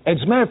believe, as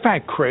a matter of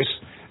fact, Chris,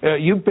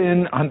 you've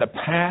been on the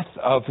path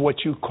of what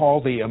you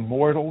call the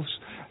immortals,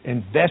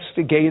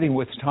 investigating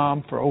with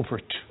Tom for over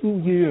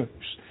 2 years.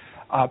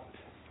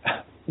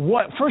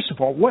 First of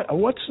all,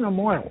 what's an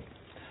immortal?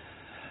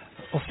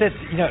 Well, Sid,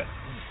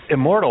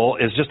 immortal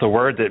is just a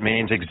word that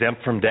means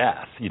exempt from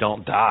death. You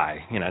don't die.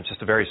 It's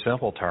just a very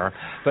simple term.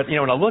 But,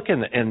 when I look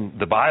in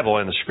the Bible,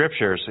 in the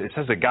Scriptures, it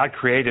says that God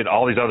created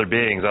all these other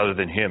beings other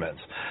than humans.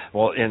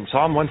 Well, in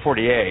Psalm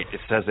 148, it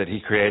says that He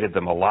created the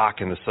Malach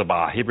and the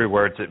Sabah, Hebrew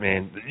words that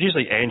mean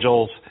usually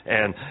angels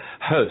and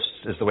hosts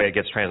is the way it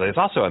gets translated. It's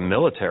also a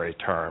military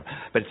term,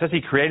 but it says He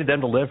created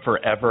them to live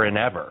forever and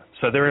ever.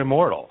 So they're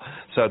immortal.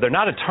 So they're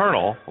not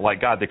eternal like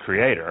God the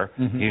Creator.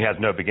 Mm-hmm. He has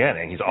no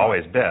beginning. He's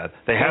always been.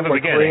 They have a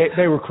beginning.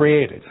 They were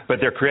created. But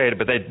they're created,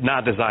 but they're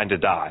not designed to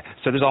die.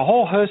 So there's a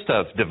whole host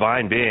of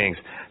divine beings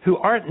who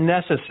aren't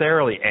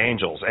necessarily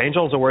angels.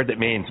 Angel is a word that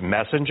means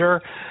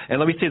messenger, and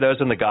we see those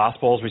in the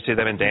Gospels. We see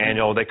them in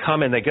Daniel. They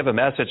come and they give a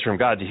message from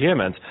God to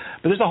humans,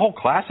 but there's a whole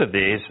class of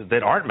these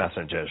that aren't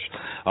messengers.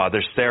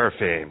 There's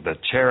seraphim, the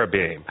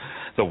cherubim,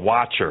 the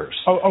watchers.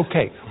 Oh,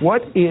 okay.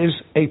 What is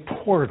a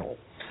portal?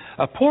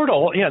 A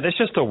portal, that's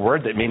just a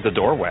word that means a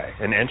doorway,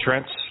 an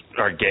entrance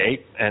or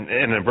gate, and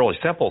in a really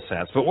simple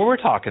sense. But what we're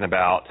talking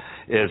about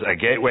is a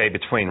gateway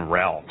between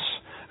realms.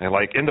 And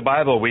like in the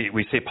Bible,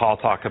 we see Paul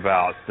talk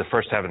about the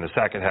first heaven, the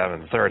second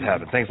heaven, the third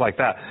heaven, things like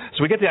that.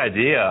 So we get the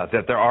idea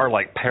that there are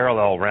like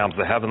parallel realms,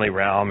 the heavenly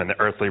realm and the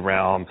earthly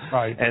realm.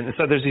 Right. And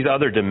so there's these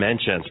other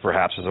dimensions,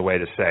 perhaps is a way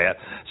to say it.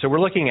 So we're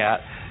looking at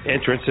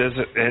entrances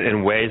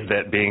in ways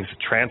that beings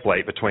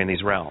translate between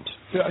these realms.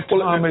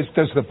 Tom,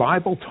 does the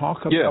Bible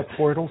talk about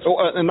portals?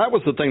 And that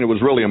was the thing that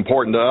was really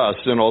important to us.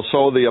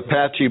 So the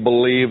Apache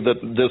believe that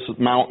this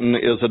mountain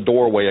is a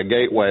doorway, a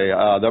gateway.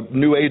 The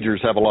New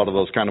Agers have a lot of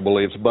those kind of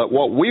beliefs. But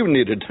what we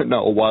needed to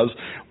know was,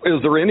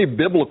 is there any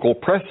biblical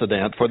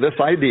precedent for this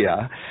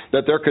idea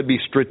that there could be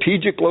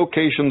strategic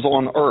locations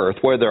on earth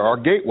where there are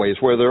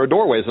gateways, where there are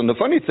doorways? And the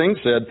funny thing,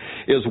 Sid,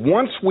 is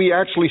once we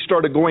actually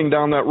started going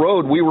down that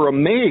road, we were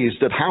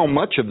amazed at how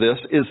much of this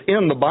is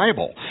in the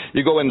Bible.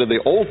 You go into the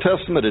Old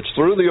Testament, it's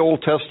through the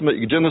Old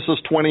Testament, Genesis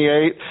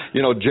 28,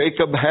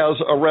 Jacob has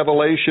a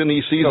revelation,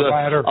 he sees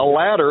a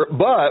ladder.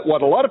 But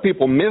what a lot of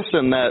people miss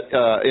in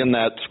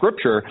that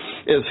scripture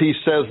is he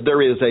says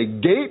there is a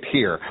gate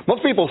here.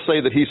 Most people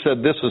say that he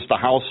said this is the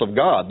house of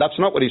God. That's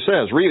not what he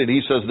says. Read it.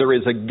 He says there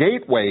is a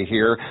gateway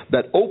here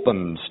that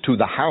opens to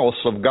the house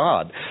of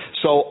God.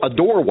 So a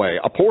doorway,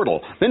 a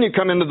portal. Then you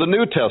come into the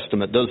New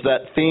Testament. Does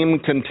that theme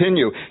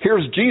continue?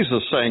 Here's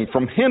Jesus saying,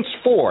 from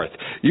henceforth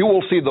you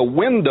will see the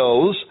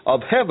windows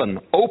of heaven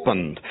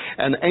opened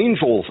and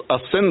angels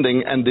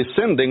ascending and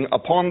descending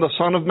upon the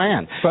Son of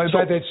Man.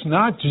 But it's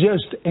not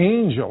just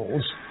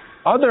angels.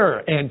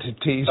 Other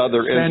entities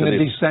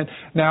descend.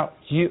 Now,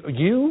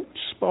 you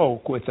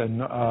spoke with a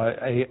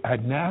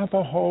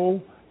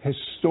Navajo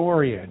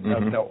historian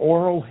mm-hmm. of the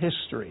oral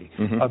history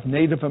mm-hmm. of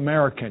Native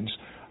Americans.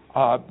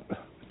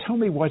 Tell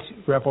me what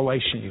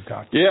revelation you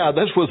got. Yeah,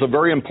 this was a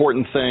very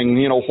important thing.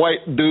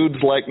 White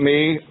dudes like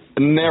me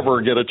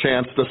never get a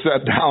chance to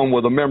sit down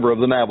with a member of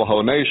the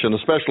Navajo Nation,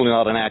 especially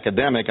not an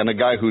academic and a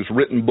guy who's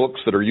written books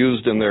that are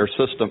used in their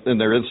system, in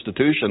their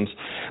institutions.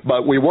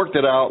 But we worked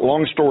it out.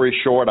 Long story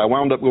short, I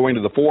wound up going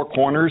to the four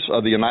corners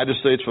of the United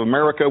States of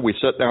America. We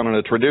sat down in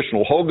a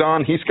traditional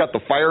hogan. He's got the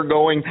fire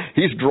going.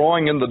 He's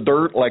drawing in the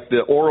dirt like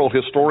the oral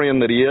historian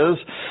that he is.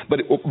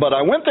 But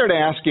I went there to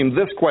ask him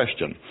this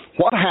question.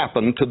 What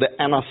happened to the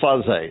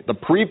Anasazi, the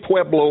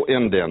pre-Pueblo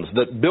Indians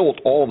that built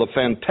all the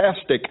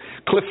fantastic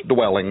cliff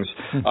dwellings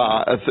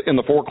in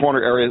the Four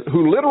Corner area,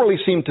 who literally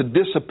seemed to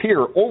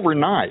disappear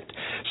overnight?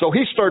 So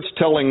he starts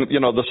telling,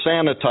 the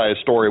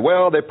sanitized story.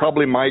 Well, they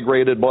probably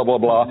migrated, blah, blah,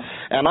 blah.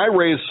 And I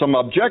raised some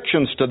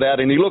objections to that,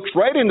 and he looks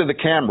right into the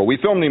camera. We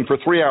filmed him for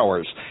 3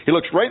 hours. He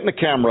looks right in the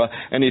camera,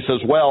 and he says,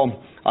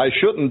 well, I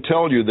shouldn't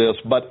tell you this,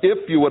 but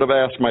if you would have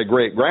asked my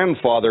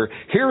great-grandfather,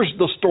 here's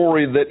the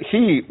story that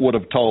he would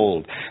have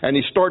told. And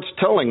he starts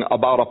telling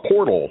about a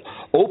portal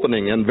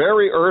opening in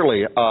very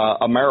early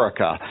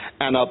America,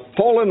 and a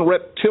fallen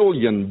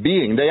reptilian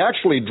being. They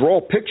actually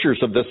draw pictures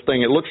of this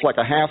thing. It looks like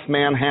a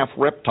half-man,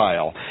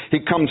 half-reptile. He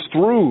comes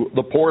through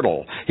the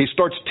portal. He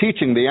starts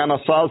teaching the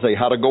Anasazi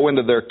how to go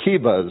into their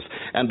kivas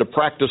and to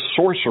practice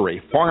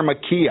sorcery,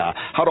 pharmakia,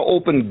 how to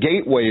open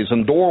gateways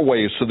and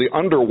doorways to the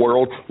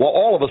underworld. Well,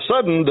 all of a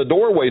sudden, the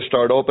doorways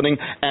start opening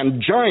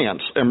and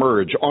giants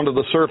emerge onto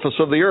the surface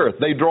of the earth.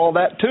 They draw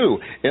that too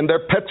in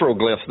their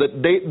petroglyphs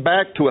that date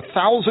back to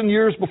 1,000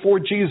 years before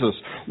Jesus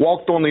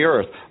walked on the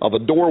earth, of a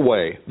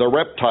doorway, the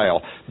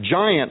reptile,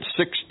 giant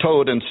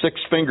six-toed and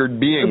six-fingered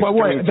beings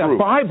coming through. The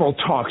Bible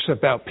talks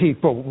about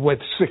people with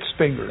six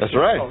fingers. That's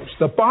right.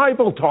 The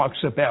Bible talks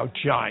about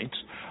giants.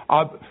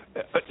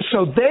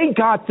 So they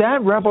got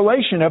that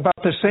revelation about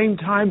the same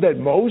time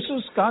that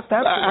Moses got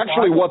that?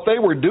 Actually, what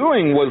they were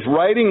doing was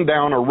writing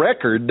down a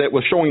record that was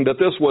showing that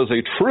this was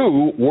a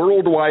true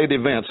worldwide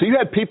event. So you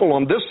had people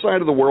on this side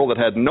of the world that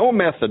had no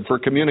method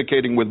for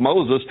communicating with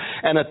Moses,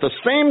 and at the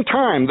same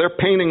time, they're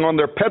painting on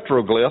their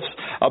petroglyphs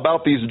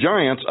about these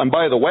giants. And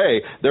by the way,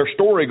 their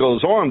story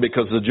goes on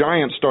because the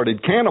giants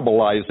started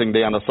cannibalizing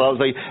the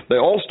Anasazi. They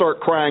all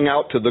start crying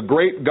out to the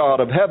great God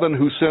of heaven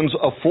who sends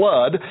a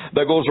flood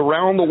that goes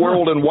around the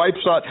world and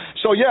wipes out.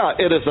 So yeah,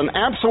 it is an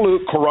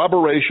absolute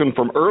corroboration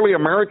from early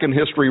American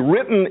history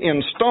written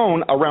in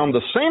stone around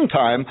the same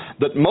time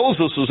that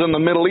Moses was in the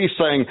Middle East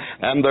saying,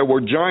 and there were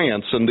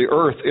giants in the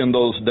earth in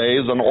those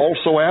days and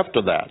also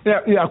after that.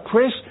 Yeah,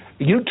 Chris,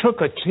 you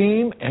took a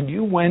team and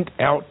you went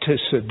out to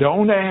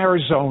Sedona,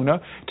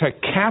 Arizona to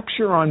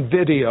capture on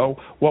video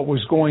what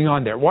was going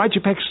on there. Why'd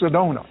you pick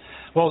Sedona?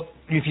 Well,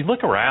 if you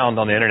look around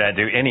on the internet,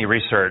 do any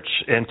research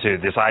into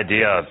this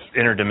idea of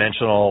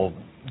interdimensional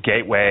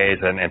gateways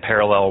and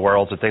parallel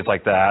worlds and things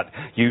like that,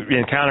 you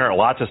encounter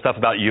lots of stuff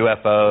about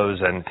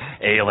UFOs and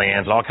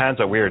aliens and all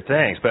kinds of weird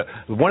things. But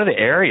one of the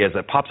areas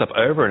that pops up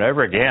over and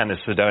over again is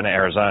Sedona,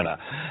 Arizona.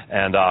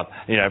 And,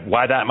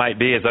 why that might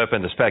be is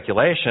open to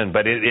speculation,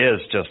 but it is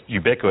just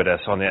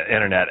ubiquitous on the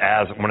internet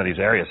as one of these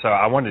areas. So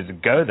I wanted to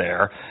go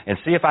there and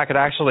see if I could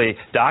actually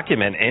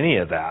document any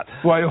of that.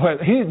 Well,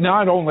 he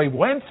not only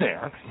went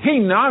there, he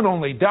not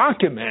only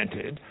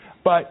documented,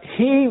 but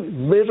he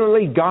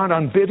literally got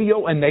on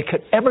video, and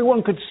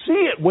everyone could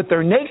see it with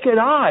their naked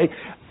eye.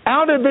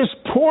 Out of this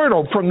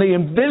portal from the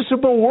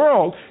invisible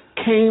world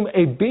came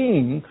a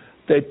being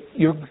that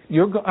you're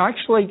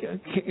actually,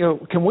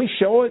 can we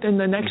show it in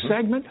the next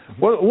segment?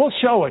 We'll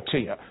show it to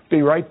you.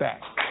 Be right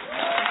back.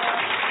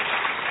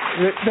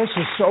 This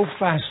is so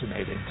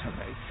fascinating to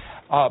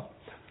me.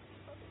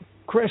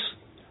 Chris,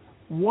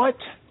 what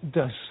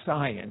does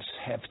science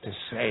have to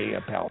say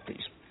about these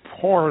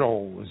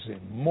portals,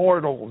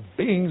 immortal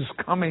beings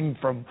coming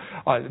from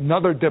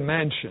another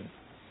dimension?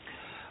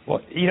 Well,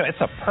 it's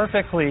a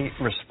perfectly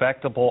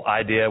respectable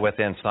idea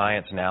within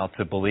science now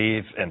to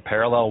believe in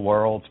parallel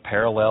worlds,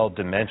 parallel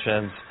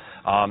dimensions.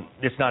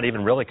 It's not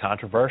even really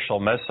controversial.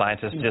 Most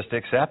scientists just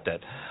accept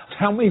it.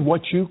 Tell me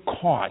what you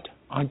caught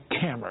on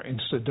camera in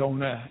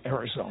Sedona,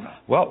 Arizona.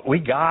 Well, we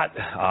got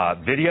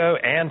video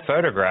and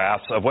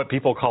photographs of what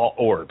people call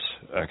orbs,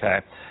 okay?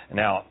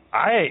 Now,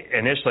 I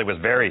initially was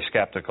very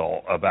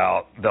skeptical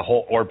about the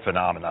whole orb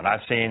phenomenon. I've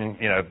seen,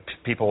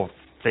 people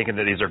thinking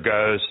that these are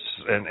ghosts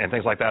and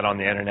things like that on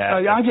the internet.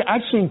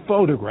 I've seen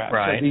photographs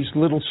of these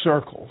little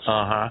circles.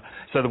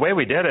 So the way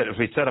we did it is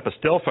we set up a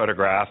still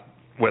photograph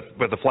with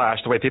the flash,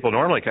 the way people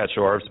normally catch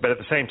orbs, but at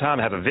the same time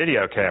have a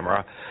video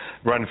camera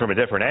running from a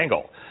different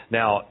angle.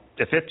 Now,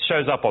 if it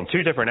shows up on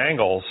two different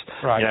angles,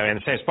 in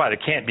the same spot, it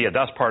can't be a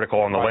dust particle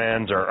on the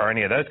lens or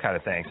any of those kind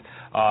of things.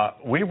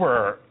 We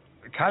were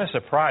kind of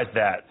surprised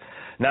that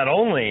not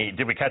only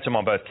did we catch them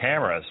on both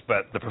cameras,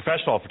 but the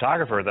professional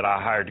photographer that I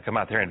hired to come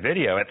out there and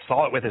video it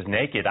saw it with his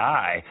naked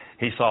eye.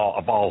 He saw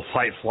a ball of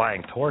light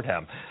flying toward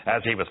him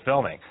as he was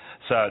filming.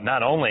 So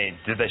not only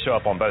did they show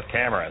up on both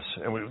cameras,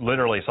 and we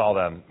literally saw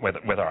them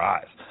with our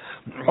eyes.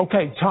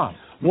 Okay, Tom,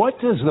 what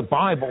does the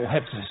Bible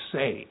have to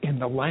say in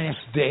the last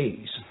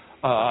days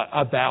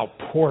about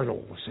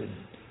portals and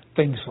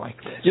things like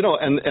this?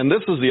 And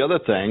this is the other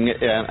thing,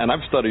 and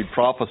I've studied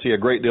prophecy a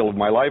great deal of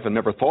my life and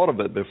never thought of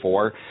it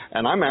before,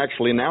 and I'm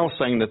actually now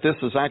saying that this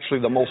is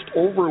actually the most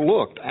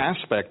overlooked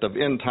aspect of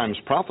end times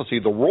prophecy,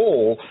 the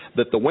role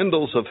that the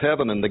windows of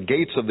heaven and the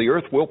gates of the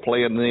earth will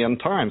play in the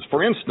end times.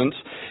 For instance,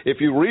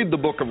 if you read the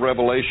book of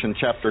Revelation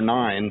chapter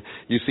 9,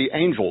 you see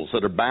angels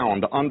that are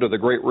bound under the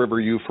great river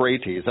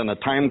Euphrates, and a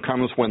time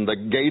comes when the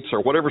gates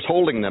or whatever's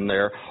holding them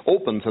there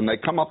opens and they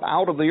come up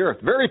out of the earth.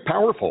 Very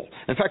powerful.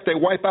 In fact, they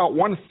wipe out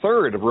 1/3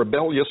 1/3 of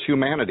rebellious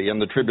humanity in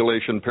the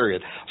tribulation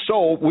period.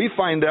 So we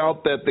find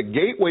out that the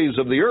gateways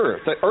of the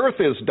earth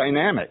is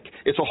dynamic.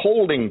 It's a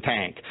holding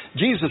tank.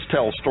 Jesus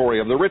tells story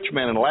of the rich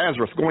man and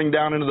Lazarus going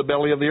down into the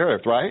belly of the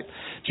earth, right?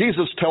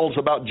 Jesus tells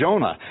about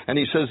Jonah, and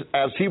he says,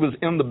 as he was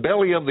in the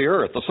belly of the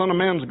earth, the Son of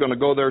Man's going to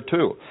go there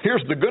too.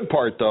 Here's the good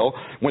part, though.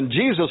 When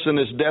Jesus in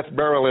his death,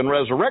 burial, and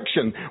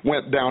resurrection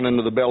went down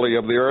into the belly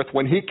of the earth,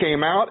 when he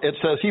came out, it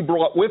says he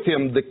brought with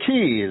him the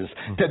keys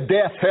to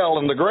death, hell,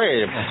 and the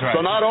grave. That's right.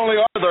 So not only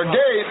are there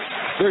gates,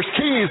 there's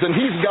keys, and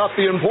he's got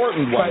the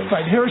important ones.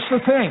 But here's the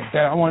thing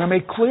that I want to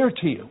make clear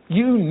to you.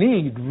 You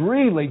need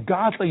really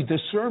godly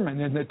discernment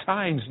in the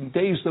times and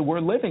days that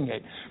we're living in,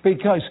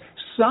 because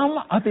some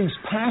of these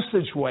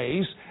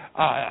passageways,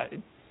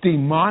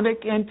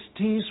 demonic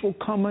entities will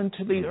come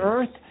into the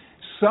earth.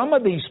 Some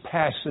of these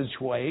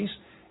passageways,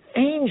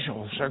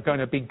 angels are going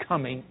to be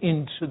coming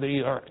into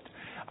the earth.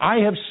 I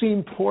have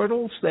seen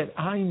portals that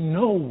I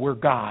know were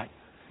God,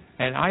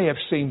 and I have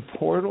seen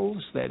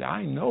portals that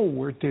I know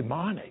were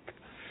demonic.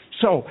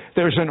 So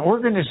there's an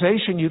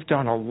organization you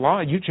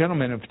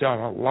gentlemen have done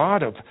a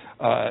lot of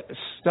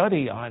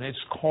study on. It's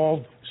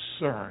called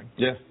CERN.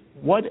 Yeah.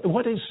 What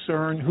is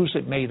CERN? Who's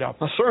it made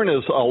up of? CERN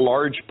is a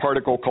large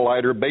particle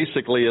collider.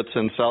 Basically, it's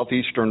in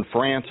southeastern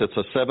France. It's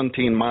a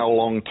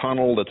 17-mile-long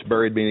tunnel that's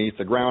buried beneath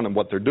the ground, and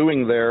what they're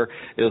doing there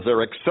is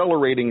they're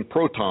accelerating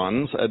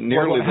protons at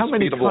nearly the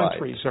speed of light. How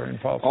many countries are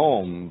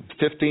involved?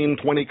 15,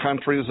 20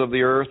 countries of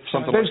the earth,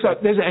 something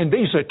like that. And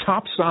these are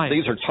top scientists?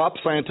 These are top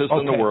scientists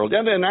in the world.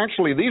 And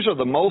actually, these are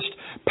the most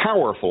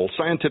powerful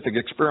scientific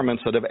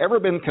experiments that have ever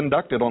been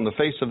conducted on the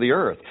face of the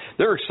earth.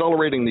 They're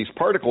accelerating these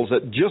particles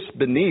at just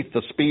beneath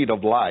the speed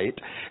of light,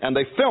 and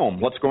they film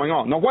what's going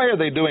on. Now, why are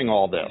they doing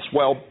all this?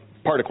 Well,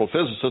 particle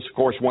physicists, of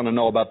course, want to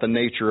know about the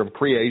nature of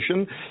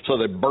creation, so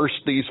they burst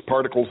these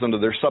particles into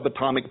their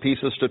subatomic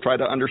pieces to try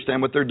to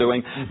understand what they're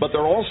doing. But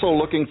they're also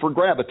looking for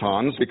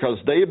gravitons because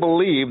they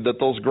believe that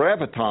those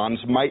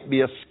gravitons might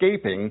be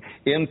escaping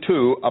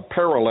into a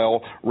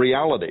parallel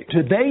reality.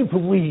 Do they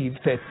believe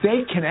that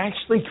they can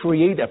actually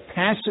create a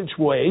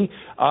passageway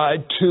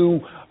to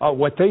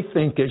what they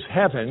think is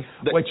heaven,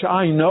 which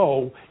I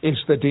know is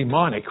the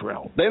demonic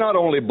realm? They not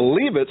only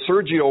believe it,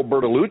 Sergio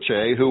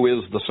Bertolucci, who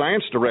is the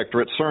science director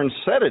at CERN,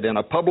 said it in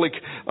a public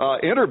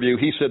interview.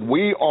 He said,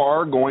 we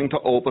are going to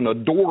open a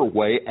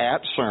doorway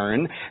at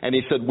CERN, and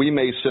he said, we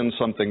may send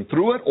something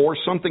through it, or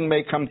something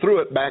may come through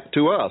it back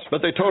to us.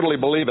 But they totally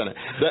believe in it.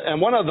 And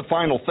one other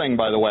final thing,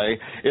 by the way,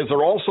 is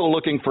they're also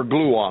looking for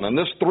gluon, and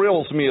this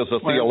thrills me as a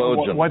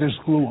theologian. What is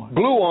gluon?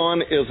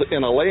 Gluon is,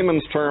 in a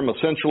layman's term,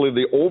 essentially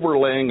the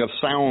overlaying of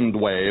sound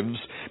waves,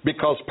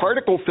 because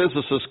particle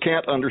physicists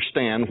can't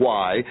understand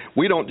why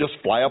we don't just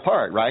fly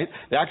apart, right?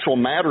 The actual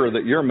matter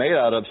that you're made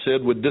out of,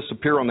 Sid, would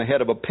disappear on the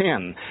head of a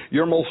pin.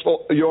 You're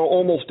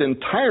almost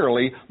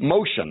entirely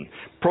motion.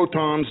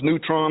 Protons,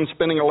 neutrons,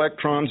 spinning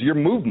electrons, your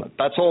movement.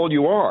 That's all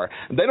you are.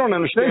 They don't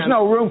understand. There's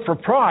no room for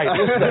pride,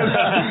 is there?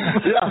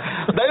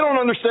 Yeah. They don't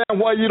understand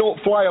why you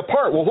don't fly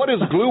apart. Well, what is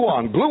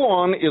gluon?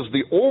 Gluon is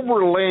the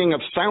overlaying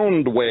of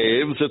sound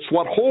waves. It's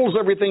what holds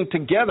everything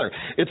together.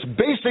 It's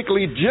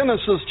basically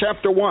Genesis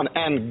chapter 1.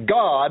 And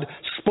God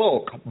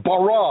spoke.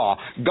 Bara.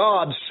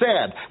 God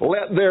said,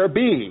 let there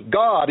be.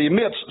 God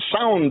emits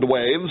sound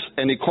waves,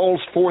 and he calls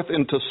forth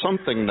into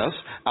somethingness,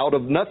 out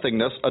of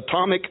nothingness,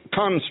 atomic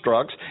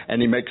constructs, and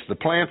he makes the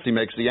plants, he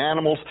makes the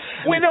animals.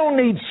 We don't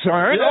need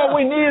CERN. Yeah. All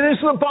we need is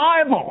the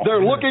Bible.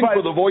 They're looking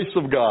for the voice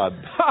of God.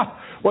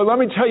 Well, let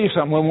me tell you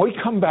something. When we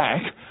come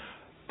back,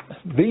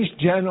 these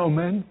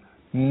gentlemen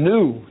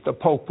knew the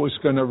Pope was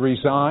going to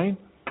resign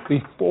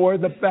before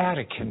the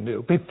Vatican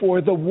knew,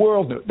 before the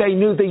world knew. They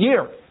knew the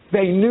year.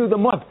 They knew the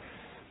month.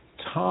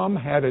 Tom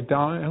had a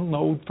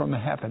download from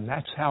heaven.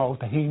 That's how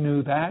he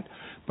knew that.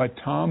 But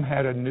Tom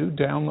had a new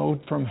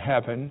download from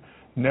heaven,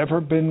 never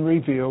been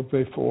revealed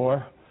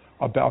before,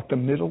 about the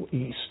Middle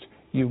East.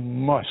 You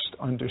must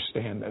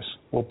understand this.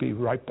 We'll be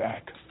right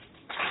back.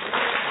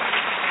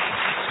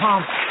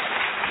 Tom,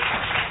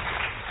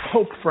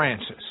 Pope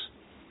Francis,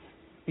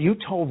 you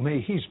told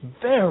me he's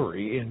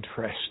very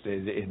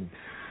interested in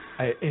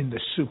the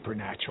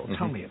supernatural.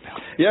 Tell me about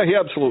it. Yeah, he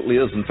absolutely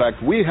is. In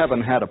fact, we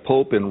haven't had a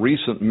pope in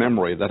recent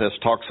memory that has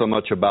talked so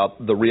much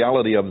about the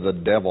reality of the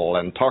devil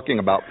and talking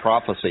about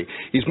prophecy.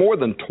 He's more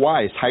than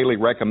twice highly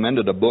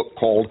recommended a book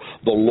called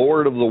The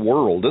Lord of the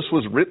World. This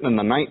was written in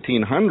the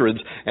 1900s,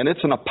 and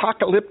it's an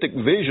apocalyptic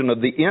vision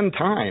of the end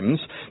times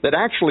that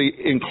actually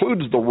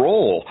includes the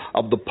role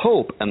of the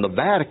Pope and the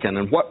Vatican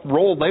and what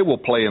role they will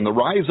play in the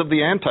rise of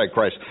the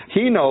Antichrist.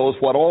 He knows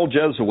what all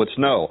Jesuits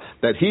know,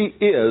 that he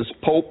is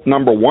Pope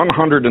number 100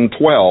 112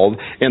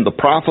 in the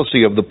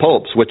prophecy of the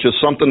popes, which is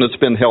something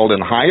that's been held in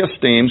high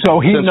esteem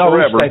so he since knows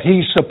forever. that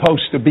he's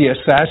supposed to be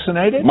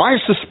assassinated? My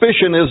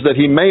suspicion is that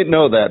he may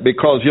know that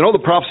because, the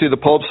prophecy of the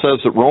Pope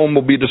says that Rome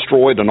will be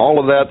destroyed and all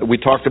of that we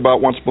talked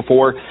about once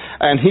before.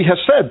 And he has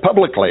said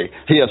publicly,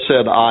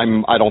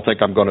 I don't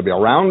think I'm going to be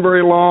around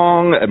very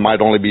long. It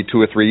might only be 2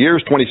 or 3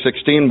 years.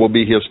 2016 will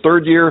be his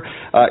third year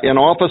in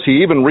office.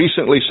 He even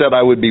recently said,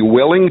 I would be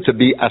willing to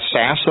be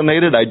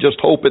assassinated. I just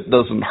hope it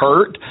doesn't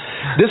hurt.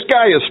 This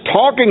guy is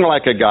talking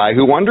like a guy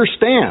who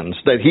understands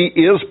that he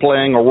is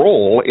playing a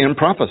role in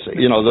prophecy.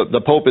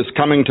 The Pope is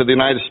coming to the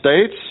United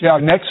States. Yeah,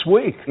 next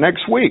week.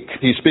 Next week.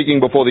 He's speaking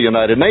before the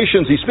United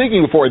Nations. He's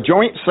speaking before a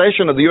joint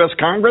session of the U.S.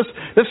 Congress.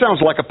 This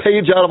sounds like a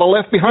page out of a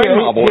Left Behind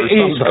novel or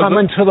something. He's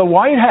coming to the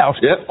White House.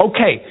 Yep.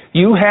 Okay,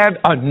 you had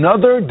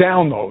another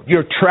download.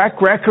 Your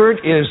track record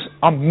is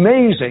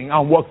amazing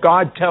on what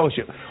God tells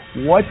you.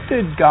 What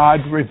did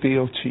God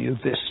reveal to you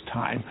this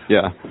time?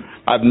 Yeah.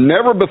 I've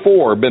never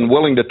before been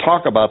willing to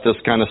talk about this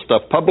kind of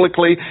stuff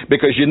publicly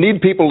because you need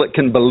people that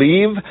can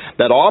believe,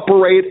 that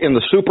operate in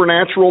the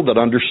supernatural,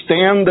 that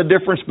understand the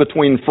difference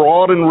between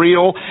fraud and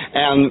real,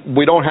 and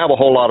we don't have a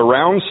whole lot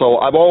around, so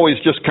I've always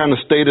just kind of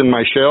stayed in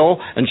my shell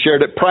and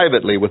shared it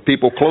privately with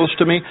people close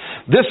to me.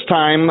 This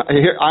time,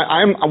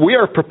 we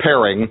are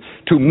preparing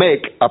to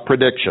make a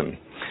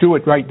prediction. Do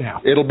it right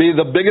now. It'll be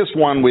the biggest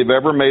one we've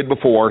ever made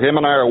before.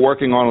 Him and I are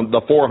working on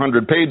the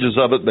 400 pages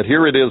of it, but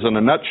here it is in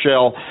a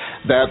nutshell,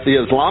 that the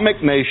Islamic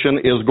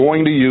nation is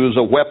going to use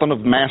a weapon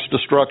of mass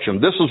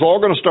destruction. This is all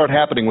going to start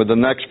happening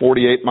within the next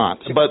 48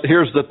 months. But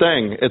here's the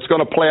thing. It's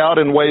going to play out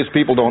in ways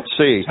people don't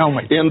see. Tell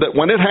me. In that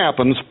when it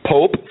happens,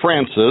 Pope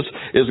Francis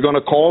is going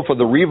to call for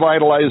the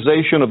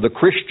revitalization of the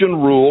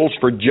Christian rules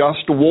for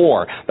just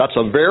war. That's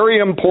a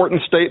very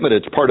important statement.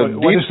 It's part of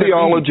deep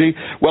theology.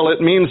 Well, it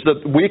means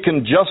that we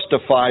can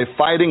justify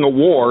fighting a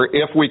war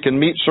if we can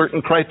meet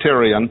certain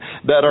criterion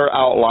that are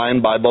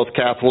outlined by both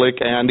Catholic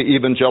and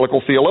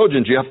evangelical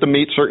theologians. You have to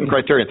meet certain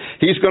criterion.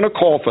 He's going to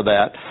call for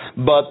that,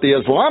 but the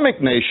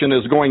Islamic nation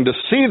is going to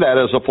see that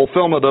as a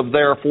fulfillment of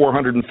their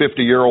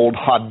 450-year-old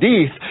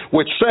hadith,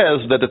 which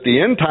says that at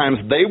the end times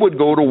they would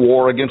go to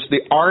war against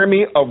the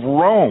army of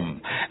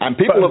Rome. And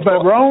people but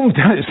Rome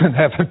doesn't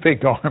have a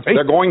big army.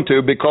 They're going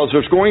to, because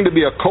there's going to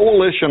be a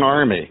coalition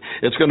army.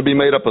 It's going to be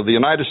made up of the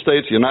United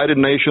States, United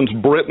Nations,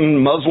 Britain,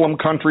 Muslim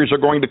countries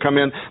are going to come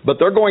in, but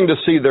they're going to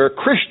see their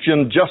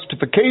Christian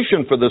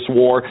justification for this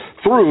war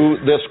through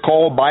this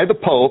call by the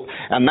Pope,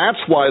 and that's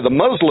why the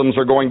Muslims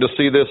are going to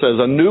see this as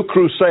a new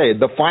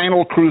crusade, the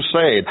final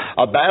crusade,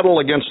 a battle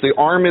against the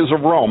armies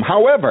of Rome.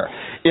 However,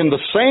 in the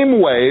same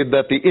way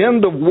that the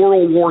end of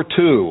World War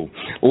II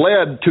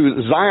led to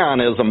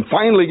Zionism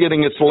finally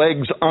getting its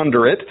legs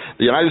under it,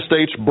 the United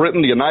States,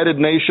 Britain, the United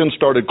Nations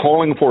started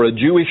calling for a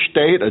Jewish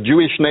state, a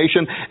Jewish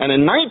nation, and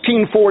in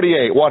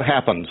 1948, what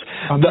happens?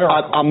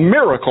 A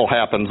miracle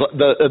happens.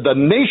 The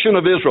nation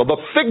of Israel, the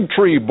fig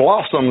tree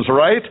blossoms,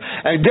 right?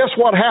 And guess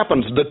what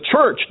happens? The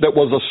church that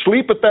was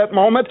asleep at that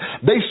moment,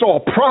 they saw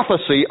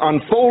prophecy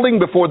unfolding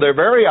before their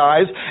very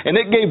eyes, and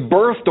it gave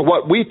birth to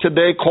what we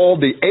today call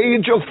the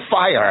Age of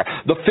Fire,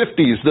 the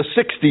 50s, the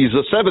 60s,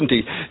 the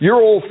 70s.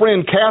 Your old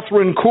friend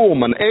Catherine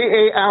Kuhlman,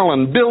 A.A.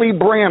 Allen, Billy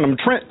Branham,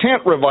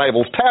 tent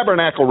revivals,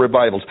 tabernacle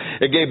revivals.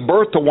 It gave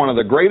birth to one of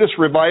the greatest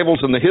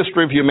revivals in the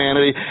history of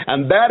humanity,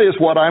 and that is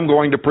what I'm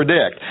going to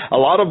predict. A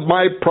lot of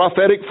my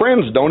prophetic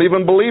friends don't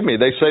even believe me.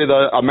 They say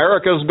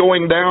America's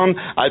going down.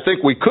 I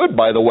think we could,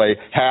 by the way,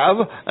 have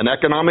an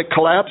economic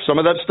collapse. Some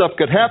of that stuff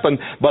could happen,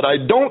 but I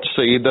don't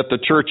see that the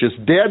church is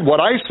dead. What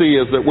I see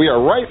is that we are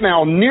right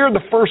now near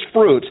the first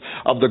fruits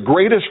of the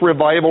greatest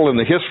revival in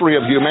the history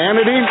of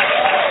humanity.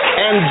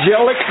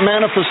 Angelic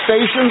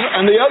manifestations,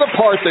 and the other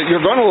part that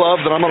you're going to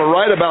love that I'm going to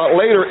write about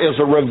later is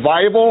a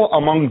revival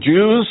among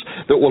Jews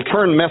that will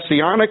turn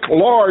messianic,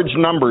 large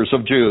numbers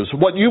of Jews.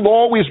 What you've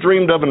always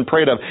dreamed of and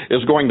prayed of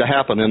is going to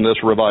happen in this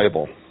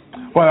revival.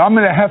 Well, I'm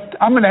going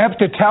to have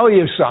to tell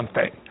you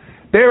something.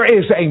 There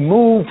is a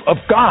move of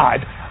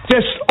God.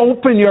 Just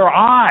open your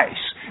eyes.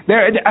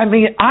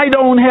 I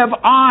don't have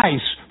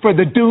eyes for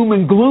the doom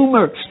and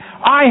gloomers.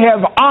 I have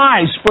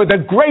eyes for the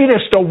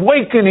greatest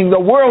awakening the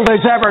world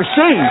has ever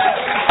seen.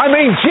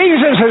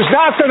 Jesus is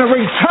not going to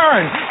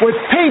return with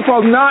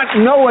people not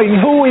knowing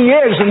who He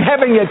is and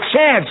having a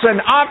chance, an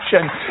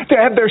option to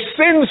have their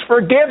sins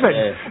forgiven,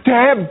 to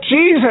have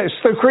Jesus,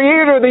 the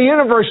Creator of the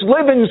universe,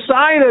 live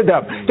inside of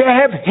them, to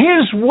have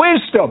His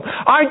wisdom.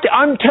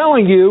 I'm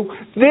telling you,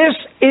 this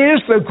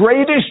is the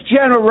greatest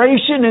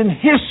generation in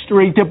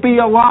history to be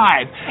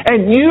alive.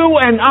 And you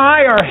and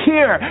I are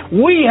here.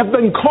 We have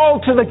been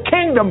called to the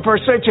kingdom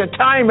for such a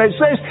time as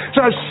this.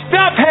 So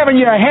stop having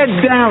your head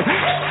down.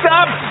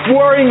 Stop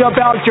worrying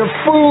about your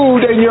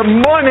food and your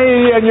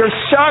money and your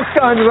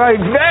shotgun right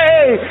there.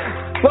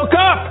 Hey, look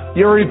up.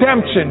 Your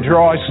redemption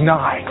draws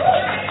nigh.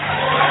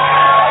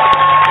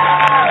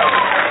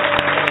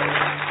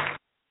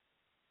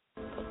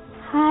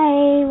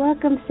 Hi,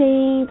 welcome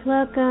Saints,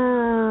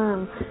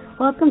 welcome.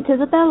 Welcome to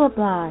the Bella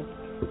Blog.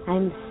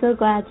 I'm so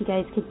glad you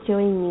guys could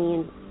join me,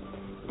 and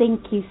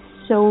thank you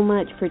so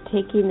much for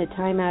taking the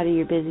time out of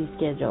your busy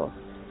schedule.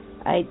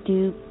 I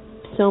do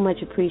so much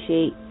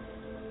appreciate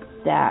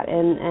that,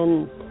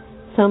 and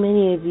so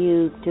many of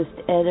you just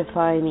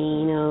edify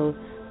me,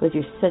 with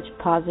your such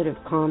positive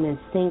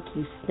comments. Thank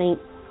you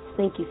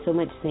so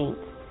much, Saints.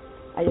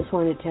 I just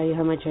want to tell you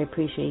how much I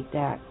appreciate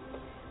that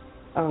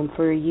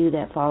for you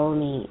that follow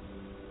me.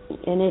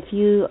 And if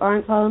you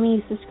aren't following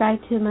me, subscribe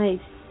to my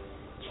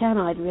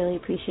channel. I'd really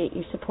appreciate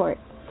your support.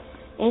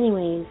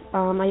 Anyways,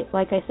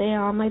 like I say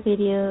on my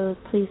videos,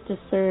 please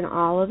discern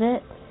all of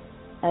it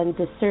and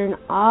discern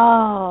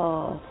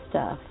all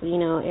stuff,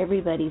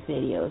 everybody's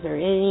videos or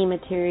any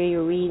material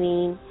you're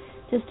reading.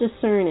 Just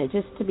discern it,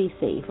 just to be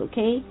safe,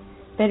 okay?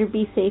 Better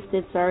be safe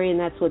than sorry, and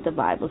that's what the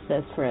Bible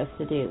says for us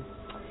to do.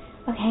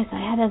 Okay, so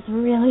I had this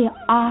really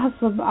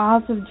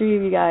awesome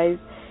dream, you guys,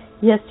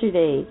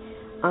 yesterday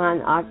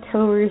on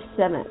October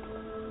 7th.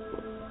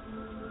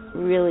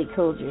 Really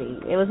cool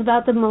dream. It was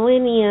about the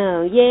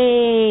millennium.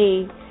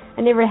 Yay!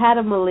 I never had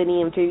a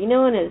millennium dream.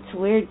 And it's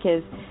weird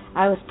because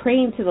I was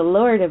praying to the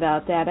Lord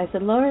about that. I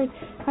said, Lord,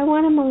 I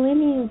want a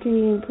millennium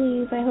dream,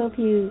 please. I hope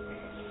you...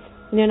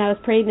 and I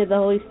was praying to the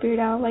Holy Spirit.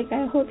 I was like,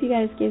 I hope you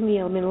guys give me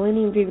a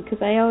millennium dream,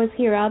 because I always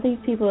hear all these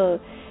people,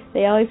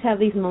 they always have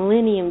these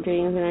millennium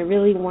dreams, and I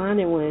really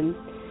wanted one.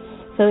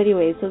 So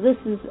anyway, this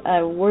is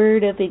a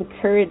word of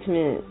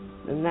encouragement,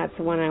 and that's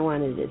the one I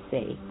wanted to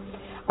say.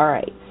 All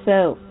right,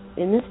 so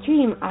in this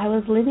dream, I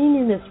was living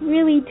in this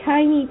really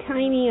tiny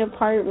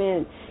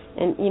apartment,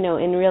 and,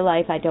 in real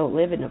life, I don't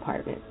live in an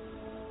apartment.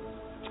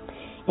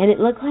 And it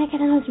looked like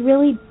a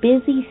really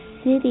busy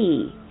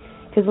city.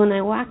 Because when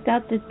I walked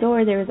out the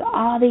door, there was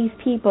all these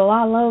people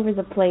all over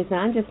the place, and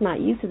I'm just not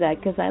used to that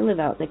because I live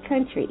out in the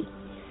country.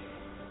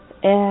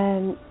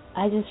 And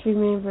I just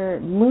remember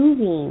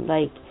moving,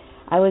 like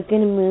I was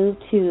going to move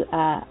to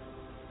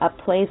a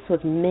place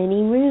with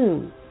many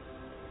rooms.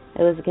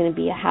 It was going to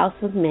be a house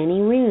with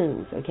many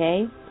rooms,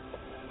 okay?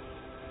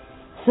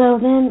 So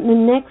then the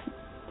next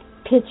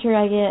picture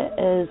I get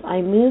is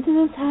I moved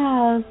to this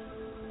house,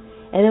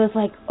 and it was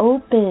like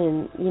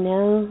open, and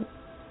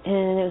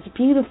it was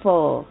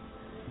beautiful.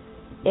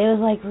 It was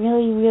like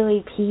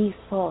really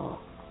peaceful,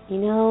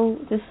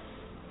 just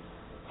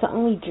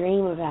something we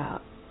dream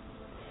about.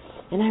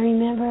 And I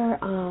remember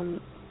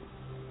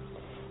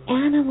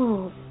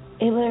animals,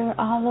 they were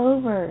all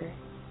over.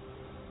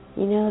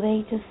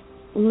 They just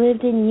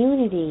lived in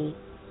unity.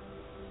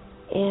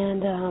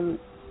 And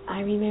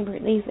I remember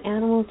these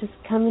animals just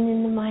coming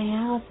into my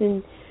house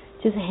and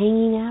just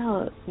hanging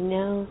out,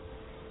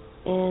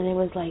 And it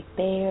was like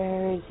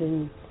bears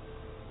and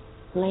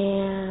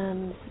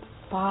lambs,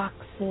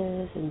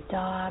 foxes and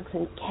dogs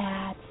and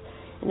cats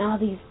and all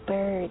these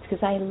birds,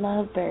 because I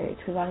love birds,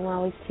 because I'm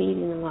always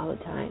feeding them all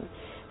the time.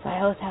 So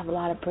I always have a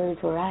lot of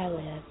birds where I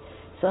live.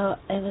 So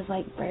it was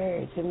like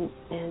birds, and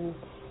it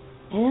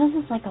was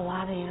just like a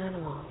lot of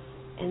animals,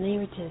 and they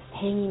were just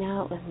hanging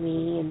out with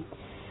me. And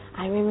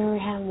I remember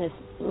having this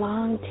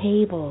long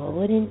table, a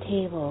wooden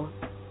table,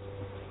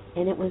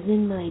 and it was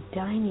in my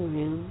dining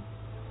room,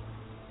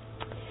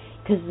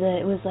 because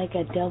it was like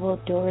a double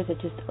doors that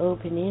just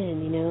open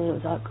in, it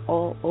was like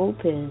all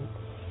open.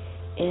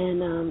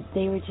 And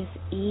they were just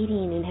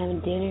eating and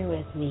having dinner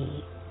with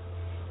me.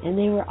 And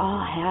they were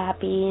all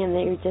happy, and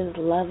they were just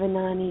loving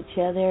on each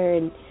other.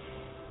 And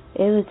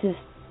it was just,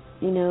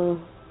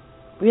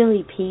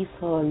 really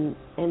peaceful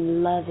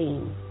and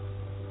loving.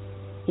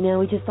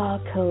 We just all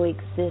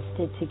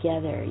coexisted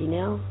together,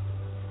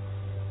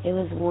 It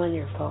was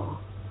wonderful.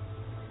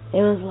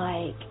 It was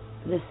like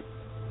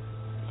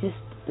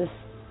this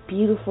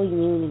beautiful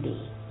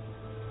unity,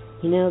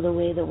 the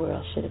way the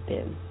world should have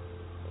been.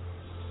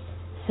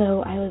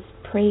 So I was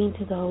praying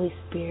to the Holy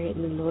Spirit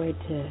and the Lord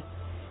to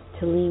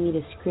lead me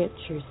to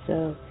Scripture.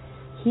 So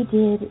He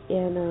did,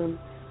 and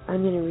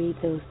I'm going to read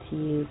those to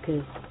you,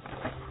 because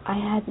I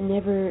had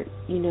never,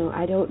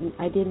 I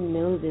didn't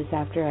know this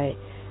after I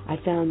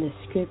found this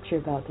Scripture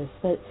about this.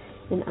 But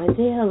in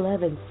Isaiah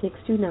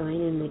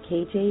 11:6-9 in the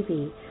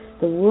KJV,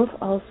 the wolf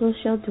also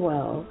shall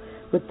dwell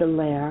with the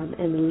lamb,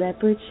 and the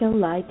leopard shall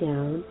lie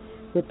down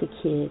with the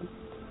kid,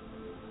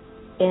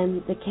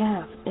 and the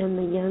calf and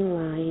the young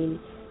lion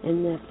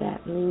and the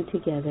fatling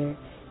together,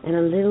 and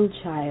a little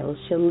child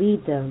shall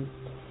lead them,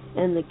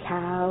 and the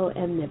cow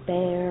and the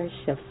bear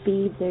shall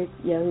feed their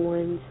young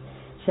ones,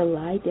 shall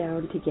lie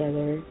down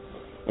together,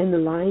 and the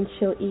lion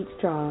shall eat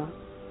straw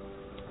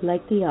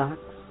like the ox,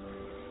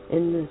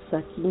 and the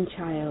sucking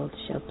child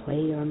shall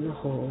play on the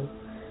hole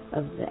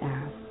of the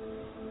ass,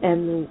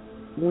 and the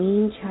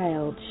weaned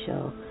child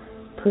shall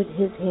put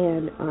his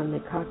hand on the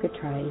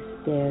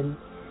cockatrice den.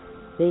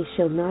 They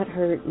shall not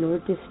hurt nor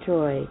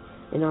destroy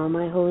in all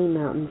my holy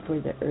mountain, for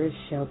the earth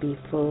shall be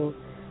full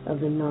of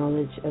the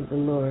knowledge of the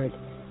Lord,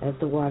 as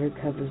the water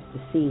covers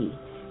the sea.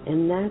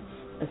 And that's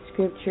a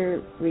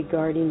scripture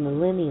regarding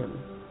millennium,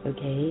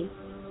 okay?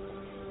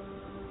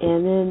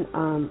 And then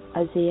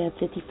Isaiah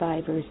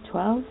 55 verse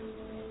 12,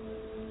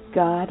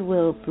 God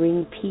will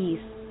bring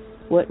peace,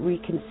 what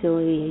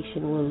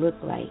reconciliation will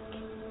look like.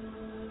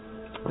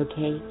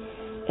 Okay?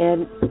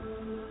 And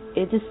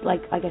it just,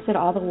 like I said,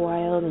 all the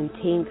wild and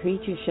tame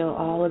creatures shall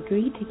all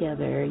agree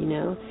together, you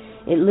know.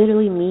 It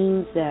literally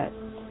means that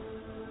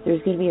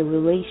there's going to be a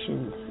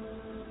relation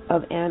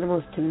of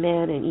animals to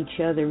man and each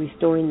other,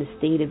 restoring the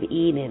state of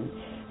Eden.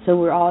 So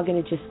we're all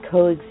going to just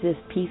coexist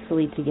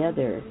peacefully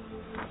together.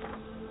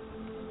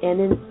 And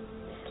then,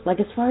 like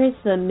as far as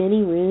the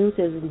many rooms,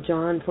 as in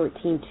John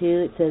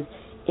 14:2, it says,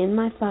 "In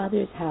my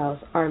Father's house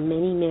are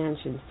many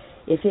mansions.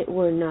 If it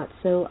were not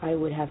so, I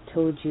would have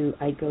told you,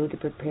 I go to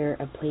prepare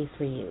a place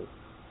for you."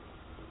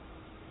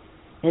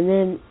 And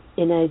then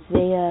in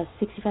Isaiah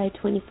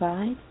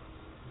 65:25,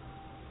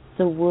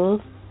 "The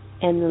wolf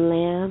and the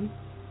lamb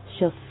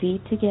shall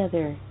feed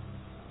together,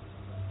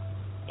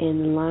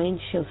 and the lion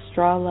shall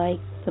straw like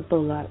the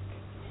bullock,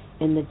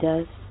 and the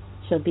dust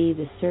shall be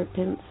the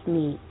serpent's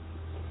meat.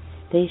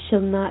 They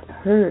shall not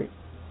hurt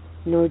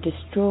nor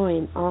destroy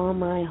in all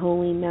my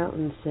holy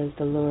mountains, says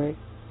the Lord."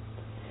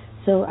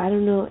 So I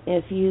don't know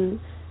if you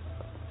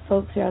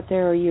folks out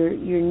there, or you're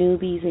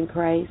newbies in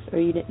Christ, or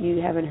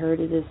you haven't heard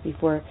of this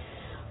before.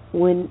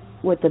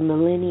 What the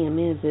millennium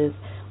is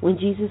when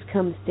Jesus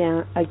comes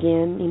down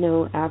again, you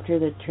know, after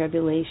the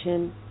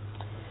tribulation,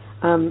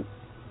 and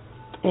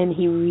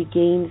he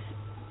regains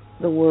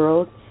the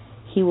world,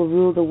 he will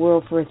rule the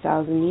world for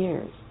 1,000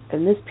 years.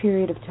 And this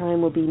period of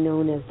time will be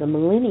known as the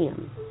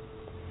millennium.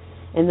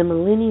 And the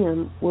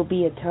millennium will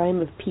be a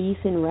time of peace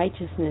and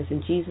righteousness,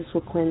 and Jesus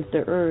will cleanse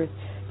the earth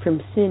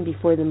from sin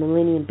before the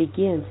millennium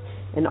begins,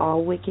 and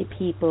all wicked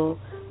people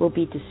will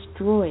be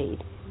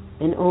destroyed,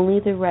 and only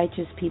the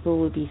righteous people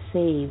will be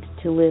saved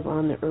to live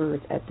on the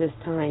earth at this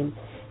time,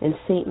 and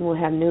Satan will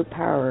have no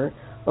power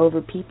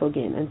over people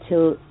again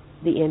until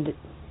the end of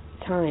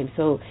time.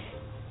 So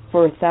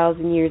for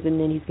 1,000 years, and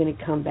then he's going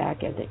to come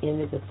back at the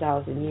end of the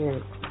 1,000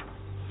 years.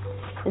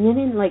 And then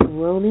in like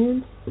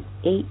Romans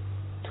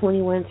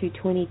 8:21 through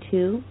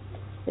 22,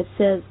 it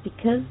says,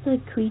 "Because the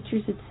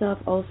creatures itself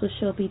also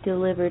shall be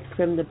delivered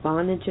from the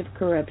bondage of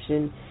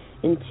corruption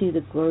into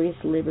the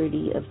glorious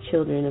liberty of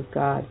children of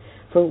God.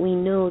 For we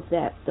know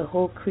that the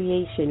whole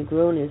creation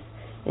groaneth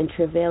and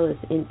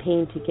travaileth in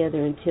pain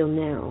together until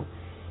now."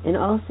 And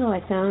also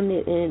I found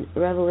it in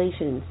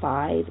Revelation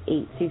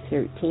 5:8 through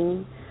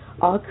 13.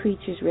 "All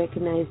creatures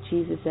recognize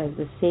Jesus as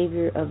the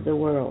Savior of the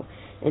world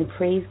and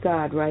praise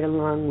God right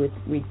along with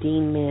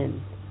redeemed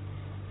men."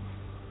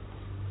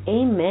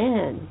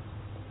 Amen.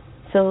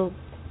 So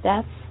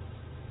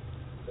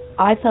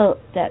I felt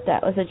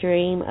that was a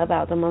dream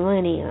about the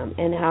millennium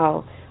and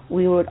how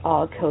we would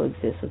all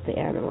coexist with the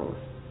animals,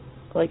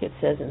 like it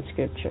says in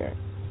Scripture.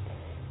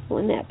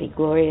 Wouldn't that be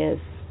glorious?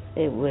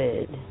 It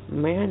would.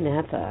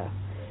 Maranatha.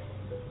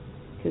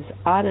 Because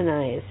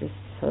Adonai is just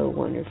so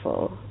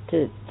wonderful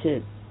to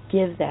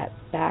give that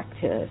back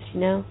to us, you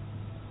know.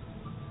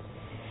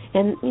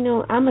 And, you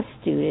know, I'm a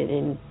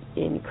student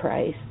in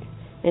Christ,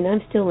 and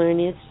I'm still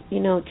learning. It's, you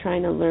know,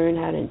 trying to learn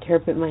how to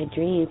interpret my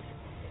dreams.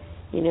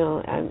 You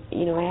know,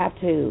 I have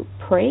to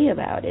pray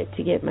about it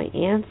to get my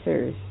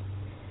answers.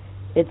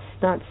 It's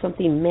not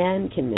something man can